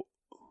throat.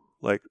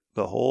 Like,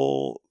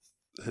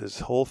 his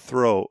whole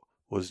throat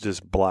was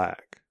just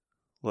black,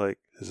 like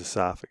his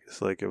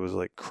esophagus, like it was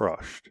like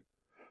crushed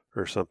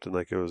or something,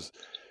 like it was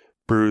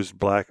bruised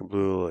black and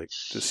blue, like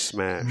just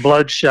smashed.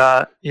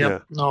 Bloodshot,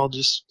 yep. Yeah. All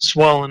just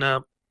swelling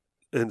up.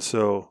 And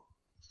so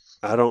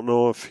I don't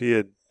know if he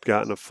had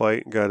gotten a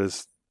fight and got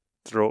his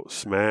throat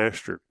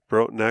smashed or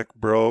neck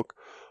broke,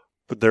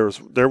 but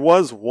there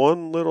was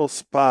one little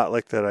spot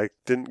like that I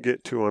didn't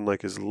get to on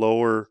like his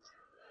lower,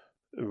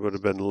 it would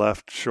have been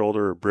left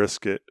shoulder or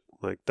brisket,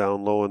 like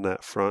down low in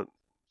that front,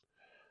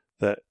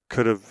 that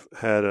could have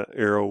had an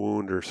arrow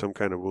wound or some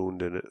kind of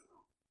wound in it.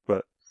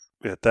 But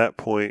at that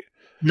point,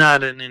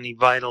 not in any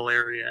vital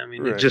area. I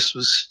mean, right. It just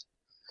was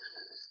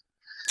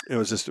It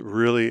was just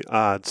really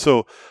odd.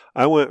 So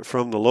I went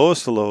from the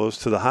lowest of lows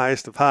to the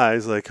highest of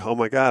highs, like, oh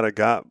my God,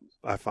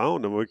 I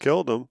found him, we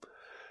killed him,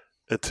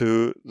 and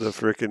to the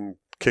freaking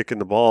kicking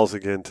the balls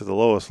again to the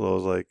lowest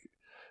lows, like,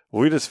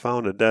 we just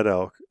found a dead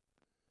elk,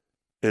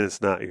 and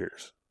it's not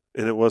yours.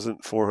 And it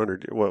wasn't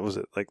 400, what was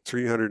it, like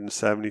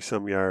 370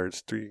 some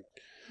yards,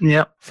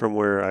 from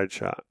where I'd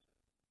shot.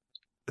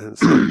 And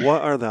it's like,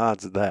 what are the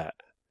odds of that?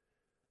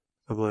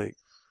 I'm like,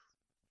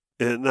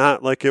 and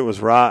not like it was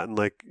rotten,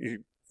 like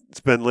it's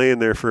been laying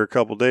there for a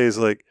couple days.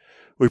 Like,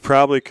 we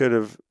probably could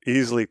have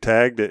easily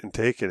tagged it and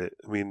taken it.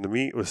 I mean, the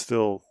meat was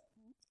still,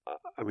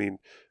 I mean,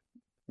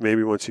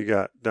 maybe once you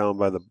got down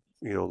by the,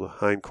 the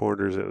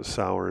hindquarters, it was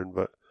souring,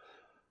 but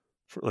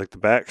for like the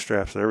back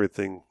straps and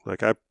everything,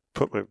 like I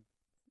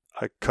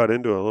cut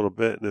into it a little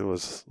bit and it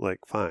was like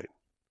fine.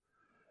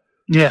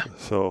 Yeah.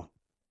 So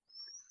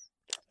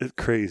it's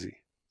crazy.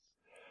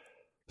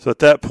 So at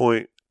that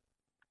point,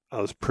 I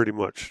was pretty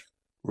much,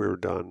 we were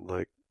done.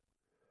 Like,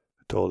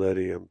 I told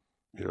Eddie,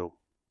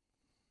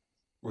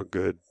 we're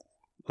good.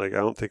 Like, I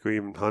don't think we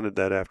even hunted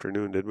that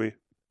afternoon, did we?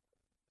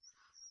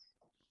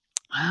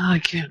 Well, I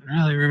can't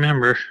really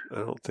remember. I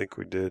don't think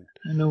we did.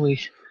 I know we.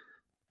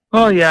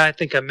 Oh yeah, I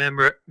think I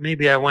remember it.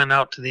 Maybe I went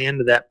out to the end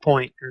of that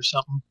point or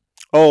something.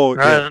 Oh,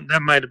 yeah.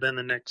 That might have been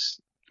the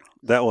next.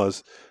 That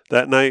was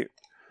that night,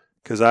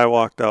 because I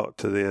walked out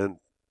to the end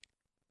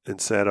and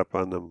sat up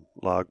on them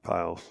log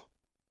piles,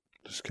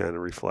 just kind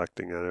of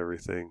reflecting on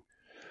everything.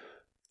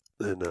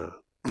 And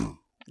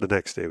the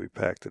next day we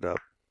packed it up.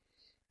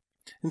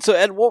 And so,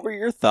 Ed, what were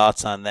your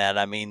thoughts on that?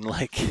 I mean,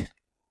 like,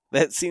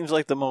 that seems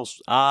like the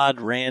most odd,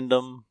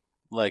 random,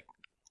 like,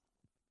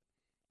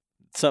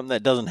 something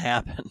that doesn't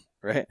happen,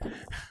 right?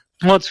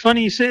 Well, it's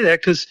funny you say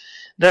that, because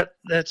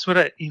that's what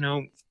it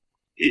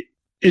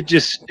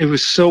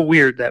was so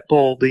weird, that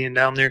bull being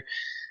down there.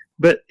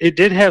 But it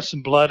did have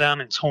some blood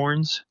on its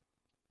horns.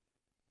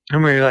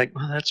 And we were like,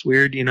 well, that's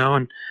weird,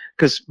 and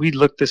because we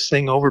looked this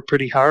thing over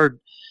pretty hard.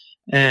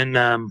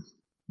 And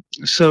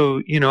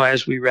so,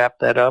 as we wrapped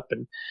that up,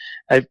 and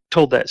I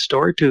told that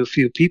story to a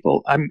few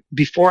people,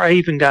 before I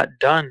even got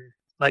done,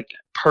 like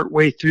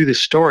partway through the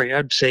story,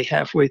 I'd say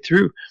halfway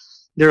through,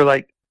 they were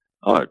like,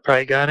 oh, it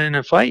probably got in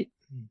a fight,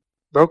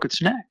 broke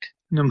its neck.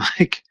 And I'm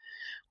like,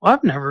 well,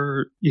 I've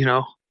never,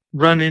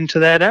 run into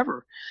that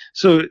ever.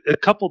 So a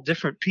couple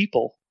different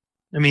people,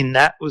 I mean,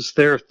 that was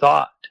their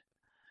thought,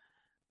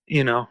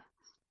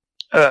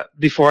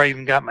 before I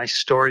even got my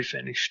story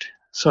finished.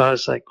 So I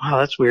was like, wow,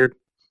 that's weird.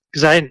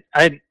 Because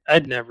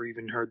I'd never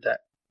even heard that,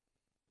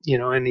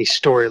 any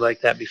story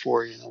like that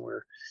before,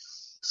 where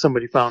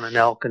somebody found an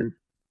elk and,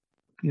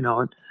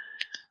 and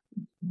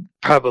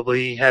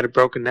probably had a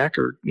broken neck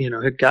or,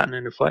 had gotten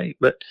in a fight.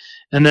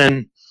 And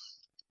then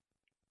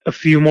a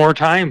few more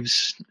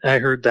times I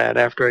heard that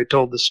after I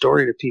told the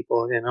story to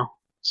people,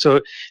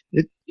 So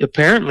it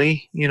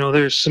apparently,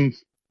 there's some,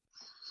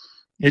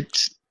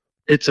 it's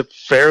a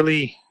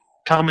fairly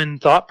common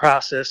thought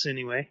process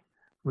anyway,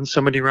 when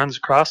somebody runs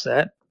across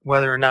that,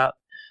 whether or not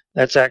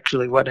that's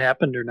actually what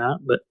happened or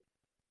not. But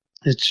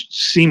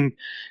it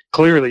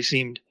clearly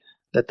seemed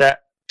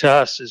that to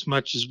us, as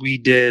much as we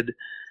did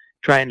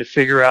trying to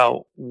figure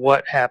out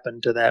what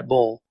happened to that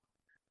bull,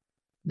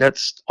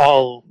 that's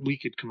all we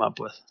could come up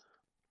with.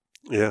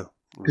 Yeah.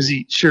 Because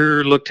he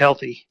sure looked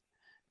healthy.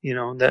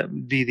 That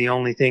would be the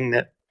only thing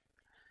that,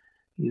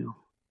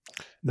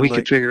 we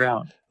could figure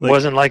out. It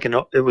wasn't like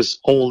it was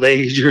old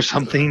age or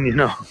something,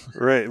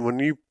 Right. When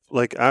you,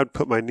 like, I would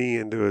put my knee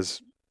into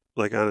his,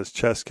 like, on his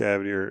chest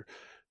cavity,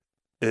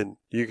 and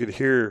you could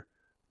hear,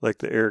 like,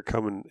 the air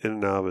coming in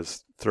and out of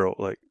his throat,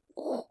 like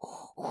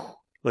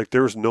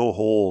there was no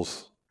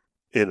holes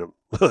in him,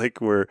 like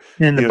where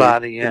in the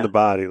body, yeah. In the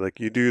body, like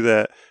you do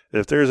that, and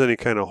if there's any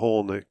kind of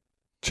hole in the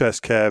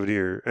chest cavity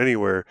or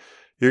anywhere,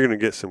 you're gonna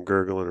get some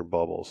gurgling or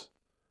bubbles.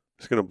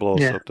 It's gonna blow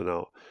something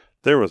out.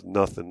 There was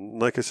nothing.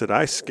 Like I said,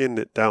 I skinned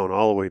it down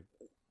all the way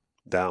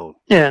down.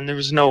 Yeah, and there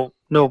was no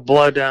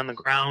blood on the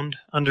ground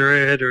under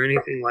it or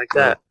anything like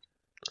that.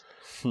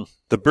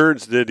 The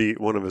birds did eat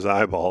one of his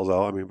eyeballs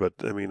out. But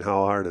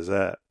how hard is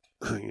that?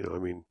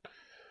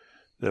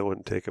 That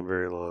wouldn't take him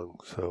very long.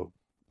 So,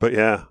 but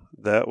yeah,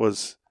 that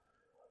was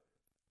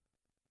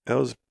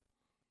a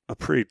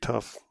pretty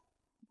tough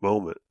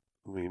moment.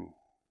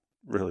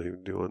 Really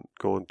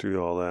going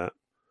through all that.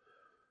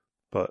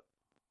 But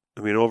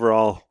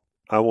overall,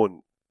 I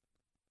wouldn't.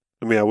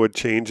 I would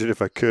change it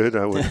if I could.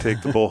 I would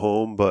take the bull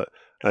home, but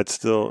I'd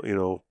still,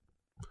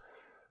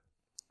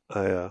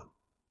 I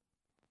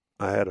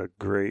had a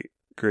great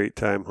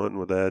time hunting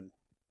with Ed.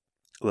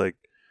 Like,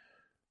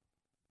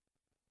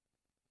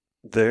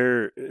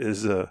 there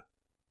is I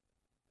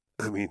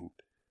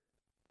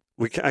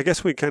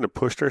guess we kind of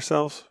pushed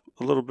ourselves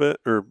a little bit,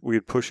 or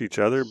we'd push each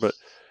other, but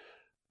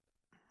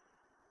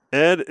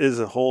Ed is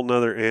a whole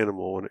nother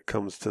animal when it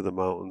comes to the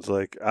mountains.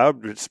 Like, I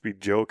would just be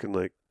joking,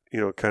 like,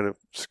 kind of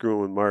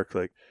screwing with Mark,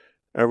 like,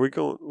 are we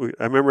going?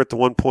 I remember at the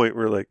one point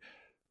where, like,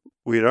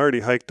 we had already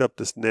hiked up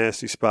this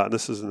nasty spot, and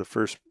this is in the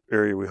first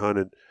area we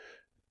hunted,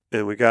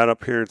 and we got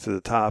up here to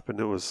the top, and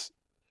it was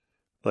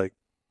like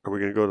are we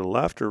going to go to the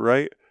left or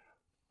right?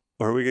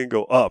 Or are we going to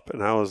go up?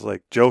 And I was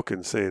like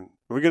joking, saying,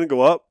 are we going to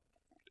go up?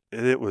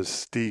 And it was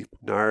steep,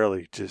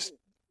 gnarly, just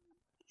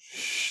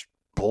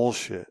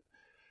bullshit.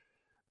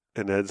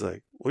 And Ed's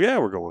like, well, yeah,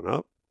 we're going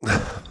up.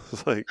 I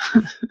was like,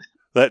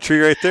 that tree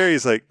right there?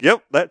 He's like,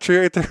 yep, that tree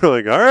right there. I'm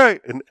like, all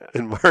right.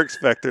 And Mark's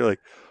back there like,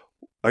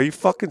 are you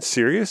fucking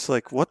serious?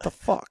 Like, what the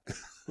fuck?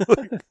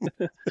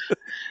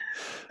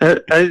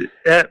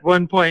 At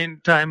one point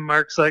in time,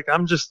 Mark's like,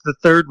 I'm just the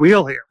third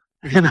wheel here,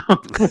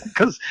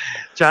 because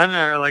John and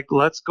I are like,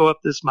 let's go up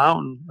this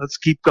mountain. Let's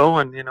keep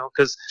going,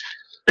 because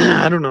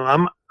I don't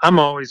know. I'm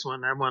always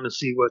one. I want to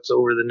see what's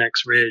over the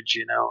next ridge,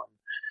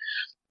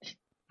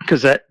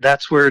 because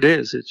that's where it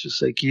is. It's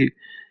just like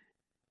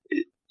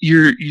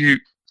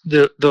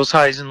those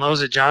highs and lows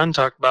that John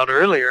talked about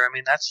earlier. I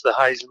mean, that's the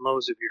highs and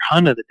lows of your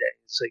hunt of the day.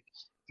 It's like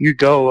you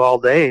go all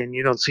day and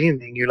you don't see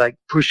anything. You like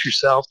push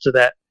yourself to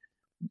that,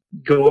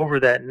 go over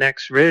that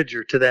next ridge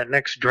or to that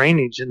next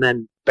drainage, and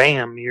then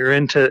bam, you're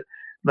into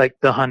like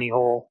the honey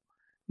hole,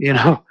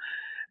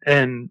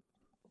 And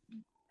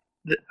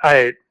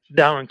I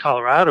down in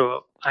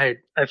Colorado, I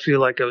feel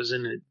like I was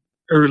in an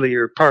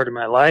earlier part of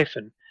my life,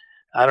 and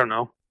I don't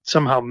know.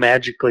 Somehow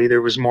magically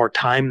there was more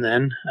time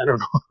then. I don't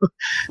know.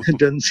 It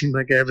doesn't seem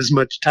like I have as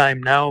much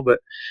time now, but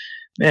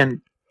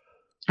man,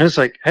 I was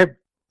like, I have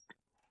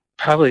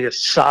probably a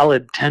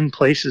solid 10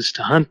 places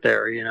to hunt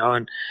there,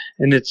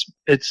 and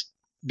it's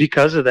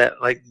because of that,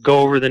 like go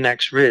over the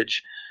next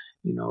ridge.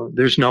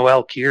 There's no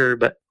elk here,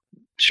 but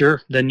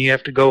sure, then you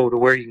have to go to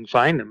where you can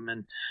find them,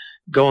 and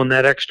going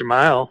that extra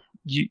mile,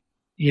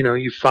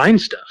 you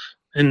find stuff.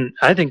 And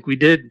I think we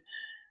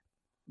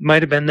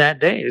might have been that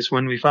day is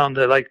when we found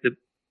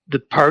the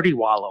party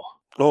wallow.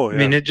 Oh, yeah. I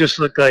mean, it just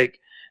looked like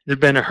there'd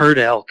been a herd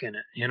of elk in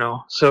it,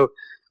 So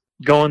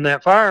going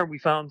that far, we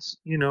found,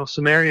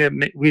 some area.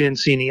 We didn't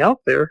see any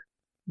elk there,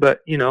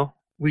 but,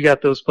 we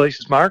got those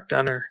places marked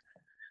on our,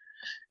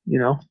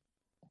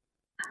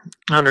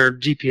 on our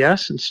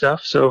GPS and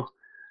stuff. So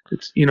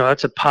it's,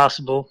 that's a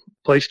possible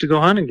place to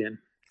go hunt again.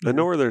 I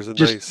know where there's a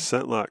nice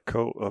scentlock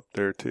coat up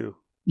there too.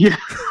 Yeah.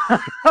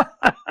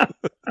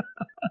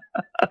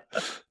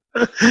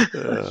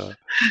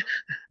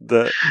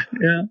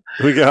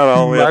 We got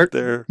all the way up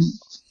there,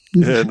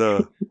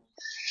 and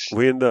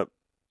we end up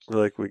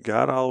we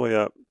got all the way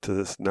up to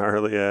this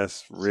gnarly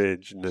ass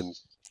ridge, and then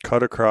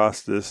cut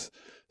across this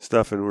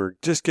stuff, and we're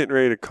just getting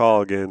ready to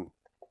call again,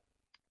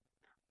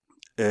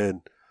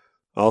 and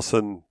all of a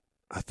sudden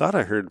I thought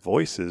I heard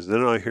voices,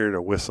 then I heard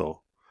a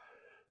whistle,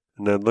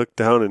 and then looked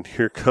down, and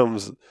here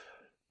comes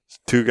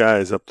two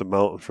guys up the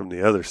mountain from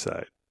the other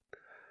side.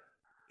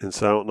 And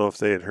so I don't know if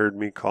they had heard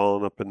me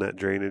calling up in that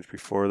drainage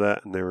before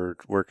that, and they were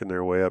working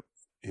their way up,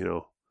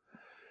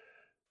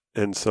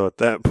 And so at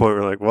that point,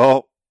 we're like,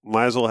 well,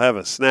 might as well have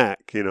a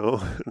snack,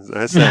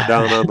 I sat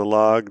down on the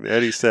log.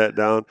 Eddie sat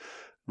down.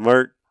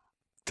 Mark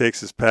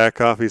takes his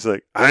pack off. He's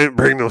like, I didn't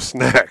bring no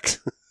snacks.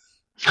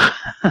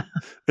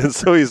 And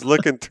so he's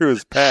looking through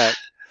his pack.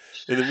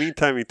 In the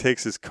meantime, he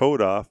takes his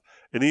coat off,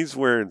 and he's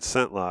wearing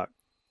scentlock,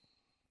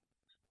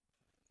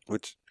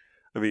 which,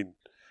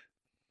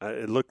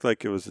 it looked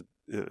like it was a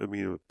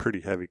pretty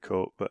heavy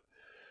coat, but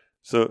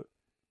so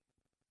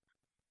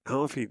I don't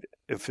know if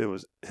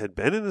it had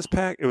been in his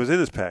pack. It was in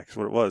his pack is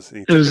what it was.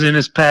 It was in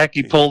his pack.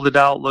 He pulled it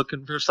out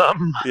looking for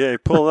something. Yeah, he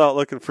pulled it out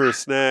looking for a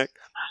snack.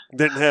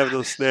 Didn't have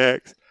no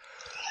snacks.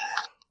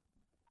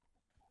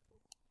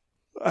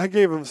 I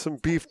gave him some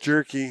beef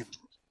jerky,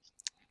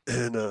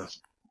 and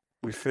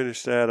we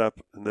finished that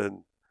up, and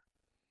then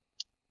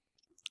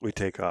we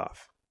take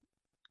off.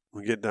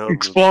 We get down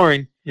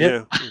exploring.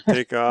 Yeah, we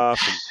take off,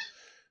 and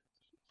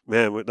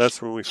man,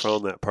 that's when we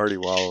found that party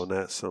wallow, and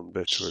that some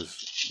bitch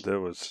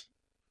was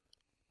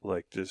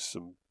like just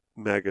some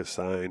mega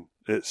sign.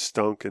 It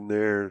stunk in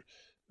there.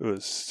 It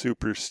was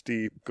super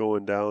steep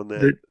going down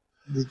that.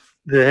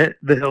 The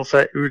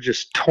hillside, we were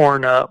just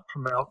torn up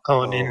from elk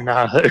going in and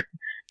out of there.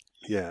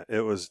 Yeah,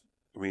 it was.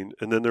 And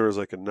then there was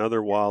like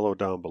another wallow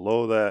down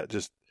below that.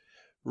 Just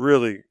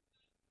really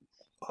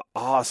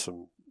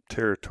awesome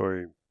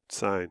territory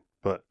sign.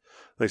 But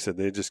like I said,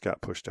 they just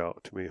got pushed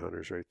out. Too many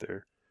hunters right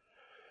there.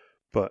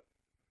 But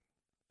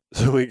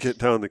so we get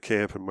down to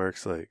camp, and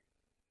Mark's like,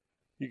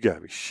 "You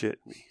gotta be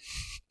shitting me,"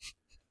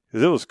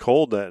 because it was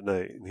cold that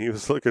night, and he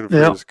was looking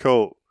for his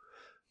coat.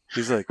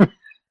 He's like,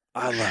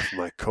 "I left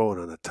my coat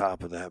on the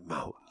top of that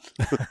mountain."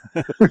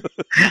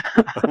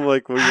 I'm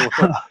like, "Well,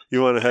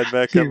 you want to head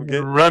back up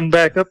and run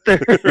back up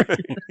there?"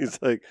 He's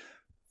like,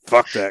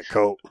 "Fuck that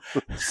coat.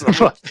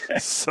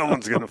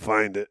 Someone's gonna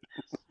find it.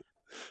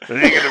 It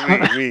ain't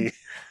gonna be me."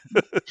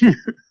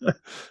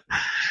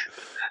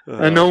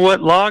 I know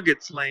what log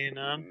it's laying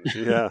on.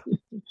 Yeah.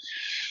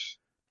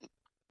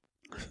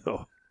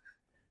 So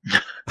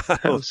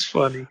that was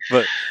funny.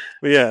 But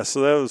yeah,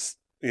 so that was,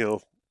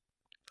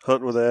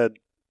 hunting with Ed,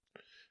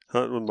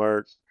 hunting with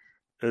Mark.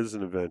 It was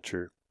an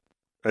adventure.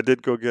 I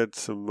did go get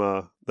some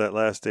that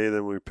last day.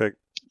 Then we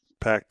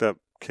packed up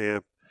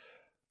camp.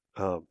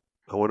 I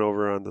went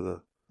over onto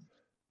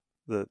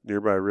the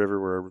nearby river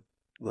where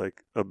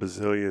like a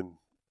bazillion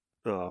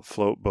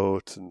float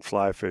boats and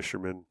fly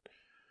fishermen.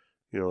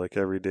 You know, like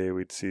every day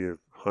we'd see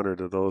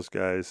 100 of those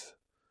guys.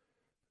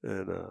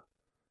 And,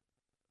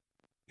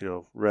 you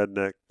know,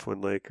 redneck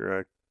Twin Laker,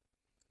 I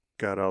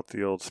got out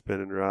the old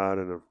spinning rod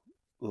and a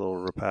little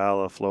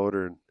Rapala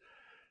floater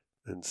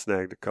and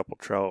snagged a couple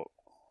trout.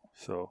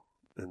 So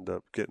ended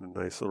up getting a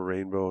nice little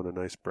rainbow and a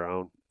nice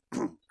brown.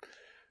 And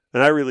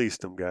I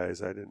released them,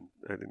 guys. I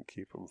didn't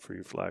keep them for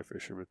you fly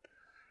fishermen.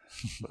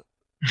 But,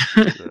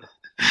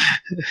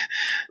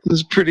 It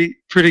was pretty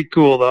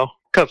cool though.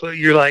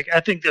 You're like, I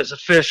think there's a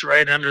fish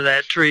right under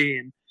that tree,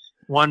 and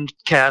one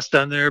cast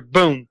on there,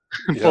 boom,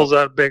 pulls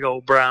out a big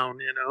old brown.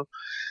 You know,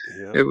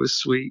 It was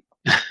sweet.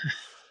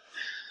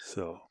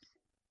 So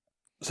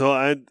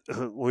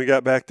when we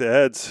got back to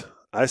Ed's,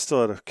 I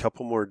still had a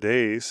couple more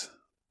days,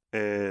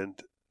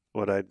 and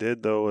what I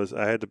did though was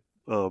I had to.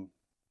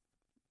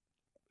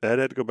 Ed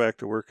had to go back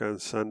to work on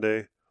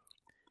Sunday.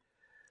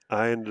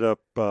 I ended up.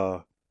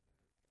 I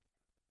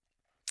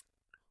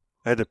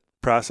had to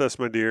process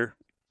my deer,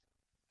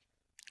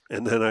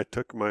 and then I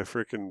took my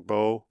freaking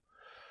bow,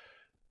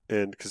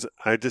 and because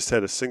I just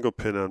had a single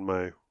pin on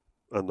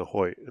the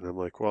Hoyt, and I'm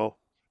like, well,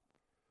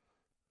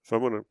 if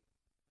I'm gonna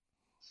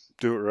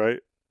do it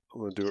right,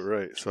 I'm gonna do it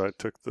right. So I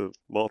took the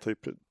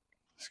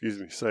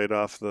sight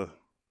off the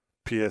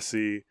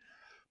PSE,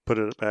 put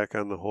it back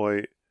on the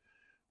Hoyt,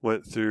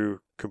 went through,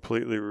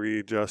 completely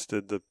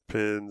readjusted the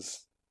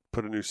pins,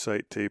 put a new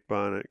sight tape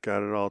on it,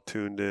 got it all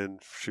tuned in,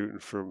 shooting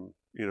from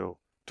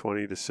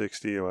 20 to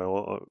 60.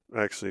 Well,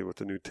 actually, with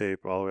the new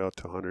tape, all the way out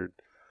to 100.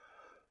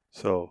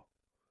 So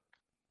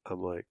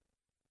I'm like,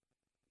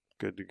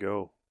 good to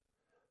go.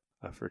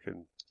 I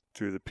freaking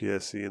threw the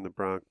PSC in the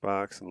Bronc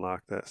box and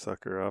locked that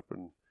sucker up.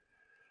 And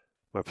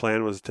my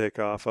plan was to take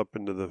off up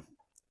into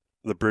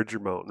the Bridger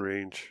Mountain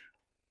Range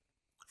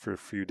for a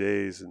few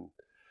days. And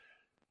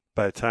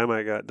by the time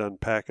I got done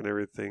packing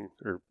everything,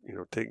 or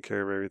taking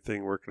care of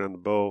everything, working on the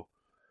bow,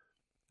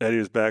 Eddie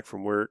was back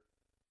from work.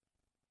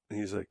 And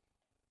he's like,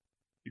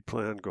 you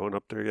plan on going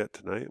up there yet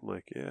tonight? I'm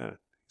like, yeah.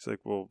 He's like,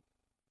 well,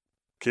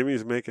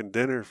 Kimmy's making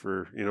dinner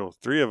for,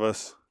 3 of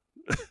us.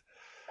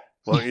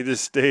 Why don't you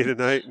just stay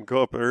tonight and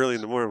go up early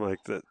in the morning? I'm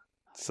like, that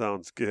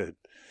sounds good.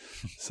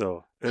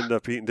 So ended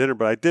up eating dinner,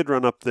 but I did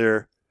run up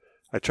there.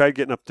 I tried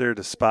getting up there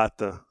to spot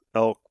the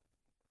elk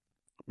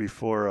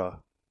before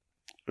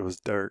it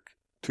was dark,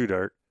 too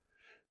dark.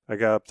 I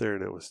got up there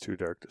and it was too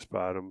dark to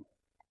spot them.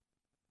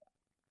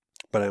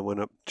 But I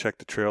went up, checked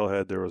the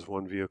trailhead. There was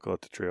one vehicle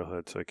at the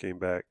trailhead, so I came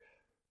back.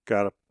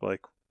 Got up I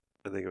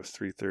think it was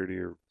 3:30,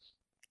 or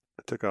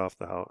I took off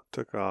the house.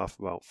 Took off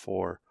about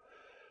 4,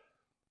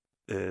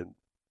 and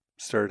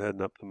started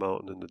heading up the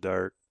mountain in the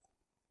dark.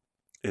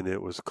 And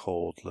it was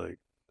cold,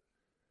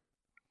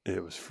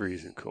 it was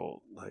freezing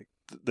cold.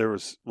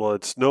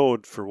 It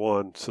snowed for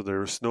one, so there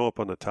was snow up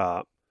on the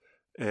top.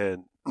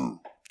 And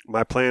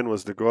my plan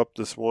was to go up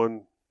the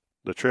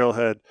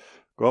trailhead,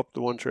 go up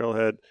the one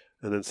trailhead,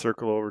 and then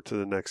circle over to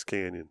the next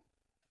canyon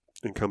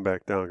and come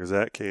back down, because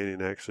that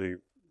canyon actually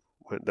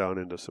went down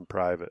into some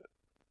private.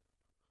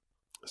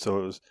 So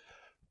it was,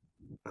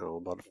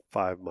 about a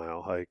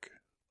 5-mile hike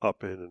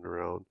up, in, and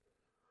around.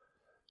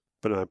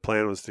 But my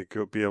plan was to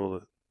be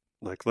able to,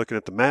 looking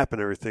at the map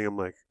and everything, I'm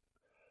like,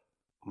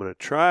 I'm going to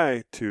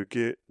try to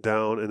get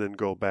down and then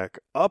go back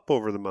up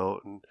over the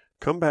mountain,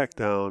 come back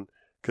down,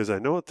 because I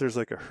know that there's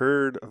a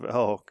herd of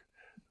elk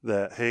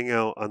that hang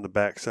out on the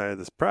backside of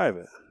this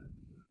private.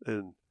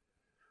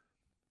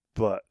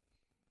 But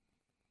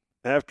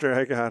after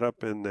I got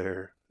up in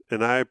there,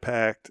 and I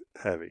packed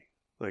heavy.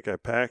 I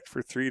packed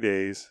for 3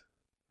 days.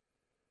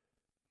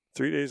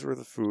 3 days worth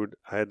of food.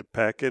 I had to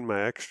pack in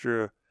my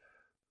extra,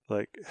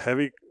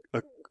 heavy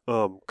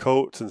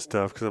coats and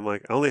stuff, because I'm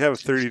like, I only have a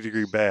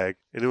 30-degree bag,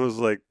 and it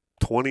was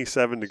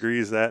 27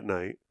 degrees that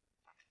night.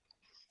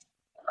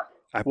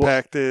 I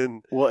packed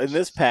in. Well, and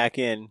this pack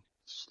in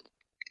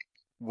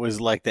was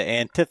the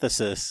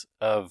antithesis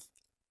of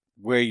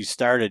where you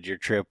started your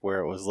trip, where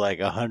it was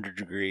 100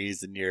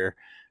 degrees and you're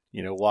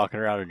walking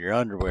around in your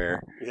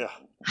underwear. Yeah.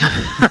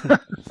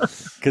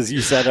 Because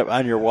you set up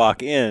on your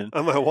walk in.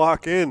 On my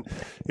walk in,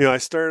 I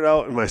started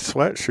out in my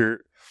sweatshirt,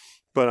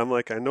 but I'm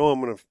like, I know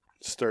I'm going to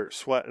start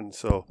sweating.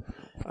 So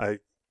I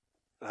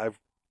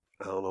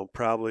don't know,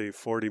 probably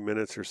 40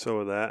 minutes or so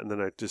of that. And then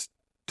I just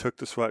took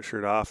the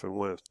sweatshirt off and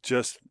went with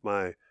just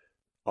my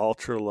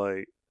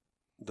ultralight,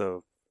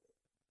 the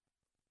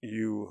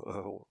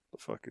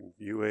fucking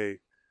UA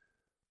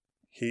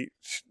heat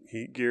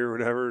gear or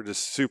whatever,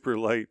 just super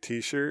light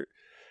t-shirt.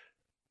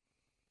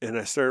 And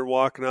I started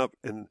walking up,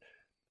 and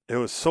it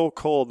was so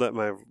cold that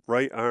my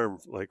right arm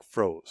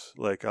froze.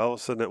 All of a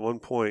sudden at one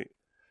point,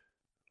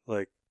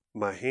 my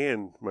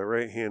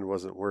right hand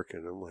wasn't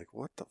working. I'm like,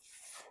 what the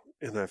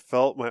and I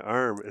felt my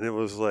arm, and it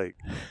was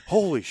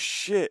holy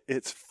shit,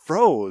 it's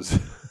froze.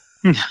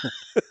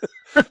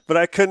 But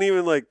I couldn't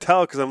even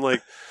tell, because I'm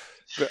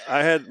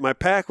my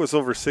pack was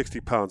over 60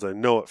 pounds. I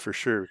know it for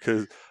sure,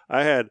 because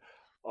I had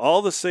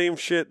all the same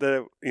shit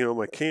that,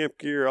 my camp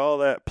gear, all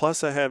that.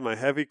 Plus I had my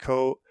heavy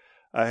coat.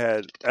 I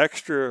had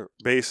extra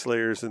base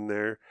layers in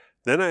there.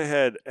 Then I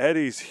had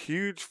Eddie's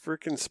huge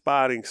freaking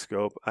spotting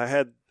scope. I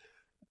had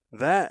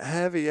that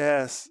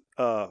heavy-ass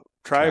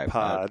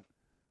tripod.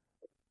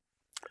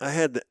 I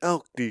had the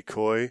elk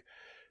decoy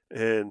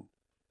and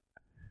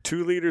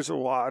 2 liters of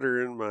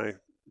water in my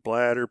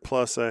bladder,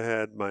 plus I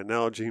had my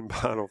Nalgene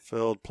bottle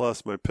filled,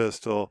 plus my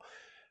pistol,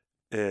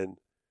 and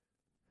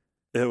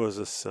it was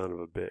a son of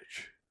a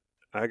bitch.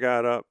 I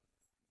got up,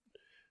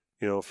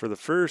 for the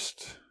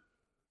first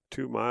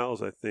 2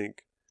 miles, I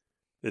think,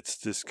 it's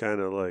just kind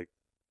of like,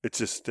 it's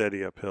just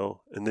steady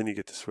uphill, and then you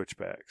get to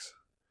switchbacks,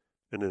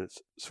 and then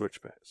it's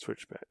switchback.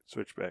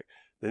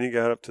 Then you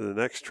got up to the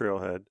next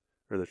trailhead,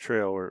 or the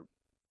trail where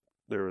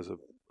there was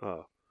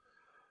the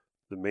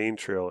main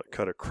trail that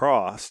cut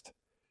across.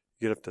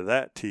 You get up to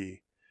that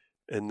T,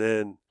 and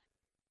then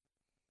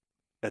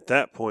at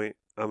that point,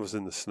 I was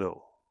in the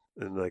snow,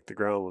 and like the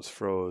ground was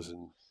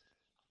frozen,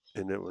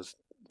 and it was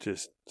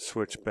just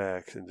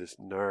switchbacks and just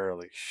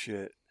gnarly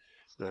shit.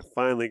 And I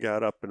finally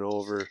got up and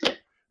over.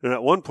 And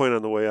at one point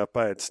on the way up,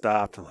 I had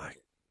stopped and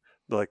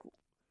like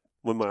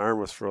when my arm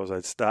was froze,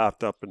 I'd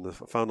stopped up and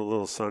found a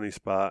little sunny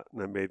spot,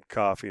 and I made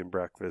coffee and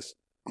breakfast.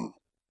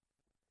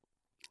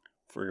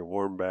 Friggin'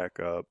 warmed back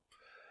up,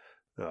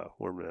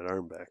 warmed that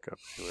arm back up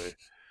anyway,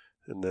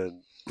 and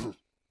then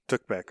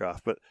took back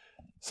off. But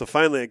so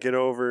finally, I get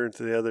over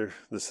into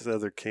this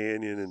other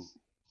canyon, and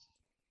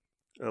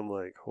I'm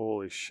like,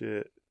 holy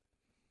shit.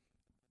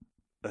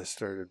 I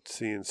started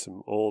seeing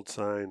some old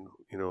sign,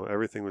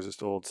 everything was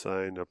just old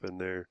sign up in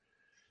there.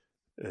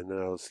 And then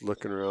I was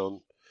looking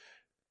around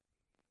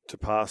to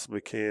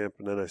possibly camp,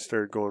 and then I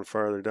started going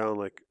farther down,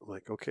 like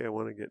okay, I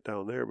want to get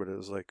down there, but it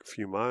was like a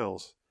few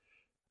miles.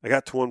 I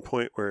got to one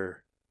point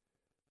where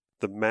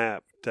the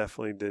map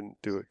definitely didn't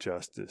do it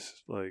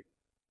justice. Like,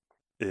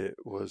 it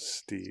was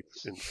steep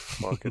and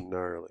fucking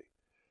gnarly.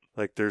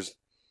 Like, there's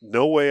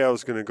no way I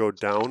was going to go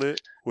down it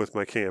with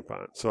my camp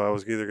on. So I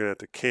was either going to have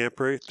to camp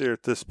right there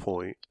at this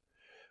point,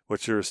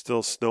 which there was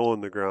still snow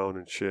on the ground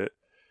and shit,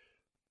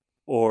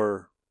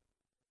 or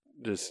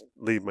just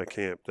leave my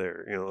camp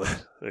there,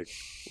 like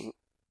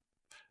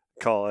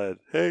call Ed,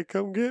 hey,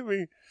 come get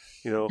me,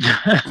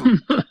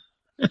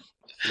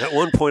 At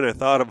one point I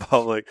thought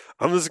about, like,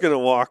 I'll just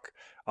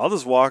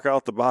walk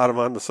out the bottom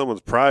onto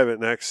someone's private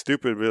and act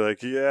stupid, be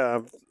like, yeah,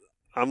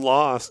 I'm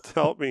lost,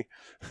 help me.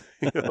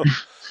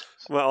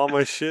 All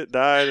my shit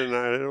died and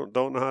I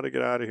don't know how to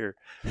get out of here.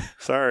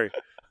 Sorry.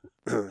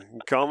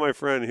 Call my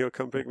friend, he'll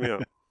come pick me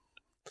up.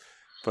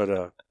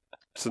 But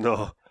so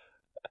no.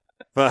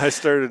 But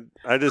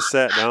I just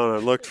sat down, I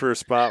looked for a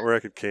spot where I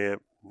could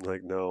camp. I'm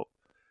like, no.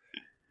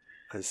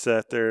 I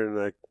sat there and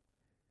I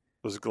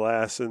was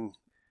glassing,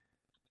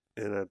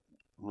 and I'm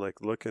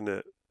like looking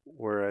at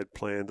where I'd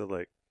planned to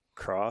like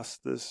cross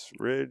this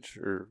ridge,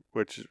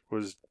 which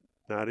was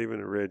not even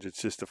a ridge,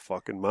 it's just a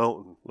fucking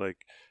mountain. Like,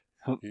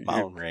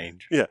 mountain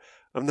range. Yeah.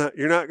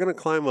 You're not going to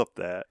climb up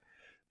that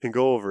and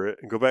go over it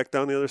and go back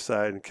down the other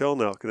side and kill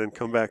an elk and then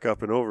come back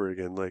up and over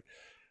again. Like,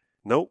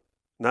 nope.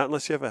 Not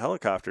unless you have a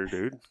helicopter,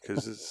 dude,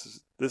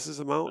 because this is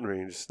a mountain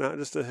range. It's not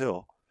just a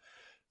hill.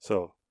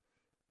 So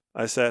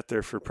I sat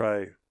there for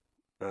probably,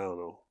 I don't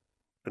know,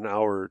 an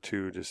hour or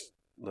two, just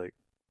like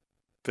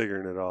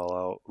figuring it all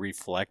out.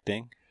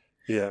 Reflecting?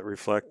 Yeah,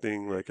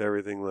 reflecting, like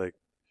everything, like,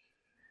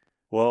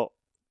 well,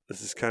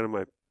 this is kind of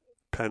my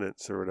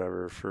penance or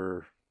whatever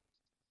for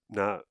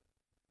not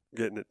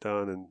getting it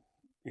done and,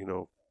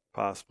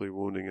 possibly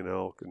wounding an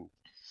elk.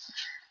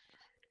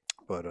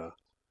 But I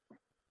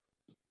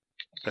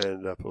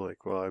ended up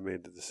like, well, I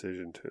made the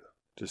decision to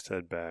just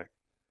head back.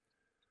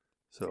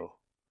 So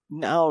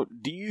now,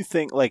 do you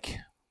think, like,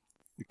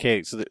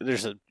 okay, so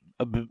there's a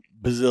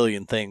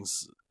bazillion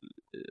things,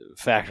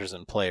 factors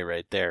in play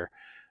right there,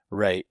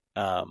 right?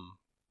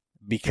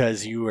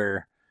 Because you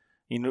were,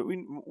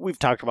 we've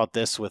talked about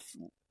this with,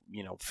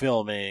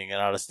 filming and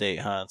out-of-state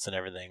hunts and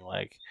everything,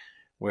 like,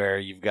 where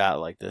you've got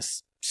like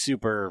this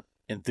super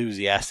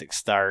enthusiastic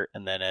start,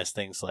 and then as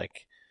things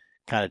like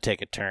kind of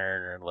take a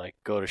turn or like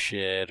go to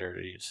shit or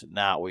it's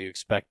not what you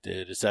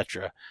expected,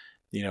 etc.,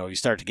 you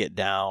start to get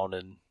down,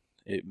 and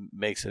it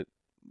makes it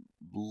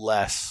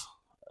less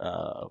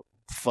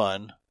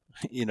fun.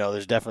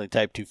 There's definitely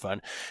type 2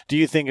 fun. Do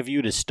you think if you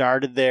would have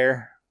started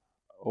there,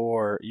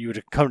 or you would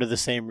have come to the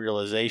same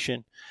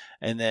realization,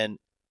 and then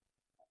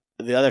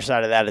the other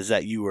side of that is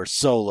that you were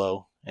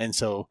solo, and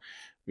so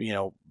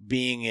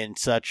being in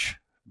such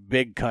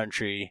big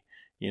country,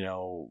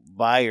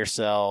 by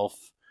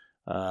yourself,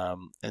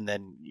 and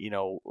then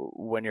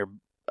when you're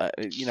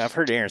I've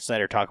heard Aaron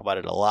Snyder talk about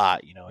it a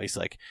lot. He's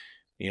like,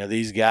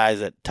 these guys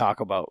that talk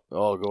about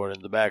going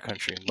into the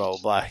backcountry and blah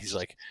blah blah, he's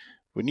like,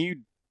 when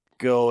you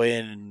go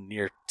in and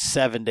you're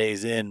 7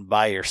 days in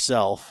by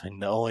yourself,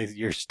 and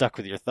you're stuck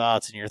with your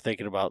thoughts, and you're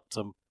thinking about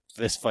some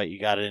fist fight you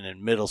got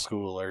in middle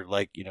school, or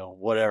like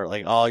whatever,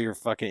 like all your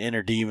fucking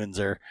inner demons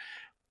are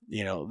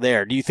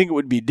there. Do you think it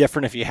would be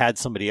different if you had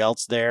somebody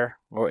else there,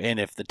 and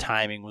if the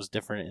timing was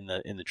different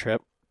in the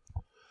trip?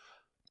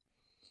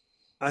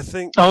 I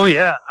think. Oh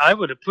yeah, I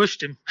would have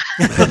pushed him.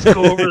 Let's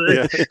go over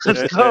there. Yeah.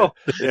 Let's go.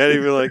 Yeah, he'd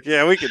be like,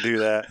 "Yeah, we could do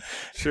that,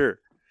 sure."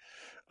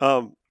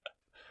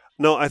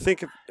 No, I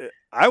think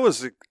I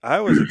was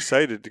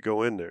excited to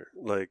go in there.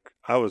 Like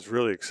I was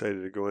really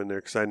excited to go in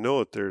there because I know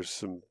that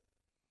there's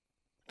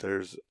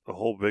a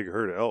whole big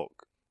herd of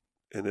elk,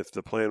 and if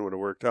the plan would have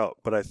worked out,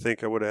 but I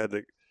think I would have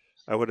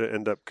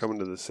ended up coming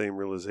to the same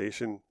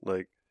realization.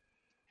 Like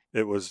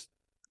there was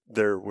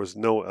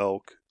no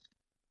elk.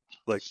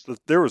 Like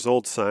there was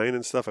old sign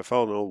and stuff. I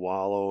found an old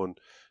wallow and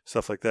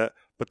stuff like that,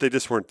 but they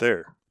just weren't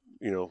there.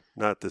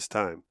 Not this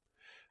time,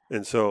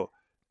 and so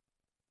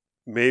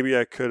maybe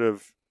I could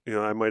have.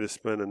 I might have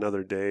spent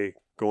another day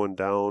going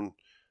down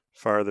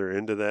farther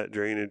into that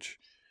drainage.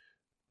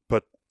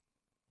 But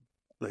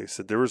like I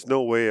said, there was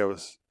no way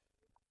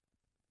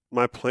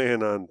my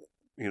plan on,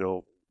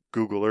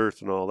 Google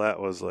Earth and all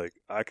that was like,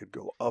 I could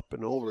go up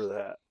and over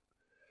that.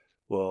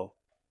 Well,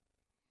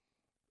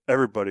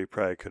 everybody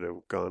probably could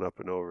have gone up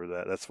and over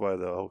that. That's why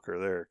the elk are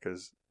there.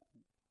 Cause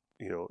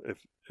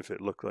if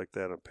it looked like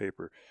that on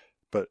paper,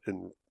 but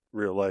in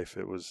real life,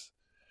 it was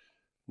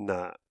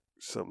not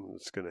something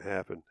that's going to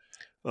happen.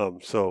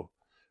 So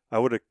I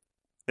would have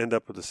end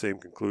up with the same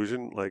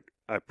conclusion. Like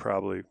I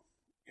probably,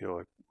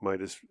 I might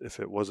have, if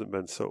it would have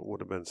been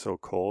so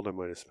cold, I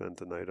might have spent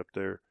the night up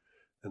there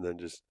and then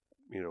just,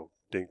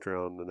 dinked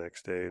around the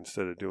next day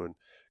instead of doing,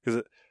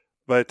 because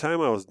by the time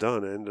I was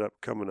done, I ended up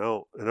coming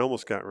out and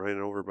almost got ran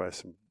over by a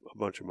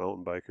bunch of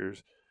mountain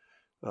bikers,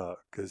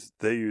 because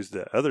they used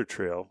the other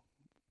trail.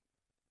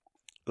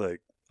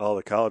 Like all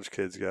the college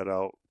kids got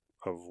out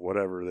of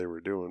whatever they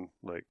were doing,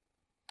 like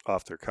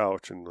off their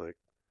couch and like,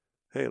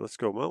 hey, let's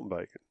go mountain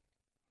biking.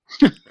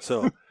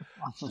 So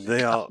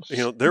they all,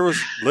 there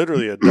was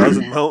literally a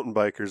dozen mountain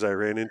bikers I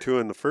ran into,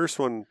 and the first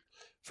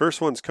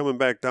one's coming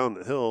back down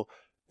the hill,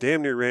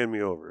 damn near ran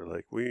me over.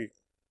 Like we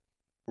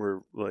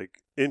were like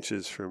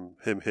inches from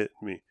him hitting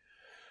me.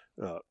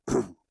 The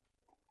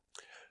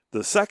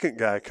second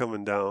guy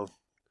coming down,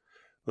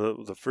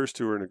 the first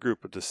two were in a group,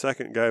 but the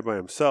second guy by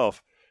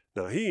himself,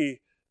 now he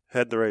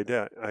had the right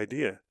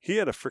idea. He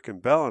had a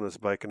freaking bell on his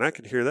bike, and I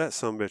could hear that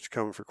sumbitch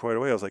coming for quite a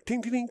way. I was like,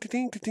 ting, ting, ting,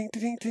 ting, ting, ting,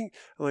 ting, ting.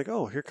 I'm like,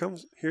 oh, here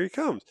he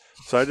comes.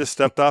 So I just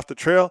stepped off the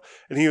trail,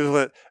 and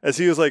as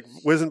he was like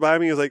whizzing by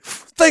me, he was like,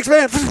 thanks,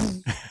 man.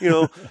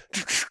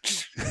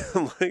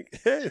 I'm like,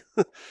 hey,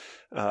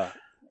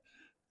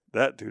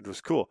 that dude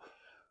was cool,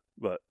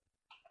 but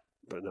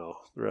no,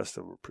 the rest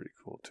of them were pretty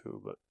cool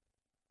too. But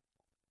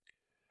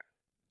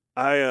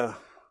I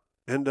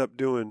end up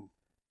doing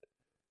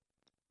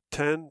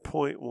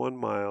 10.1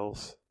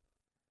 miles,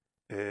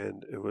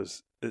 and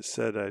it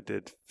said I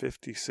did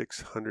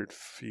 5,600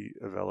 feet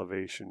of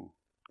elevation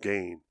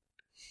gain,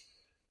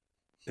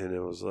 and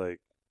it was like,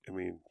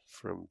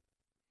 from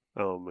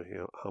I don't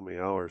know how many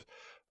hours.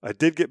 I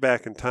did get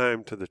back in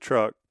time to the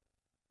truck.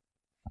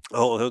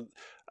 Oh,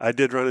 I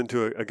did run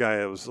into a guy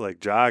that was like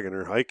jogging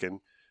or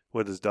hiking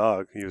with his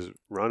dog. He was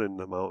running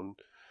the mountain,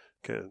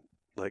 kind of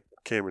like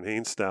Cameron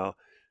Haynes style,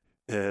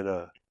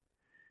 and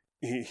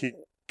he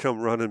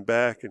come running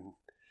back, and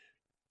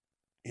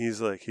he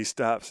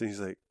stops and he's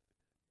like,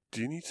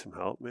 do you need some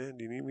help, man?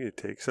 Do you need me to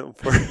take something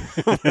for you?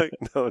 I'm like,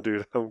 no,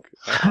 dude, I'm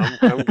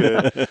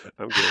good.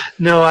 I'm good.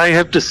 No, I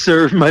have to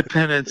serve my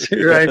penance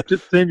here. Yeah. I have to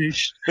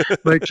finish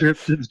my trip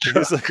to the truck.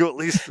 He's like, well,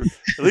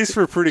 at least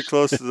we're pretty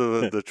close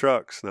to the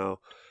trucks now.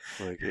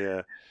 I'm like,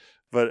 yeah.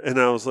 And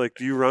I was like,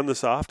 do you run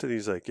this often?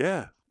 He's like,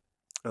 yeah.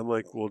 I'm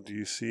like, well, do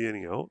you see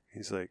any elk?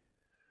 He's like,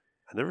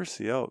 I never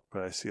see elk,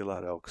 but I see a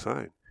lot of elk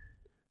sign.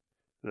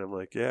 And I'm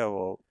like, yeah,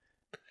 well,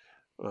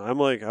 I'm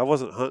like, I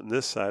wasn't hunting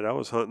this side. I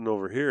was hunting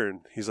over here. And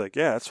he's like,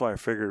 yeah, that's why I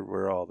figured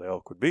where all the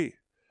elk would be.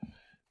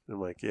 And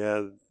I'm like,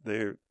 yeah,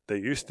 they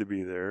used to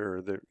be there,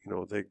 or they're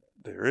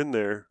in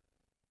there,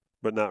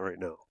 but not right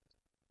now.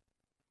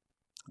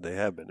 They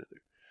have been in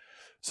there.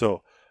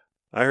 So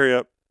I hurry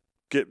up,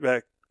 get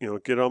back,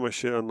 get all my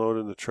shit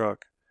unloaded in the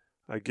truck.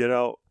 I get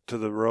out to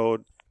the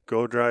road,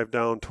 go drive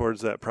down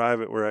towards that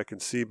private where I can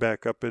see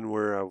back up in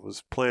where I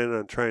was planning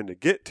on trying to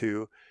get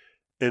to.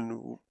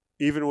 And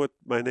even with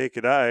my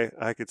naked eye,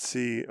 I could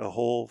see a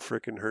whole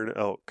freaking herd of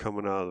elk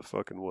coming out of the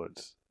fucking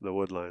woods, the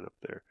wood line up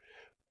there.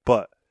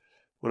 But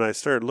when I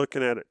started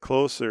looking at it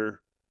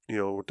closer,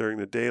 during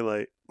the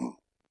daylight,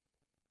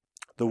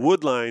 the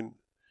wood line,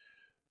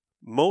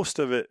 most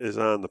of it is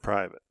on the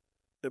private,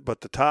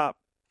 but the top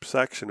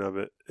section of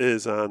it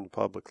is on the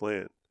public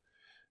land.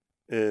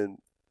 And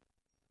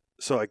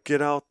so I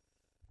get out,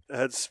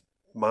 that's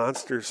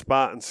monster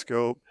spot and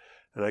scope,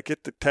 and I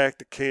get the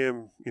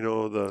Tacticam,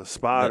 the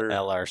spotter. The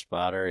LR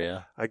spotter,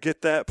 yeah. I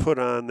get that put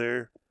on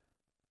there,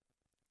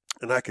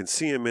 and I can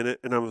see him in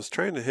it, and I was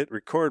trying to hit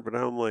record, but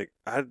I'm like,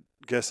 I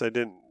guess I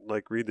didn't,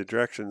 read the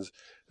directions,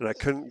 and I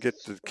couldn't get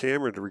the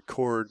camera to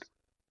record.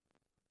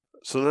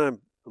 So then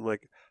I'm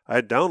like, I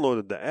had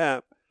downloaded the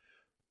app,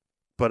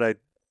 but I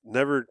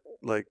never,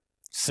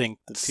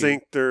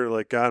 synced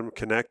or, got them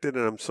connected,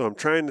 and I'm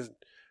trying to,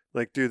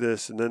 do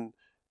this, and then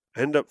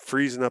I end up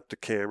freezing up the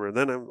camera.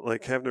 Then I'm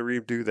having to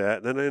redo that.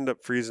 And then I end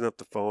up freezing up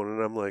the phone, and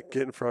I'm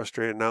getting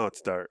frustrated. Now it's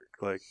dark.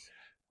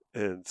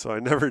 And so I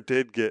never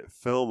did get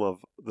film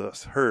of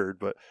this herd,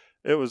 but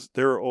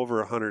there were over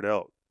 100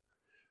 elk.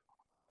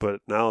 but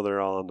now they're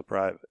all on the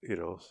private, you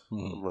know.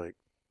 Hmm. I'm like,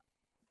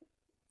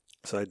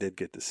 so I did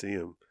get to see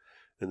them,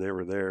 and they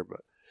were there.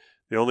 But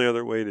the only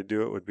other way to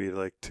do it would be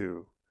like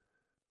to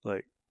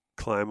like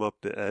climb up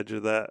the edge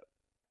of that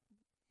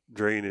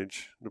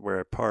drainage where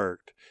I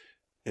parked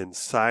and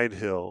side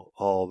hill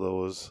all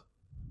those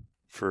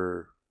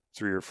for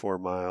 3 or 4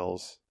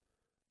 miles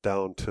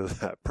down to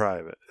that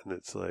private. And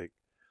it's like,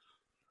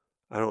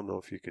 I don't know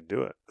if you could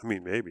do it. I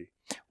mean, maybe.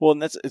 Well,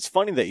 and it's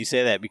funny that you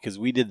say that because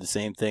we did the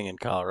same thing in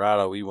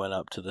Colorado. We went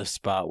up to this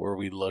spot where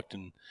we looked,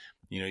 and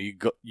you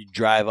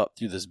drive up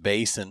through this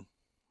basin,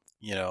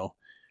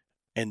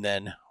 and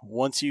then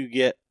once you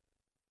get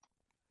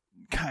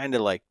kind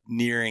of like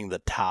nearing the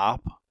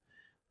top,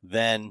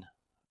 then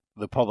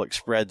the public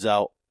spreads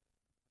out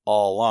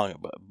all along it.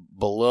 But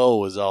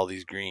below is all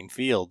these green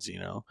fields,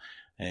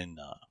 and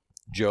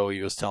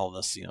Joey was telling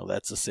us,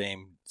 that's the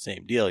same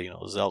deal.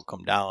 They'll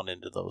come down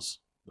into those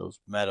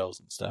meadows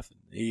and stuff in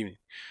the evening.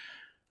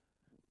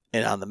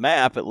 And on the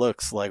map, it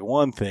looks like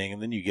one thing,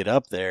 and then you get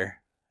up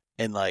there,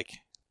 and like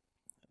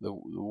the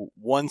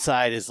one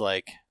side is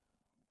like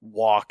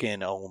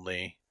walk-in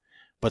only,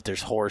 but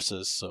there's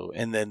horses. So,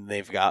 and then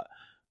they've got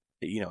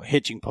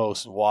hitching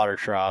posts and water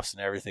troughs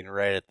and everything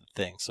right at the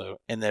thing.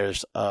 So, and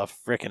there's a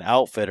freaking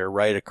outfitter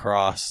right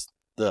across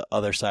the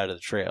other side of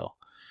the trail,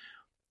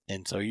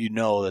 and so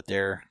that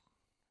they're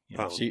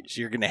so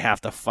you're going to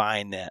have to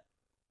find that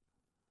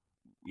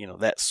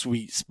that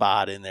sweet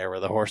spot in there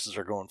where the horses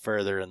are going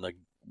further and the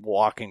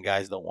walking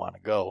guys don't want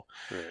to go.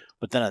 Right.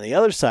 But then on the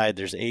other side,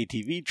 there's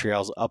ATV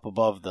trails up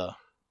above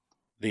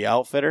the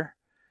outfitter.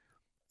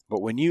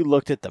 But when you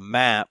looked at the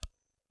map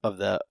of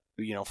the,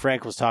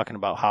 Frank was talking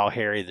about how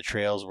hairy the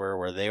trails were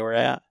where they were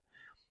at.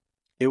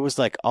 It was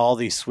like all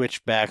these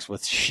switchbacks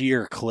with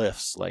sheer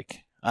cliffs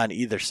like on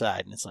either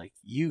side. And it's like,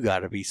 you got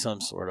to be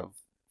some sort of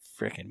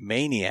freaking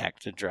maniac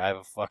to drive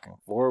a fucking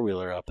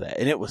four-wheeler up that.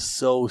 And it was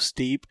so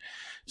steep.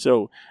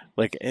 So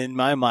like in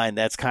my mind,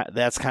 that's kind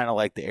of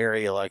like the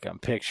area like I'm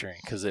picturing,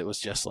 because it was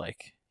just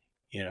like,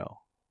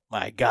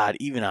 my God,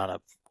 even on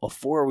a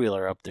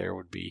four-wheeler up there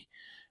would be,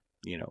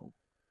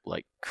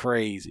 like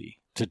crazy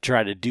to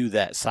try to do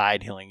that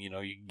side hilling.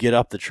 You get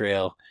up the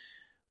trail,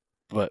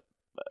 but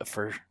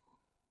for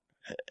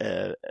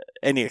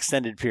any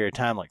extended period of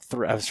time, like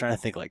I was trying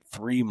to think like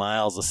 3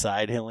 miles of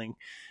side hilling.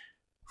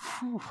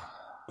 Whew.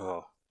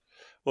 Oh,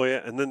 well,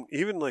 yeah. And then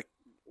even like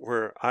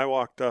where I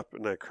walked up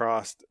and I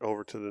crossed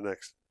over to the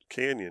next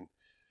canyon,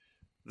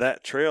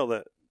 that trail,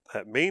 that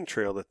main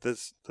trail that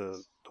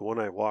the one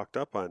I walked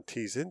up on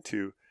tees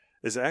into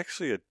is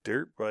actually a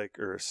dirt bike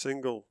or a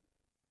single,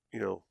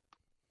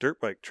 dirt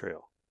bike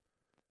trail.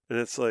 And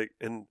it's like,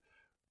 and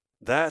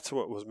that's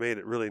what was made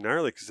it really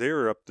gnarly, because they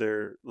were up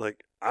there,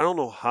 like, I don't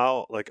know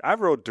how, like, I've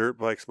rode dirt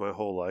bikes my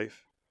whole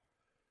life,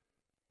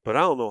 but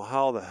I don't know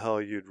how the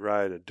hell you'd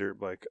ride a dirt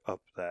bike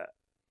up that.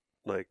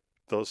 Like,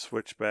 those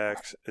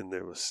switchbacks, and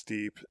there was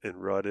steep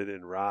and rutted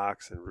and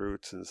rocks and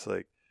roots, and it's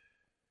like,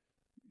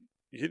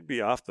 you'd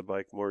be off the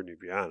bike more than you'd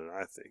be on it,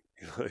 I think.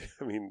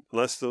 I mean,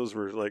 unless those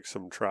were like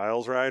some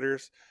trials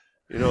riders,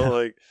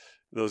 like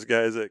those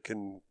guys that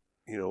can,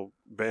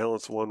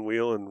 balance one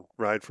wheel and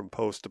ride from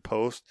post to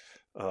post.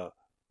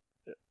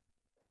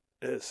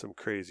 It's some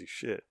crazy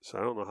shit. So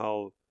I don't know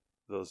how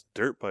those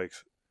dirt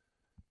bikes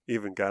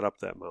even got up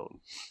that mountain.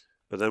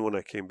 But then when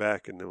I came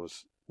back and it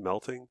was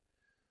melting,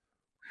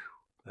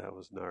 that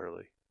was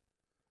gnarly.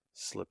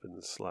 Slipping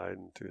and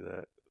sliding through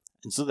that.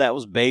 And so that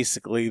was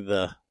basically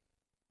the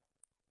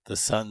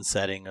sun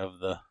setting of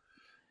the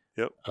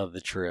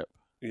trip.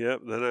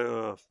 Yep.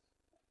 Then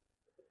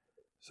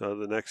so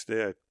the next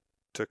day I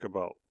took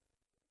about,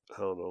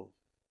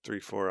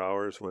 3-4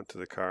 hours, went to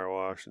the car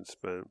wash and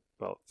spent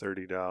about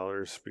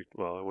 $30.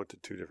 Well, I went to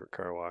 2 different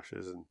car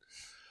washes and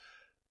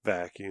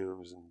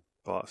vacuums and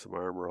bought some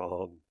Armor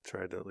All and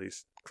tried to at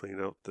least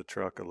clean up the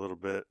truck a little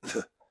bit.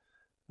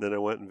 Then I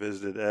went and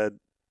visited Ed.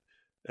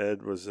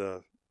 Ed was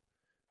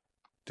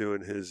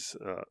doing his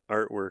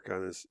artwork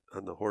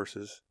on the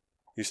horses.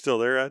 You still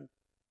there, Ed?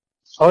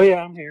 Oh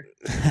yeah, I'm here.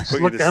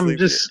 Look,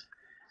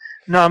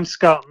 I'm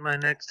scouting my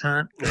next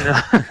hunt.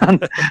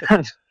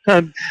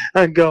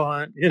 I'd go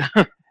hunt.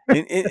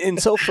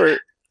 And so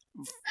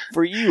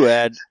for you,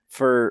 Ed,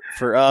 for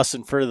us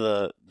and for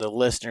the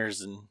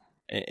listeners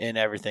and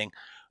everything,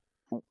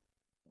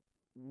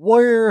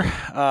 what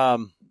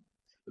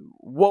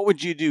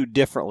would you do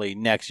differently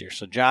next year?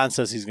 So John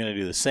says he's going to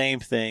do the same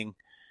thing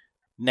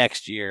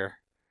next year.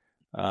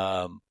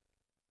 How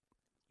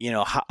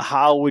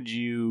would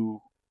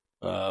you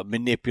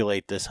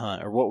manipulate this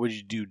hunt, or what would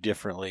you do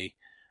differently,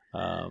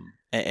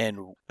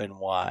 and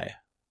why?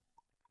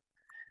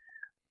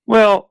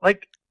 Well,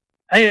 like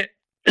I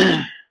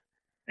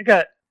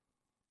got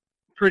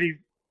pretty.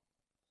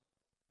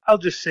 I'll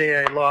just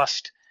say I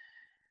lost.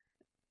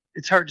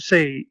 It's hard to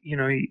say,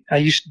 I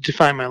used to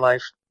define my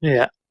life.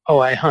 Yeah. Oh,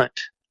 I hunt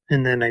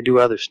and then I do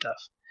other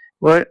stuff.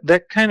 Well,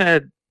 that kind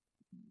of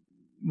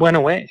went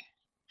away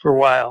for a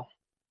while.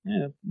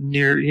 Yeah,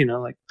 near,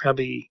 like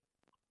probably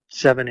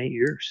 7-8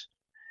 years.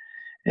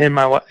 And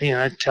my wife,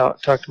 I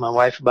talked to my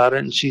wife about it,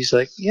 and she's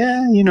like,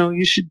 yeah,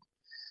 you should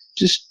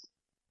just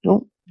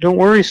don't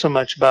worry so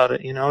much about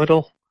it.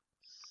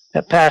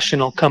 That passion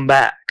will come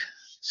back.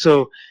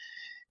 So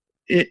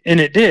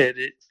it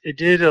did. It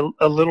did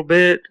a little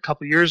bit a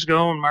couple years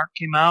ago when Mark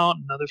came out.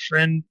 Another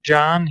friend,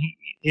 John,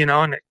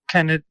 and it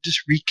kind of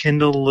just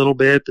rekindled a little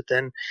bit. But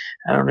then,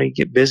 I don't know, you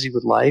get busy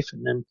with life.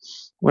 And then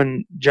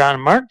when John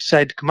and Mark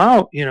decided to come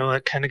out,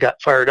 it kind of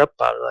got fired up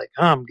about it. Like,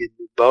 oh, I'm getting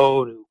a new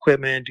bow, new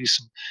equipment, do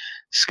some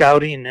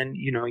scouting. And then,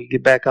 you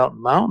get back out in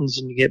the mountains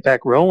and you get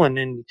back rolling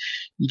and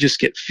you just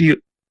get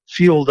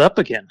fueled up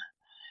again.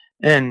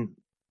 And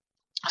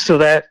so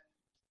that,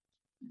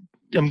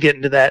 I'm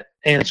getting to that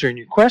answering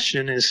your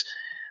question is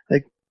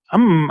like,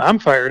 I'm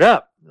fired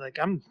up. Like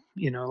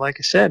like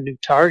I said, new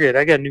target.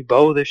 I got a new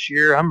bow this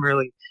year. I'm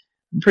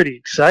pretty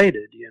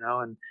excited,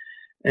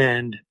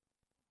 and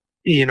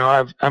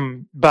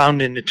I'm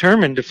bound and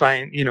determined to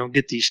find,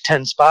 get these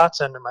 10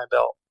 spots under my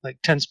belt, like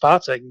 10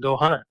 spots I can go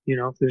hunt.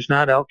 If there's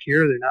not elk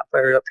here, they're not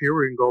fired up here,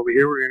 we're going to go over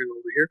here, we're going to go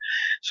over here.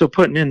 So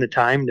putting in the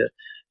time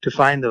to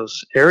find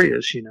those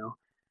areas,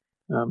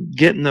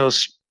 getting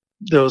those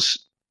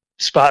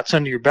spots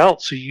under your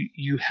belt, so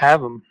you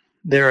have them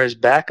there as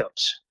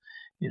backups.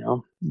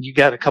 You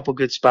got a couple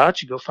good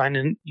spots, you go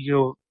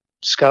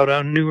scout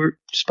out a newer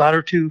spot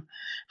or two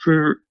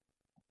for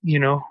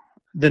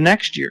the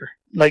next year.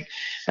 Like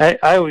I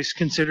always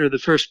consider the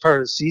first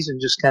part of the season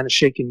just kind of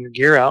shaking your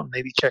gear out and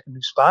maybe check a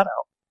new spot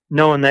out,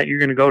 knowing that you're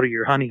going to go to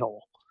your honey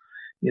hole,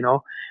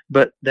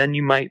 but then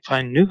you might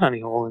find a new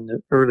honey hole in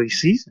the early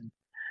season.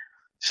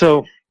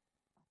 So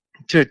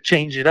to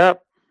change it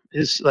up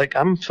is like,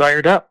 I'm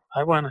fired up.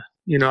 I want to,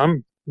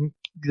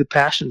 the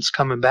passion's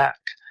coming back,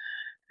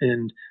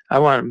 and I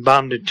want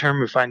bound to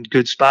determine to find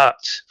good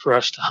spots for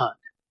us to hunt,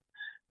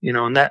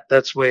 and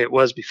that's the way it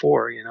was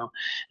before,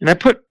 and I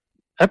put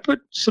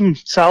some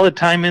solid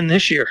time in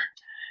this year,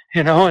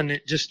 and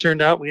it just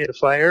turned out we had a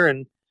fire,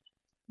 and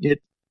it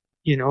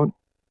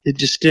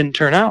just didn't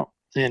turn out,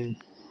 and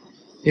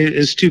it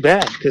is too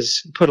bad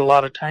because I put a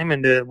lot of time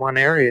into one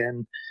area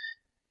and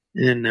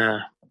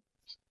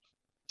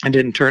it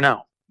didn't turn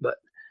out, but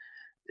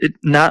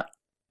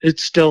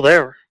it's still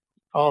there.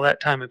 All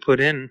that time I put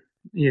in,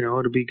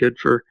 it'll be good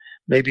for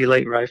maybe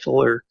late rifle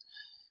or,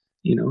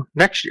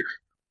 next year.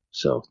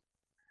 So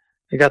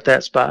I got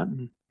that spot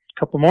and a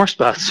couple more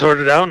spots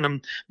sorted out, and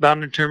I'm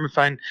bound and determined to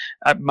find.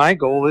 My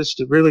goal is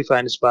to really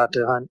find a spot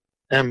to hunt.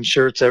 I'm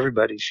sure it's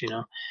everybody's,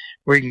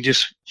 where you can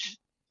just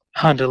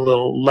hunt a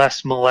little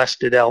less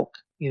molested elk.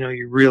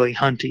 You're really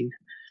hunting.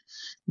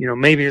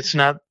 Maybe it's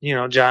not,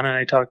 John and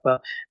I talked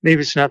about,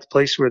 maybe it's not the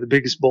place where the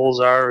biggest bulls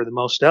are or the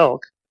most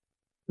elk,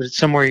 but it's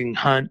somewhere you can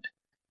hunt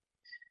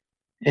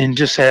and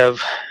just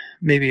have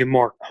maybe a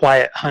more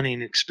quiet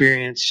hunting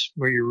experience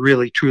where you're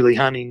really truly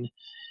hunting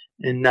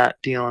and not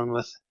dealing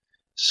with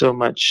so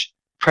much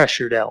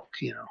pressured elk,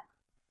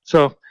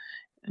 So,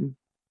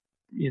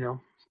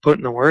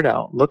 putting the word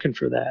out, looking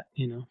for that,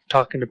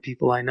 talking to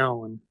people I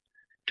know and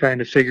trying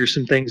to figure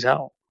some things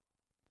out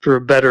for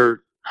a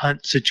better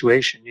hunt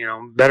situation,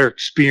 better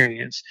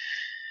experience.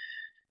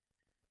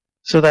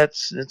 So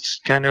that's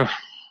kind of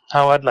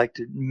how I'd like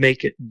to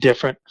make it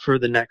different for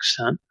the next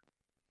hunt.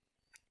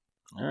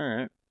 All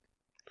right.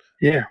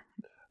 Yeah.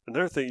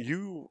 Another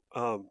thing,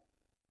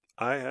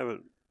 I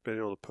haven't been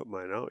able to put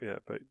mine out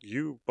yet, but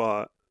you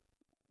bought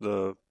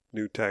the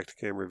new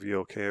Tacticam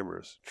Reveal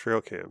cameras, trail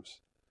cams.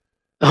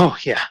 Oh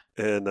yeah.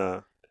 And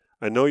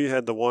I know you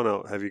had the one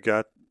out.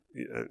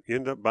 You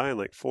ended up buying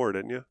like 4,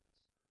 didn't you?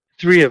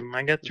 3 of them.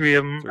 I got 3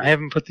 of them. 3. I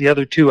haven't put the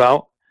other 2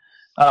 out.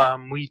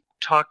 We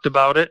talked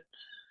about it.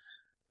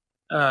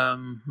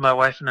 My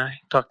wife and I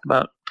talked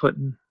about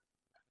putting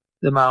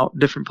them out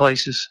different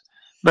places,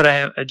 but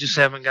I just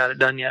haven't got it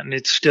done yet, and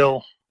it's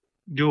still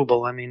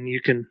doable. I mean,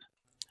 you can,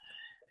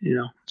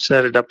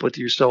 set it up with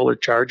your solar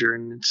charger,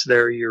 and it's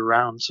there year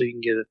round, so you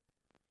can get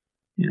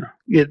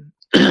it.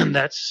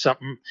 That's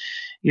something,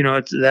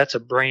 that's a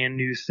brand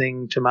new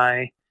thing to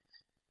my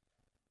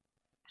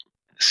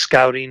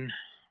scouting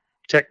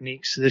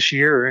techniques this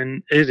year,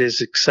 and it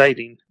is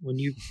exciting when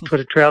you put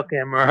a trail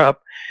camera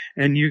up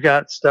and you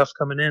got stuff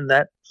coming in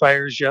that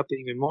fires you up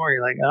even more.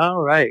 You're like,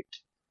 all right,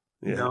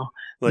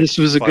 like this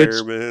was a good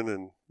fireman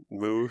and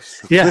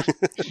moose. Yeah,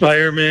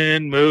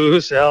 fireman,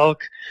 moose,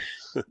 elk.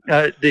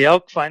 The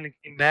elk finally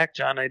came back,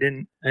 John. I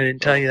didn't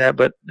tell you that,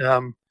 but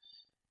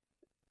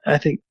I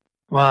think,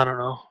 I don't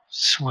know.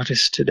 What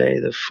is today?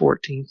 The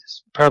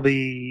 14th.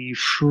 Probably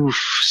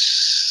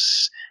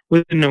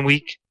within a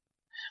week.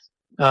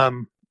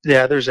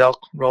 Yeah, there's elk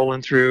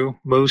rolling through,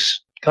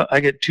 moose. I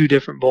get 2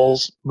 different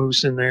bulls,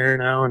 moose in there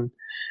now, and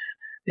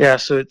yeah,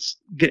 so it's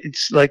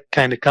like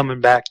kind of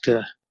getting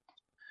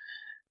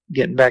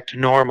back to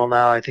normal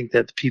now. I think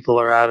that the people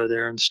are out of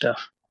there and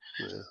stuff.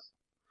 Yeah.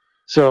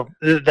 So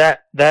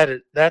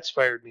that's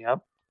fired me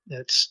up.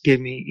 That's gave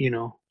me,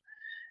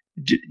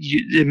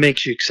 it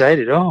makes you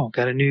excited. Oh, I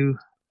got a new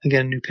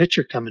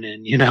picture coming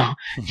in.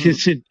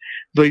 It's in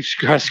Bleeps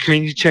cross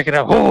screen. You check it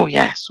out. Oh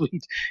yeah,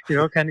 sweet.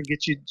 Kind of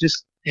get you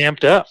just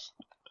amped up.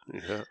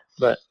 Yeah.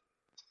 But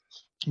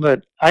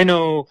But I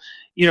know,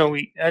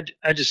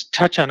 I just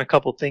touch on a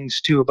couple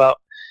things too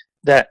about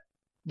that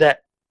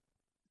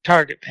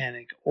target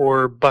panic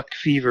or buck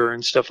fever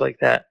and stuff like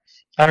that.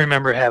 I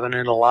remember having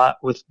it a lot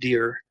with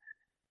deer,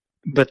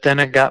 but then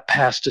it got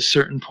past a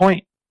certain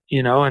point,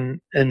 and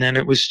then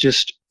it was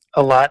just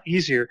a lot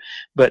easier.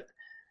 But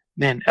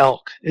man,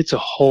 elk, it's a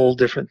whole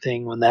different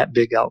thing when that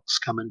big elk's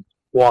coming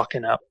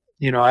walking up.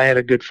 I had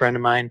a good friend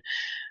of mine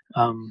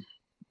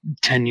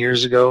 10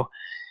 years ago.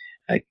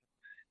 I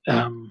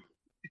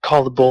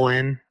called the bull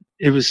in.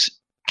 It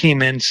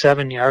came in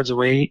 7 yards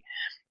away,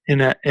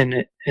 and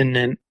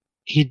then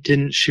he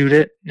didn't shoot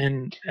it.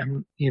 And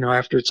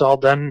after it's all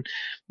done,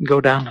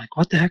 go down like,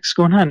 what the heck's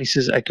going on? He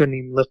says, I couldn't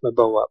even lift my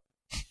bow up.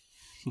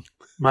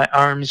 My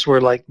arms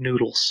were like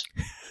noodles.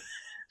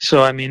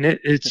 So I mean,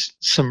 it's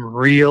some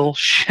real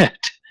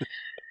shit.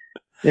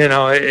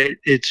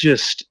 It's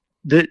just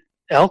the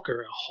elk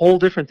are a whole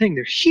different thing.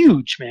 They're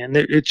huge, man.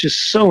 It's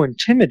just so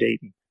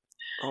intimidating.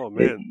 Oh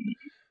man,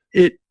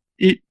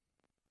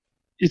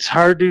 it's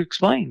hard to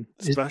explain.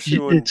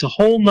 Especially it's a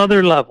whole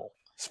nother level.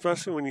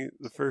 Especially when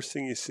the first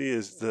thing you see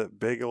is the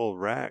big old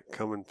rat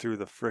coming through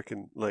the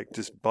frickin', like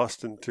just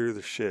busting through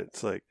the shit.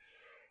 It's like,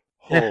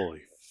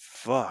 holy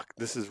fuck,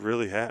 this is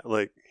really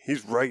like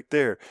he's right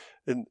there.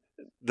 And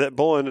that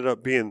bull ended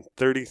up being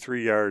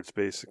 33 yards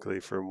basically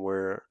from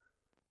where,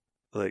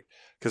 like,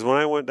 because when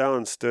I went down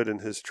and stood in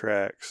his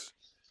tracks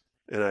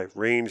and I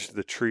ranged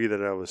the tree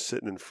that I was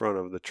sitting in front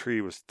of, the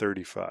tree was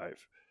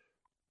 35.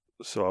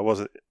 So I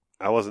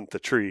wasn't the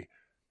tree,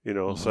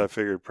 so I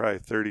figured probably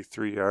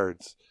 33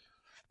 yards.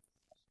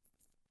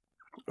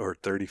 Or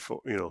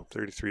 34,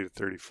 33 to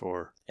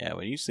 34. Yeah,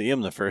 when you see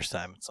him the first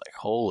time, it's like,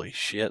 holy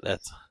shit,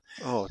 that's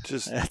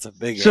a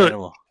big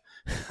animal.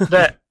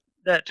 that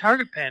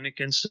target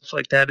panic and stuff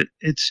like that,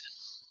 it's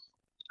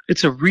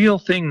a real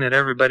thing that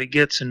everybody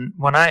gets. And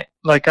when I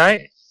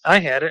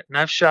had it, and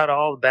I've shot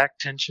all the back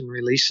tension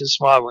releases.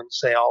 Well, I wouldn't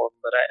say all of them,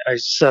 but I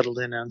settled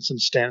in on some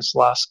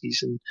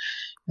Stanislavskis and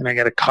I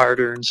got a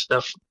Carter and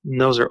stuff.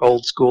 And those are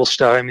old school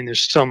stuff. I mean,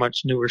 there's so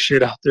much newer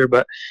shit out there,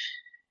 but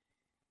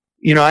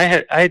I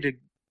had to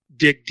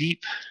dig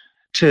deep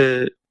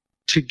to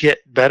get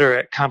better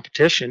at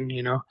competition,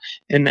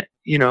 and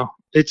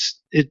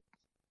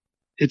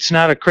it's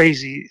not a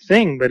crazy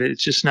thing, but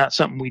it's just not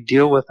something we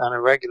deal with on a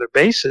regular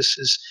basis.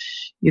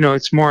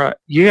 It's more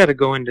you got to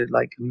go into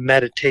like a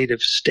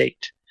meditative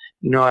state.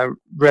 I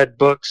read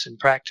books and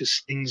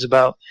practiced things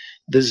about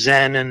the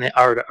Zen and the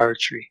art of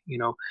archery.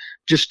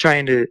 Just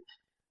trying to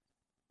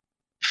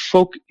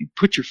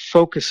put your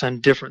focus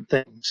on different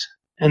things,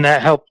 and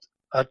that helped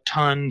a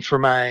ton for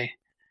my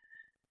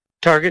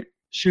target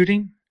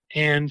shooting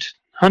and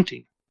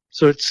hunting.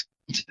 So it's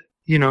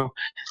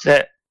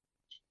that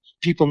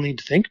people need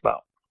to think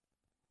about.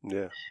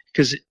 Yeah.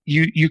 Because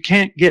you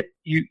can't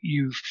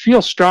you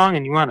feel strong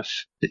and you want to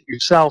fit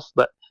yourself,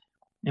 but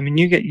I mean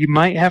you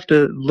might have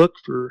to look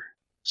for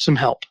some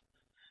help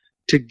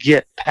to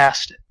get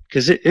past it,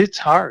 because it's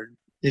hard.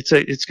 It's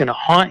going to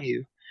haunt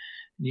you.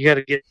 You got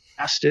to get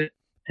past it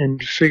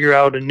and figure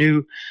out a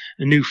new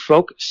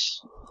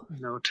focus,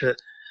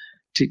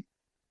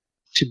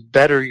 to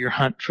better your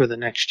hunt for the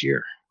next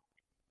year.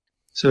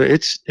 So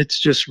it's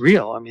just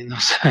real. I mean,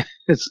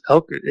 it's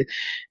elk.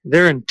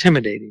 They're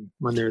intimidating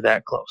when they're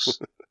that close.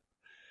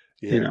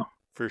 Yeah,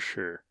 for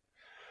sure.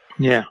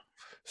 Yeah.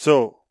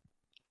 So,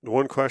 the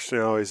one question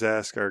I always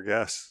ask our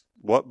guests: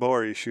 what bow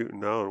are you shooting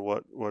now, and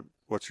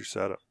what's your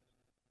setup?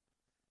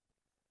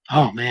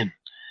 Oh man,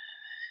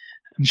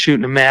 I'm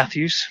shooting a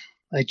Matthews.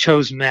 I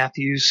chose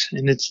Matthews,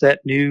 and it's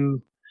that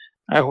new.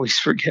 I always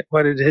forget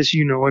what it is.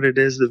 You know what it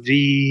is? The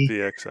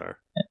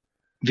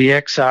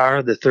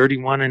VXR, the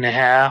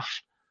 31.5.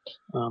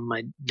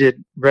 I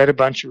read a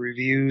bunch of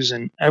reviews,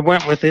 and I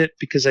went with it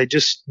because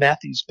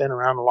Matthew's been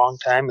around a long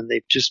time, and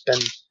they've just been.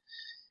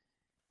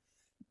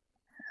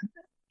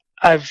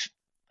 I've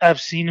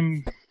seen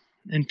them,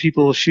 and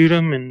people shoot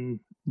them and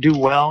do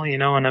well,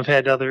 and I've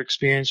had other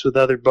experience with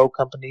other bow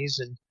companies,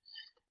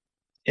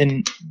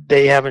 and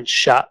they haven't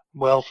shot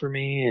well for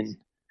me,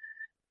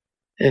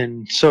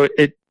 and so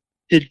it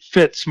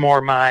fits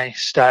more my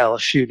style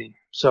of shooting.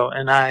 So,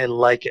 and I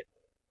like it.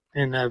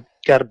 And I've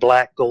got a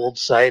black gold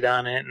sight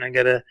on it, and I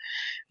got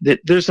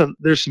there's some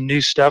new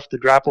stuff, the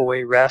drop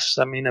away rests.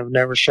 I mean, I've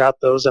never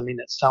shot those. I mean,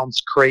 it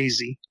sounds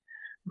crazy,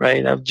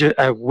 right?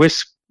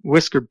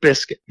 Whisker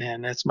Biscuit,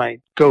 man, that's my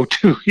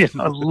go-to.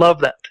 I love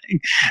that thing.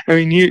 I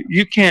mean,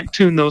 you can't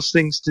tune those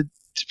things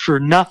for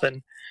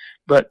nothing,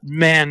 but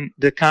man,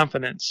 the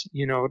confidence.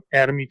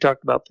 Adam, you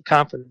talked about the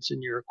confidence in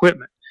your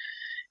equipment.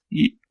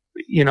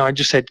 I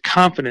just had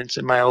confidence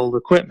in my old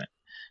equipment.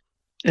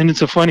 And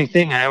it's a funny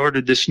thing. I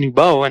ordered this new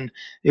bow, and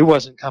it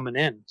wasn't coming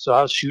in. So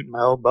I was shooting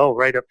my old bow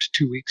right up to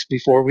 2 weeks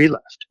before we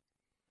left,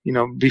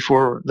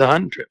 before the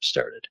hunting trip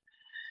started.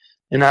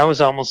 And I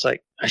was almost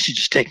like, I should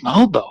just take my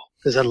old bow,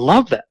 because I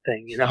love that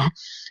thing,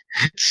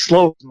 It's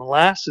slow as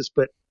molasses,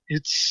 but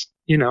it's,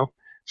 I've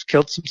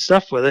killed some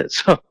stuff with it.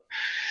 So,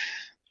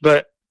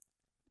 but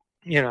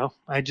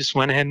I just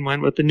went ahead and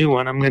went with the new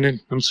one.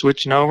 I'm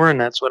switching over, and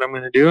that's what I'm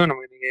going to do, and I'm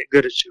going to get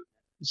good at shooting.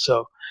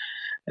 So,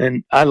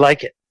 and I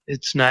like it.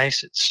 It's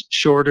nice. It's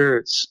shorter.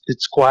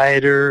 It's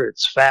quieter.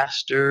 It's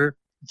faster.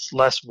 It's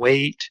less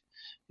weight.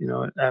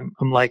 I'm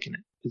liking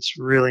it. It's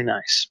really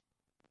nice.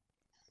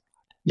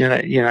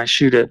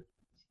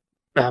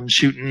 I'm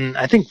shooting,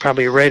 I think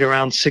probably right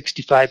around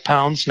 65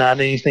 pounds, not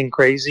anything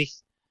crazy.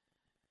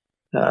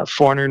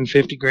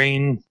 450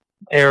 grain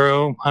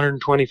arrow,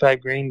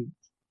 125 grain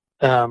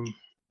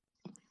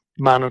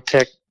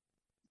monotech,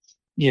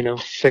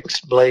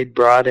 fixed blade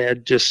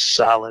broadhead, just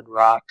solid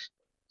rock,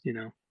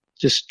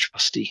 just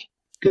trusty,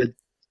 good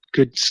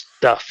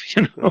stuff,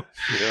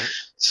 Yeah.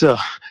 So,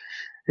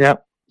 yeah.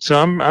 So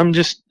I'm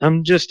just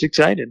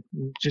excited.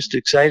 I'm just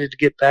excited to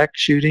get back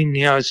shooting.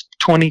 It's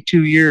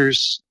 22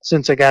 years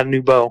since I got a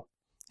new bow.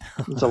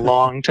 It's a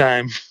long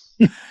time.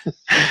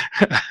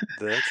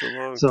 That's a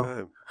long So,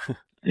 time.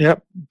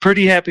 Yep.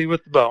 Pretty happy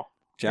with the bow.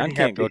 John Pretty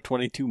can't happy. go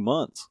 22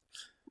 months.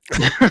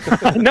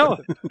 I know.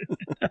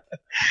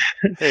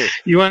 Hey,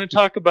 You want to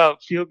talk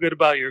about feel good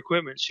about your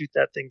equipment? Shoot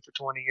that thing for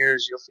 20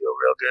 years. You'll feel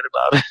real good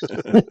about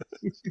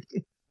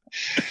it.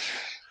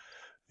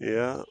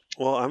 yeah.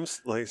 Well, I'm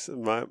like I said,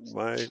 my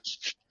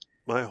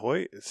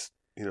Hoyt is,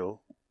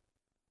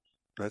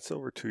 that's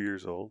over 2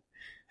 years old.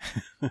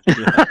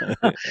 Yeah.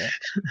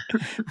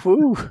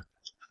 Woo.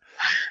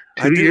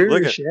 2 years,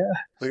 look at yeah.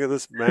 look at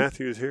this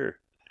Matthews here.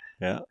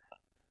 Yeah.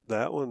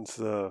 That one's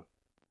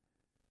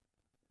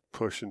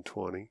pushing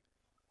 20.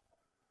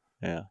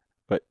 Yeah.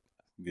 But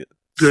Good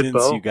since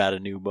bow. you got a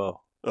new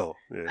bow, Oh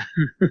yeah.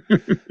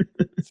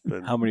 It's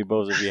been how many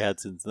bows have you had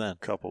since then?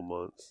 a couple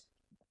months.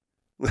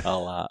 A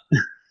lot.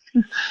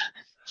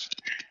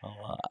 A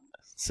lot.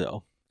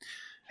 So,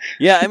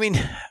 yeah, I mean,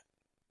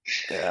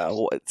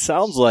 it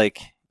sounds like,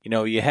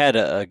 you had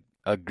a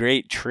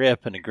great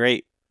trip and a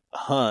great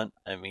hunt.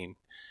 I mean,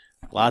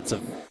 lots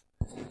of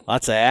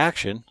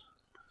action.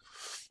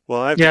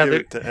 Well, I have to give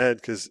it to Ed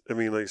because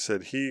like I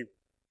said, he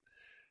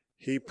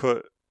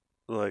put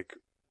like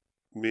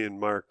me and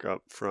Mark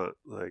up front.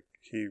 Like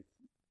he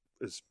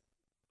is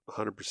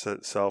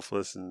 100%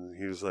 selfless, and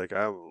he was like,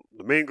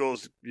 the main goal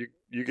is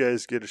you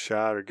guys get a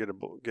shot or get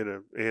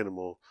an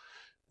animal.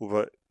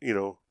 But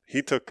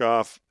he took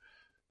off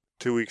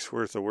 2 weeks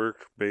worth of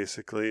work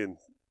basically, and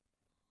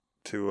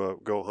to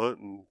go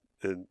hunting,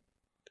 and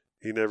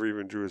he never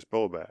even drew his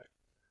bow back.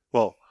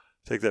 Well,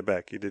 take that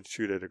back. He did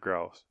shoot at a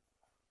grouse.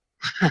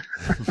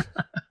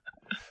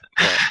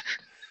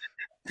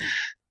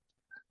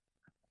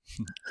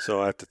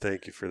 So I have to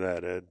thank you for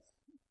that, Ed.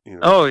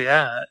 Oh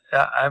yeah.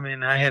 I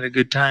mean, I had a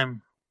good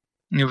time.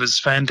 It was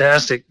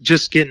fantastic.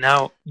 Just getting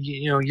out.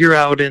 You're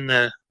out in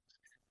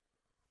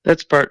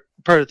that's part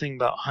of the thing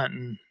about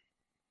hunting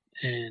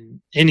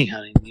and any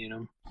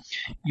hunting.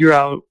 You're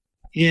out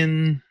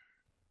in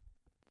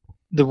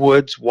the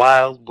woods,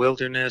 wild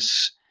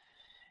wilderness.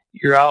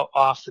 You're out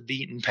off the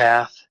beaten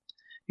path.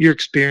 You're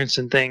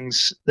experiencing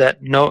things that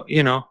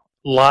a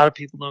lot of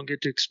people don't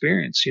get to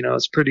experience.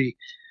 It's pretty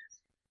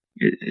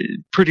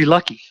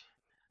lucky.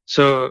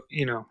 So,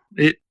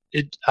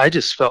 I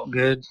just felt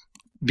good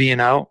being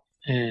out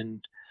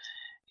and,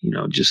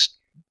 just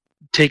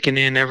taking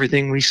in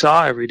everything we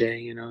saw every day.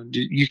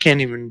 You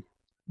can't even,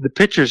 the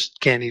pictures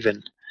can't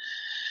even,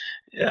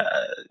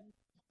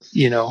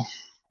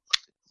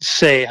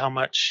 say how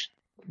much,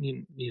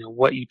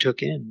 what you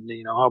took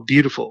in, how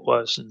beautiful it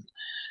was. And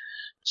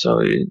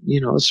so,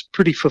 it's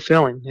pretty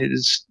fulfilling. It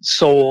is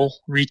soul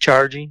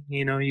recharging,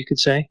 you could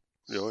say.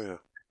 Oh yeah.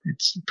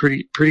 It's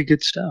pretty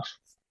good stuff.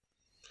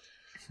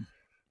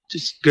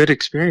 Just good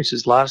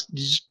experiences.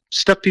 Just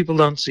stuff people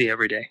don't see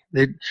every day.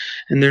 They're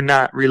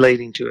not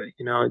relating to it.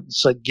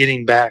 It's like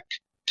getting back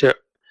to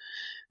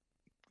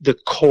the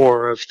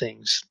core of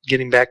things,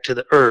 getting back to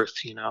the earth.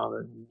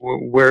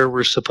 Where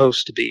we're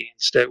supposed to be.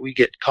 Instead, we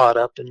get caught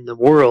up in the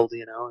world.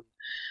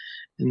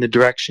 In the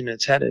direction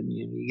it's headed.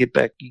 You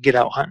get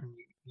out hunting.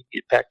 You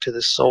get back to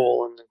the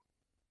soul and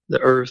the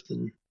earth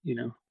and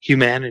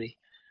humanity,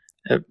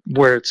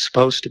 where it's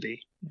supposed to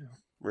be.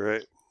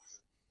 Right.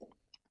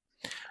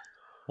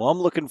 Well,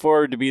 I'm looking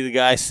forward to be the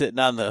guy sitting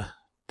on the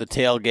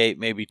tailgate,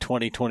 maybe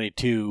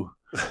 2022.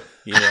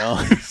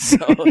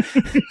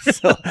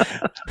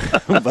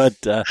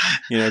 But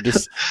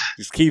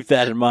just keep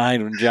that in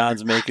mind when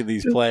John's making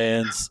these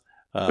plans.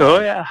 Oh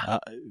yeah.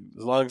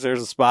 As long as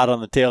there's a spot on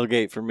the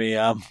tailgate for me,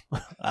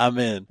 I'm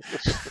in.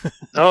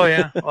 Oh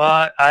yeah.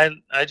 Well,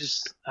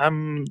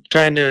 I'm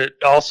trying to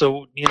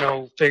also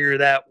figure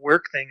that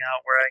work thing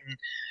out where I can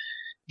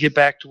get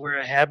back to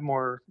where I had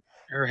more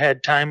or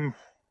had time,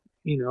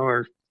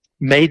 or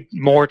made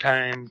more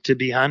time to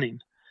be hunting.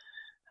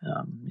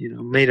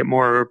 Made it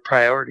more of a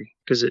priority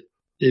because it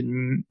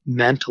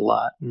meant a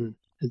lot, and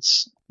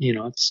it's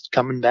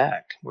coming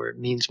back where it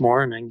means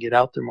more, and I can get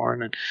out there more,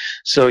 and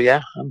so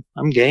yeah,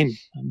 I'm game.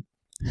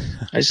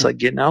 I just like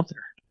getting out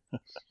there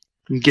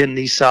and getting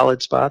these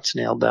solid spots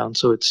nailed down,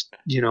 so it's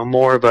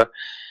more of a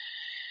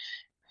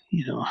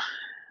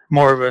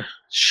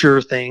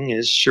sure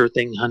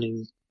thing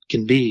hunting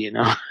can be. You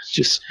know, it's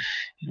just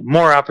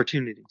more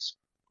opportunities.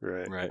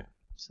 Right.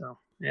 So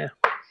yeah,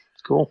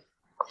 it's cool.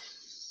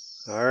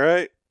 All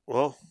right.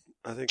 Well,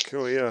 I think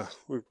we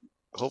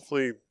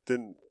hopefully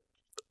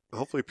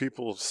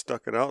people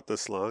stuck it out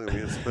this long. I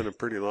mean, it's been a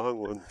pretty long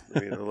one. I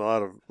mean, a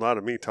lot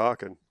of me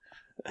talking.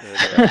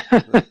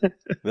 And,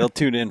 They'll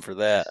tune in for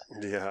that.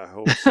 yeah, I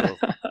hope so.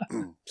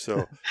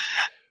 So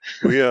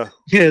we yeah,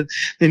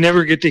 they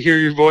never get to hear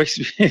your voice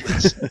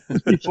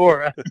before.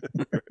 Right.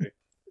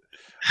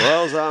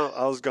 Well,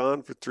 I was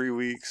gone for 3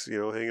 weeks,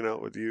 hanging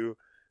out with you,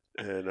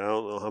 and I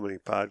don't know how many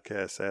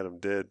podcasts Adam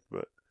did,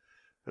 but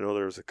I know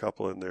there was a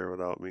couple in there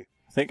without me.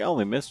 I think I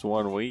only missed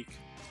 1 week.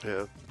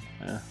 Yeah.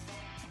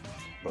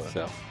 But,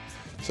 So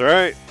it's all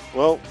right.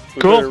 Well,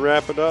 we better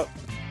wrap it up.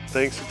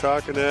 Thanks for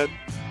talking, Ed.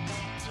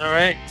 All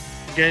right.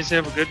 You guys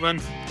have a good one.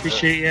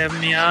 Appreciate you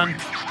having me on.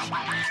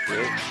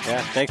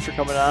 Yeah, thanks for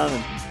coming on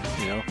and,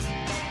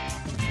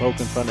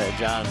 poking fun at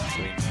John. I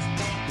mean,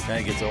 it kind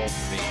of gets old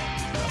for me.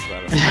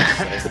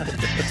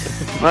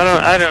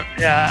 I don't.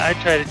 Yeah, I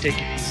try to take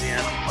it easy on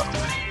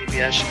him.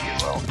 Maybe I should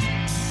get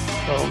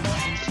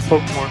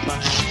poke more fun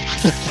at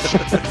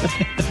him.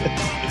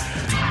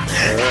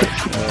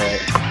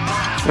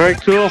 All right,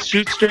 cool.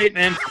 Shoot straight,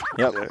 man.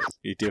 Yep,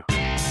 you too.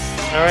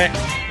 All right,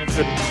 have a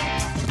good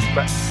one.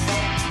 Bye.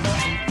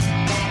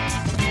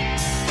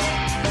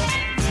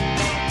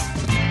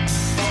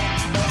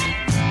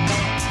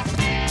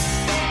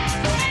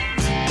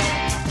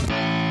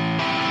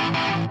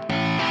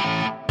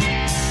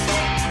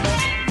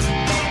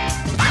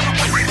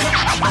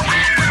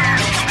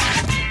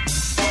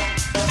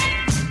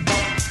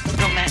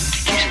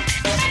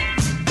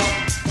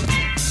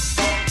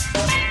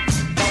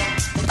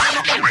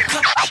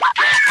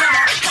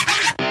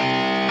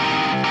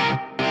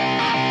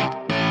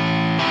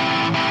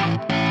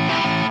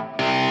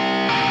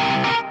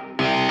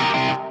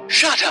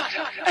 Shut up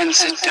and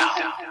sit down.